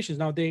certifications.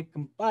 Now they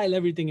compile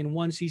everything in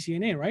one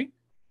CCNA, right?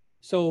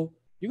 So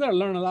you got to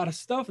learn a lot of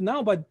stuff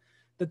now. But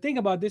the thing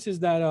about this is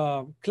that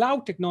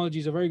cloud technology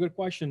is a very good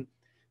question.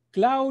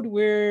 Cloud,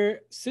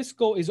 where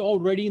Cisco is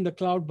already in the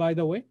cloud, by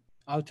the way.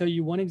 I'll tell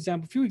you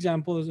few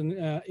examples. In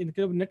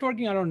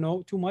networking, I don't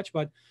know too much,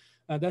 but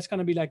that's going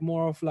to be like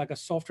more of like a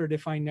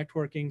software-defined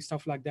networking,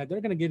 stuff like that.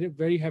 They're going to get it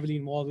very heavily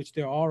involved, which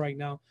they are right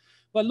now.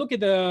 But look at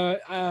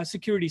the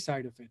security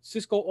side of it.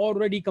 Cisco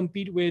already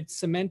compete with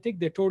Symantec.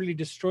 They totally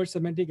destroyed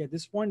Symantec at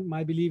this point.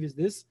 My belief is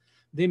this.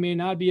 They may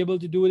not be able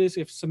to do this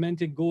if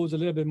Symantec goes a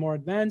little bit more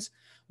advanced.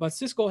 But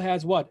Cisco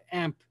has what?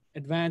 AMP,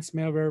 Advanced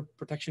Malware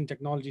Protection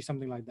Technology,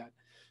 something like that.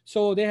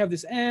 So they have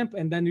this amp,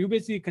 and then you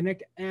basically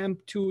connect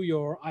amp to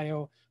your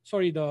IO,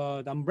 sorry,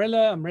 the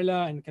umbrella,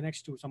 and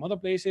connects to some other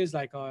places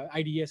like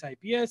IDS,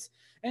 IPS,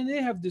 and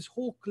they have this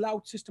whole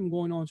cloud system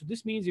going on. So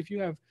this means if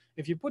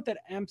you put that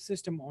amp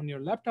system on your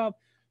laptop,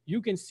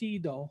 you can see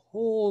the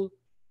whole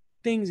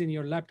things in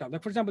your laptop.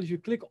 Like for example, if you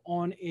click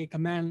on a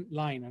command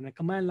line and a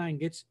command line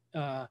gets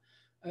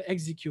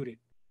executed,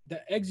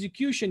 the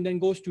execution then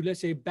goes to,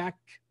 let's say,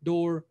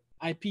 backdoor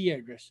IP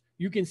address.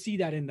 You can see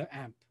that in the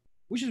amp,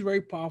 which is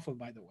very powerful,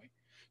 by the way.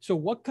 So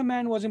what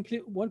command was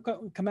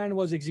command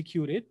was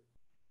executed,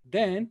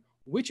 then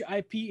which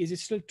IP is it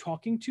still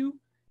talking to,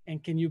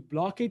 and can you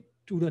block it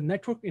to the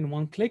network in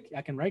one click?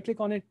 I can right click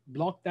on it,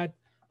 block that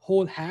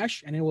whole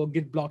hash, and it will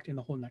get blocked in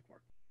the whole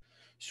network.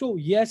 So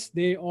yes,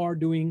 they are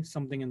doing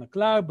something in the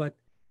cloud, but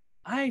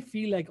I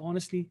feel like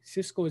honestly,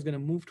 Cisco is going to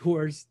move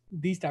towards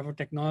these type of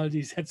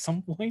technologies at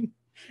some point,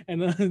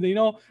 and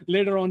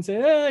later on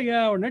say,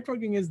 yeah, our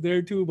networking is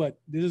there too, but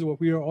this is what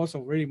we are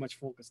also very much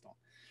focused on.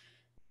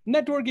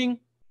 Networking.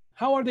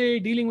 How are they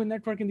dealing with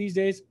networking these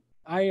days?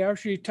 I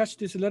actually touched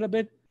this a little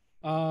bit.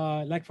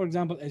 Like for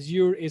example,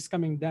 Azure is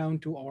coming down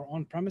to our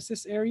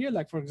on-premises area.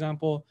 Like for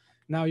example,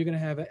 now you're going to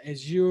have an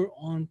Azure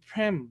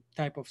on-prem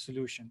type of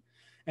solution,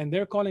 and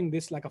they're calling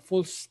this like a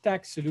full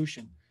stack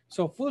solution.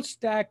 So full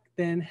stack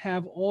then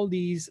have all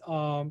these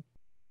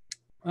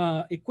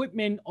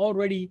equipment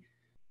already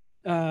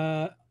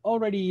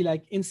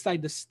like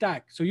inside the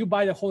stack. So you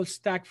buy the whole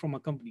stack from a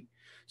company.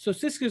 So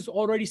Cisco is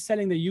already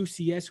selling the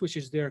UCS, which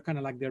is their kind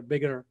of like their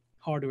bigger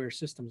hardware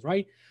systems,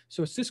 right?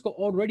 So Cisco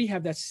already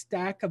have that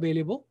stack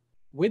available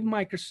with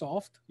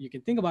Microsoft. You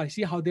can think about it.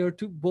 See how they're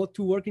both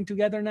working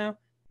together now,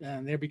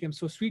 and they become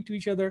so sweet to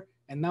each other.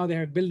 And now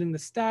they're building the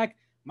stack.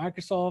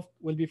 Microsoft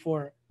will be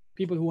for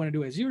people who want to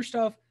do Azure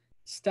stuff.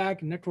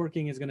 Stack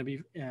networking is going to be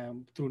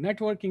through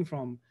networking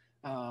from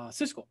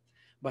Cisco.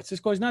 But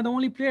Cisco is not the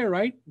only player,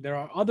 right? There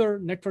are other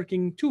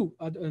networking too,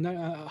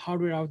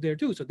 hardware out there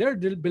too. So they're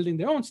building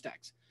their own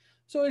stacks.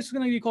 So it's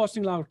going to be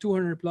costing about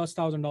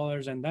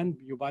 $200,000+, and then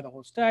you buy the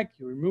whole stack.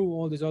 You remove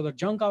all this other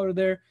junk out of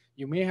there.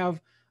 You may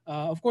have,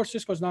 of course,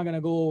 Cisco is not going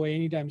to go away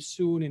anytime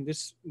soon in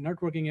this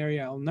networking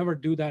area. I'll never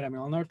do that. I mean,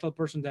 I'll never tell a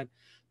person that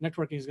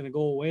networking is going to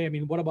go away. I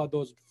mean, what about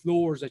those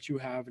floors that you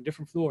have,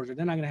 different floors?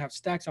 They're not going to have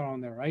stacks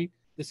around there, right?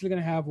 They're still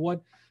going to have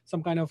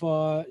some kind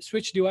of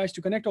switch device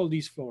to connect all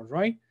these floors,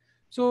 right?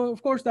 So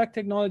of course that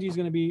technology is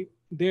going to be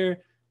there.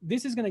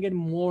 This is going to get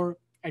more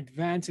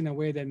advanced in a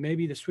way that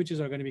maybe the switches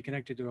are going to be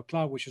connected to a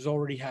cloud, which is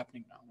already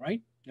happening now,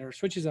 right? There are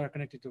switches that are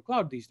connected to a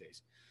cloud these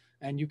days,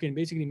 and you can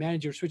basically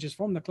manage your switches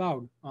from the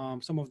cloud.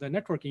 Some of the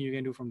networking you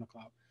can do from the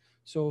cloud.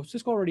 So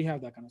Cisco already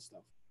have that kind of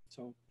stuff.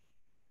 So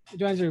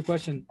to answer your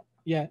question,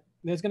 yeah,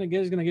 it's going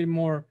to get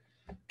more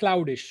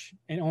cloudish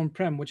and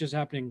on-prem, which is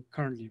happening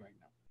currently right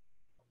now.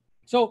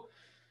 So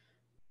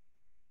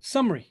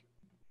summary.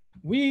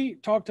 We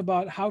talked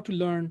about how to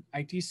learn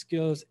IT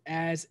skills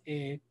as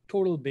a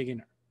total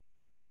beginner.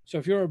 So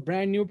if you're a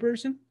brand new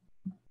person,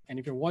 and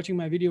if you're watching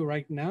my video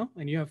right now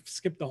and you have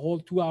skipped the whole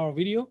 2-hour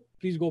video,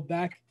 please go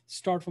back,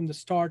 start from the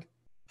start,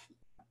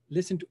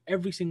 listen to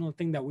every single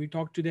thing that we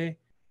talked today.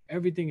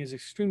 Everything is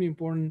extremely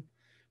important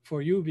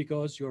for you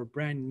because you're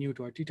brand new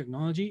to IT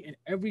technology, and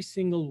every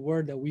single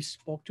word that we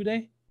spoke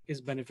today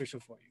is beneficial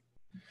for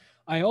you.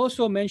 I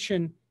also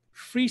mentioned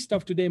free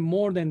stuff today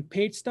more than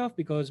paid stuff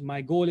because my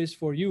goal is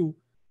for you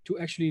to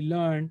actually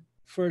learn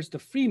first the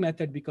free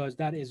method, because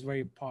that is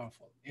very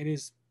powerful. It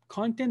is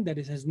content that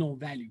has no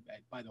value,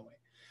 by the way.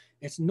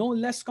 It's no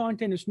less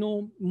content, it's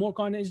no more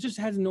content, it just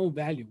has no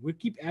value. We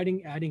keep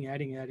adding. I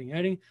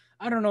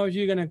don't know if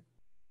you're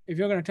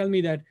gonna tell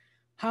me that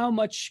how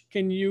much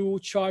can you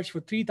charge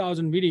for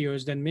 3,000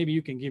 videos, then maybe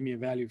you can give me a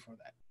value for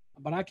that.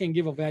 But I can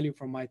give a value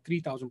for my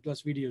 3,000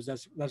 plus videos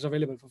that's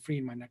available for free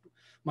in my network,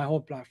 my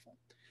whole platform.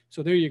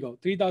 So there you go,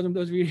 3,000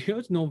 plus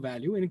videos, no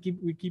value, and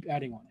we keep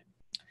adding on it.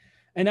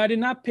 And I did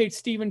not pay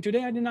Steven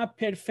today. I did not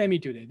pay Femi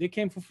today. They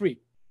came for free.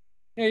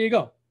 There you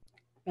go.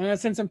 And I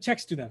sent some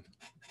checks to them.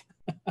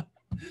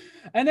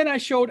 And then I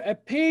showed a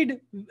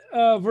paid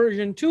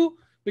version too,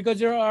 because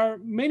there are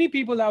many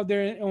people out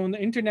there on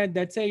the internet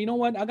that say, you know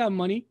what, I got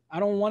money. I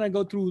don't want to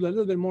go through a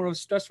little bit more of a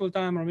stressful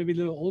time or maybe a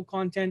little old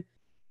content.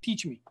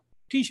 Teach me.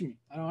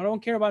 I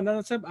don't care about none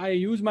of that stuff. I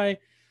use my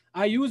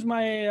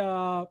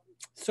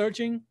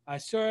searching. I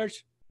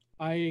searched.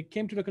 I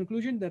came to the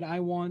conclusion that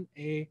I want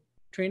a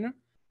trainer.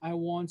 I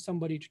want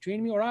somebody to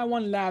train me, or I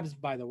want labs,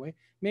 by the way.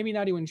 Maybe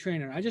not even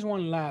trainer. I just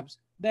want labs.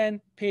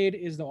 Then paid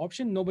is the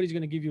option. Nobody's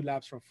going to give you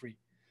labs for free.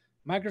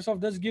 Microsoft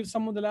does give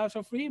some of the labs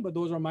for free, but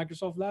those are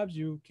Microsoft labs.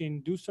 You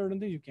can do certain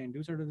things. You can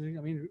do certain things.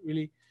 I mean,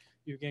 really,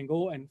 you can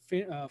go and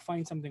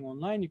find something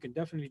online. You can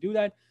definitely do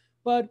that.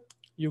 But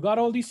you got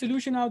all these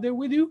solutions out there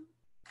with you.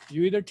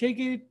 You either take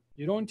it,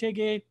 you don't take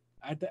it.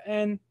 At the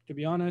end, to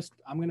be honest,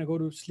 I'm going to go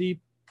to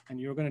sleep and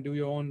you're going to do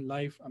your own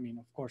life. I mean,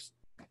 of course,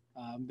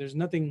 there's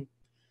nothing.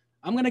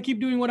 I'm going to keep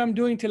doing what I'm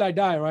doing till I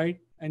die, right?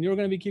 And you're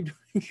going to be keep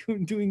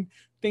doing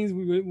things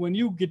when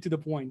you get to the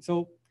point.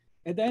 So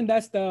at the end,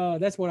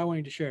 that's what I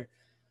wanted to share.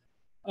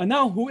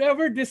 Now,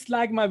 whoever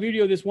disliked my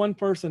video, this one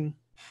person,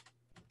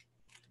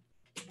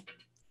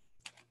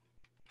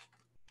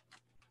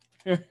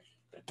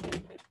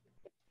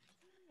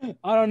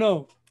 I don't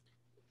know.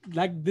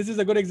 Like this is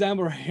a good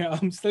example right here.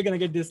 I'm still gonna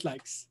get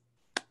dislikes.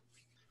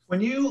 When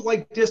you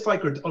like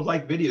dislike or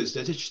like videos,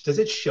 does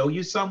it show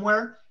you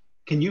somewhere?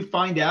 Can you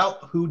find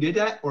out who did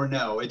that or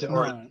no? Or No,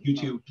 no.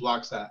 YouTube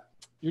blocks that?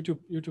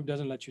 YouTube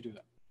doesn't let you do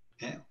that.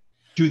 Yeah.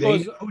 Do they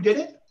Because know who did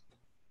it?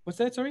 what's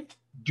that? Sorry.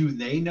 Do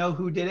they know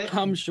who did it?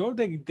 I'm sure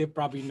they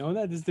probably know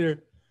that is their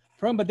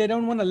problem, but they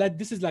don't want to let.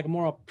 This is like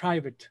more a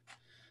private,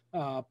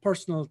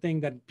 personal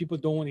thing that people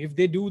don't want. If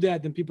they do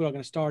that, then people are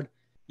going to start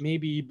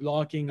maybe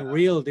blocking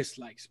real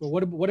dislikes. But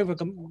whatever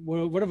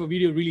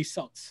video really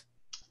sucks.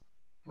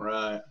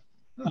 Right.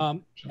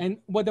 And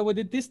what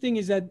this thing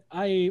is that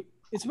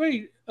it's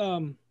very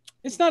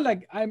it's not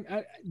like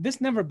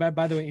this never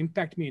by the way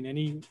impact me in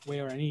any way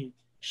or any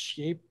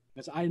shape,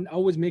 because I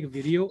always make a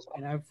video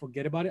and I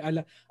forget about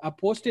it. I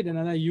post it and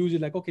then I use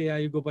it like, okay, yeah,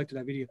 you go back to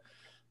that video.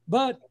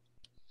 But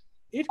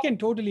it can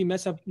totally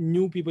mess up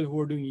new people who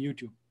are doing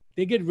YouTube.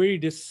 They get very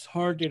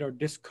disheartened or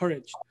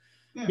discouraged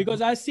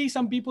because I see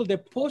some people, they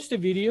post a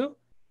video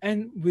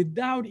and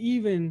without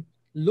even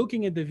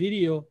looking at the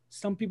video,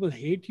 some people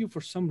hate you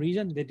for some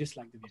reason. They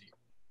dislike the video.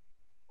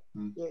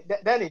 Yeah,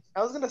 Danny,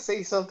 I was gonna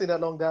say something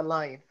along that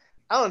line.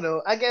 I don't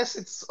know. I guess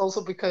it's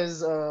also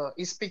because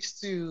it speaks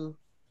to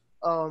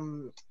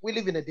we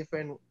live in a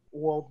different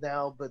world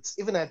now, but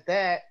even at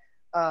that,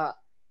 uh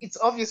it's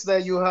obvious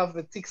that you have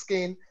a thick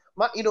skin.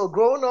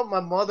 Growing up,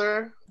 my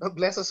mother,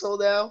 bless her soul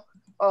now,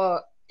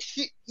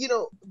 she,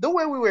 the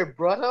way we were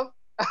brought up,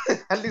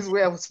 at least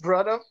where I was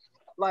brought up,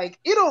 like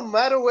it don't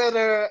matter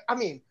whether, I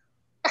mean,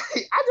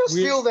 I just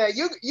We feel that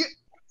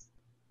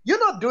you're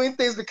not doing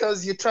things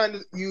because you're trying to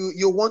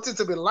you want it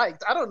to be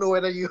liked. I don't know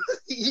whether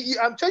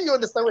I'm sure you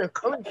understand where I'm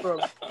coming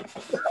from.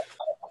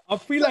 I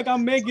feel like I, I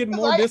may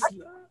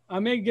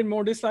get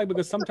more dislike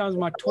because sometimes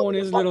my tone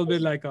is a little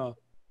bit like a,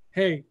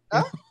 hey,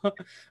 huh?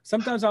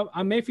 sometimes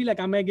I may feel like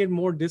I may get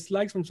more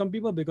dislikes from some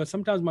people because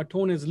sometimes my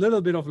tone is a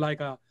little bit of like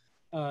a,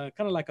 kind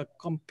of like a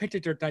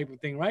competitor type of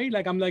thing, right?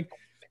 Like I'm like,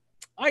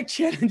 I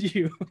challenge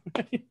you.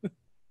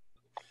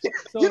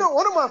 So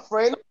One of my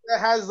friends that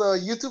has a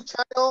YouTube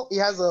channel, he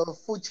has a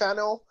food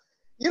channel.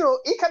 He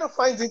kind of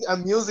finds it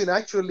amusing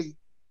actually.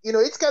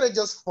 It's kind of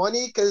just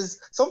funny because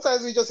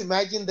sometimes we just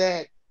imagine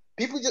that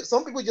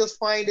some people just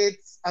find it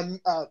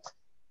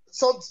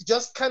some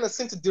just kind of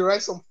seem to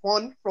derive some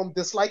fun from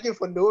disliking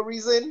for no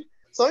reason.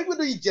 Some people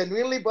do it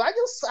genuinely, but I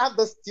just have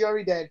this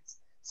theory that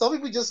some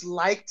people just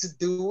like to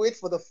do it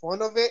for the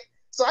fun of it.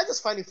 So I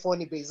just find it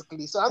funny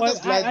basically. So I'm well,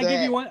 just glad that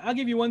I'll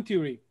give you one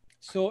theory.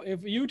 So if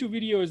a YouTube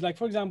video is like,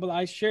 for example,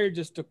 I shared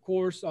just a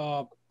course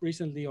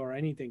recently or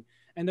anything,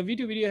 and the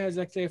video has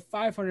like say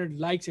 500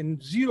 likes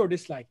and zero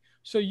dislike.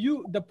 So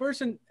the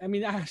person, I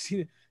mean, I have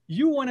seen it.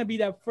 You want to be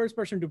that first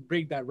person to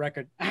break that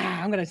record.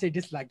 I'm gonna say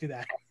dislike to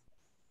that.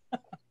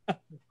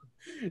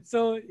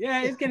 So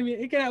yeah, it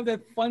can have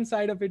that fun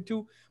side of it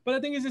too. But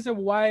the thing is,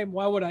 why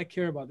would I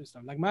care about this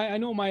stuff? Like I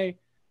know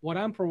what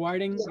I'm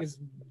providing is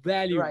right.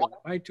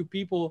 valuable, right, to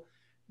people,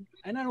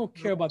 and I don't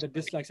care about the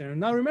dislikes. And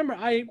now remember,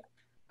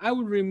 I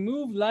would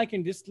remove like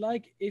and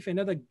dislike if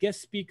another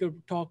guest speaker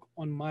talk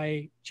on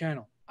my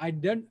channel. I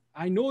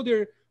know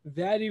their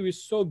value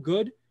is so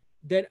good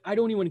that I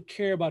don't even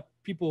care about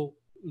people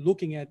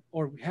looking at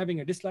or having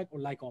a dislike or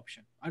like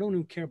option. I don't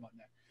even care about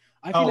that.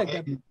 I feel Oh, like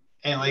that.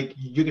 and like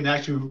you can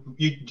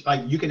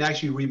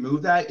actually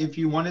remove that if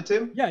you wanted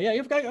to. Yeah.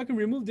 If I can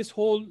remove this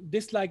whole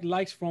dislike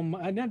likes from,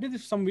 and I did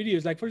some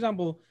videos, like for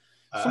example,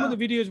 some of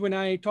the videos when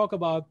I talk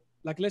about,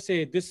 like, let's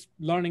say this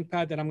learning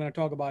path that I'm going to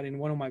talk about in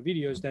one of my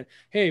videos that,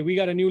 hey, we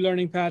got a new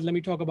learning path. Let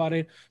me talk about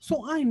it.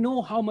 So I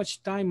know how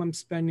much time I'm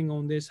spending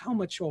on this, how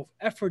much of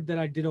effort that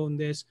I did on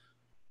this.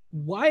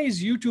 Why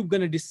is YouTube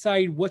going to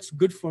decide what's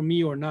good for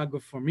me or not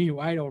good for me,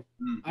 right? Or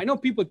I know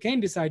people can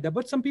decide that,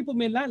 but some people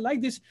may not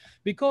like this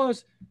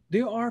because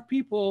there are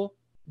people,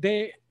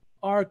 they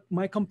are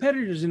my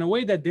competitors in a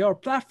way that they are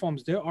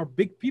platforms. There are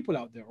big people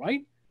out there,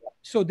 right?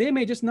 So they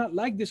may just not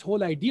like this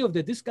whole idea of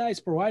that this guy is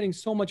providing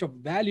so much of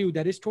value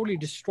that is totally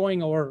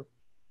destroying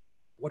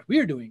what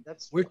we're doing.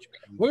 That's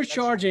We're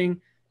charging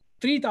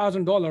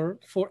 $3,000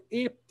 for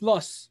A+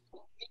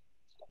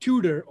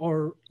 tutor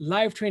or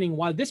live training,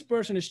 while this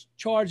person is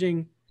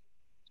charging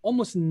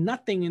almost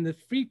nothing in the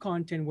free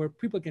content where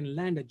people can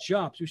land a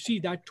job. So you see,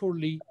 that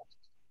totally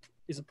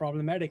is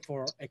problematic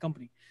for a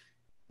company.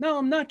 Now,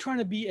 I'm not trying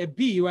to be a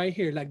B right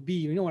here, like B,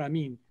 you know what I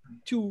mean,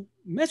 to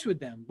mess with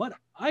them, but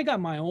I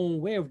got my own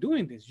way of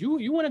doing this.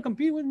 You want to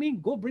compete with me?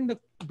 Go bring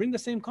the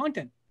same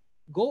content,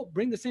 go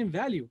bring the same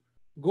value,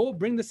 go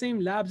bring the same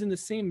labs in the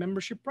same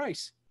membership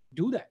price.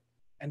 Do that,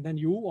 and then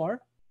you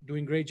are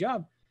doing great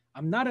job.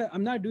 I'm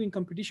not doing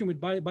competition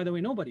with, by the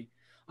way, nobody.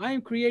 I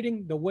am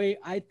creating the way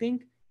I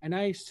think, and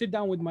I sit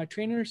down with my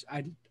trainers.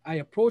 I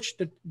approach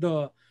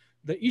the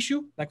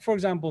issue, like for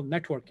example,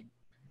 networking.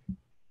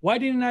 Why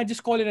didn't I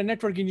just call it a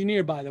network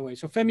engineer, by the way?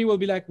 So Femi will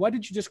be like, why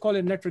did you just call it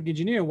a network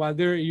engineer? While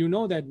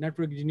that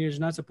network engineer is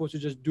not supposed to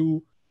just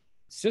do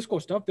Cisco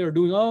stuff. They're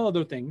doing all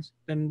other things.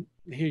 Then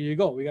here you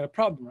go. We got a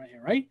problem right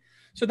here, right?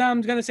 So then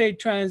I'm going to say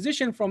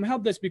transition from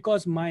help desk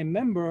because my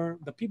member,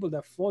 the people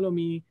that follow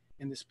me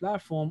in this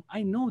platform,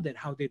 I know that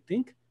how they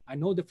think. I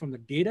know that from the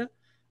data.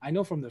 I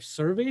know from the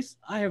surveys.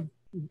 I'm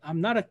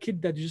not a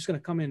kid that's just going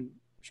to come and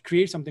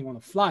create something on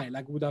the fly,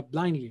 like without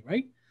blindly,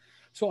 right?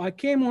 So I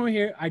came over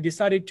here. I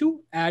decided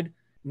to add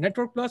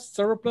Network Plus,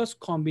 Server Plus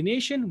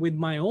combination with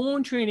my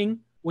own training,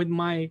 with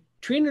my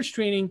trainer's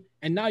training.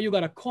 And now you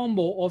got a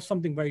combo of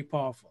something very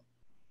powerful.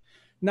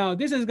 Now,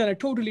 this is going to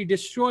totally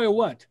destroy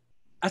what?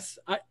 As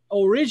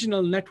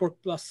original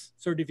Network Plus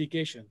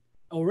certification,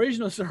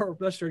 original Server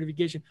Plus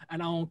certification,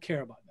 and I don't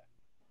care about that.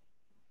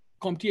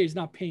 CompTIA is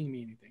not paying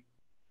me anything,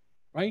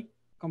 right?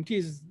 CompTIA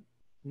is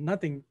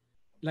nothing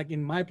like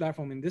in my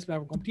platform, in this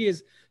platform. CompTIA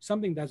is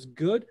something that's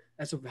good,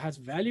 that has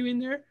value in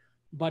there.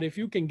 But if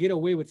you can get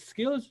away with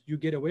skills, you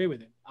get away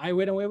with it. I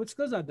went away with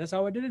skills. That's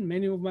how I did it.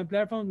 Many of my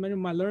platforms, many of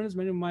my learners,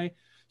 many of my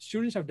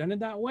students have done it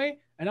that way.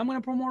 And I'm going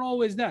to promote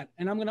always that.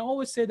 And I'm going to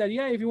always say that,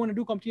 yeah, if you want to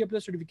do CompTIA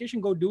Plus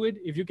certification, go do it.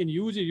 If you can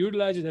use it,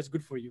 utilize it, that's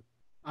good for you.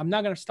 I'm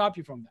not going to stop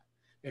you from that.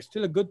 It's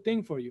still a good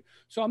thing for you.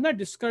 So I'm not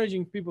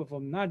discouraging people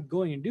from not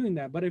going and doing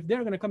that. But if they're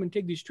going to come and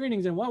take these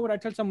trainings, then why would I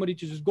tell somebody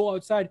to just go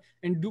outside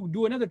and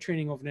do another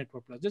training of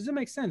Network Plus? Does it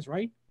make sense,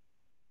 right?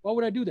 Why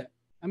would I do that?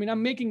 I mean,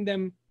 I'm making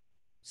them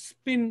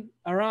spin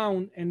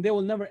around and they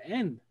will never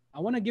end. I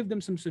want to give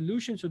them some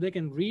solutions so they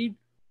can read,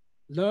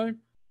 learn,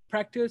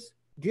 practice,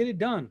 get it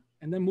done,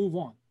 and then move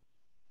on.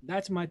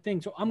 That's my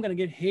thing. So I'm going to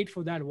get hate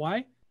for that.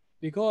 Why?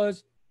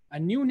 Because a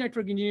new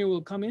network engineer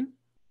will come in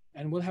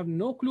and will have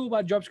no clue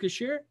about JavaScript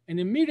share. And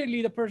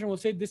immediately the person will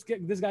say, this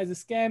guy's a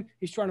scam.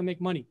 He's trying to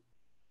make money.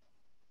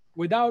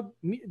 Without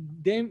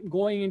them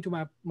going into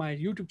my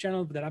YouTube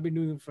channel that I've been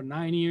doing for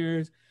 9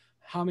 years,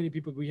 how many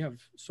people we have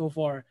so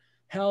far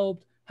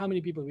helped, how many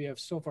people we have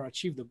so far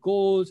achieved the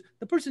goals.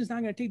 The person is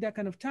not going to take that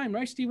kind of time,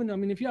 right, Stephen? I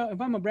mean, if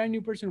I'm a brand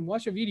new person,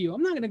 watch a video,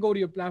 I'm not going to go to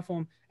your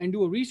platform and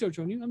do a research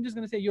on you. I'm just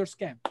going to say you're a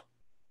scam.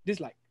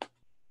 Dislike.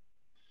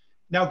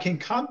 Now, can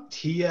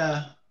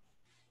CompTIA,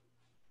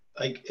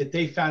 like if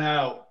they found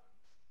out,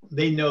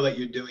 they know that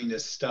you're doing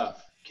this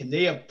stuff, can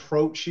they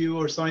approach you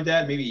or something like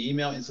that? Maybe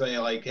email and say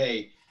like,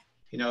 hey,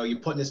 you know, you're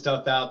putting this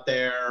stuff out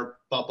there,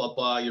 blah, blah,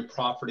 blah, you're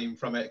profiting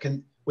from it.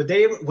 Would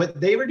they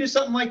ever do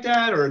something like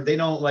that, or they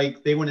don't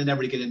like, they wouldn't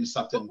never get into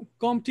something?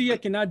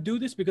 CompTIA cannot do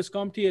this because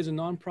CompTIA is a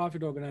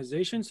non-profit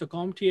organization. So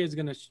CompTIA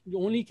is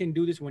only can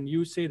do this when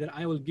you say that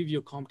I will give you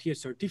a CompTIA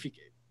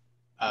certificate.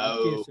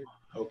 Oh,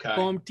 okay.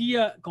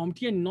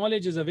 CompTIA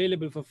knowledge is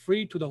available for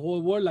free to the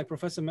whole world, like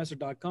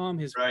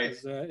professormesser.com is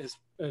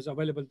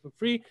available for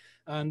free.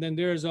 And then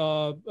there's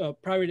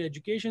private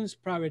educations,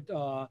 private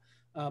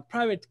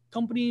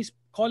companies,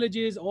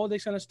 colleges, all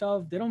this kind of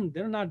stuff.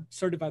 They're not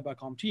certified by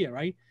CompTIA,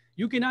 right?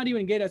 You cannot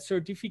even get a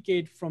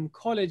certificate from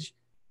college,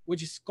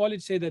 which is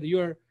college say that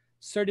you're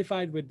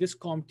certified with this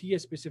CompTIA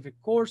specific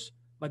course,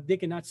 but they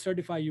cannot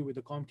certify you with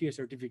the CompTIA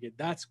certificate.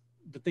 That's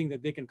the thing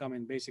that they can come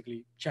and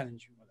basically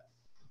challenge you for that.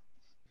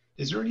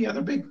 Is there any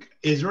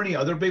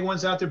other big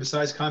ones out there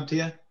besides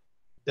CompTIA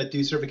that do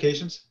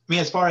certifications? I mean,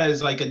 as far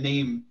as like a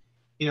name,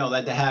 you know,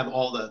 that they have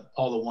all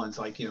the ones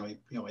like, you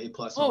know, A+.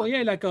 Oh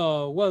yeah. Like,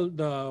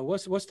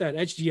 what's that?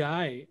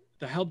 HDI,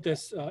 the Help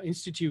Desk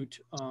Institute,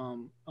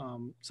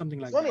 something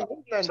like that. In England,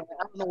 I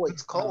don't know what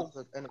it's called.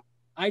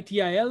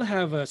 ITIL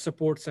have a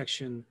support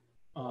section.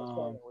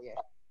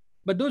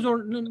 But those are,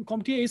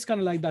 CompTIA is kind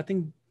of like, I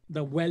think,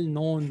 the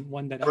well-known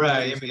one that.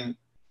 Right. I mean,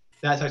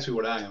 that's actually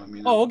what I am. I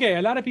mean. Oh, okay.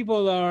 A lot of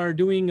people are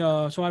doing.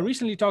 So I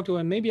recently talked to,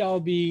 and maybe I'll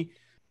be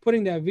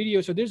putting that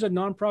video. So there's a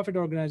nonprofit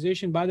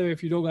organization. By the way,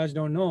 if you guys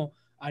don't know,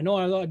 I know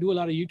I do a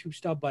lot of YouTube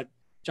stuff, but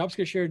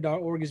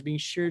JavaScriptShare.org is being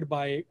shared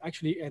by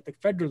actually at the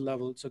federal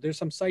level. So there's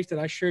some sites that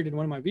I shared in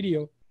one of my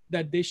videos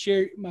that they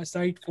share my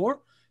site for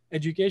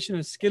education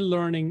and skill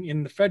learning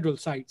in the federal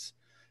sites.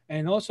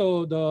 And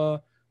also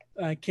the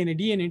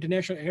Canadian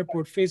International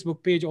Airport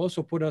Facebook page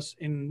also put us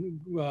in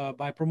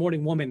by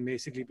promoting women,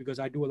 basically, because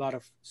I do a lot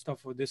of stuff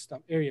for this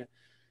area.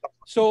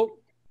 So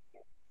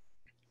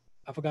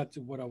I forgot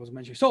what I was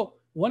mentioning. So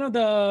one of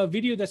the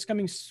video that's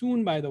coming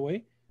soon, by the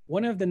way,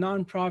 one of the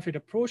nonprofit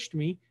approached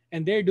me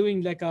and they're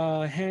doing like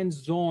a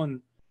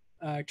hands-on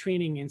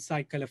training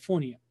inside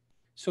California.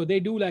 So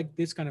they do like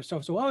this kind of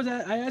stuff. So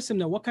I asked them,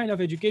 what kind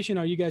of education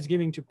are you guys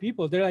giving to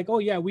people? They're like, oh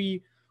yeah,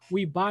 we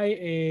buy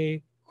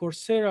a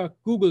Coursera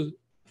Google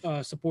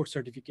support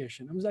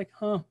certification. I was like,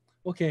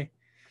 okay,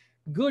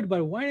 good.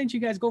 But why didn't you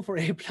guys go for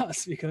A+?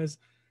 Because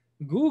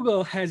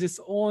Google has its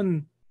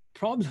own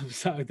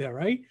problems out there,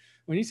 right?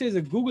 When he says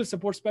a Google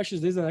support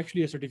specialist, there's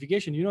actually a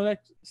certification. You know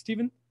that,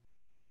 Stephen?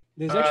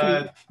 There's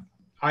actually.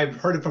 I've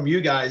heard it from you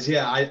guys.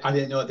 Yeah, I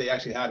didn't know that they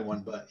actually had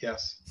one, but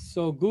yes.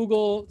 So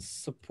Google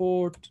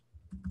support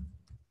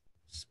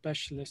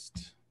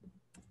specialist.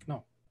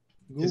 No.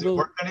 Google. Is it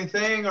worth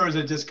anything, or is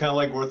it just kind of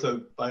like worth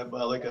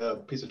like a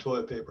piece of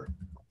toilet paper?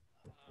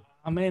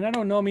 I mean, I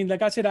don't know. I mean,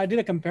 like I said, I did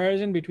a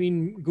comparison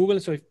between Google.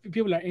 So if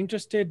people are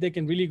interested, they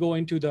can really go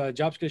into the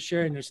JavaScript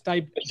share and just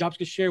type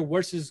JavaScript share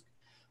versus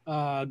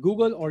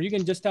Google, or you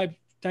can just type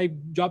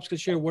JavaScript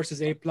share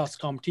versus A+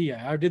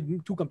 CompTIA. I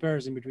did two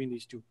comparisons between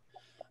these two.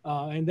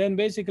 And then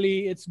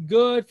basically it's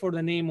good for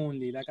the name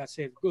only. Like I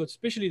said, good,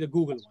 especially the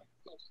Google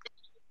one.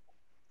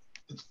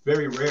 It's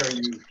very rare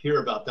you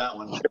hear about that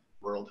one in the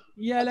world.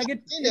 Yeah, I've like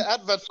seen the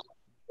advert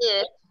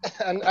here,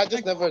 and I just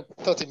like never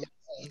thought it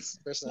made sense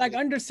like personally.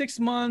 under 6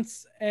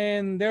 months,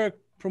 and they're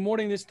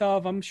promoting this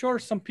stuff. I'm sure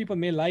some people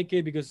may like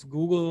it because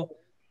Google,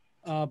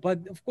 but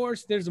of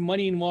course there's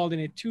money involved in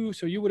it too.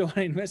 So you would want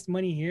to invest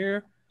money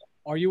here,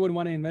 or you would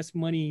want to invest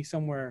money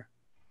somewhere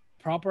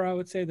proper. I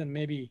would say then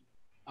maybe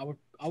I would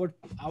I would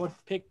I would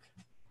pick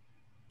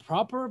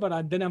proper,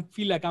 but then I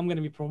feel like I'm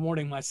gonna be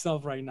promoting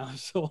myself right now.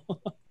 So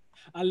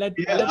I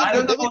Yeah, let I Definitely,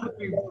 don't people. know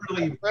if you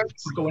really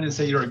go in and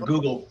say you're a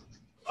Google,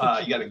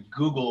 you got a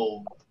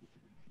Google,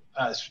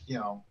 you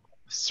know,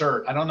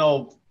 cert. I don't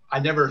know. I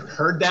never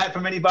heard that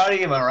from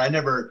anybody, or I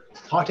never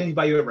talked to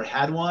anybody who ever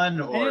had one,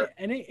 And or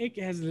it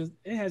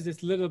has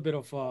this little bit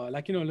of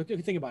like, you know, look, if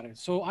you think about it.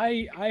 So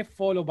I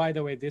follow, by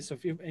the way, this. So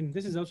if you, and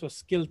this is also a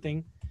skill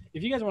thing.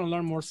 If you guys want to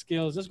learn more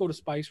skills, just go to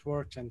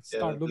Spiceworks and yeah,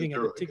 start looking at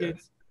they're the really good.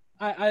 tickets.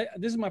 I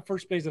this is my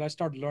first place that I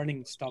start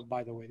learning stuff,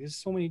 by the way. There's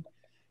so many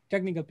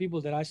technical people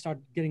that I start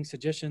getting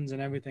suggestions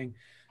and everything.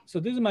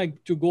 So this is my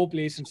to go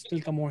place, and still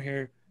come over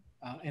here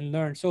and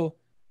learn. So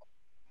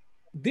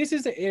this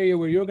is the area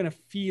where you're gonna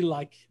feel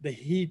like the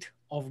heat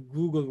of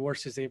Google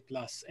versus A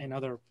plus and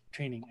other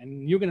training,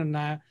 and you're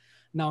gonna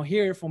now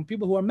hear from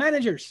people who are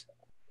managers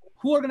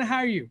who are gonna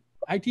hire you,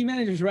 IT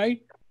managers,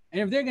 right?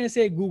 And if they're gonna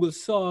say Google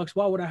sucks,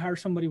 why would I hire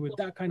somebody with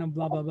that kind of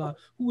blah blah blah?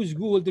 Who is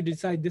Google to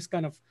decide this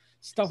kind of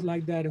stuff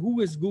like that?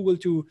 Who is Google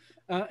to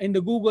in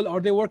the Google? Are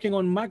they working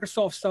on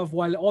Microsoft stuff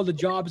while all the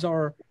jobs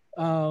are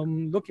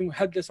looking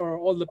helpless, or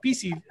all the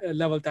PC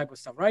level type of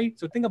stuff, right?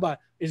 So think about,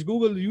 is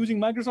Google using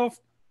Microsoft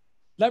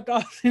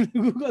laptops in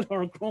Google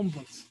or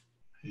Chromebooks?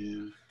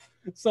 Yeah.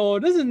 So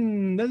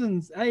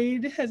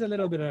it has a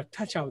little bit of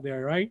touch out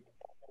there, right?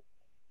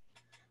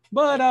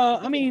 But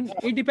I mean,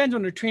 it depends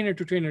on the trainer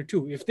to trainer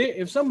too.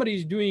 If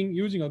somebody's doing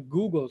using a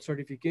Google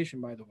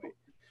certification, by the way,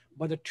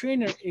 but the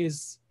trainer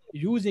is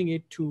using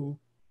it to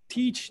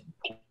teach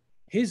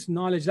his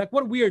knowledge, like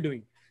what we are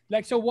doing.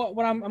 Like, so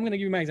what I'm going to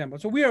give you my example.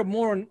 So we are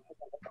more on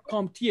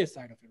CompTIA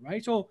side of it,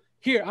 right? So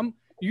here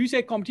you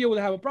say CompTIA will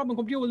have a problem.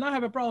 CompTIA will not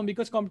have a problem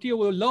because CompTIA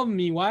will love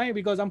me. Why?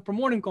 Because I'm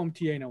promoting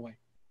CompTIA in a way,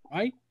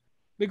 right?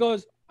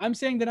 Because I'm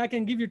saying that I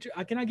cannot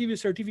give you a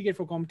certificate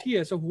for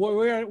CompTIA. So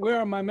where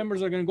are my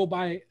members are going to go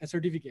buy a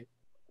certificate?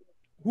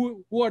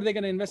 Who are they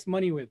going to invest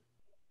money with?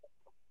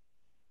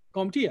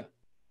 CompTIA.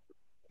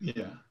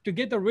 Yeah. To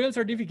get the real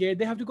certificate,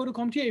 they have to go to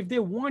CompTIA if they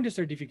want a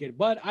certificate.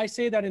 But I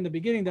say that in the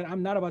beginning that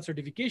I'm not about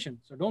certification.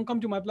 So don't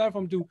come to my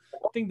platform to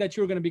think that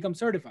you're going to become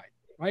certified,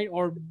 right?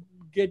 Or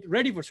get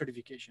ready for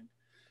certification.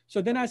 So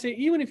then I say,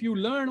 even if you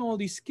learn all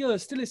these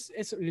skills, still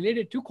it's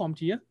related to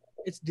CompTIA.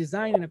 It's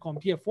designed in a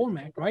CompTIA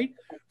format, right?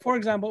 For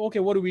example, okay,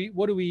 what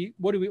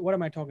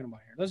am I talking about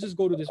here? Let's just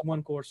go to this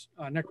one course,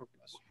 Network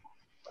Plus.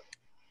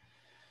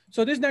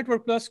 So this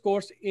Network Plus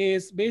course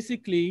is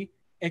basically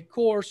a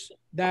course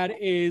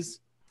that is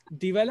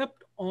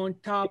developed on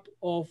top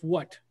of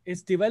what?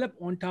 It's developed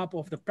on top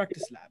of the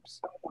practice labs.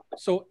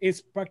 So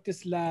is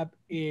practice lab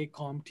a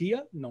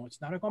CompTIA? No, it's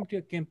not a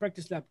CompTIA. Can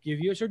practice lab give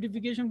you a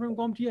certification from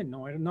CompTIA?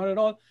 No, not at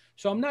all.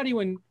 So I'm not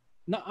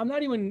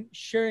even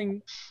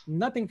sharing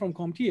nothing from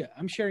CompTIA.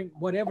 I'm sharing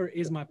whatever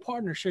is my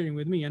partner sharing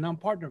with me, and I'm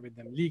partnered with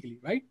them legally,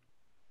 right?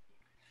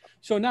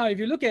 So now if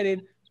you look at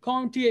it,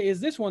 CompTIA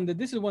is this one, the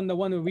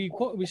one that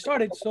we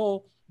started.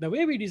 So the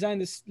way we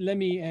designed this,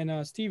 Lemmy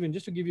and Steven,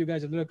 just to give you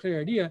guys a little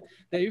clear idea,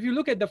 that if you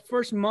look at the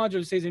first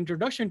module, it says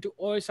Introduction to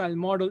OSI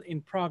Model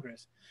in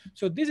Progress.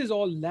 So this is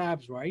all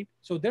labs, right?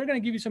 So they're going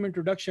to give you some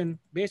introduction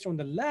based on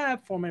the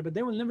lab format, but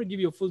they will never give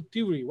you a full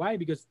theory. Why?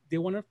 Because they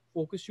want to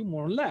focus you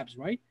more on labs,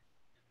 right?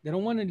 They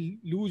don't want to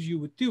lose you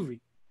with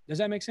theory. Does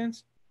that make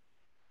sense?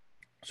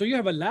 So you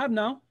have a lab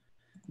now.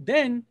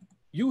 Then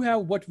you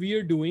have what we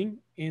are doing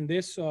in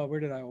this. Where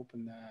did I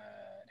open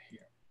that? Here.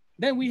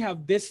 Then we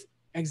have this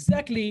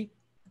exactly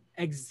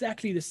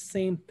the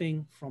same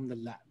thing from the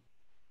lab.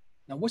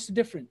 Now, what's the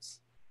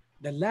difference?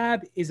 The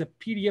lab is a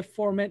PDF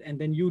format, and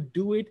then you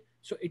do it,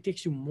 so it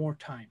takes you more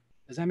time.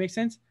 Does that make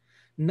sense?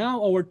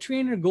 Now our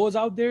trainer goes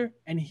out there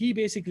and he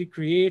basically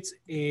creates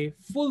a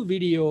full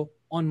video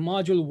on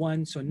module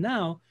 1. So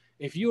now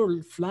if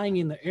you're flying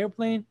in the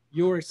airplane,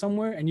 you're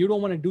somewhere and you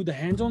don't want to do the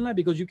hands-on lab,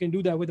 because you can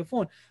do that with the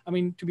phone. I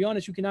mean, to be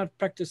honest, you cannot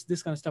practice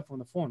this kind of stuff on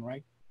the phone,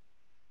 right?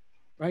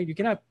 Right? You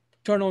cannot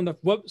turn on the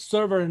web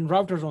server and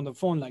routers on the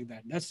phone like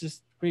that. That's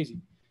just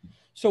crazy.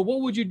 So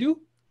what would you do?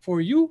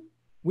 For you,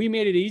 we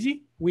made it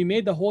easy. We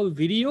made the whole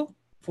video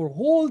for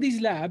all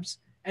these labs,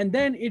 and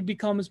then it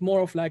becomes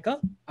more of like a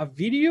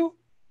video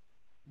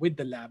with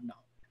the lab now.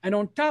 And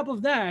on top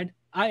of that,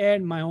 I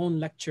add my own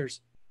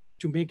lectures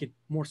to make it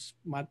more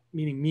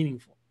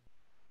meaningful.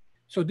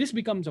 So this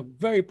becomes a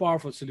very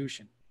powerful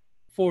solution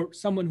for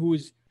someone who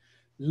is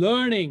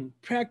learning,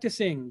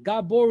 practicing,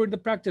 got bored with the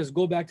practice,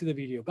 go back to the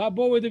video, got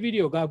bored with the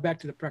video, go back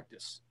to the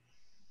practice.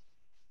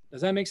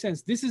 Does that make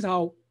sense? This is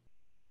how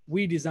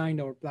we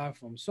designed our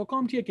platform. So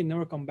CompTIA can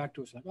never come back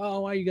to us like,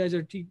 oh, why you guys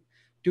are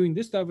doing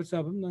this type of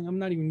stuff. I'm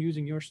not even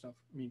using your stuff.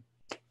 I mean,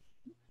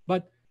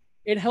 but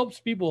it helps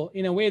people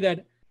in a way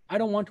that I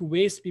don't want to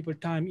waste people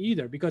time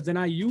either, because then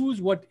I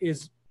use what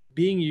is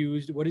being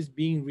used, what is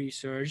being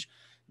researched.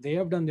 They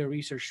have done their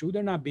research too.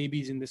 They're not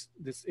babies in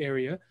this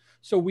area.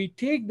 So we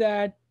take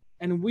that,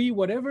 and we,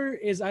 whatever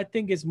is I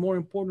think is more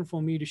important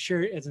for me to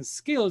share as in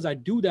skills, I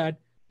do that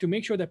to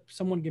make sure that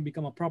someone can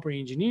become a proper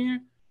engineer,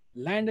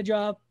 land a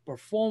job,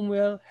 perform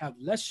well, have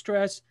less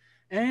stress,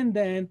 and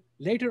then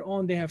later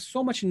on they have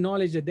so much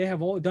knowledge that they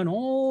have done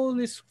all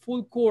this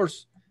full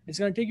course. It's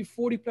going to take you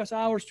 40 plus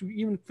hours to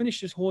even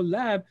finish this whole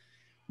lab.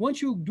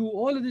 Once you do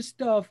all of this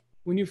stuff,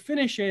 when you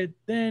finish it,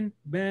 then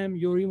bam,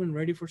 you're even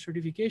ready for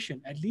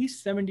certification. At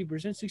least 70%,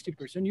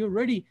 60%, you're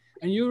ready,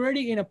 and you're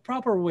ready in a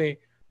proper way,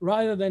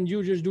 rather than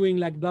you just doing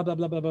like blah blah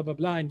blah blah blah blah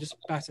blah and just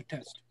pass a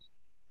test.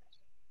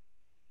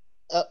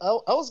 I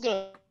was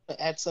gonna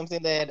add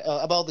something that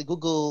about the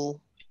Google,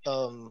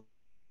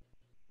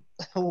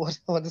 what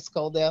it's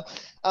called now.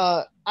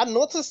 I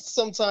noticed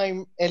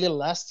sometime early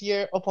last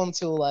year, up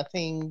until I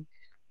think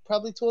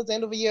probably towards the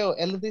end of the year or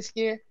early this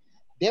year,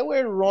 they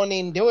were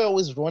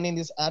always running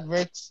these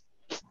adverts.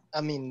 I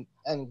mean,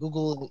 and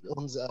Google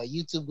owns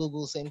YouTube.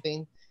 Google, same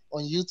thing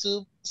on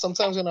YouTube.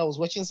 Sometimes when I was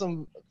watching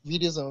some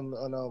videos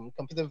on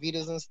computer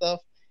videos and stuff,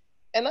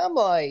 and I'm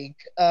like,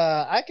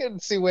 I can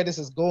see where this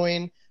is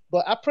going,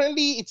 but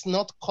apparently it's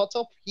not caught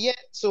up yet.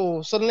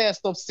 So suddenly I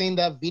stopped seeing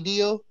that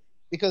video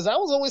because I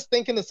was always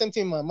thinking the same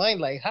thing in my mind,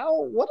 like,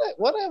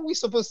 what are we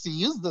supposed to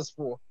use this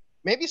for?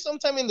 Maybe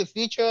sometime in the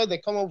future they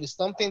come up with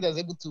something that's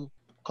able to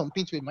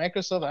compete with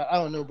Microsoft. I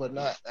don't know, but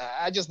not.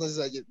 I just noticed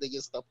that they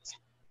just stopped.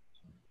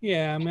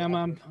 Yeah, I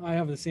mean, I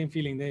have the same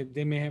feeling.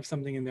 They may have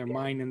something in their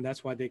mind, and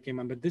that's why they came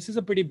on. But this is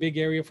a pretty big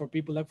area for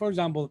people. Like, for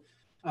example,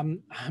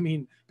 I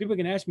mean, people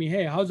can ask me,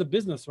 "Hey, how's the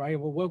business?" Right?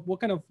 Well, what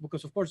kind of?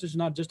 Because of course, it's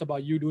not just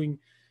about you doing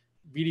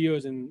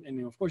videos,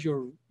 and of course,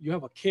 you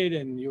have a kid,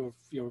 and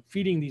you're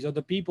feeding these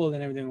other people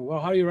and everything. Well,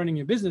 how are you running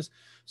your business?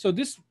 So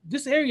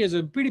this area is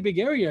a pretty big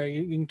area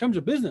in terms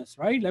of business,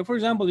 right? Like, for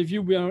example, if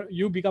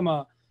you become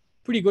a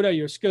pretty good at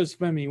your skills,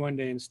 Femi, one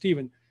day, and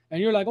Steven, and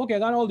you're like, okay, I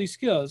got all these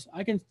skills,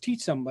 I can teach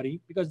somebody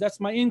because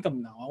that's my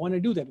income now. I want to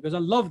do that because I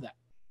love that.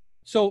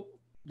 So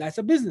that's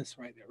a business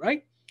right there,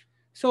 right?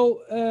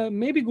 So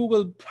maybe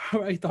Google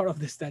probably thought of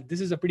this, that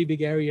this is a pretty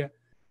big area.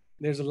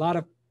 There's a lot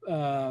of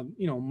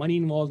money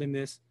involved in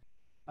this.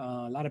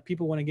 A lot of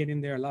people want to get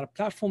in there. A lot of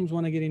platforms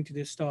want to get into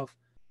this stuff.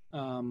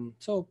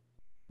 So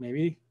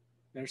maybe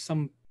there's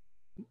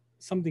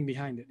something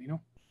behind it.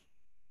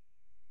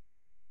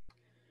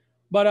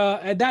 But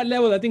at that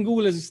level, I think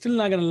Google is still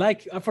not going to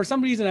like. For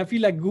some reason, I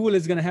feel like Google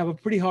is going to have a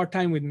pretty hard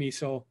time with me.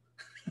 So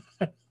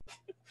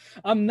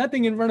I'm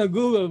nothing in front of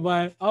Google,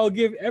 but I'll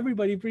give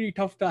everybody a pretty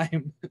tough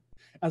time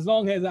as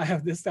long as I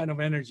have this kind of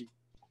energy.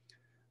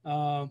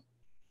 And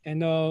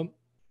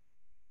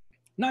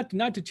not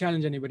to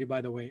challenge anybody,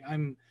 by the way.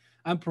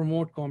 I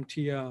promote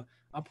CompTIA.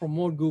 I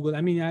promote Google.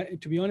 I mean,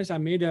 to be honest, I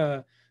made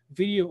a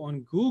video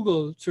on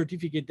Google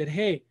certificate that,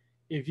 hey,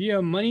 if you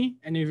have money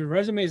and if your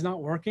resume is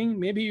not working,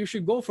 maybe you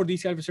should go for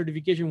these type of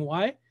certification.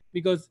 Why?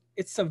 Because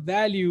it's a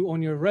value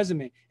on your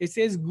resume. It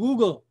says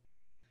Google.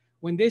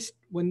 When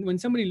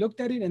somebody looked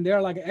at it and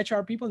they're like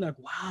HR people, they're like,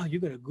 wow, you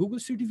got a Google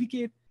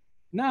certificate.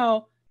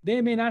 Now they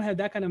may not have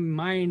that kind of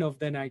mind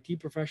of an IT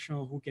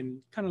professional who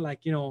can kind of like,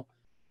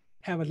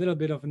 have a little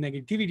bit of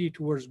negativity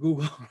towards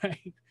Google,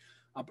 right?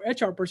 A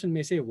HR person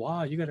may say,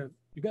 wow, you got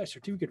a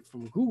certificate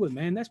from Google,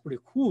 man. That's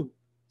pretty cool.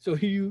 So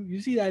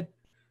you see that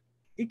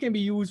it can be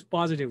used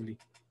positively.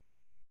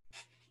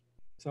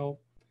 So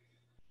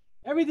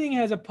everything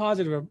has a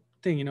positive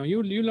thing.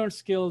 You learn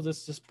skills.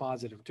 That's just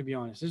positive, to be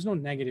honest. There's no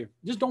negative.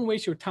 Just don't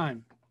waste your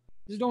time.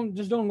 Just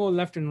don't go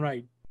left and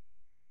right.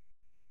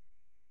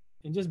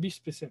 And just be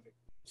specific.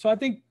 So I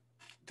think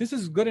this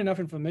is good enough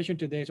information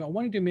today. So I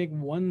wanted to make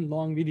one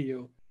long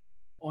video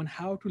on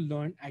how to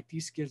learn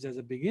IT skills as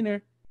a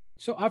beginner.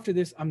 So after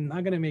this, I'm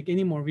not going to make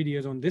any more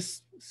videos on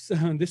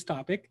this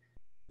topic.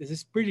 This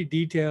is pretty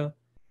detailed.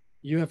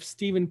 You have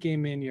Steven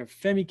came in, you have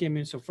Femi came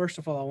in. So first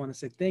of all, I want to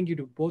say thank you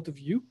to both of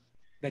you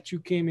that you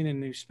came in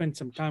and you spent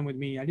some time with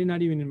me. I did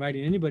not even invite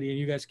anybody, and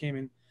you guys came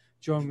in,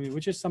 joined me,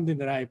 which is something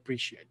that I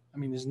appreciate. I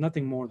mean, there's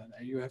nothing more than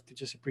that. You have to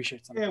just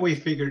appreciate something. Yeah, we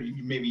figured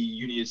maybe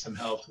you needed some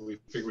help, so we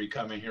figured we'd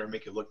come in here and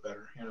make it look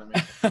better. You know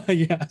what I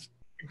mean? Yeah.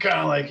 Kind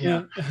of like,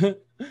 yeah.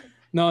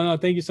 No,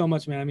 thank you so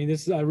much, man. I mean,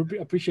 this I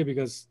appreciate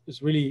because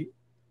it's really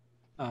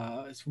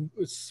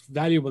it's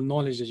valuable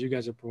knowledge that you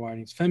guys are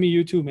providing. It's Femi,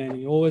 you too, man.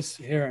 You're always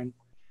here and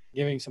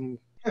giving some.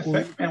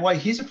 Cool... Man, why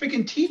he's a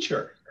freaking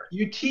teacher.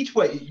 You teach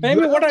what?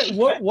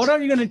 Femi, what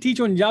are you going to teach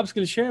on Job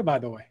Skill Share, by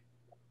the way?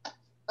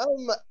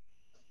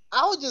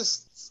 I'll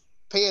just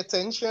pay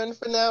attention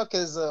for now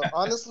because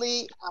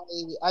honestly,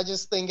 I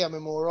just think I'm a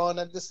moron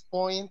at this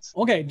point.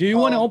 Okay, do you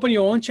want to open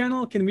your own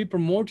channel? Can we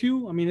promote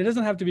you? I mean, it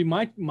doesn't have to be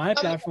my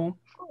platform.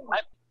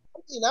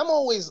 I'm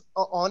always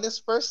an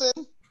honest person.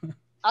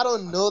 I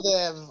don't know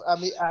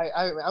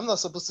that. I'm not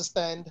supposed to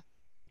stand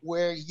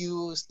where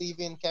you,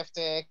 Steven,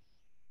 Keftek,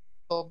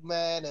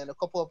 Tubman, and a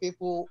couple of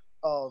people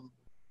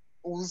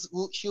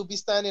she'll be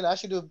standing. I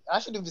shouldn't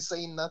be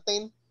saying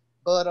nothing,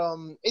 but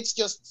it's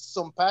just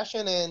some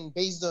passion and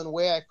based on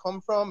where I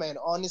come from and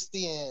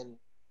honesty and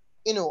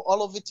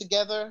all of it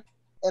together.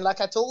 And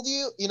like I told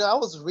you, I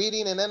was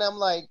reading and then I'm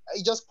like,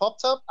 it just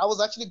popped up. I was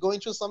actually going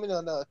through something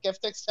on the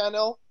Keftex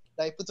channel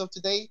that I put up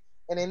today,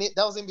 and then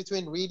that was in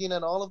between reading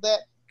and all of that.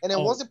 And then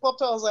Oh, once it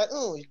popped up, I was like,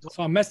 oh,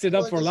 so I messed it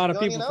up for a just lot of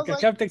yawning. people. I For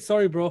was like, Captech,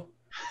 sorry, bro.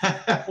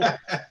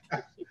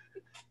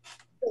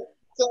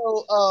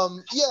 so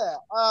yeah,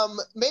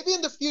 maybe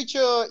in the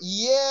future,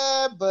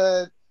 yeah,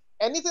 but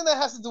anything that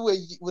has to do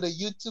with a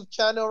YouTube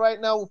channel right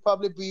now will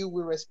probably be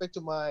with respect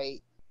to my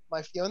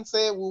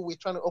fiance, who we're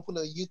trying to open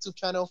a YouTube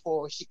channel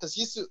for, because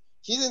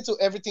she's into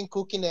everything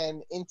cooking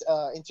and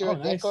Oh, interior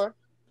nice. decor.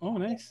 Oh,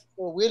 nice.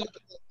 So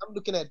I'm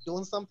looking at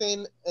doing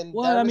something in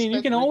Well, that I mean, you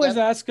respect can always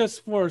regarding. ask us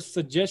for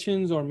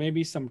suggestions or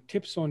maybe some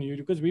tips on YouTube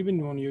because we've been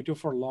on YouTube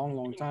for a long,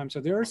 long time. So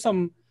there are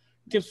some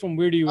tips from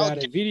where do you Oh,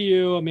 add a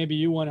video, or maybe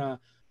you want to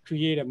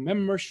create a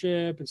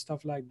membership and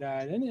stuff like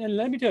that. And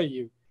let me tell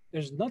you,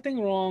 there's nothing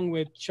wrong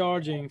with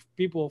charging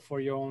people for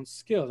your own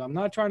skills. I'm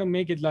not trying to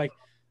make it like,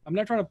 I'm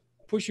not trying to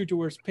push you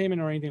towards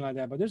payment or anything like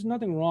that, but there's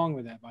nothing wrong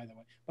with that, by the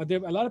way. But there,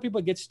 a lot of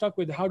people get stuck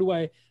with how do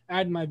I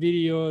add my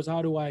videos?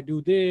 How do I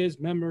do this?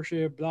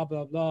 Membership, blah,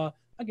 blah, blah.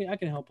 I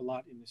can help a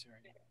lot in this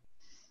area.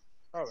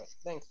 all right,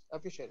 thanks, I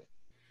appreciate it.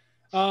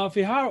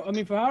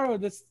 Fiharo,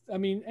 that's, I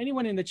mean,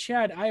 anyone in the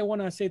chat, I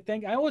want to say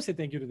I always say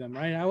thank you to them,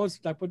 right? I always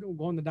like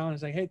going down and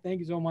say, hey, thank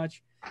you so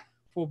much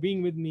for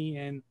being with me.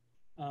 And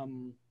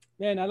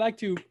man, I like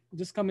to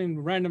just come in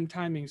random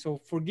timing. So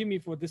forgive me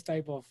for this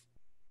type of,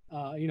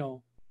 you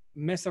know,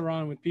 mess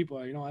around with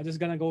people. You know, I just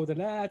gonna go with it.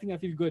 I think I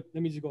feel good.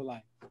 Let me just go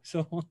live.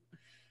 So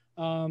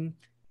um,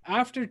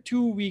 after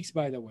 2 weeks,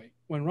 by the way,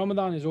 when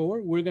Ramadan is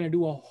over, we're gonna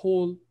do a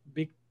whole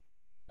big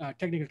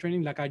technical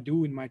training like I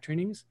do in my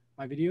trainings,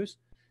 my videos.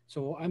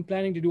 So I'm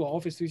planning to do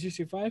Office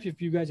 365.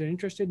 If you guys are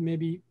interested,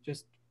 maybe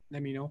just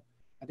let me know.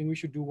 I think we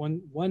should do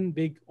one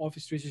big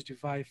Office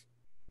 365,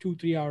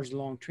 2-3 hours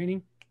long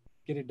training,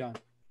 get it done.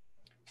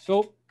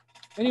 So,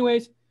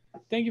 anyways,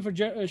 thank you for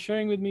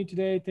sharing with me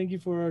today. Thank you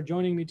for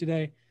joining me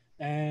today,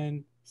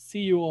 and see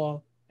you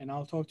all. And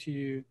I'll talk to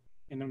you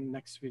in the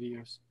next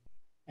videos.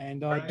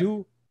 And Right.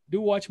 do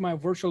watch my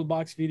virtual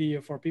box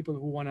video for people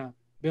who want to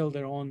build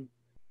their own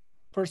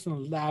personal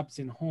labs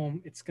in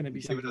home. It's going to be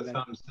Give it something a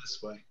that. thumbs this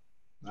way.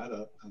 Not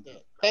up. Yeah.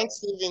 Thanks,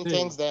 Steven. There you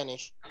Thanks, go.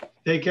 Danish.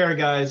 Take care,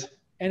 guys.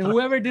 And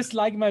whoever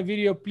disliked my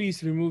video,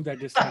 please remove that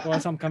dislike, or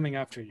else I'm coming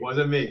after you.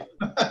 Wasn't me.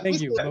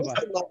 Thank you. Bye We bye.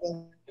 still love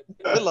him.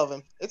 We love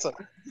him. It's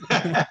okay.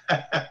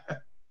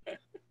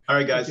 All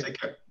right, guys. Thank you.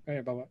 Take care. All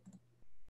right. Bye bye.